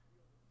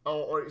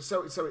 or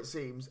so it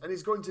seems, and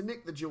he's going to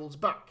nick the jewels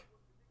back.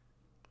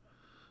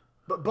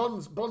 But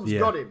Bond's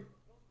got him.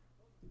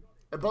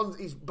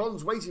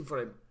 Bond's waiting for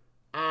him,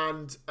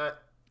 and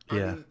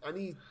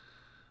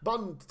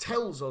Bond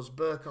tells us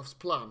Burkoff's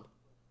plan,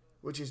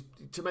 which is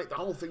to make the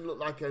whole thing look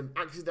like an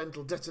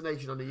accidental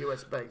detonation on a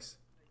US base.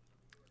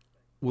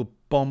 Well,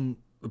 Bond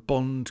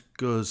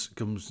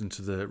comes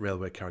into the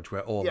railway carriage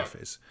where Orlov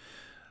is,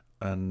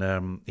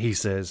 and he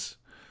says,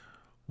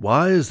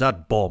 "Why is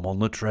that bomb on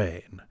the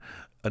train?"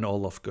 And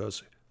Orlov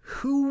goes,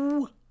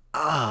 "Who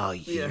are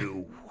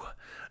you?"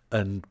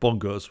 And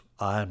Bond goes,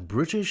 "I'm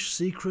British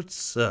Secret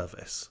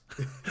Service."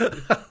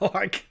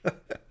 Like,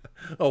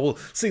 oh, well,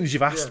 seeing as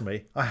you've asked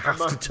me, I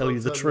have to tell you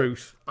the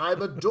truth.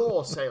 I'm a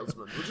door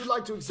salesman. Would you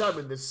like to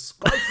examine this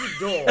spiky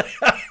door?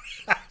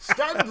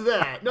 Stand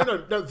there.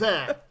 No,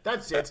 there.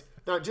 That's it.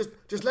 Now, just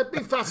let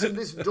me fasten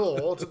this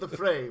door to the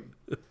frame.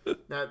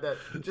 Now,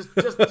 just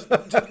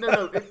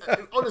no.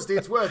 Honestly,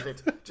 it's worth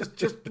it.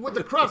 Just with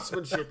the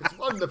craftsmanship, it's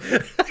wonderful.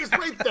 Just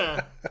wait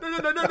there.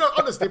 No.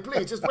 Honestly,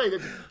 please, just wait.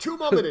 2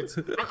 more minutes.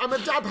 I'm a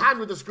dab hand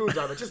with a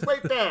screwdriver. Just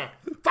wait there.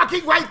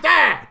 Fucking wait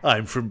there.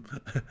 I'm from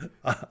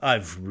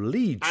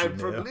Leeds. I'm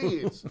from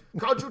Leeds.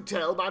 Can't you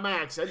tell by my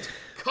accent?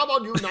 Come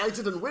on,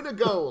 United, and win a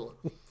goal.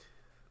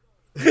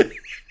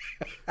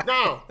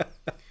 Now.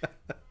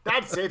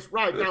 That's it.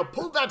 Right, now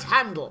pull that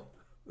handle.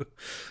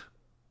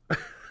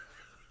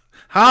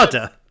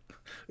 Harder.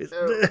 It's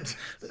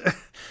a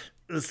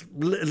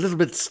little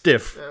bit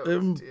stiff.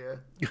 Oh,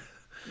 dear.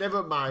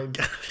 Never mind.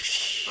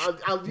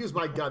 I'll use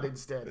my gun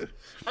instead.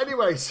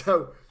 Anyway,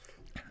 so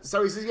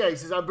he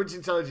says, I'm British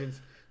intelligence.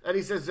 And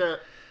he says,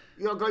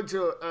 you're going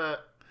to,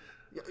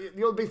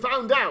 you'll be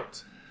found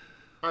out.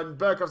 And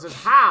Burkoff says,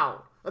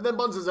 how? And then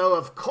Bond says, oh,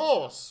 of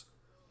course.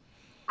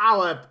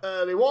 Our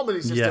early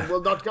warning system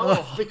will not go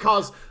off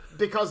because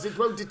it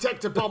won't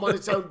detect a bomb on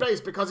its own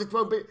base, because it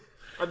won't be...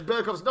 And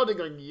Burkoff's nodding,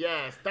 going,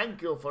 yes,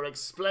 thank you for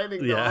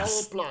explaining the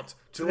whole plot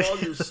to all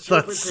you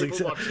stupid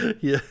people watching.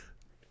 Yeah.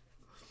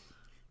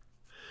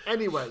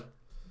 Anyway,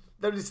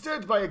 they're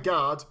disturbed by a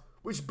guard,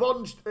 which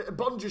Bond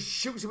just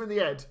shoots him in the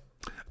head.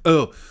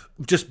 Oh,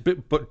 just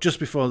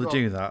before they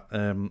do that,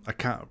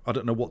 I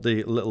don't know what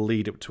the little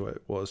lead up to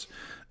it was,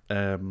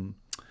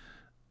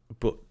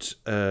 but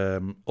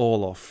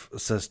Orlov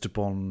says to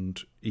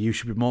Bond, you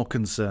should be more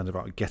concerned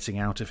about getting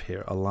out of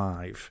here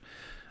alive.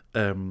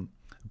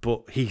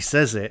 But he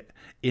says it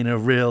in a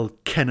real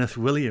Kenneth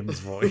Williams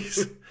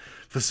voice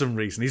for some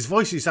reason. His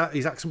voice, his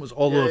accent was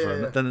all over.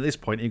 yeah. And then at this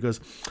point, he goes,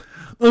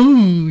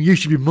 "Oh, you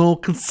should be more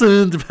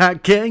concerned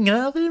about getting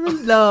out of here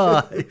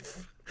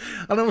alive."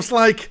 And I was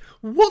like,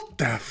 what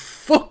the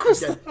fuck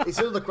was Yeah, that? it's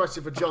another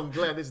question for John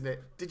Glenn, isn't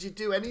it? Did you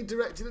do any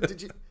directing?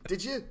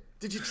 Did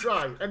you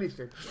try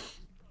anything?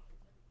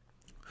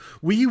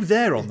 Were you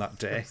there on that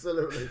day?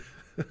 Absolutely.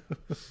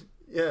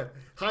 Yeah,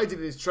 hiding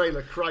in his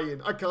trailer,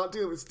 crying. I can't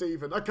deal with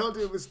Stephen. I can't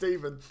deal with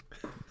Stephen.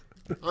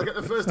 I'll get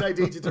the first AD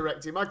to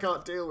direct him. I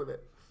can't deal with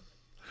it.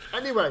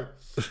 Anyway,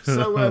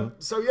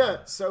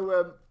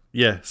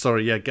 Yeah,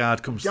 sorry, yeah,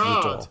 guard comes to the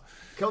door. guard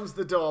comes to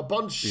the door.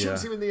 Bond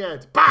shoots Yeah. him in the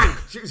head. Bang!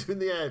 Shoots him in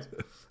the head,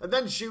 and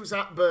then shoots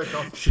at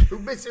Burkhoff, who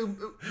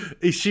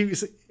He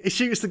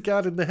shoots the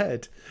guard in the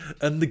head,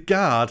 and the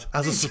guard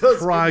has a He does.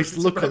 surprised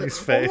look on his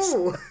face.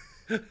 Ooh,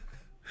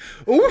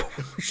 Oh,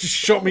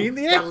 shot me in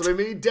the that'll head.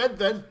 be me dead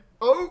then.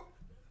 Oh,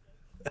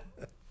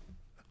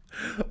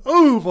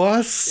 Oh,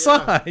 what a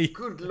sigh.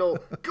 good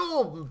lord.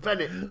 Gordon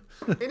Bennett.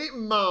 Isn't it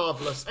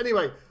marvellous?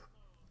 Anyway,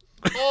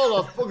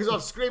 Orloff buggers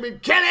off screaming,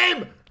 "Kill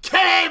him! Kill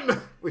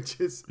him!" Which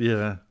is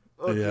Yeah,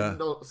 fucking yeah.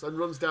 nuts, and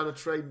runs down a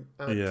train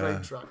Yeah.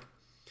 track.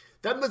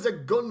 Then there's a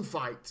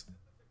gunfight.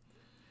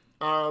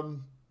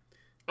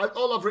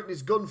 All I've written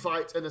is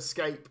gunfight and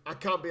escape. I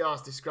can't be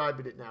arsed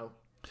describing it now.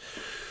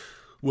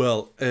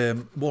 Well,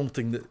 one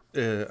thing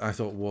that I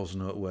thought was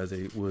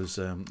noteworthy was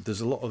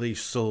there's a lot of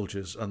these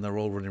soldiers, and they're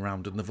all running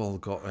around, and they've all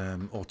got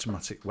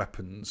automatic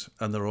weapons,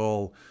 and they're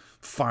all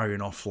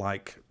firing off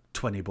like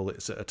 20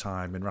 bullets at a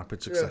time in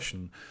rapid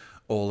succession,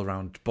 all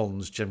around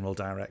Bond's general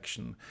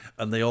direction,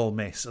 and they all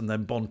miss, and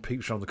then Bond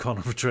peeps around the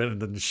corner of a train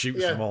and then shoots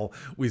Yeah. them all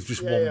with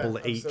just one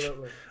bullet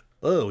absolutely. each.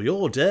 Oh,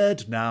 you're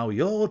dead. Now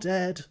you're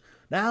dead.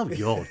 Now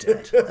you're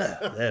dead.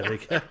 There we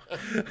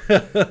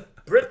go.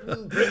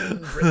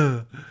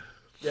 Britain.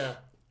 Yeah.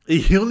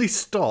 He only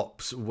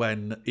stops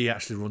when he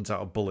actually runs out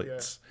of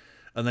bullets,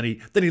 and then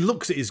he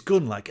looks at his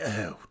gun like,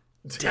 "Oh,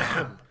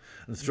 damn!"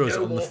 and throws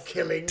No it on more the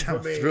killing for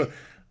me.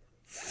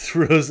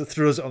 throws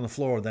it on the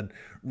floor, and then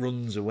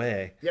runs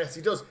away Yes,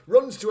 he does.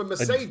 Runs to a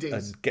Mercedes.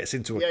 and gets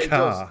into Yeah, a he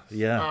car. does.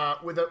 Yeah,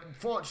 With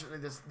fortunately,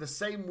 there's the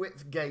same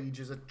width gauge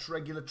as a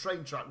regular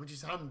train track, which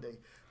is handy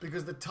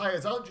because the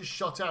tyres aren't just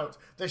shot out;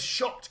 they're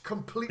shot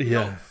completely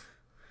Yeah.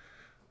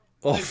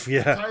 off.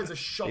 yeah. The tyres are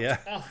shot Yeah.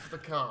 off the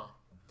car.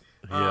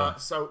 Yeah.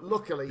 So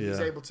luckily, he's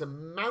Yeah. able to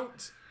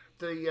mount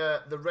the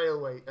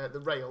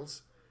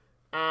rails,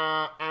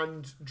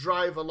 and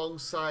drive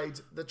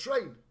alongside the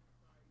train.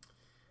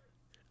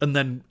 And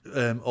then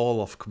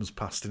Orloff comes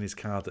past in his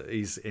car that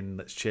he's in,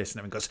 that's chasing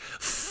him, and goes,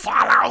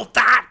 "Follow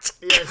that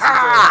Yes, he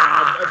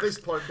car!" does. And at this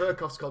point,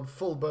 Burkhoff's gone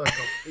full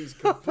Burkhoff. He's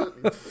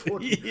completely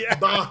fucking Yeah.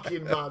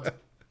 barking mad.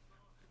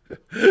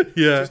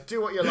 Yeah, Just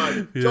do what you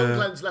like. John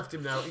Glenn's left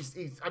him now.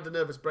 He's had a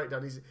nervous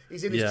breakdown.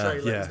 He's in his Yeah,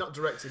 trailer. yeah. He's not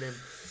directing him.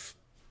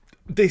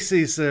 This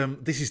is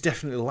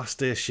definitely the last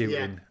day of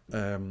shooting.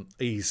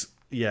 He's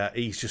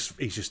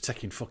just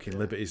taking fucking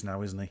liberties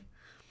now, isn't he?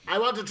 I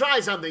want to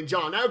try something,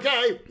 John.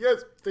 Okay.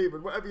 Yes,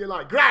 Stephen, whatever you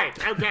like. Great.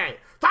 Okay.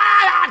 Fire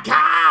that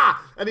car!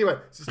 Anyway,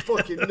 it's just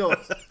fucking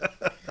nuts.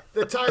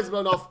 The tyres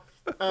blown off.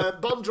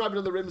 Bond driving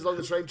on the rims along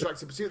the train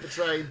tracks in pursuit of the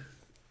train.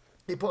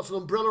 He puts an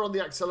umbrella on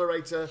the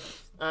accelerator,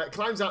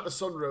 climbs out the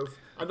sunroof,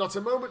 and not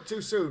a moment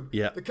too soon,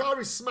 the car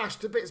is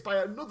smashed to bits by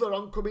another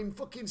oncoming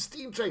fucking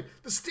steam train.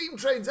 The steam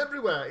trains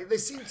everywhere. They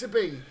seem to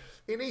be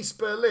in East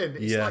Berlin.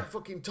 It's like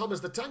fucking Thomas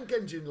the Tank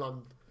Engine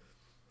land.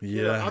 Yeah,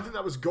 You know, I think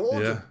that was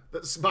Gordon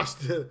that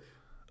smashed the...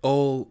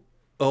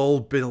 all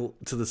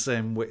built to the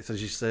same width,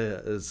 as you say,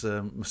 as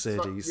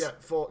Mercedes. Yeah,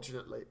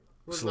 fortunately.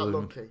 Wasn't that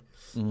Saloon.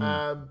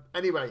 lucky?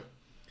 Anyway,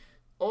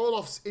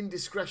 Orloff's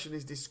indiscretion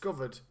is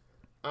discovered.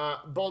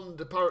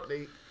 Bond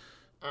apparently...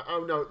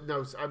 no,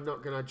 I'm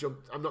not going to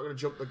jump. I'm not going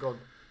to jump the gun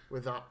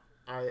with that.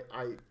 I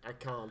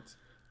can't.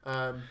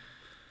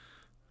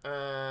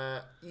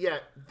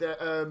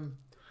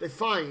 They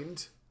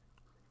find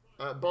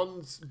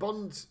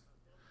Bond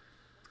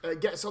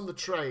gets on the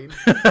train.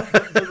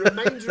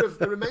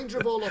 The remainder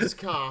of Orloff's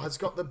car has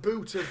got the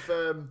boot of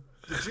the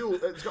jewel.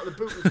 It's got the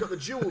boot. It's got the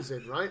jewels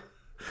in. Right.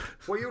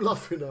 What are you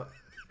laughing at?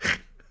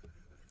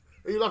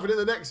 Are you laughing at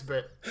the next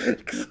bit?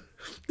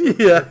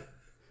 Yeah.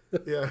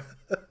 Yeah.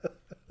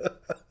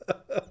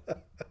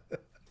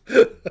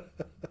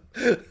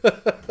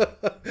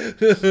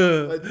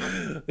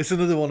 It's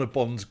another one of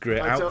Bond's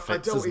great I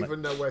outfits. don't isn't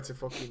even know where to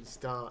fucking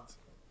start.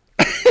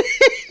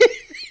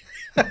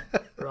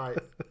 Right.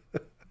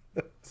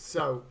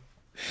 So,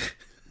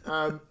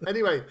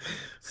 anyway,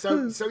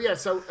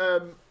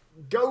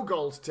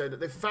 Gogol's turn.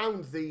 They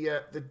found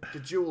the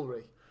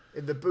jewellery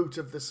in the boot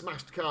of the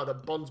smashed car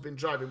that Bond's been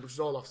driving, which is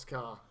Orloff's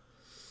car.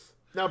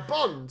 Now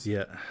Bond,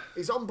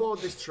 is on board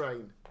this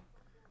train,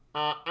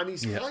 and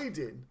he's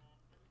hiding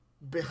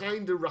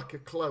behind a rack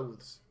of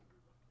clothes.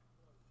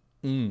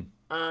 And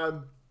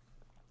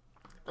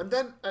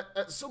then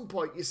at some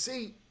point you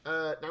see,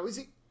 now is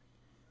it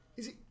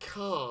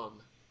Khan?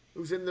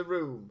 who's in the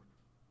room,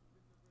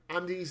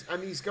 and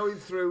he's going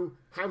through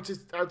how to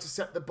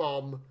set the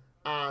bomb.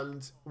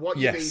 And what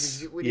you need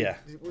is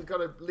we've got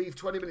to leave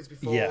 20 minutes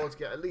before to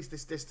get at least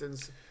this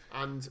distance,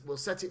 and we'll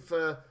set it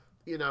for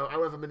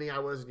however many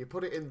hours, and you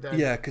put it in there.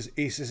 Yeah, because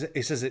he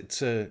says it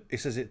to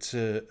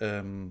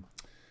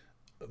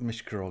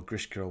Mishka or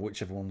Grishka or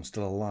whichever one's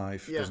still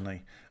alive, doesn't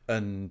he?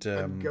 And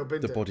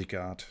the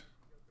bodyguard,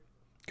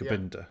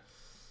 Gobinder. Yeah.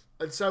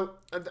 And so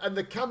and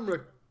the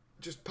camera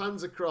just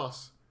pans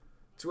across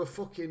to a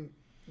fucking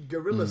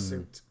gorilla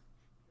suit.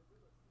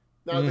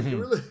 Now the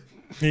gorilla.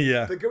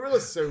 Yeah. The gorilla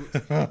suit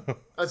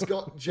has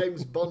got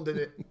James Bond in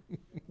it.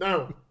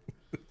 Now,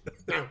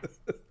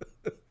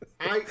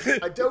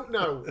 I don't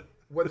know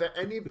whether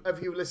any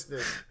of you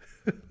listeners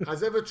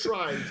has ever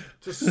tried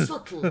to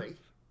subtly,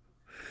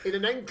 in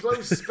an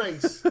enclosed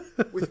space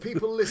with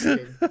people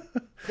listening,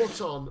 put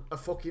on a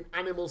fucking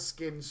animal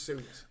skin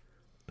suit.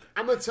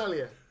 I'm going to tell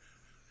you,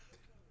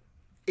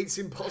 it's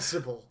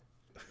impossible.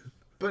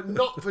 But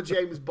not for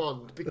James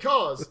Bond,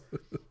 because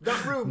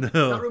that room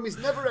is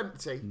never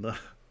empty. No.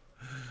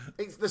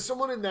 There's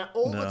someone in there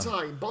all the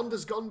time. Bond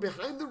has gone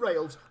behind the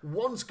rails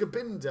once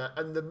Gobinder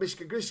and the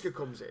Mishka Grishka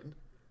comes in.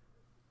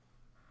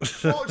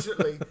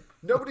 Fortunately,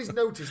 nobody's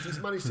noticed he's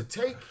managed to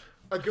take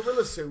a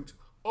gorilla suit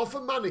off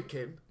a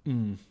mannequin,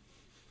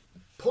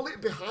 pull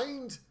it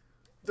behind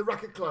the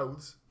rack of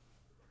clothes,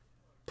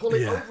 pull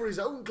it over his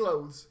own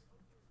clothes,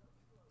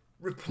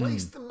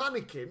 replace the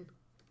mannequin,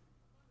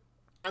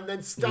 and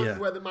then stand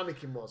where the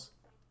mannequin was.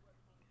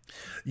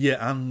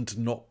 Yeah, and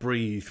not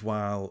breathe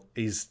while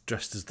he's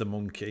dressed as the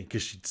monkey,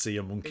 because you'd see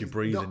a monkey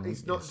breathing.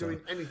 He's not doing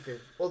anything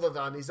other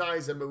than his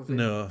eyes are moving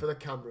for the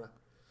camera.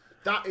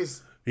 That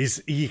is.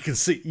 You can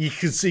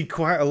see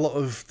quite a lot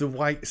of the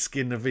white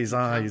skin of his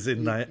eyes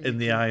in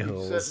the eye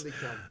holes,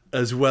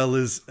 as well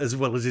as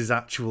his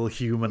actual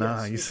human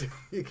eyes.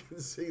 You can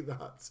see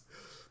that,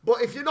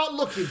 but if you're not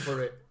looking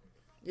for it,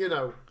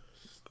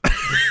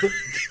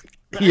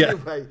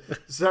 Anyway,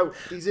 so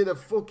he's in a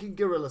fucking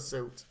gorilla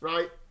suit,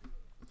 right?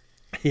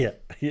 Yeah.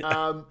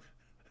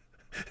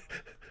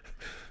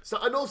 So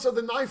and also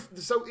the knife.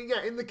 So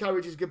in the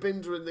carriage is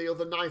Gobinder and the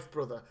other knife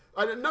brother.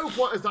 And at no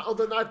point has that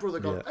other knife brother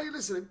gone, "Hey,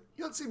 listen,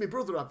 you haven't seen my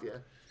brother, have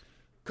you?"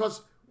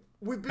 Because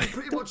we've been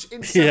pretty much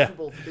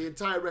inseparable for the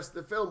entire rest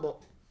of the film. But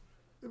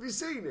have you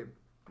seen him?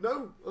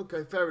 No.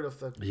 Okay, fair enough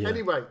then. Yeah.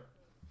 Anyway,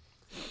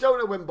 don't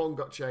know when Bond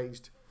got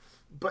changed,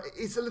 but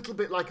it's a little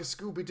bit like a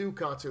Scooby-Doo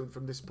cartoon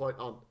from this point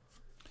on,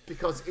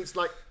 because it's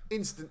like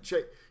instant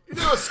change. You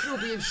know how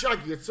Scooby and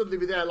Shaggy would suddenly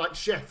be there like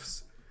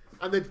chefs,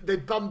 and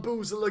they'd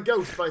bamboozle a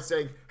ghost by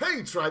saying,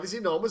 "Hey, try this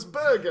enormous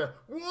burger.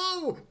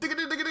 Whoa,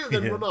 diggity, diggity," and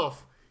then run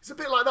off. It's a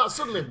bit like that.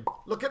 Suddenly,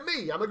 look at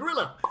me, I'm a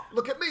gorilla.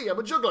 Look at me, I'm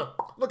a juggler.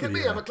 Look at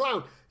me, I'm a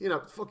clown.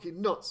 It's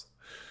fucking nuts.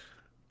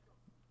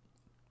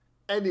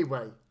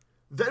 Anyway,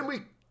 then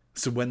we.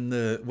 So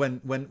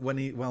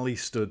while he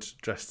stood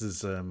dressed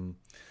as a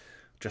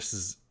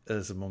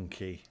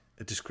monkey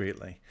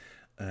discreetly,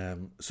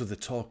 so they're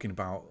talking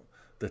about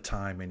the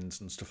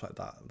timings and stuff like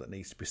that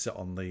needs to be set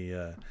on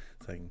the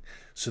thing.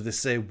 So they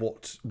say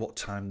what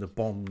time the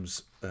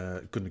bomb's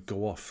going to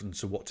go off, and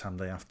so what time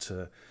they have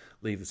to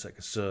leave the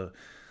sector. So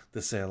they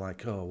say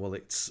like, oh well,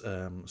 it's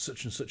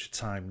such and such a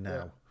time now.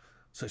 Yeah.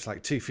 So it's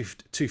like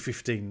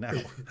 2:15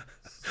 now.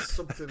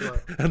 Something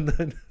like. And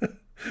then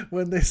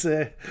when they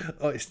say,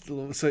 oh, it's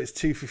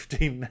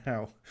 2:15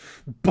 now,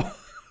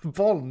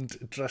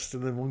 Bond, dressed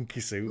in the monkey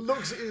suit,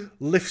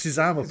 lifts his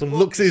arm up and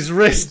looks at his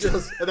wrist.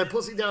 And then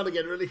puts it down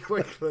again really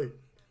quickly.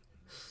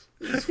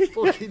 It's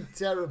fucking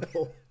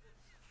terrible.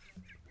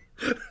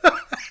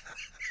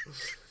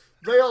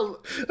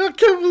 I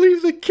can't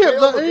believe they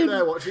kept that in.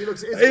 Their watch. He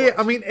looks at his watch.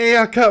 I mean, A,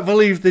 I can't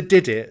believe they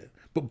did it,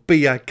 but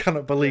B, I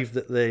cannot believe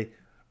that they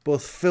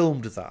both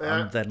filmed that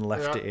and then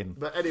left it in.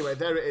 But anyway,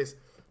 there it is.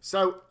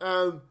 So,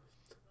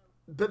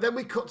 but then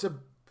we cut to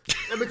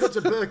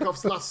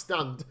Burkoff's last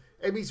stand.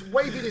 And he's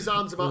waving his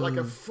arms about like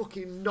a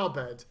fucking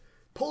knobhead.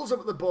 Pulls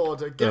up at the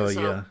border, gets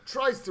out,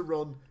 tries to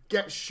run,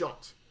 gets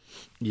shot.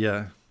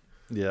 Yeah.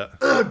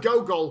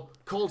 Gogol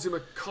calls him a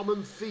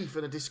common thief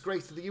and a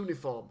disgrace to the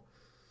uniform.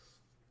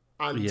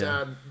 And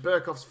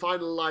Burkoff's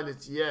final line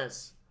is,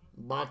 "Yes,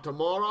 but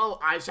tomorrow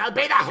I shall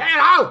be the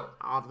hero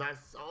of the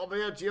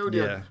Soviet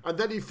Union." Yeah. And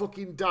then he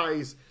fucking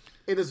dies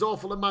in as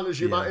awful a manner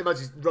as you might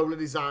imagine. He's rolling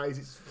his eyes.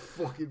 It's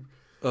fucking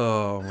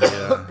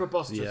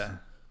preposterous. Yeah.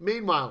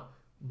 Meanwhile,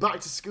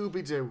 back to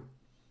Scooby-Doo.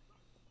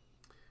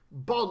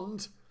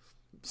 Bond,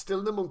 still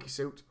in the monkey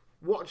suit,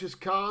 watches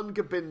Khan,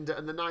 Gobinder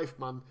and the Knife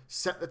Man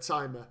set the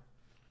timer.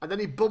 And then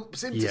he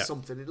bumps into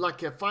something,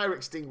 like a fire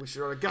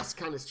extinguisher or a gas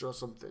canister or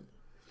something.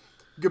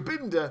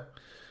 Gobinder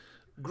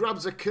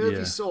grabs a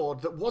curvy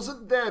sword that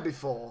wasn't there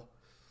before,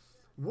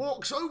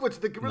 walks over to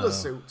the gorilla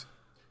suit,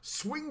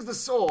 swings the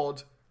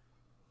sword,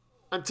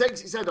 and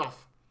takes its head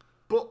off.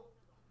 But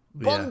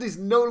Bond is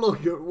no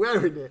longer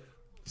wearing it.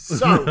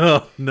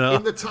 So, in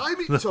the time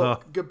it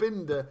took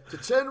Gobinder to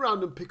turn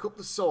around and pick up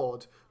the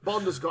sword,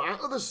 Bond has got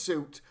out of the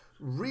suit,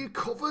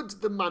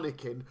 recovered the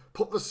mannequin,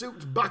 put the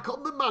suit back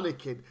on the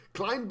mannequin,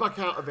 climbed back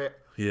out of it,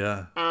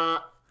 Yeah.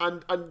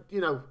 And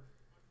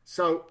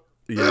so.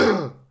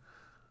 Yeah.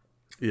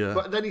 Yeah.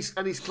 But then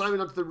he's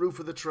climbing onto the roof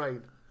of the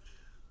train.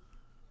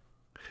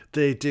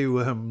 They do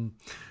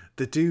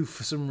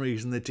for some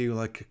reason they do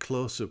like a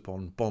close up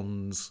on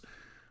Bond's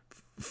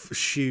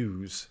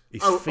shoes,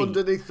 his feet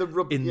underneath the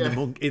rubber in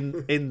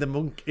the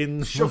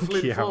monkey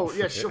shuffling forward. outfit.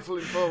 Yeah,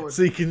 shuffling forward.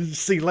 So you can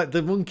see like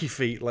the monkey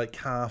feet like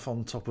half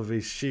on top of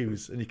his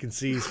shoes, and you can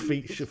see his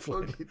feet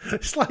shuffling.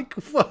 It's like,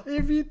 what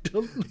have you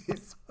done?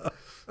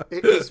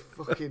 It is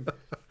fucking.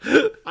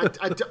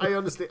 I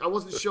honestly, I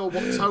wasn't sure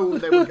what tone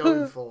they were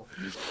going for,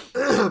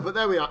 but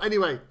there we are.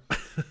 Anyway,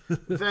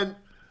 then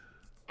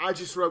I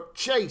just wrote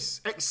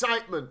chase,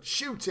 excitement,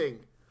 shooting,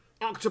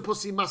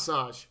 octopussy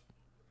massage.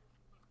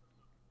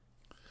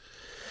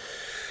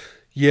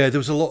 Yeah, there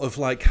was a lot of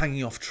like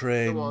hanging off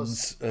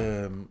trains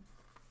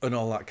and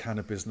all that kind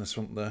of business,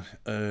 wasn't there?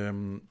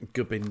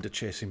 Gobinda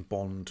chasing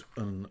Bond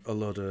and a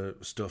load of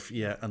stuff.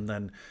 Yeah, and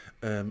then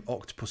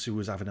Octopussy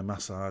was having a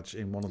massage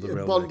in one of the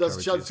railway Bond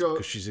carriages does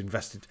because she's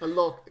invested a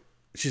lot.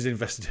 She's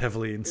invested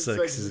heavily in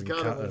circuses and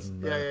carnivals.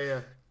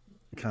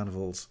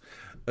 Carnivals.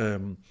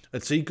 And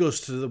so he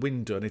goes to the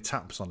window and he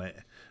taps on it,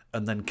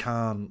 and then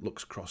Khan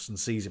looks across and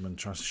sees him and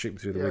tries to shoot him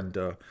through the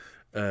window.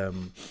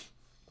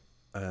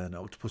 And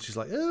Octopussy's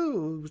like,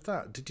 "Oh, what was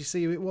that? Did you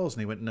see who it was?"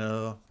 And he went,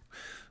 "No."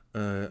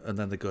 And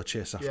then they go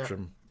chase after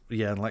him.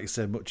 Yeah, and like you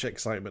said, much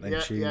excitement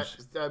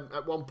ensues. Yeah.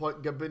 At one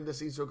point, Gobinda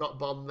seems to have got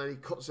Bond, then he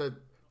cuts a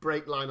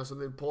brake line or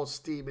something, pours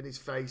steam in his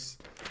face.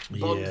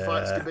 Bond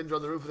fights Gobinda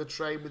on the roof of the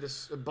train with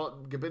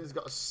Gobinda's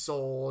got a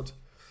sword.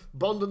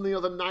 Bond and the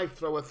other knife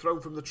thrower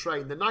thrown from the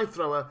train. The knife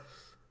thrower,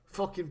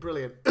 fucking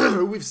brilliant.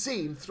 Who we've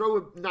seen throw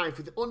a knife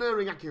with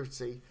unerring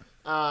accuracy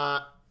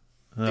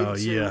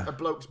into a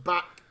bloke's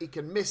back. He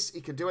can miss,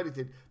 he can do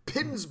anything.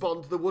 Pins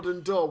Bond to the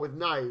wooden door with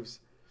knives.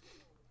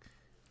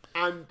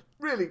 And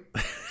really,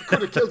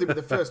 could have killed him with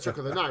the first chuck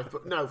of the knife,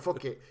 but no,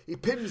 fuck it. He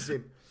pins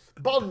him.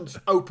 Bond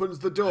opens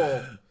the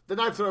door. The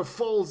knife thrower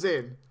falls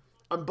in,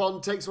 and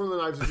Bond takes one of the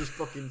knives and just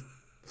fucking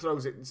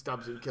throws it and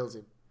stabs him, kills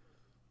him.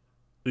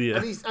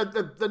 Yeah. And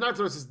the knife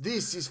thrower says,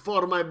 "This is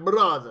for my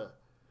brother."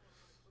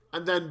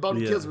 And then Bond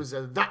kills him and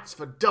says, "That's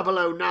for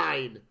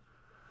 009.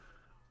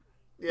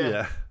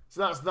 Yeah.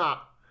 So that's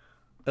that.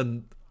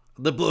 And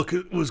the bloke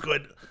was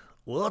going,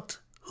 "What?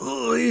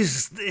 Who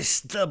is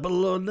this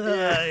 009?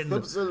 Yeah,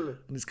 absolutely.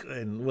 And he's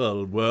going,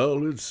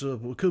 well, it's a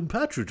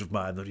compatriot of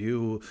mine that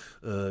you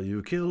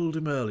killed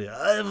him earlier.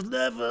 I've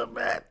never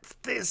met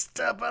this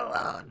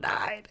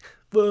 009.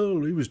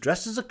 Well, he was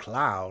dressed as a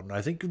clown.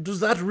 I think, does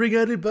that ring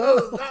any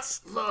bells?" Oh,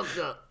 that's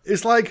fucker.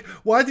 It's like,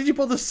 why did you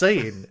bother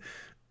saying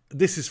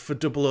this is for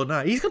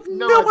 009? He's got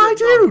no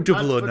idea who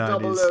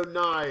 009 is.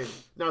 009.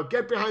 Now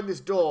get behind this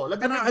door. Let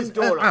me get this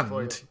door out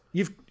for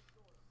you.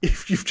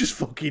 You've just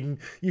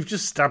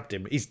stabbed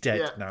him. He's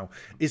dead now.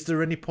 Is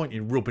there any point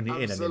in rubbing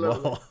it in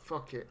anymore?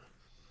 Fuck it.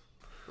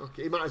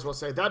 Okay, you might as well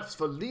say that's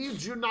for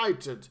Leeds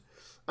United.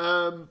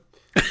 Come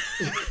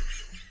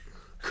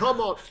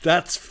on.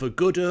 That's for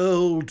good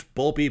old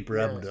Bobby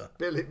Bremner.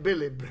 Yes,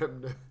 Billy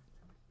Bremner.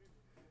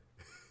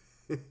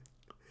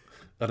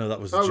 I know that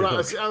was a joke.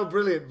 Right. Oh,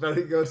 brilliant.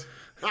 Very good.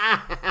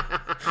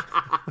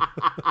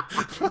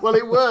 Well,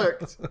 it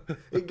worked.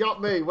 It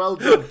got me. Well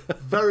done.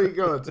 Very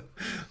good.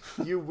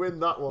 You win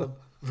that one.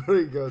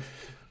 Very good.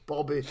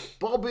 Bobby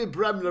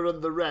Bremner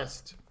and the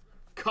rest.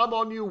 Come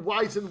on, you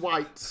white and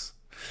whites.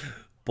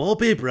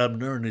 Bobby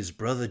Bremner and his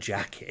brother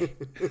Jackie.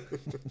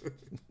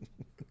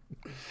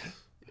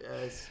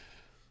 Yes.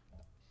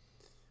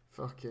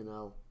 Fucking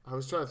hell. I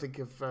was trying to think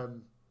of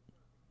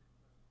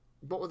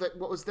what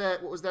was their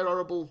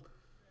horrible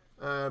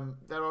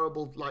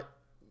like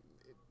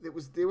they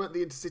weren't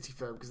the Intercity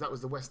firm because that was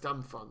the West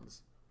Ham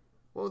fans.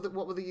 What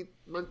were the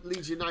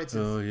Leeds United?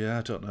 Oh yeah,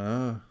 I don't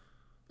know.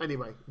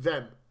 Anyway,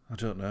 them. I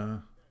don't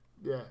know.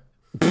 Yeah.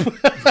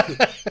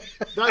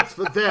 That's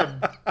for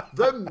them.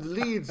 Them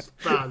Leeds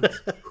fans.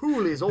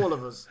 Hoolies, all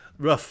of us.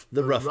 Rough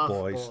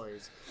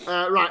boys.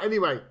 Right,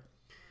 anyway.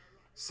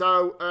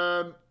 So,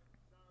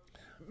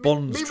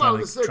 Bond's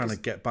trying to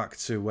get back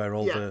to where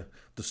all the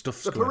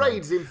stuff's going on. The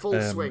parade's in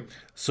full swing.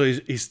 So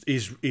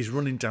he's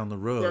running down the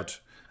road.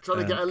 Trying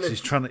to get a lift.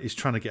 He's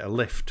trying to get a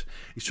lift.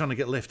 He's trying to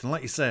get a lift. And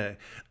like you say,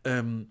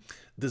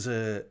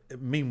 there's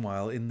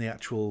meanwhile in the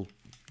actual,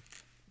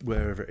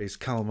 wherever it is,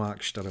 Karl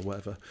Marxstadt or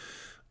whatever,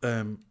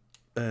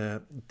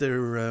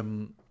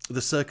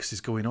 the circus is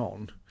going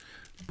on,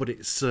 but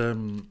it's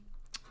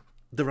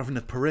they're having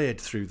a parade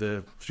through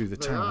the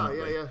town,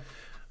 aren't they? Yeah.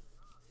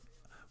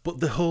 But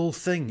the whole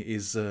thing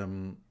is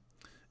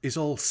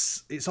all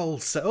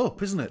set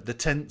up, isn't it? The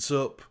tent's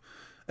up,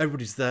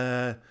 everybody's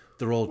there,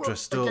 they're all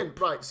dressed up.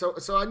 Right. So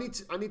I need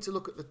to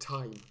look at the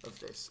time of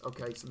this.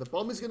 Okay, so the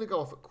bomb is going to go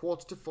off at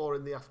 3:45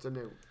 in the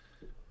afternoon,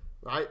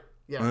 right?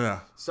 Yeah. Yeah.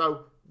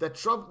 So there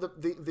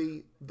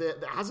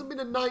hasn't been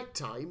a night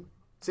time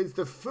since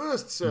the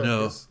first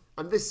circus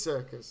and this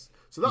circus.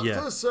 So that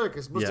first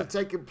circus must have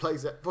taken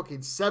place at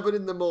fucking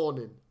 7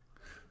 a.m.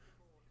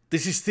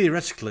 This is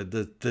theoretically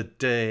the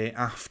day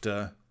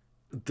after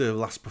the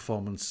last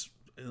performance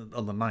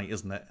on the night,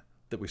 isn't it?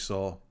 that we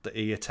saw that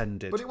he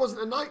attended. But it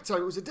wasn't a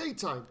nighttime; it was a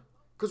daytime.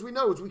 Because we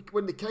know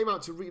when they came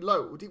out to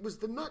reload, it was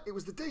the night. It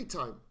was the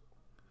daytime.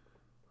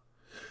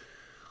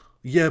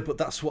 Yeah, but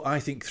that's what I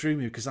think threw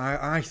me, because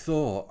I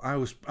thought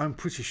I'm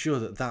pretty sure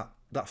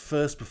that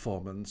first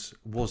performance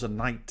was a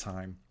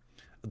nighttime.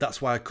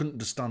 That's why I couldn't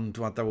understand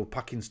why they were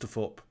packing stuff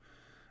up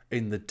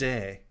in the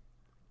day,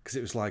 because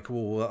it was like,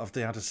 well, have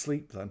they had a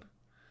sleep then?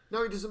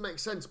 No, it doesn't make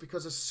sense,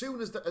 because as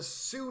soon as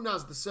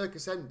the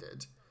circus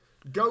ended,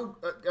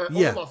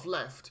 Orloff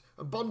left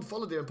and Bond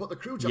followed him and put the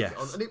crew jacket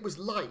on, and it was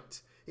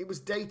light. It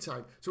was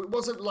daytime, so it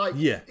wasn't like...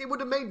 Yeah. It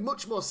would have made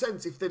much more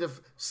sense if they'd have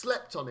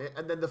slept on it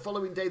and then the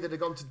following day they'd have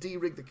gone to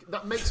de-rig the...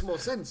 That makes more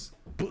sense.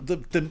 But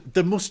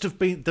there must have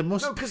been...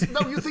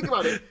 No, you think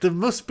about it. There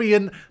must be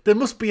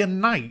a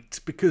night,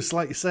 because,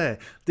 like you say,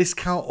 this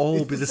can't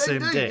all be the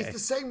same day. It's the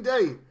same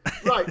day.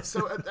 Right,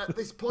 so at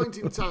this point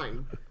in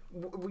time,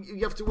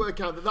 you have to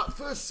work out that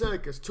first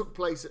circus took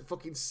place at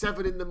fucking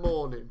 7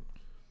 a.m.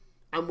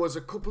 and was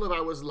a couple of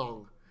hours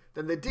long.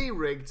 Then they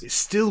de-rigged. It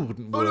still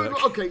wouldn't work. No,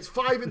 okay, it's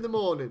 5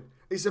 a.m.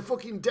 It's a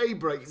fucking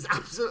daybreak. It's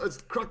absolute.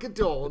 It's crack of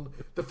dawn.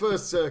 The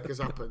first circus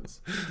happens,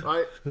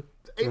 right?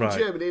 In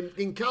Germany,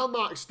 in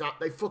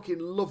Karl-Marx-Stadt, they fucking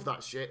love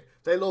that shit.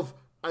 They love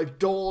a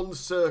dawn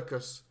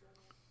circus.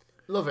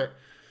 Love it.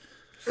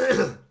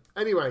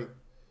 Anyway,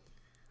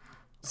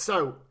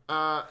 so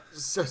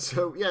that's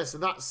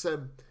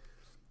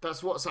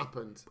what's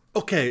happened.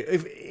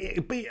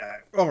 Okay,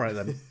 all right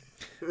then.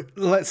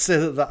 Let's say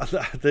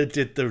that they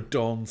did their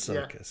dawn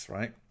circus,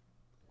 right?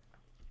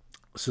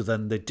 So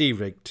then they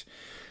de-rigged,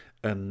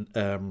 and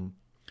then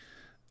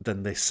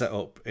they set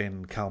up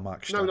in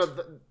Karl-Marx-Stadt. No,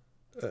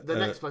 the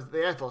next place, the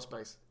Air Force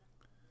Base.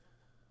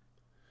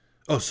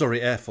 Oh,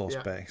 sorry, Air Force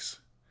Base.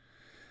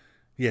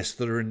 Yes,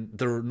 they're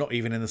not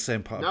even in the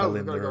same part of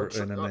Berlin. They're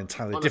in an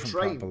entirely different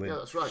part of Berlin. Yeah,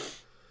 that's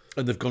right.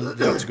 And they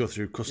had to go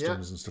through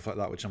customs and stuff like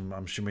that, which I'm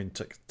assuming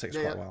takes quite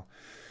a while.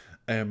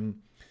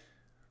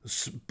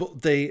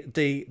 But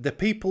the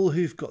people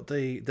who've got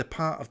the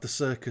part of the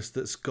circus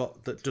that's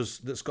got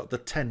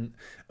the tent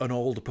and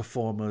all the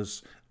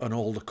performers and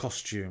all the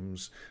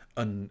costumes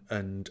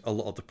and a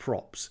lot of the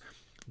props,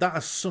 that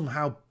has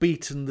somehow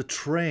beaten the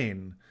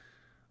train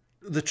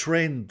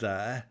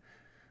there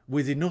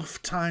with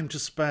enough time to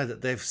spare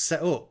that they've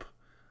set up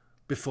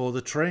before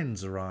the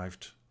trains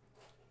arrived.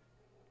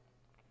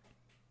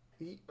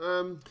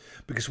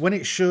 Because when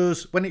it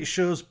shows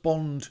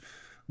Bond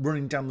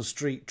running down the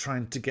street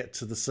trying to get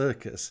to the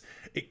circus,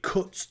 it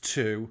cuts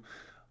to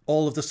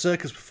all of the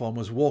circus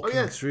performers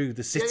walking through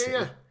the city,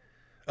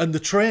 and the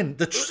train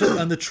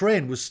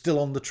was still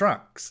on the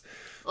tracks.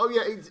 Oh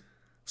yeah,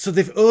 so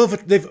they've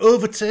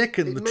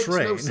overtaken the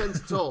train. It makes no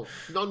sense at all.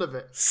 None of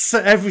it.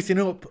 Set everything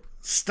up,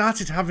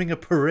 started having a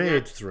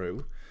parade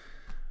through,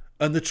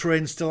 and the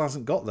train still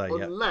hasn't got there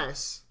yet.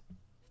 Unless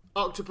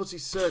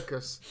Octopus's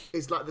circus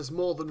is like there's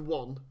more than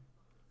one,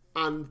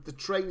 and the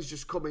train's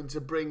just coming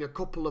to bring a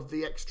couple of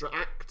the extra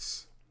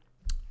acts.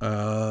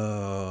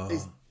 Oh.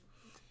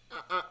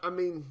 I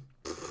mean...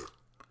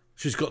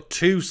 She's got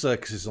 2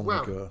 circuses on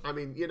the go. I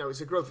mean,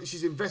 it's a growth.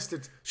 She's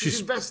invested. She's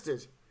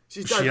invested.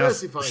 She's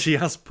diversified. She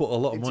has put a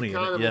lot of money in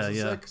it. Yeah.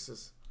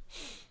 Circuses.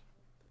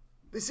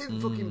 This isn't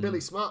fucking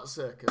Billy Smart's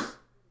circus.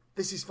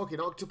 This is fucking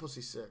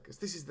Octopus's circus.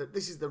 This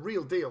is the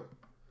real deal.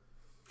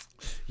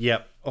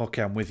 Yep.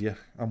 Okay, I'm with you.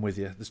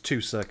 There's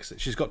 2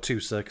 circuses. She's got 2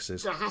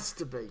 circuses. There has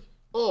to be.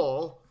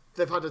 Or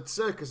they've had a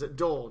circus at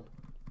dawn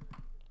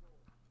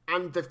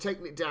and they've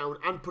taken it down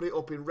and put it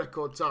up in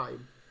record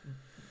time.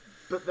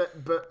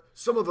 But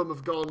some of them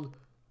have gone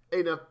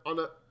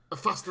on a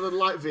faster than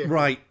light vehicle.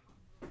 Right.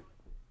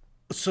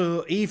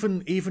 So even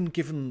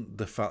given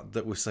the fact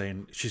that we're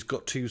saying she's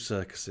got 2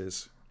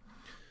 circuses,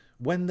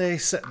 when they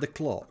set the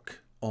clock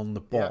on the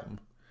bomb,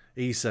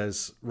 he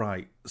says,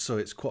 right, so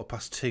it's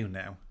 2:15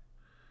 now.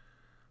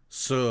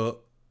 So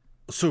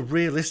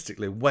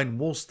realistically, when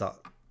was that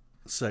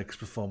circus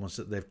performance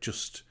that they've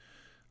just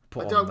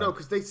put on? I don't know,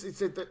 because they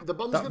said that the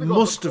bomb's going to go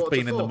must have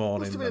been in the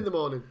morning. Must have been in the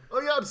morning. Oh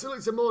yeah, absolutely,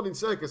 it's a morning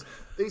circus.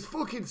 It's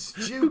fucking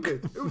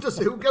stupid. Who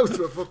goes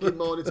to a fucking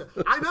morning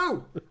circus? I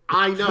know.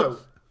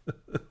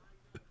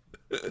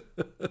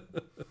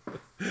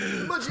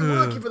 Imagine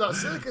working for that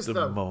circus though.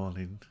 The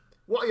morning.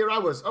 What are your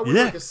hours? Oh, we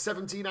work a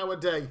 17-hour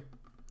day.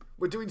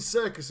 We're doing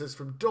circuses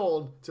from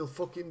dawn till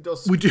fucking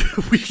dusk. We do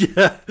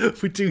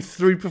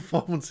 3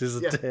 performances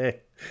a day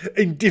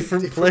in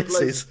different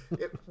places.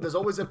 There's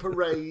always a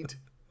parade.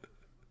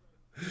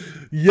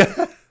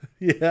 Yeah.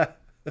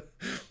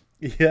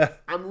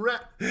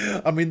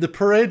 I mean, the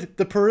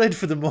parade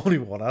for the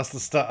morning one has to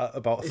start at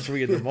about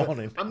 3 in the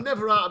morning. I'm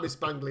never out of my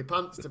spangly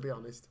pants, to be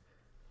honest.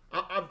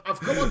 I've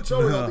come on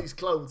tour with all these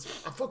clothes.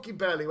 I fucking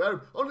barely wear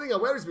them. Only thing I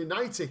wear is my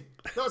nightie.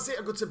 That's it.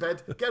 I go to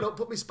bed, get up,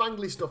 put my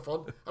spangly stuff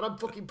on, and I'm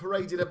fucking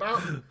parading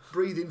about,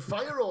 breathing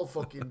fire all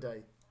fucking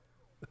day.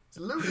 It's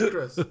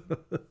ludicrous.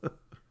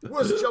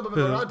 Worst job I've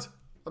ever had.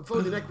 I'm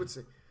folding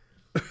equity.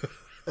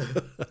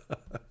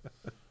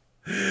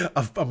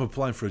 I'm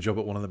applying for a job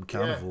at one of them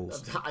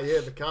carnivals. Yeah, I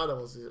hear the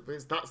carnivals.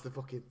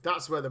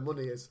 That's where the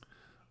money is.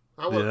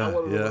 I want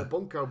to run a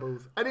bunko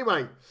booth.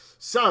 Anyway,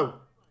 so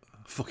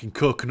Fucking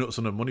coconuts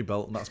on a money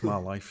belt, and that's my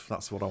life.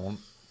 That's what I want.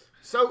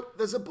 So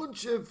there's a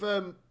bunch of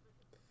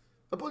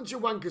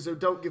wankers who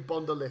don't give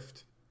Bond a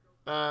lift,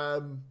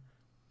 but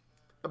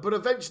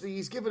eventually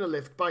he's given a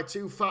lift by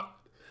two fat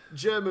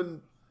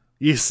German.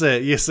 You say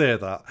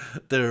that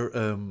they're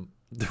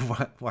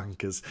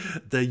wankers.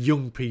 They're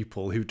young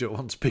people who don't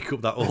want to pick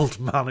up that old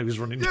man who's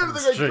running down the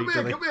street.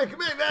 Come here,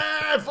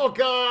 fuck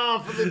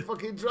off, and then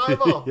fucking drive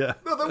off. Yeah.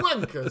 No, they're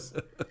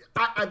wankers.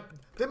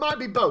 They might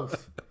be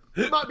both.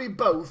 They might be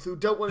both who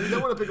don't want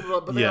to pick up a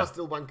but they are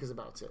still wankers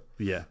about it.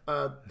 Yeah.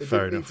 They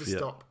Fair didn't enough, need to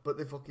stop, but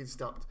they fucking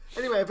stopped.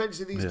 Anyway,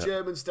 eventually these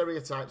German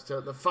stereotypes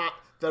turn. They're fat,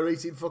 they're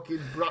eating fucking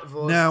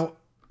bratwurst. Now,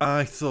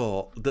 I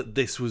thought that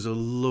this was a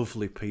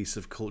lovely piece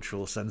of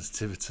cultural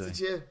sensitivity. Did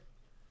you?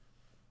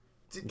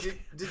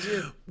 Did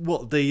you?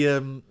 What,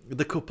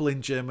 the couple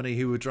in Germany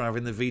who were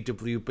driving the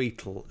VW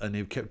Beetle and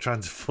who kept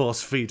trying to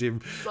force feed him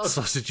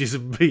sausages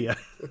and beer?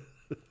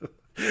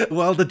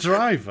 While the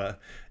driver,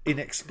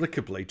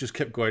 inexplicably, just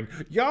kept going,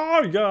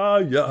 yeah.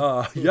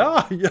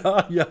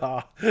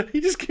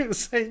 He just kept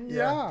saying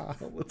yeah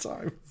all the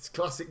time. It's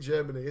classic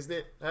Germany, isn't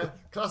it?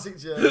 Classic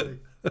Germany.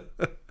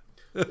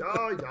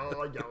 Yeah.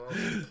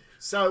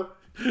 So,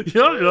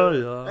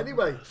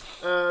 anyway,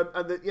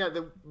 and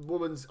the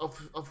woman's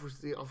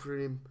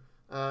offering him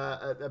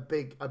a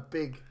big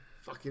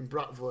fucking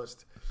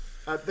bratwurst.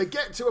 They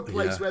get to a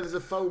place where there's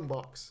a phone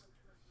box.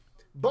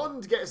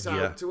 Bond gets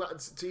out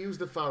to use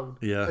the phone.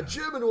 Yeah. A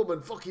German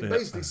woman fucking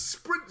basically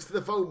sprints to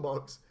the phone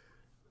box.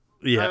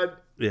 Yeah.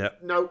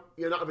 No,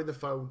 you're not having the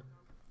phone.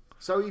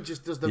 So he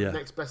just does the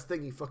next best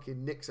thing. He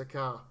fucking nicks a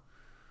car.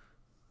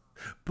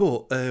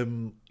 But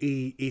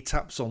he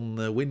taps on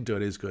the window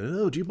and he's going,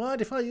 oh, do you mind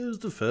if I use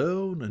the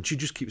phone? And she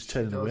just keeps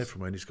turning away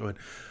from him and he's going,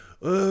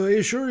 oh, are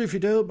you sure if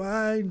you don't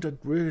mind? I'd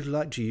really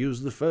like to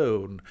use the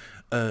phone.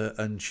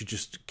 And she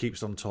just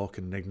keeps on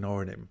talking and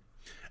ignoring him.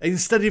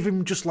 Instead of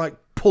him just like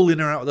pulling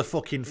her out of the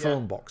fucking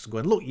phone box and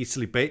going, look, you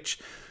silly bitch,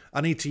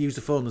 I need to use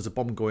the phone, there's a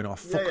bomb going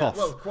off, fuck off.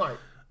 Well, quite.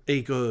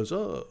 He goes,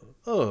 oh,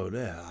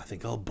 yeah, I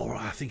think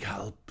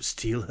I'll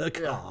steal her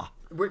car.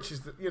 Yeah. Which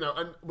is,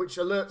 and which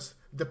alerts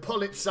the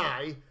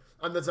Polizei,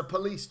 and there's a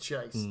police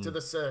chase to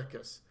the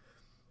circus.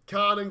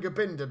 Khan and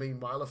Gobinda,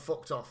 meanwhile, are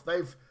fucked off.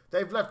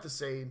 They've left the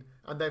scene,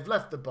 and they've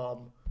left the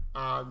bomb,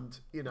 and,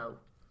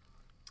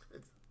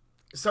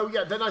 So,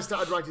 then I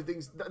started writing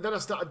things. Then I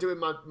started doing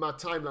my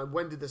timeline.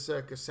 When did the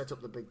circus set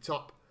up the big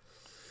top?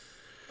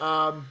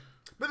 But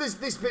this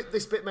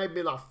bit made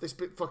me laugh. This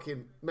bit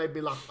fucking made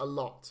me laugh a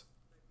lot.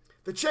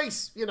 The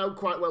chase,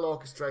 quite well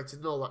orchestrated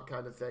and all that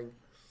kind of thing.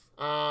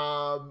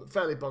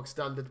 Fairly bog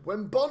standard.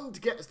 When Bond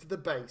gets to the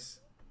base,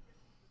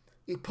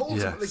 he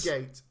pulls up at the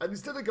gate, and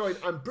instead of going,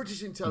 I'm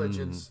British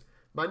intelligence,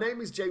 my name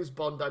is James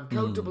Bond, I'm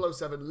code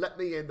 007, let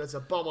me in, there's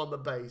a bomb on the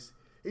base.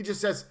 He just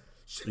says,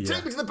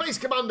 take me to the base,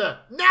 Commander,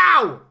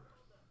 now!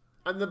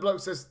 And the bloke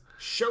says,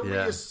 show me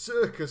your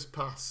circus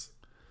pass.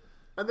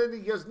 And then he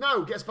goes,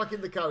 no, gets back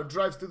in the car and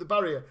drives through the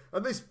barrier.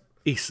 And this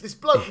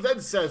bloke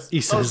then says, he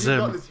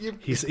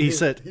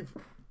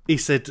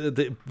said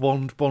that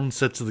Bond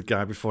said to the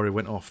guy before he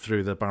went off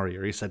through the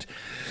barrier, he said,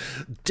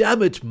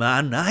 damn it,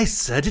 man, I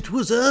said it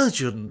was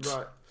urgent.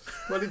 Right.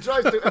 Well, he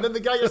drives through, and then the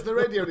guy gets the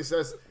radio and he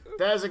says,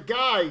 there's a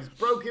guy who's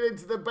broken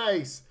into the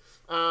base.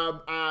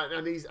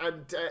 And he's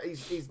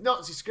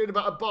nuts. He's screaming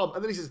about a bomb,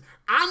 and then he says,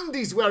 "And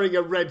he's wearing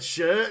a red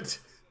shirt."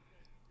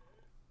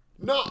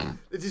 Not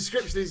the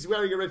description. He's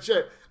wearing a red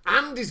shirt,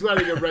 and he's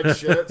wearing a red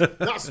shirt.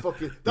 That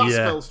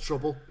spells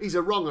trouble. He's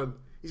a wrong un.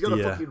 He's got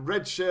a fucking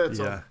red shirt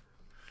on.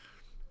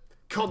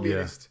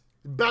 Communist,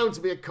 bound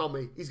to be a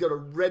commie. He's got a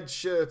red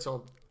shirt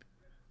on.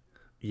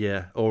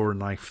 Yeah, or a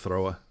knife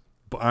thrower.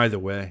 But either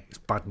way, it's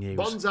bad news.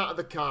 Bond's out of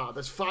the car.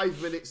 There's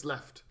 5 minutes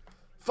left.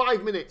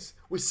 5 minutes.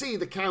 We see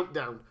the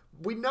countdown.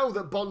 We know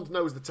that Bond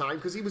knows the time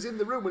because he was in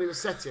the room when he was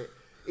set it.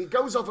 It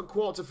goes off at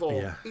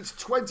 4:45. Yeah. It's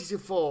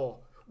 4:20.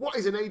 What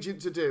is an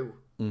agent to do?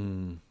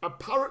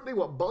 Apparently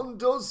what Bond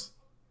does...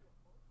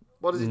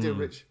 What does he do,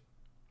 Rich?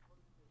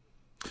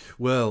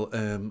 Well,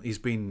 he's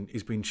been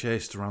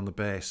chased around the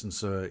base, and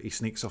so he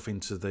sneaks off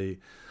into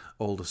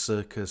all the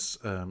circus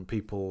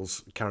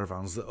people's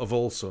caravans that have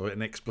also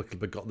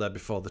inexplicably got there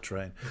before the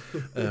train.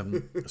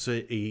 So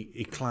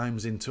he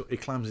climbs into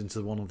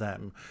one of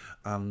them,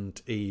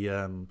 and he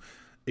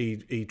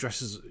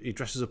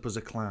dresses up as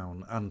a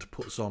clown and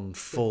puts on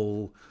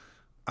full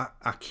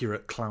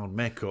accurate clown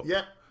makeup.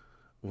 Yeah.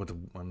 With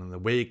the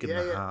wig and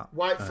the hat,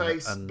 white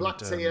face, and black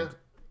tear,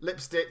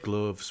 lipstick,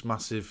 gloves,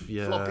 massive,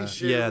 floppy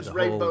shoes,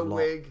 rainbow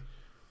wig.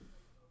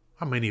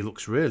 I mean, he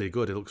looks really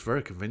good. He looks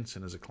very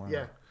convincing as a clown.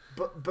 Yeah,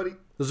 but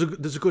there's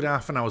a good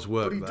half an hour's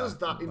work. But he does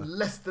that in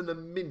less than a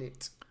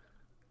minute.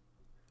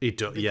 He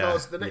does,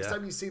 because the next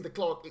time you see the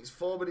clock, it's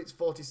 4 minutes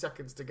 40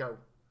 seconds to go.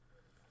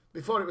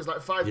 Before it was like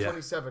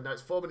 5:27. Now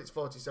it's 4 minutes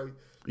 40. So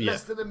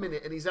less than a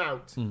minute, and he's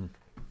out.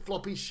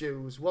 Floppy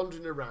shoes,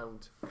 wandering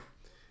around.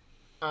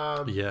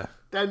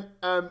 Then,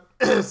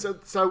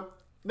 so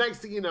next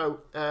thing you know,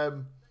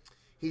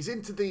 he's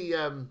into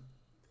the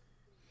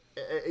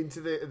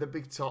into the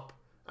big top.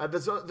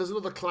 There's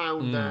another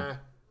clown there.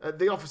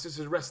 The officers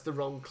arrest the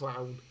wrong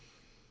clown.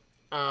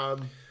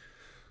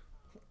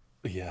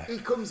 Yeah. He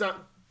comes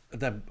out.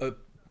 Then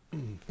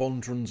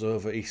Bond runs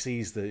over. He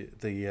sees the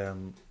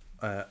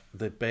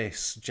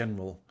base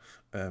general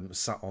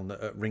sat on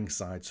at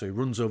ringside. So he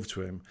runs over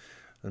to him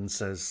and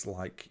says,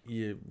 like,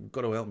 "You've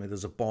got to help me.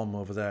 There's a bomb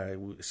over there.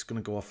 It's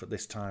going to go off at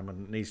this time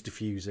and it needs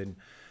defusing."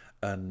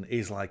 And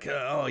he's like,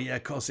 "Oh yeah,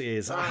 of course it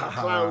is.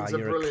 Clowns are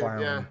you're brilliant, a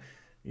clown."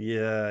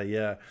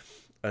 Yeah.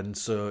 And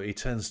so he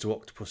turns to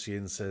Octopussy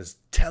and says,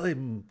 "Tell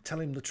him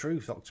the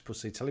truth,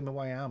 Octopussy. Tell him who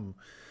I am."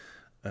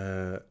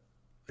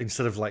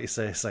 Instead of, like you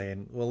say,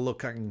 saying, "Well,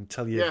 look, I can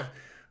tell you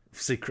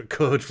secret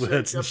code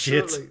words and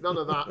absolutely. shit." None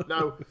of that.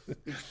 No.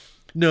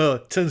 No,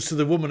 turns to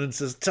the woman and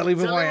says, "Tell him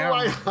who I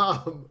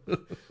am."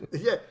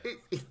 Yeah,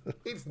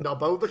 it's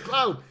Nobbo the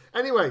clown.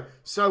 Anyway,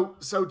 so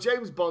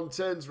James Bond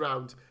turns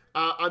round.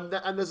 And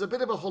there's a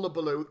bit of a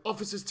hullabaloo.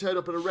 Officers turn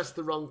up and arrest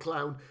the wrong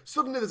clown.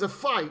 Suddenly there's a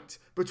fight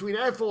between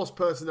Air Force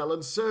personnel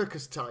and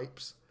circus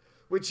types,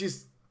 which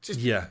is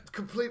just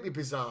completely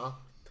bizarre.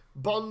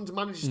 Bond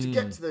manages to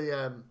get to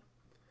the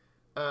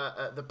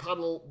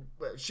panel,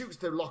 shoots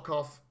the lock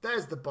off.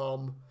 There's the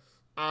bomb.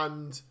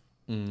 And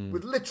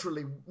with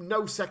literally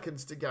no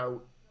seconds to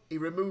go, he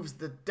removes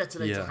the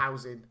detonator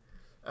housing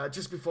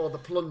just before the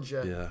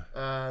plunger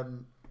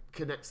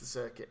connects the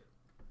circuit.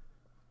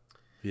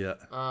 Yeah.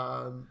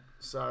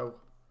 So.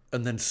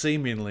 And then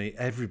seemingly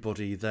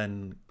everybody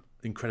then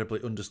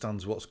incredibly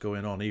understands what's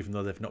going on, even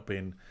though they've not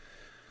been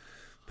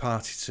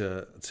party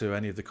to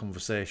any of the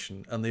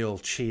conversation, and they all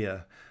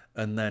cheer.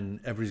 And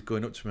then everybody's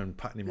going up to him and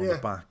patting him on the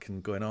back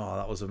and going, "Oh,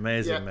 that was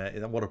amazing,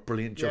 mate. What a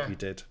brilliant job you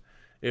did."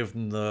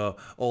 Even though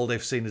all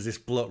they've seen is this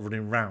bloke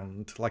running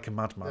round like a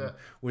madman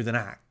with an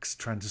axe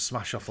trying to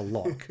smash off a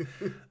lock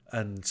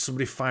and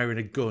somebody firing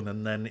a gun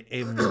and then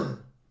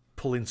him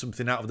pulling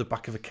something out of the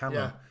back of a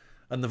camera.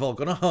 And they've all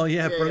gone, "Oh,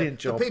 brilliant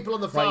job." The people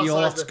on the far right, side,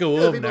 you'll have to go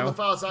home now. on the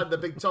far side of the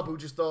big top who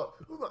just thought,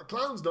 "Oh, that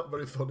clown's not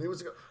very funny."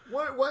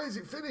 Why is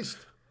it finished?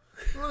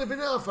 We've only been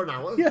here for an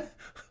hour. Yeah.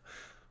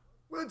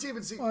 We haven't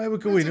even seen, Why are we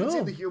going home?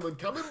 seen the human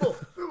cannonball.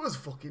 It was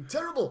fucking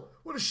terrible.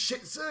 What a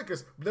shit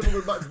circus. Never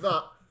going back to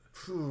that.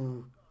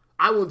 Phew.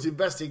 I won't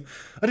invest in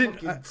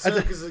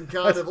circuses and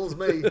carnivals,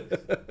 me.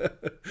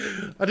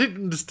 I didn't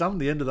understand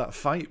the end of that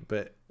fight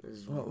bit.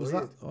 What was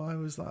that? Why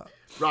was that?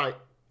 Right.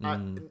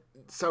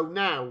 So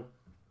now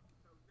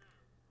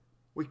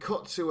we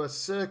cut to a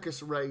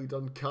circus raid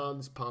on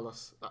Khan's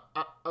palace.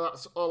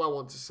 That's all I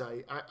want to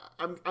say.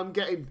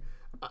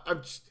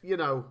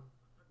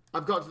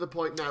 I've got to the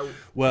point now.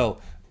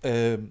 Well,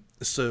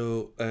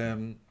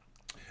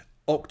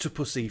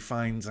 Octopussy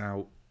finds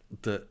out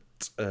that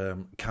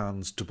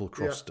Khan's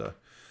double-crossed her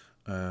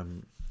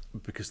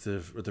because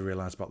they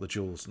realise about the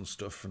jewels and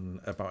stuff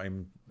and about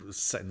him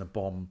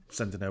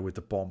sending her with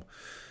the bomb.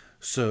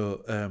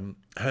 So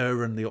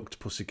her and the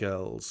Octopussy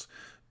girls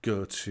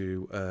go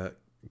to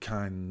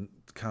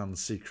Khan's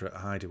secret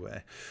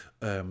hideaway,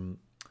 and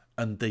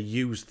they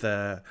use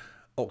their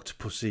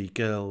Octopussy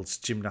girls'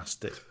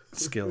 gymnastic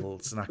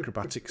skills and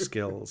acrobatic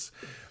skills,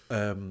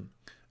 and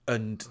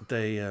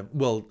they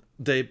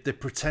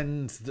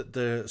pretend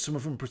that some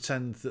of them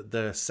pretend that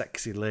they're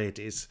sexy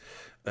ladies,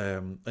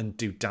 and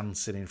do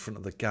dancing in front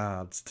of the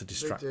guards to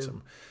distract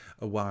them,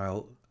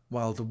 while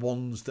the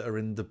ones that are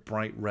in the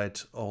bright red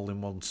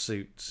all-in-one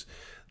suits,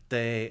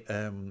 they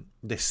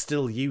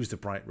still use the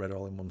bright red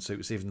all-in-one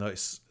suits, even though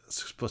it's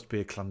supposed to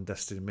be a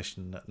clandestine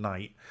mission at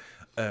night.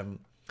 And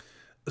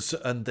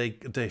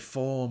they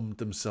form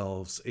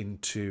themselves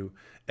into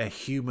a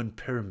human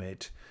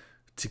pyramid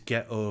to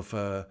get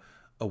over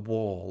a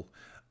wall.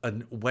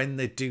 And when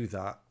they do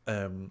that,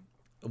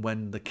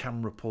 when the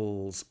camera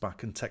pulls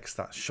back and takes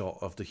that shot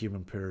of the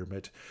human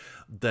pyramid,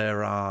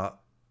 there are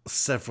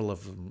several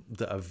of them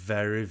that are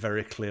very,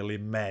 very clearly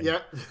men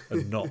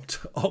and not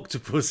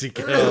Octopussy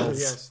girls.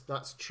 Yes,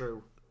 that's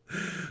true.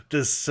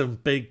 There's some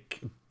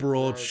big,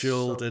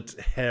 broad-shouldered,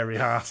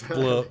 hairy-ass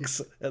blokes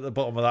at the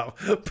bottom of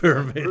that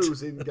pyramid.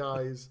 Bruising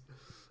guys.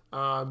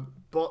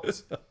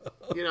 But,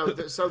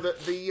 so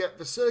the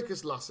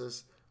circus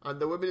lasses and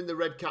the women in the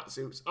red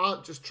catsuits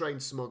aren't just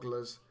trained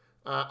smugglers,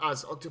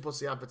 as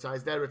Octopussy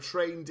advertised. They're a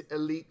trained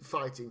elite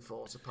fighting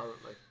force,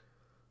 apparently.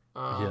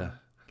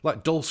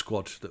 Like Doll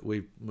Squad that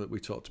we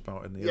talked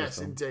about in the yes,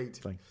 other indeed.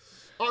 thing.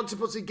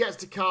 Octopussy gets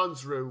to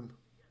Khan's room.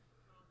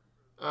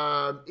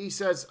 He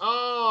says,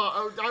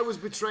 "Oh, I was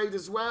betrayed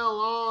as well.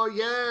 Oh,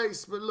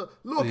 yes, but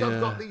look, I've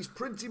got these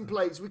printing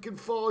plates. We can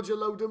forge a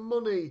load of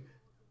money.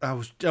 I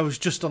was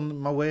just on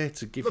my way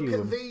to give you them.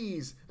 Look at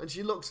these." And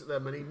she looks at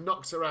them and he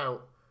knocks her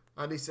out.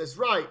 And he says,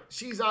 "Right,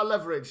 she's our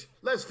leverage.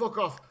 Let's fuck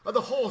off. Are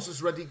the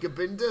horses ready,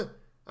 Gobinda?"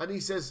 And he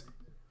says,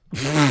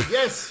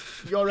 "Yes,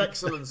 Your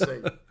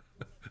Excellency."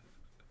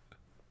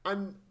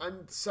 And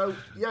so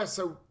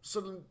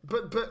suddenly,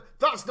 but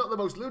that's not the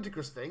most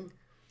ludicrous thing.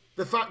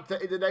 The fact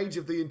that in an age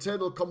of the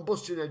internal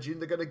combustion engine,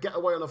 they're going to get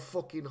away on a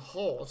fucking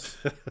horse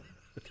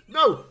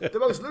No, the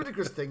most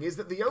ludicrous thing is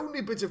that the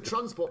only bit of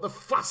transport, the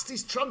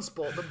fastest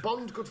transport that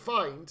Bond could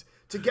find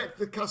to get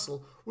to the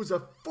castle was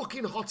a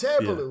fucking hot air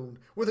balloon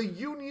with a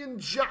Union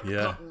Jack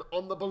pattern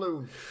on the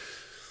balloon.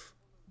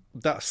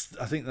 I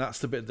think that's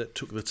the bit that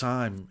took the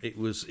time. It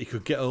was he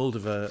could get hold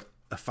of a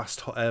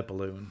fast hot air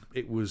balloon.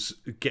 It was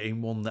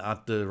getting one that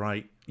had the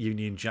right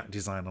Union Jack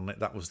design on it.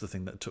 That was the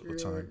thing that took the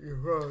time. You're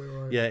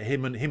right. Yeah,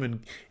 him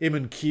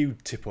and Q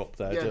tip up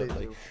there, don't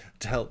they? Do.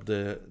 To help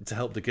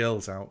the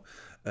girls out.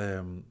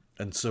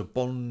 And so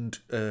Bond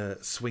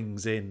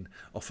swings in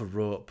off a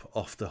rope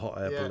off the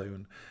hot air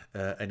balloon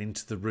and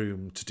into the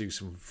room to do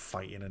some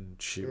fighting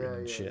and shooting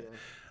and shit.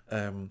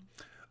 Yeah.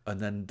 And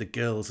then the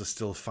girls are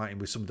still fighting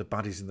with some of the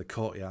baddies in the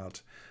courtyard.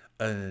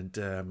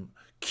 And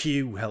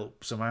Q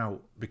helps him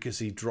out because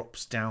he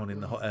drops down in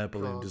the hot air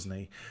balloon, doesn't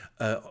he?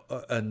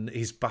 And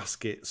his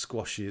basket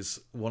squashes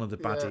one of the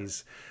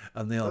baddies,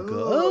 and they all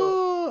go,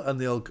 oh! And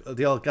they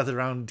all gather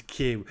around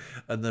Q,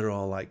 and they're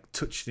all like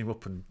touching him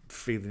up and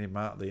feeling him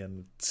out there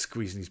and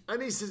squeezing his.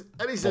 And he says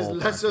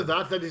less of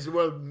that. Then he says,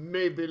 well,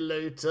 maybe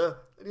later.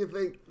 And you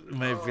think,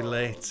 maybe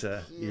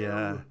later, Q.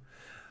 yeah.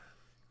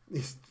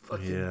 These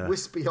fucking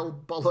wispy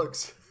old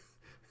bollocks.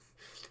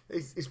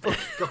 His fucking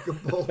cock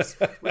and balls,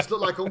 which look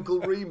like Uncle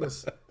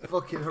Remus.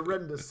 Fucking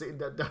horrendous sitting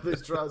there down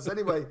his trousers.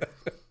 Anyway,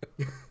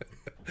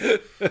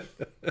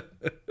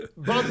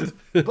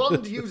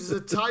 Bond uses a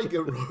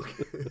tiger rug.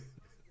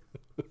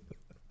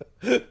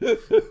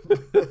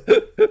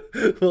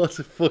 What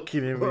a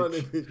fucking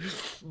image.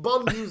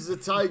 Bond uses a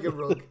tiger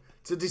rug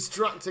to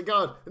distract a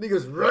guard, and he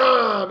goes,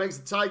 "Rah!" Makes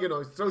a tiger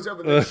noise, throws it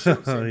over, and then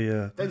shoots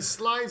him. Then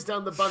slides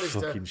down the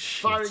banister,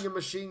 firing a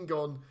machine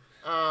gun.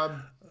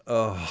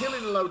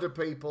 Killing a load of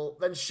people,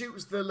 then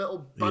shoots the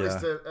little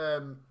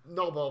banister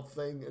knob off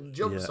thing and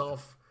jumps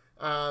off.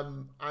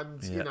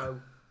 You know,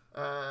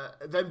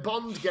 then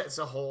Bond gets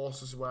a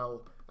horse as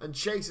well and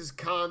chases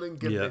Khan and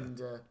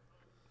Govinda.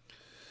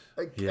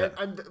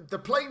 And the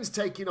plane's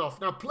taking off.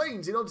 Now,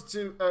 planes, in order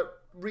to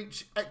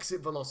reach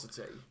exit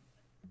velocity,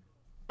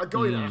 are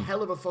going at a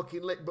hell of a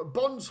fucking lick, but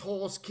Bond's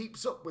horse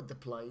keeps up with the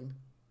plane.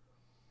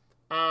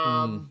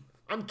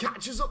 And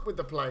catches up with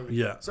the plane.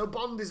 Yeah. So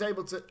Bond is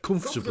able to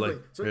comfortably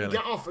so he can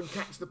get off and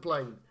catch the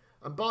plane.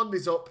 And Bond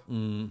is up.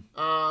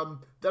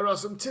 There are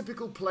some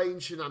typical plane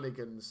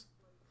shenanigans.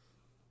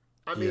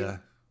 I mean,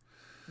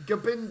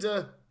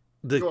 Govinda.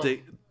 They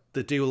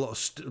do a lot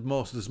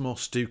of there's more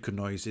Stuka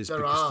noises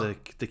because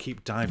they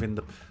keep diving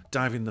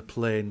the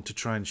plane to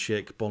try and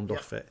shake Bond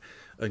off it,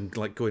 and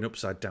like going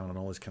upside down and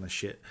all this kind of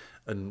shit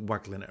and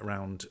waggling it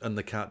around, and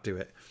they can't do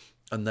it.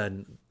 And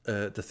then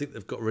they think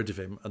they've got rid of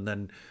him, and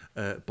then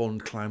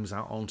Bond climbs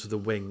out onto the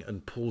wing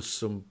and pulls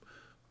some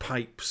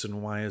pipes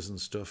and wires and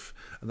stuff,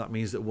 and that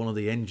means that one of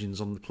the engines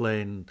on the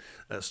plane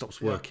stops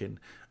working.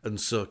 And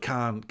so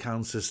Khan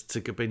says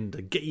to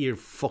Govinda, "Get your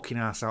fucking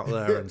ass out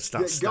there and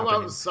start stabbing go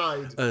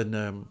outside."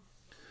 Him.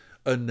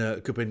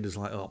 And Govinda's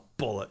like, "Oh,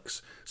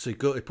 bollocks." So he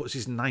puts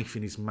his knife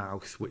in his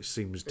mouth, which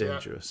seems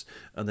dangerous,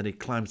 and then he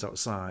climbs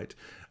outside,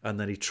 and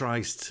then he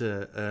tries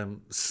to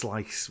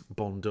slice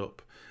Bond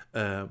up.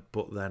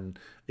 But then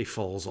he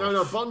falls off.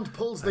 No, Bond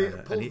pulls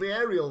the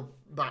aerial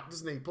back,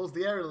 doesn't he? Pulls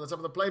the aerial on the top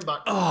of the plane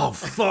back. Oh,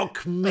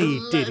 fuck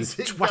me, did he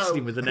twatted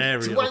him with an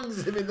aerial.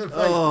 Twangs him in the face.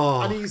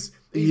 And he's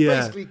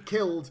basically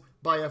killed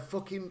by a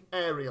fucking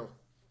aerial.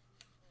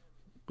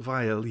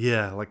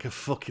 Like a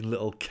fucking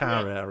little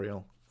car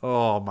aerial.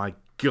 Oh my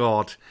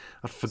God,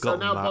 I'd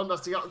forgotten that. So now Bond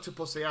has to get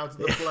Octopussy out of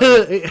the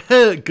plane. It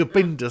hurt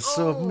Govinda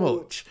so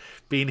much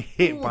being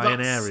hit by an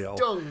aerial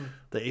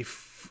that he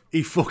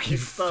fucking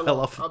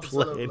fell off a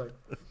plane.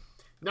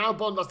 Now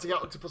Bond has to get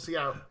Octopussy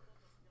out.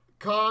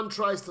 Khan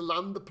tries to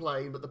land the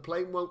plane, but the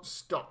plane won't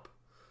stop.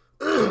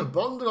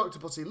 Bond and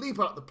Octopussy leap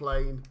out the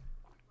plane,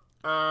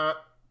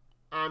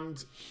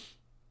 and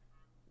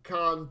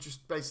Khan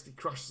just basically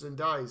crashes and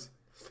dies.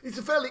 It's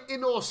a fairly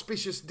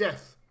inauspicious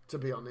death, to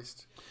be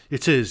honest.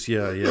 It is,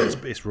 yeah.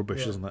 It's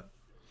rubbish, isn't it?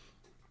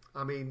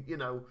 I mean, you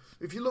know,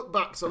 if you look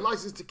back, so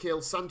License to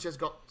Kill, Sanchez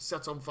got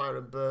set on fire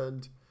and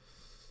burned.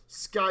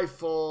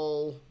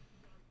 Skyfall,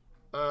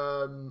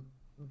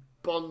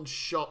 Bond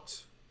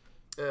shot.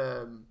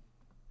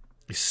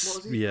 What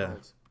was he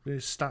called? He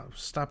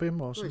stab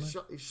him or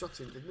something? He shot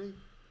him, didn't he?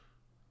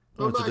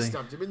 No, he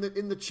stabbed him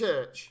in the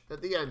church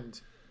at the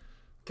end.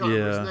 Can't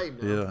remember his name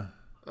now.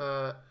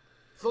 Yeah.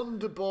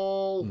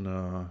 Thunderball.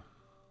 No.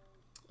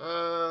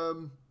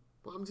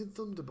 What happens in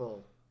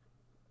Thunderball?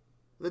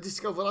 The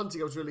Disco Volante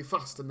goes really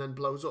fast and then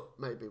blows up.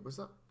 Maybe was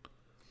that?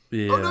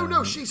 Yeah. Oh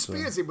no! She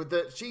spears him with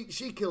the.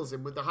 She kills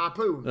him with the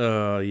harpoon.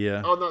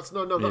 Yeah. Oh, that's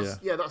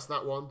that's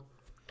that one.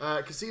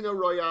 Casino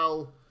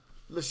Royale.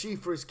 Le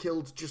Chiffre is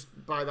killed just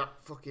by that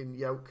fucking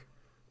yoke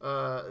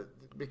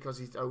because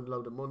he's owed a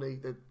load of money.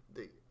 The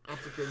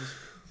Africans.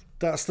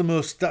 That's the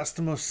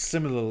most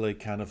similarly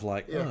kind of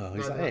like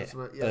is that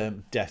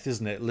it? Death,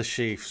 isn't it? Le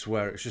Chiffre's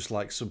where it's just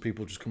like some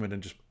people just come in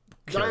and just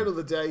die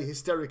another day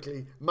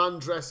hysterically. Man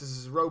dresses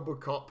as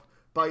RoboCop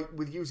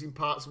with using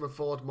parts of a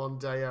Ford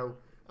Mondeo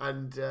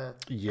and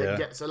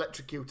gets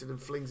electrocuted and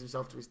flings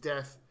himself to his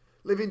death.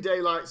 Living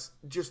Daylights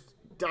just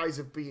dies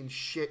of being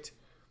shit,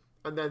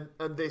 and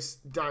this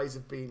dies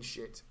of being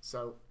shit.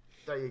 So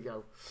there you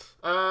go.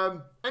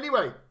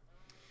 Anyway,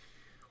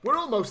 we're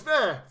almost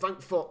there.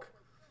 Thank fuck.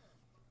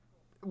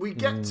 We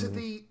get to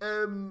the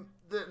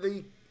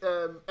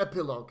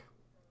epilogue.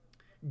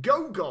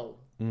 Gogol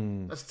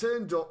has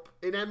turned up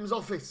in M's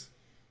office.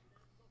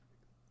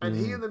 And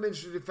he and the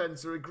Ministry of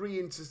Defence are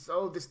agreeing to,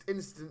 this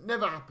incident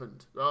never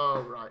happened.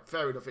 Oh, right,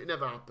 fair enough, it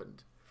never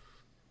happened.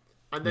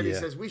 And then he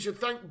says, we should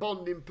thank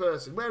Bond in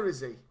person. Where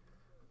is he?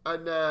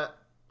 And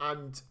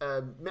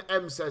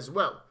M says,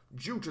 well,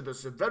 due to the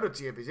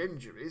severity of his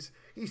injuries,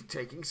 he's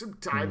taking some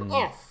time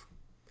off.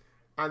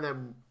 And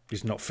then...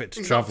 He's not fit to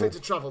he's travel. Not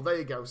fit to travel, there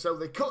you go. So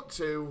they cut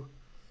to...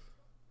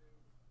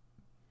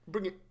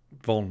 Bring it...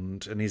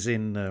 Bond, and he's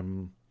in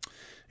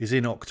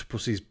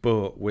Octopussy's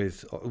boat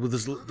with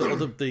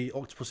the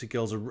Octopussy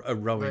girls are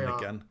rowing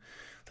again.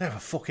 They have a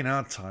fucking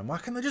hard time. Why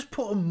can't they just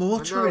put a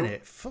motor in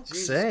it? Fuck's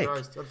Jesus sake!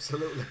 Christ,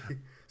 absolutely.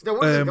 It's no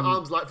wonder they've got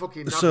arms like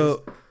fucking nappies.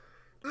 So,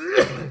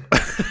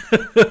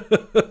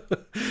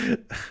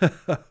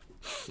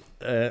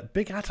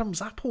 big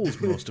Adam's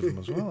apples, most of them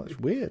as well. It's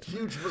weird.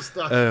 Huge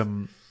moustache.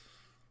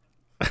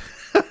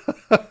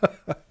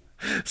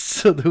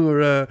 So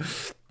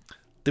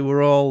they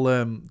were all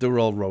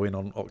rowing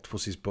on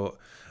Octopussy's boat.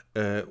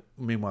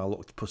 Meanwhile,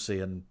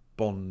 Octopussy and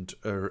Bond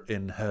are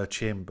in her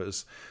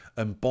chambers,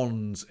 and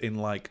Bond's in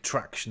like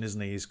traction, isn't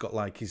he? He's got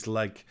like his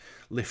leg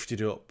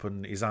lifted up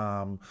and his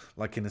arm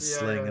like in a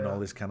sling and all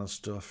this kind of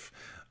stuff.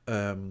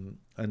 And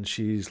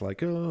she's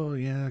like, "Oh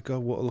yeah,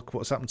 God, look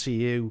what's happened to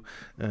you?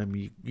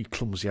 You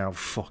clumsy old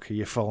fucker!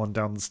 You're falling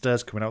down the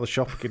stairs coming out of the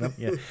shop again, haven't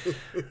you?"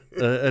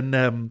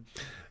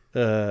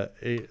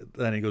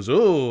 Then he goes,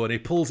 oh, and he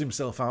pulls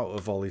himself out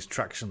of all his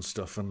traction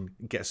stuff and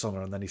gets on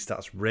her, and then he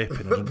starts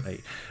raping her, doesn't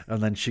he?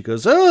 And then she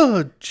goes,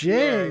 oh,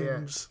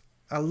 James,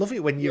 I love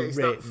it when you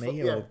rape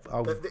me.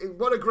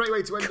 What a great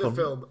way to end the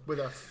film, with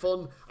a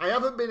fun, I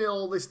haven't been in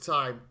all this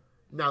time,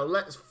 now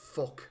let's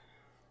fuck.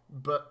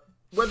 But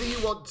whether you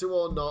want to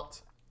or not,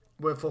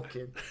 we're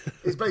fucking.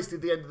 It's basically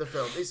the end of the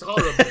film. It's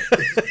horrible.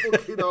 It's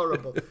fucking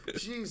horrible.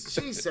 She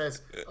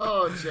says,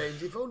 oh,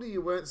 James, if only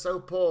you weren't so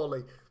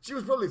poorly. She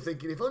was probably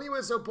thinking, if only you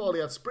weren't so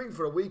poorly, I'd spring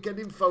for a weekend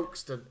in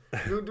Folkestone.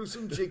 Go and do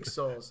some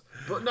jigsaws.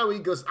 But no, he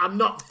goes, I'm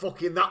not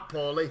fucking that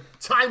poorly.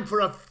 Time for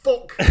a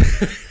fuck.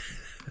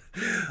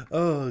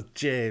 Oh,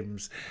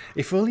 James,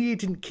 if only you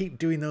didn't keep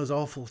doing those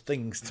awful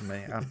things to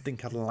me, I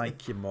think I'd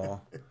like you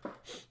more.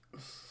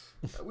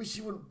 I wish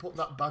you wouldn't put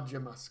that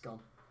badger mask on.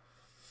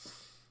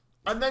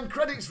 And then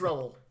credits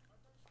roll.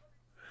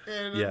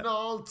 In an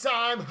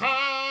all-time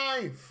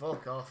high.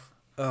 Fuck off.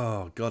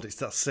 Oh God, it's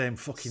that same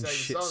fucking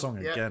shit song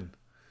again.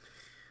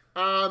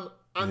 That,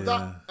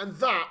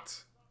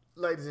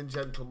 ladies and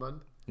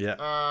gentlemen. In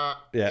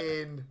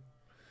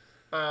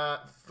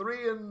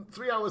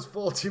 3 hours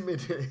 40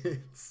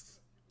 minutes.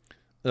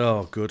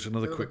 Oh, good.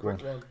 Another quick one.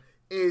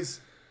 Is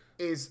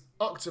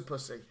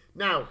Octopussy.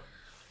 Now,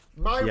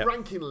 my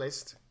ranking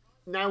list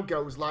now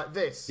goes like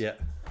this. Yeah.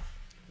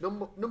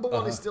 Number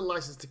one is still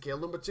License to Kill.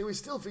 Number two is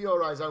still For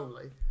Your Eyes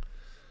Only.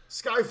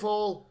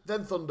 Skyfall,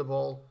 then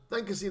Thunderball,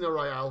 then Casino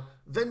Royale,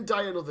 then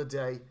Die Another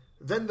Day,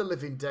 then The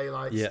Living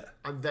Daylights,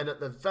 and then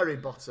at the very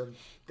bottom,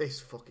 this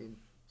fucking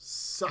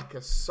sack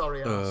of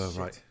sorry ass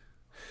shit. Right.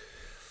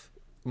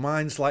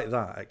 Mine's like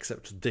that,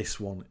 except this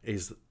one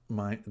is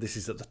this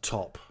is at the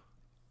top.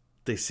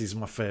 This is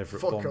my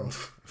favourite Bond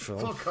film.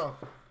 Fuck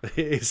off.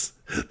 This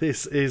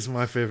is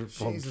my favourite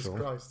Bond Jesus film.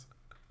 Christ.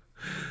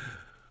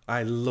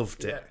 I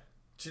loved it.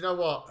 Do you know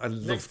what? I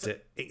loved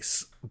it.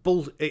 It's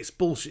bullshit. It's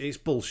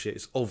bullshit.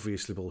 It's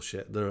obviously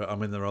bullshit. There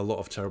are a lot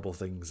of terrible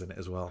things in it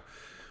as well.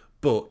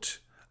 But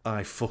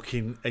I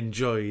fucking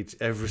enjoyed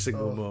every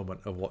single moment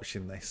of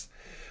watching this.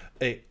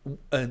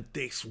 And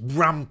it's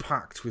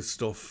ram-packed with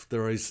stuff.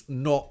 There is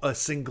not a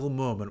single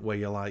moment where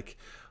you're like,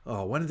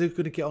 oh, when are they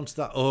going to get onto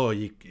that? Oh,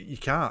 you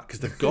can't, because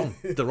they've gone.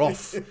 They're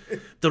off.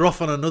 They're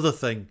off on another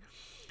thing.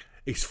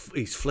 He's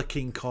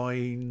flicking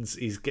coins.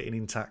 He's getting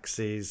in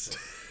taxis.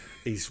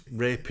 He's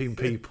raping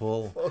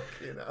people.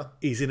 Fucking hell.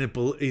 He's in a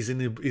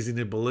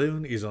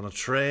balloon. He's on a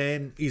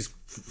train. He's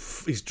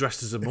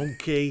dressed as a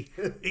monkey.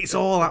 It's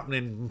all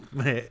happening,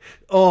 mate.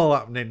 All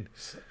happening.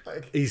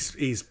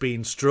 He's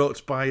being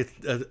stroked by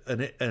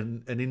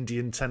an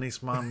Indian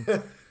tennis man.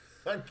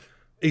 Now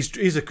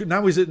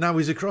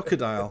he's a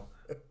crocodile.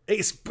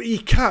 It's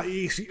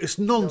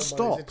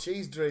non-stop. It's a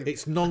cheese dream.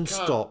 It's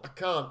non-stop. I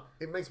can't.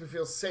 It makes me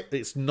feel sick.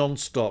 It's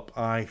non-stop.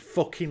 I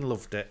fucking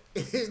loved it.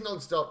 It is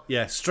non-stop.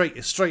 Yeah, straight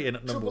in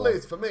at number one. Trouble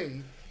is, for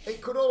me,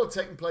 it could all have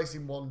taken place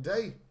in one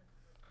day.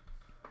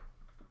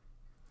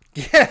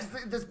 Yeah.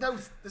 There's no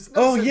sense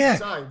of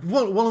time.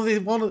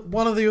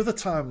 One of the other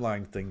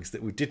timeline things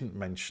that we didn't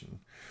mention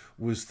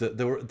was that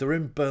they're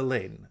in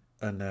Berlin,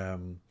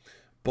 and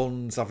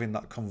Bond's having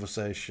that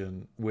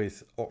conversation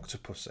with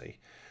Octopussy.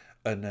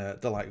 And they're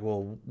like,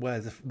 well,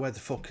 where the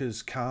fuck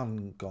has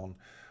Khan gone?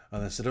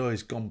 And they said, oh,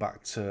 he's gone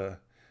back to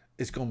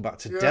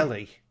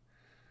Delhi.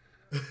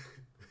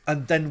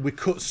 And then we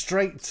cut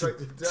straight to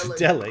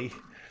Delhi,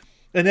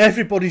 And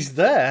everybody's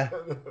there.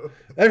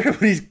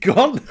 Everybody's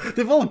gone.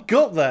 They've all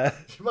got there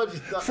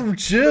Imagine that, from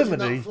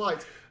Germany. Imagine that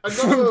flight. And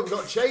none of them have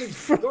got changed.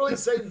 They're all in the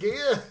same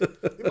gear.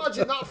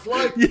 Imagine that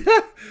flight.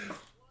 Yeah,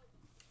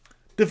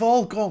 they've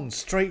all gone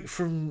straight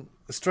from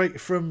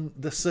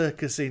the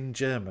circus in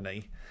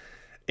Germany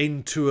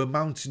into a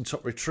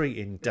mountaintop retreat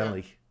in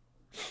Delhi.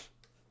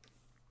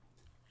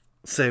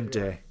 Same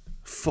day.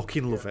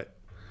 Fucking love it.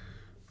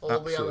 All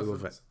Absolutely the love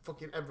elephants. it.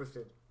 Fucking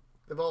everything.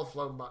 They've all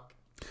flown back.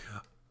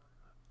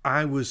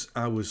 I was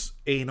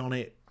in on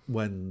it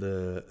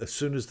when as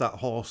soon as that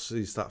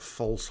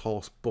false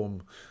horse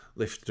bum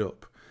lifted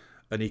up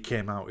and he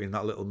came out in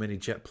that little mini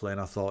jet plane,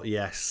 I thought,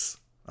 yes,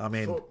 I'm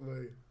in. Fuck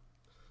me.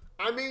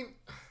 I mean,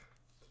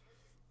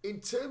 in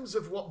terms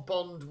of what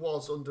Bond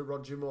was under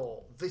Roger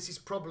Moore, this is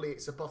probably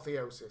its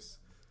apotheosis.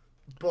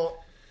 But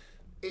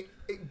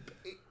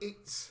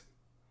it's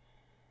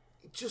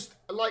just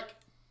like,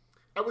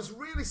 I was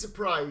really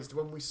surprised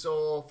when we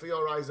saw For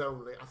Your Eyes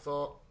Only. I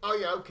thought, oh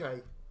yeah,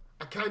 okay,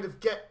 I kind of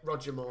get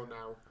Roger Moore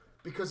now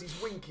because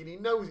he's winking. He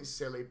knows it's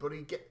silly, but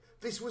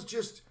this was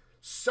just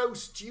so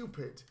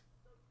stupid.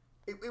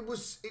 It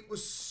was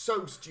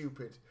so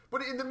stupid.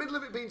 But in the middle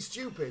of it being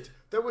stupid,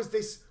 there was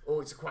this,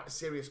 it's quite a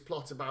serious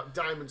plot about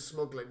diamond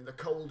smuggling in the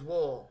Cold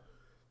War.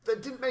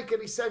 That didn't make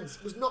any sense.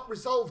 It was not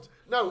resolved.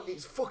 No,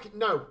 it's fucking...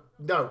 No,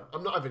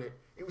 I'm not having it.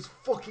 It was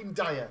fucking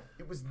dire.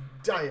 It was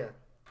dire.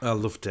 I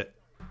loved it.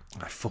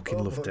 I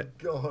fucking loved it.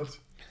 Oh, my God.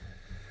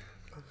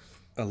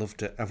 I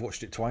loved it. I've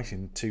watched it twice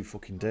in 2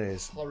 fucking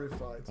days.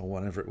 Horrified. Or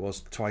whatever it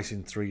was. Twice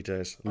in 3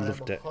 days.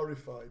 Loved it.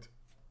 Horrified.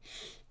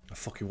 I'll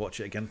fucking watch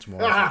it again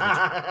tomorrow.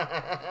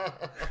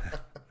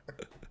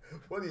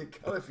 Well, you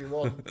can if you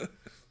want.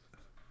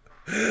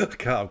 I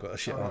can't. I've got a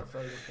shit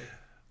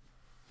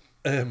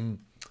on.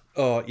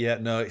 Oh yeah,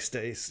 no,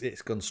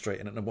 it's gone straight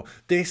in at number 1.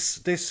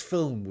 This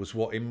film was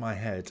what in my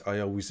head I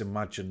always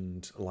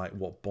imagined like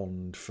what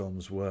Bond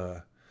films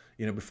were.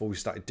 You know, before we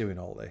started doing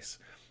all this,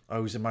 I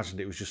always imagined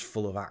it was just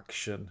full of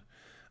action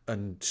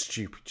and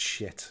stupid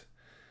shit.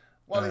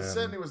 Well, it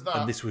certainly was that.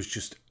 And this was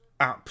just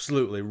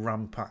absolutely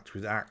rampacked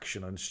with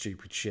action and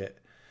stupid shit.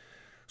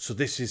 So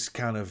this is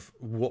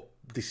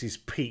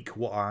peak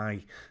what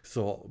I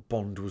thought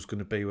Bond was going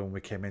to be when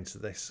we came into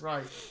this.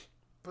 Right.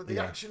 But the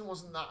action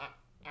wasn't that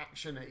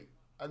action-y,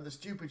 and the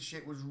stupid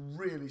shit was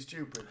really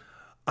stupid.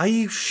 Are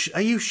you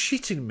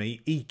shitting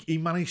me? He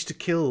managed to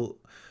kill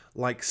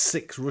like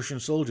 6 Russian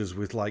soldiers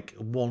with like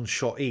 1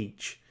 shot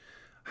each.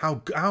 How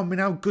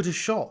good a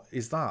shot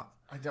is that?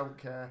 I don't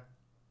care.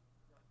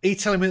 Are you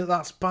telling me that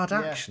that's bad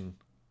action?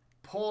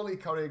 Poorly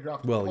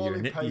choreographed. Well,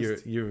 poorly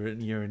paced. you're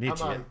an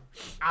idiot.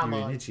 Am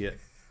You're I? an idiot.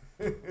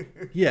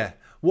 Yeah.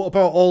 What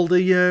about all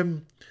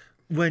the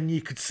when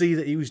you could see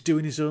that he was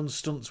doing his own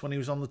stunts when he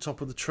was on the top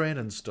of the train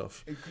and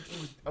stuff? He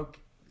was,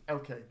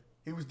 okay.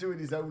 He was doing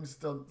his own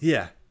stunts.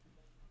 Yeah.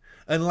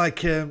 And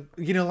like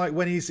like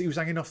when he was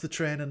hanging off the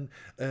train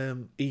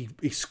and he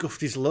scuffed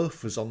his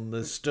loafers on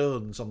the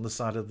stones on the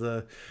side of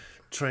the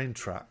train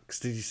tracks.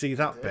 Did you see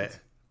that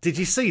bit? Did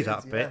you see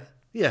that bit?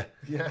 Yeah.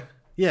 Yeah.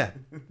 Yeah.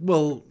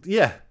 Well,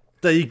 yeah.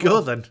 There you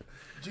go then.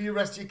 Do you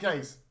rest your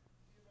case?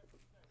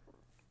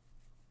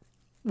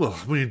 Well,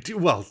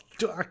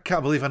 I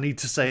can't believe I need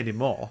to say any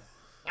more.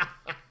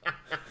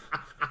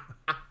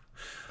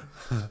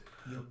 You're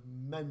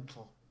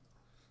mental.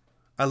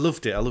 I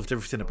loved it. I loved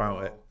everything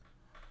about it.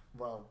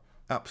 Well.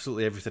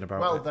 Absolutely everything about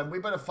it. Well, then we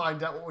better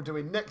find out what we're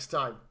doing next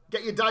time.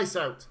 Get your dice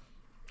out.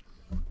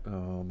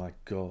 Oh my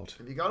God.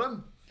 Have you got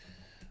them?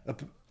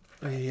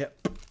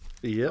 Yep.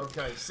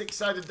 Okay,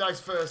 6-sided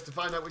dice first to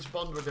find out which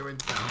Bond we're doing.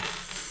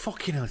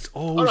 Fucking hell, it's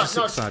always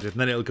a 6-sided,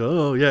 and then it'll go,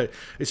 oh yeah,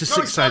 it's a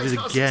 6-sided it's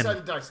not again. A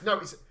 6-sided dice. No,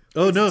 it's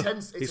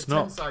it's a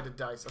not. 10-sided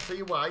dice. I'll tell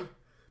you why.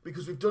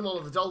 Because we've done all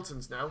of the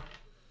Daltons now.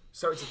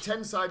 So it's a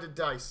 10-sided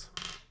dice.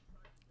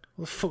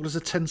 What the fuck does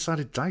a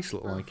 10-sided dice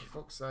look like? For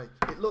fuck's sake.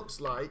 It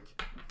looks like...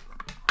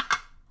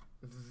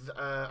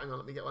 hang on,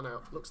 let me get one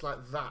out. Looks like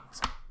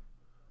that.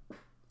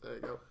 There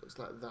you go. Looks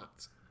like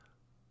that.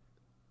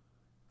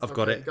 I've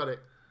got it. You got it.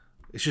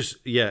 It's just,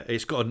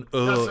 it's got an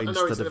O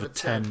instead of a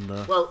 10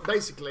 though. Well,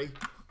 basically,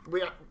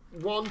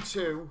 1,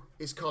 2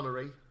 is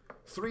Connery,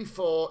 3,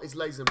 4 is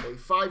Lazenby,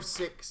 5,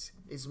 6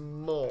 is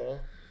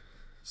Moore,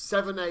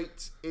 7,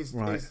 8 is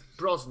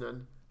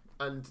Brosnan,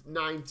 and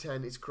 9,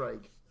 10 is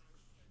Craig.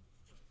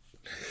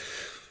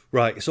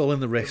 Right, it's all in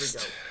the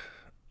wrist.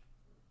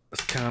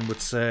 As Khan would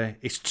say,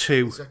 it's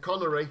 2. It's a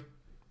Connery.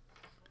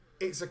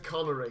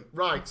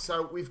 Right,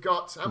 so we've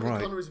got, how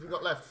many Connerys have we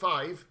got left?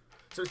 5.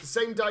 So it's the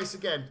same dice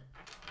again.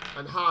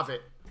 And halve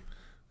it.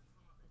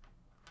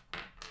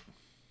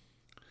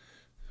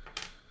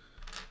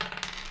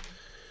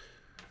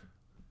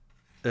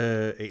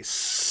 It's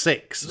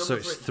 6, so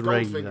it's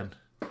 3 then.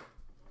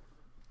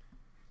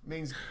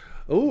 Means.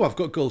 Oh, I've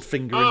got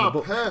Goldfinger in the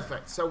book.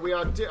 Perfect. So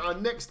our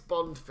next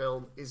Bond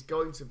film is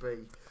going to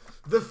be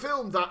the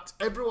film that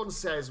everyone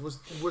says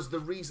was the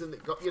reason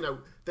that got,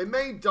 they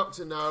made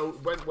Dr. No,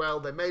 went well.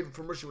 They made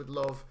From Russia with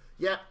Love.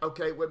 yeah,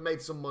 okay, we've made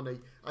some money.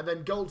 And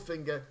then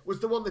Goldfinger was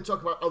the one they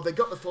talk about, oh, they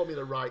got the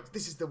formula right.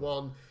 This is the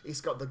one.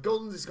 It's got the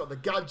guns, it's got the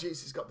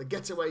gadgets, it's got the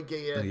getaway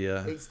gear,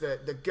 Yeah. it's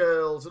the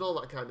girls and all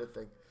that kind of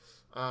thing.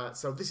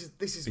 So this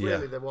is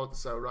really Yeah. the one.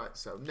 So, right,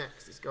 so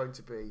next it's going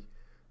to be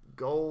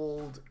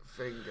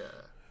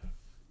Goldfinger.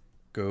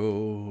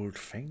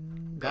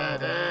 Goldfinger. Da,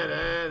 da,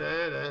 da,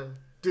 da, da.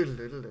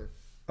 Doodle-doodle-doo.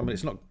 I mean,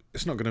 it's not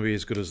going to be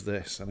as good as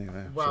this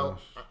anyway. Well,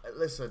 so.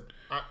 listen,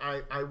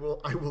 I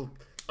will.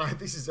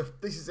 This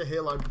is a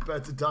hill I'm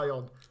prepared to die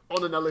on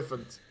an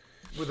elephant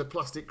with a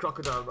plastic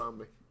crocodile around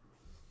me.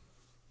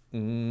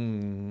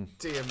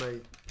 Dear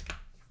me,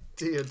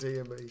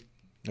 dear me.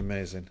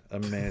 Amazing. I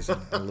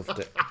loved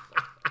it.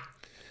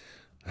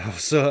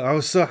 I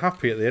was so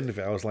happy at the end of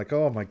it. I was like,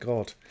 oh my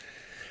god.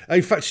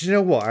 In fact, you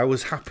know what? I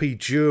was happy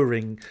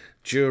during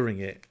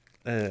it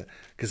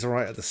because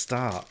right at the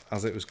start,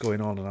 as it was going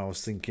on, and I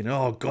was thinking,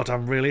 oh god,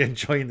 I'm really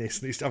enjoying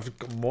this. And I've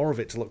got more of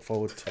it to look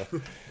forward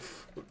to.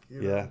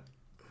 Yeah,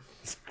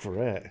 it's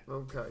great.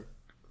 Okay,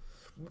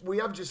 we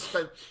have just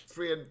spent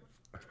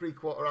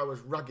 3.75 hours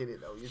ragging it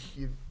though.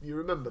 You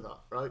remember that,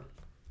 right?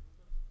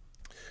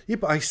 Yeah,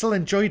 but I still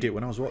enjoyed it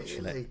when I was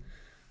watching Really? it.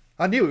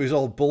 I knew it was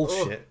all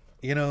bullshit.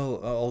 You know,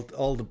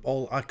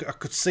 all I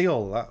could see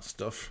all that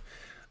stuff,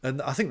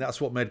 and I think that's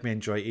what made me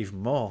enjoy it even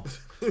more.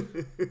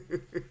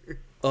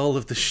 all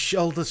the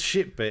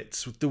shit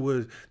bits they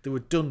were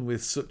done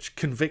with such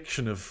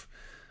conviction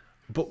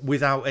but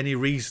without any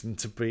reason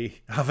to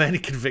have any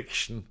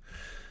conviction.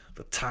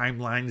 The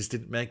timelines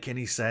didn't make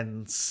any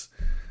sense.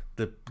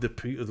 There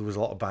was a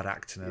lot of bad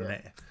acting in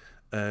it.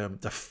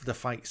 The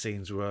fight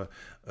scenes were.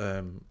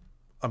 I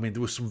mean,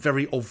 there were some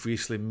very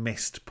obviously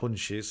missed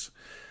punches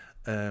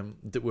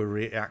that were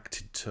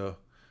reacted to.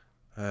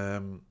 I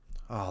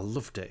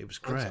loved it. It was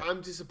great.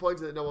 I'm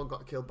disappointed that no one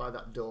got killed by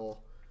that door,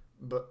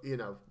 but you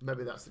know,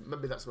 maybe that's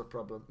my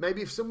problem.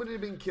 Maybe if somebody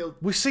had been killed,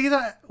 We see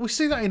that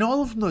in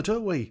all of them, though,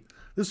 don't we?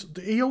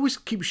 He always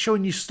keeps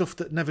showing you stuff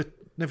that never.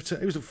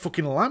 It was a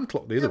fucking alarm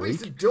clock the other but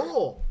it's a week.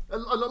 door. An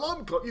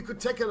alarm clock. You could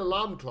take an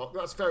alarm clock.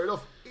 That's fair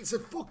enough. It's a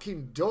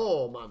fucking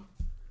door, man.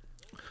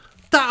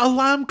 That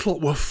alarm clock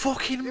were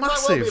fucking It might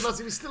well be massive.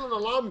 massive. It's still an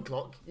alarm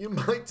clock. You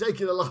might take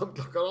an alarm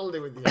clock on holiday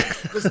with you.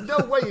 There's no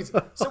way.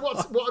 So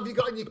what have you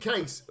got in your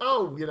case?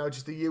 Oh,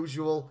 just the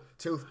usual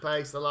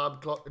toothpaste, alarm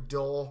clock, a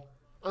door.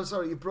 I'm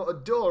sorry, you brought a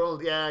door.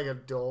 Oh, yeah, I got a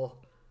door.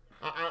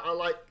 I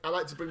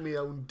like to bring my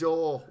own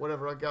door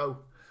whenever I go.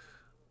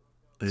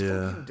 It's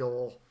fucking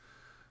door.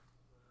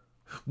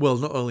 Well,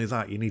 not only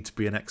that, you need to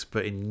be an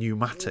expert in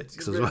pneumatics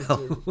You as really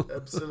well. do.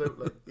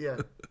 Absolutely, yeah.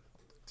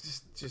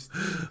 Just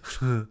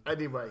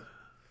anyway.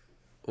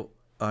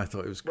 I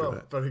thought it was great.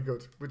 Well, very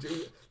good. Would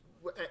you,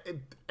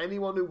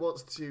 anyone who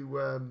wants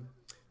to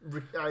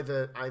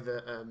either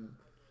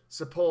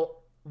support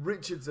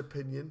Richard's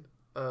opinion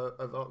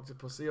of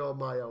Octopussy or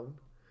my own,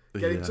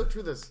 get in touch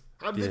with us.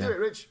 How do they do it,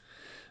 Rich?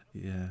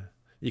 Yeah.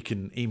 You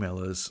can email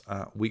us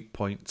at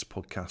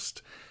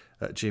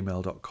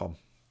weakpointspodcast@gmail.com.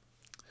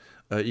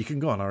 You can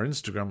go on our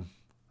Instagram,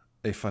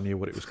 if I knew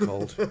what it was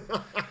called.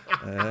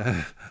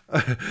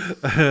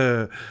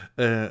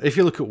 If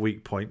you look at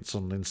Weak Points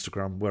on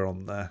Instagram, we're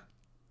on there.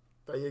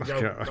 There you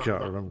go. I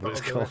can't remember what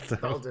it's called.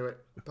 That'll do it.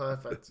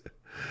 Perfect.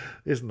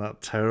 Isn't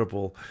that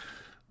terrible?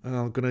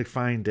 I'm going to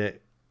find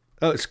it.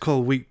 Oh, it's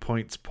called Weak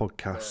Points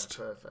Podcast.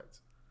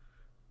 Perfect.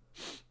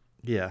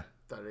 Yeah.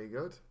 Very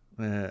good.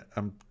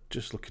 I'm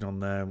just looking on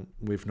there.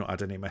 We've not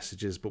had any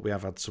messages, but we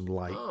have had some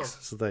likes.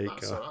 So there you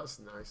go. That's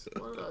nice.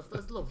 Well,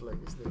 that's lovely,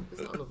 isn't it?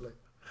 Isn't that lovely?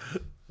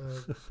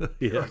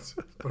 Yeah. Right.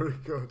 Very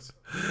good.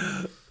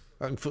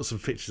 I can put some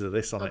pictures of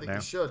this on I it think now.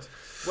 you should.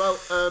 Well,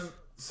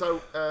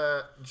 so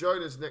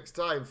join us next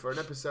time for an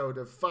episode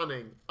of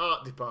Fanning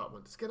Art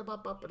Department.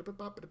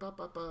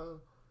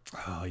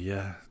 Oh,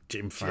 yeah.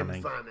 Jim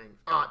Fanning. Jim Fanning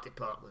Art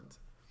Department.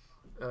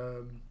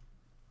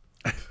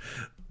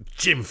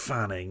 Jim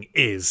Fanning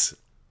is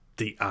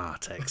the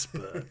art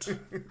expert.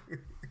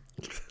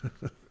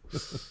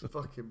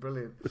 Fucking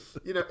brilliant.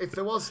 If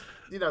there was,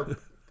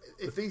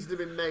 if these had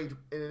been made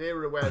in an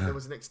era where there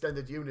was an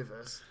extended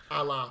universe,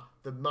 a la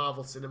the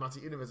Marvel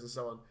Cinematic Universe and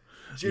so on,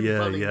 Jim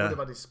Fanning would have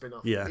had his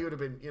spin-off. Yeah. He would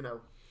have been,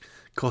 Of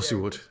course he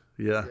would.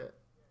 Yeah.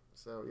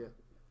 So, yeah.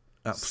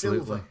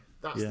 Absolutely. Silver.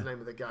 That's Yeah. the name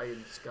of the guy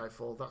in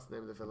Skyfall. That's the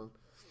name of the villain.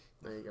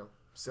 There you go.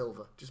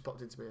 Silver. Just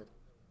popped into my head.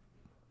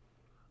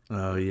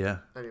 Oh, yeah.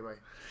 Anyway.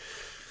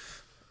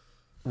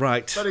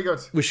 Right. Very good.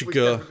 We should We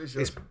go. definitely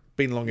should. It's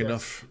been long Yes,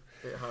 enough.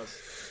 It has.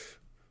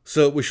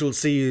 So we shall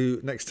see you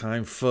next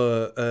time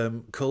for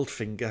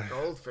Coldfinger.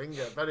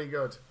 Goldfinger. Very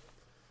good.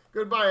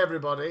 Goodbye,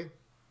 everybody.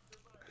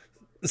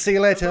 See you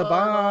later. Bye,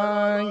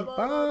 Bye.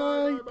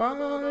 bye, Bye.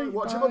 bye.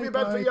 Watch him Bye, up your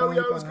bed for bye,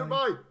 yo-yos. bye.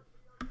 Goodbye.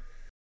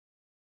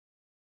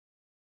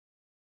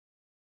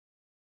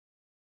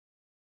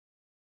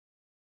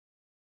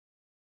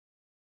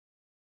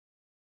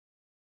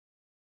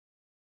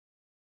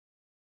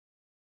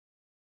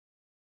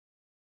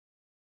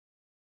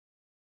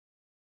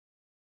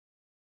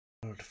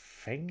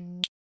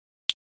 Coldfinger.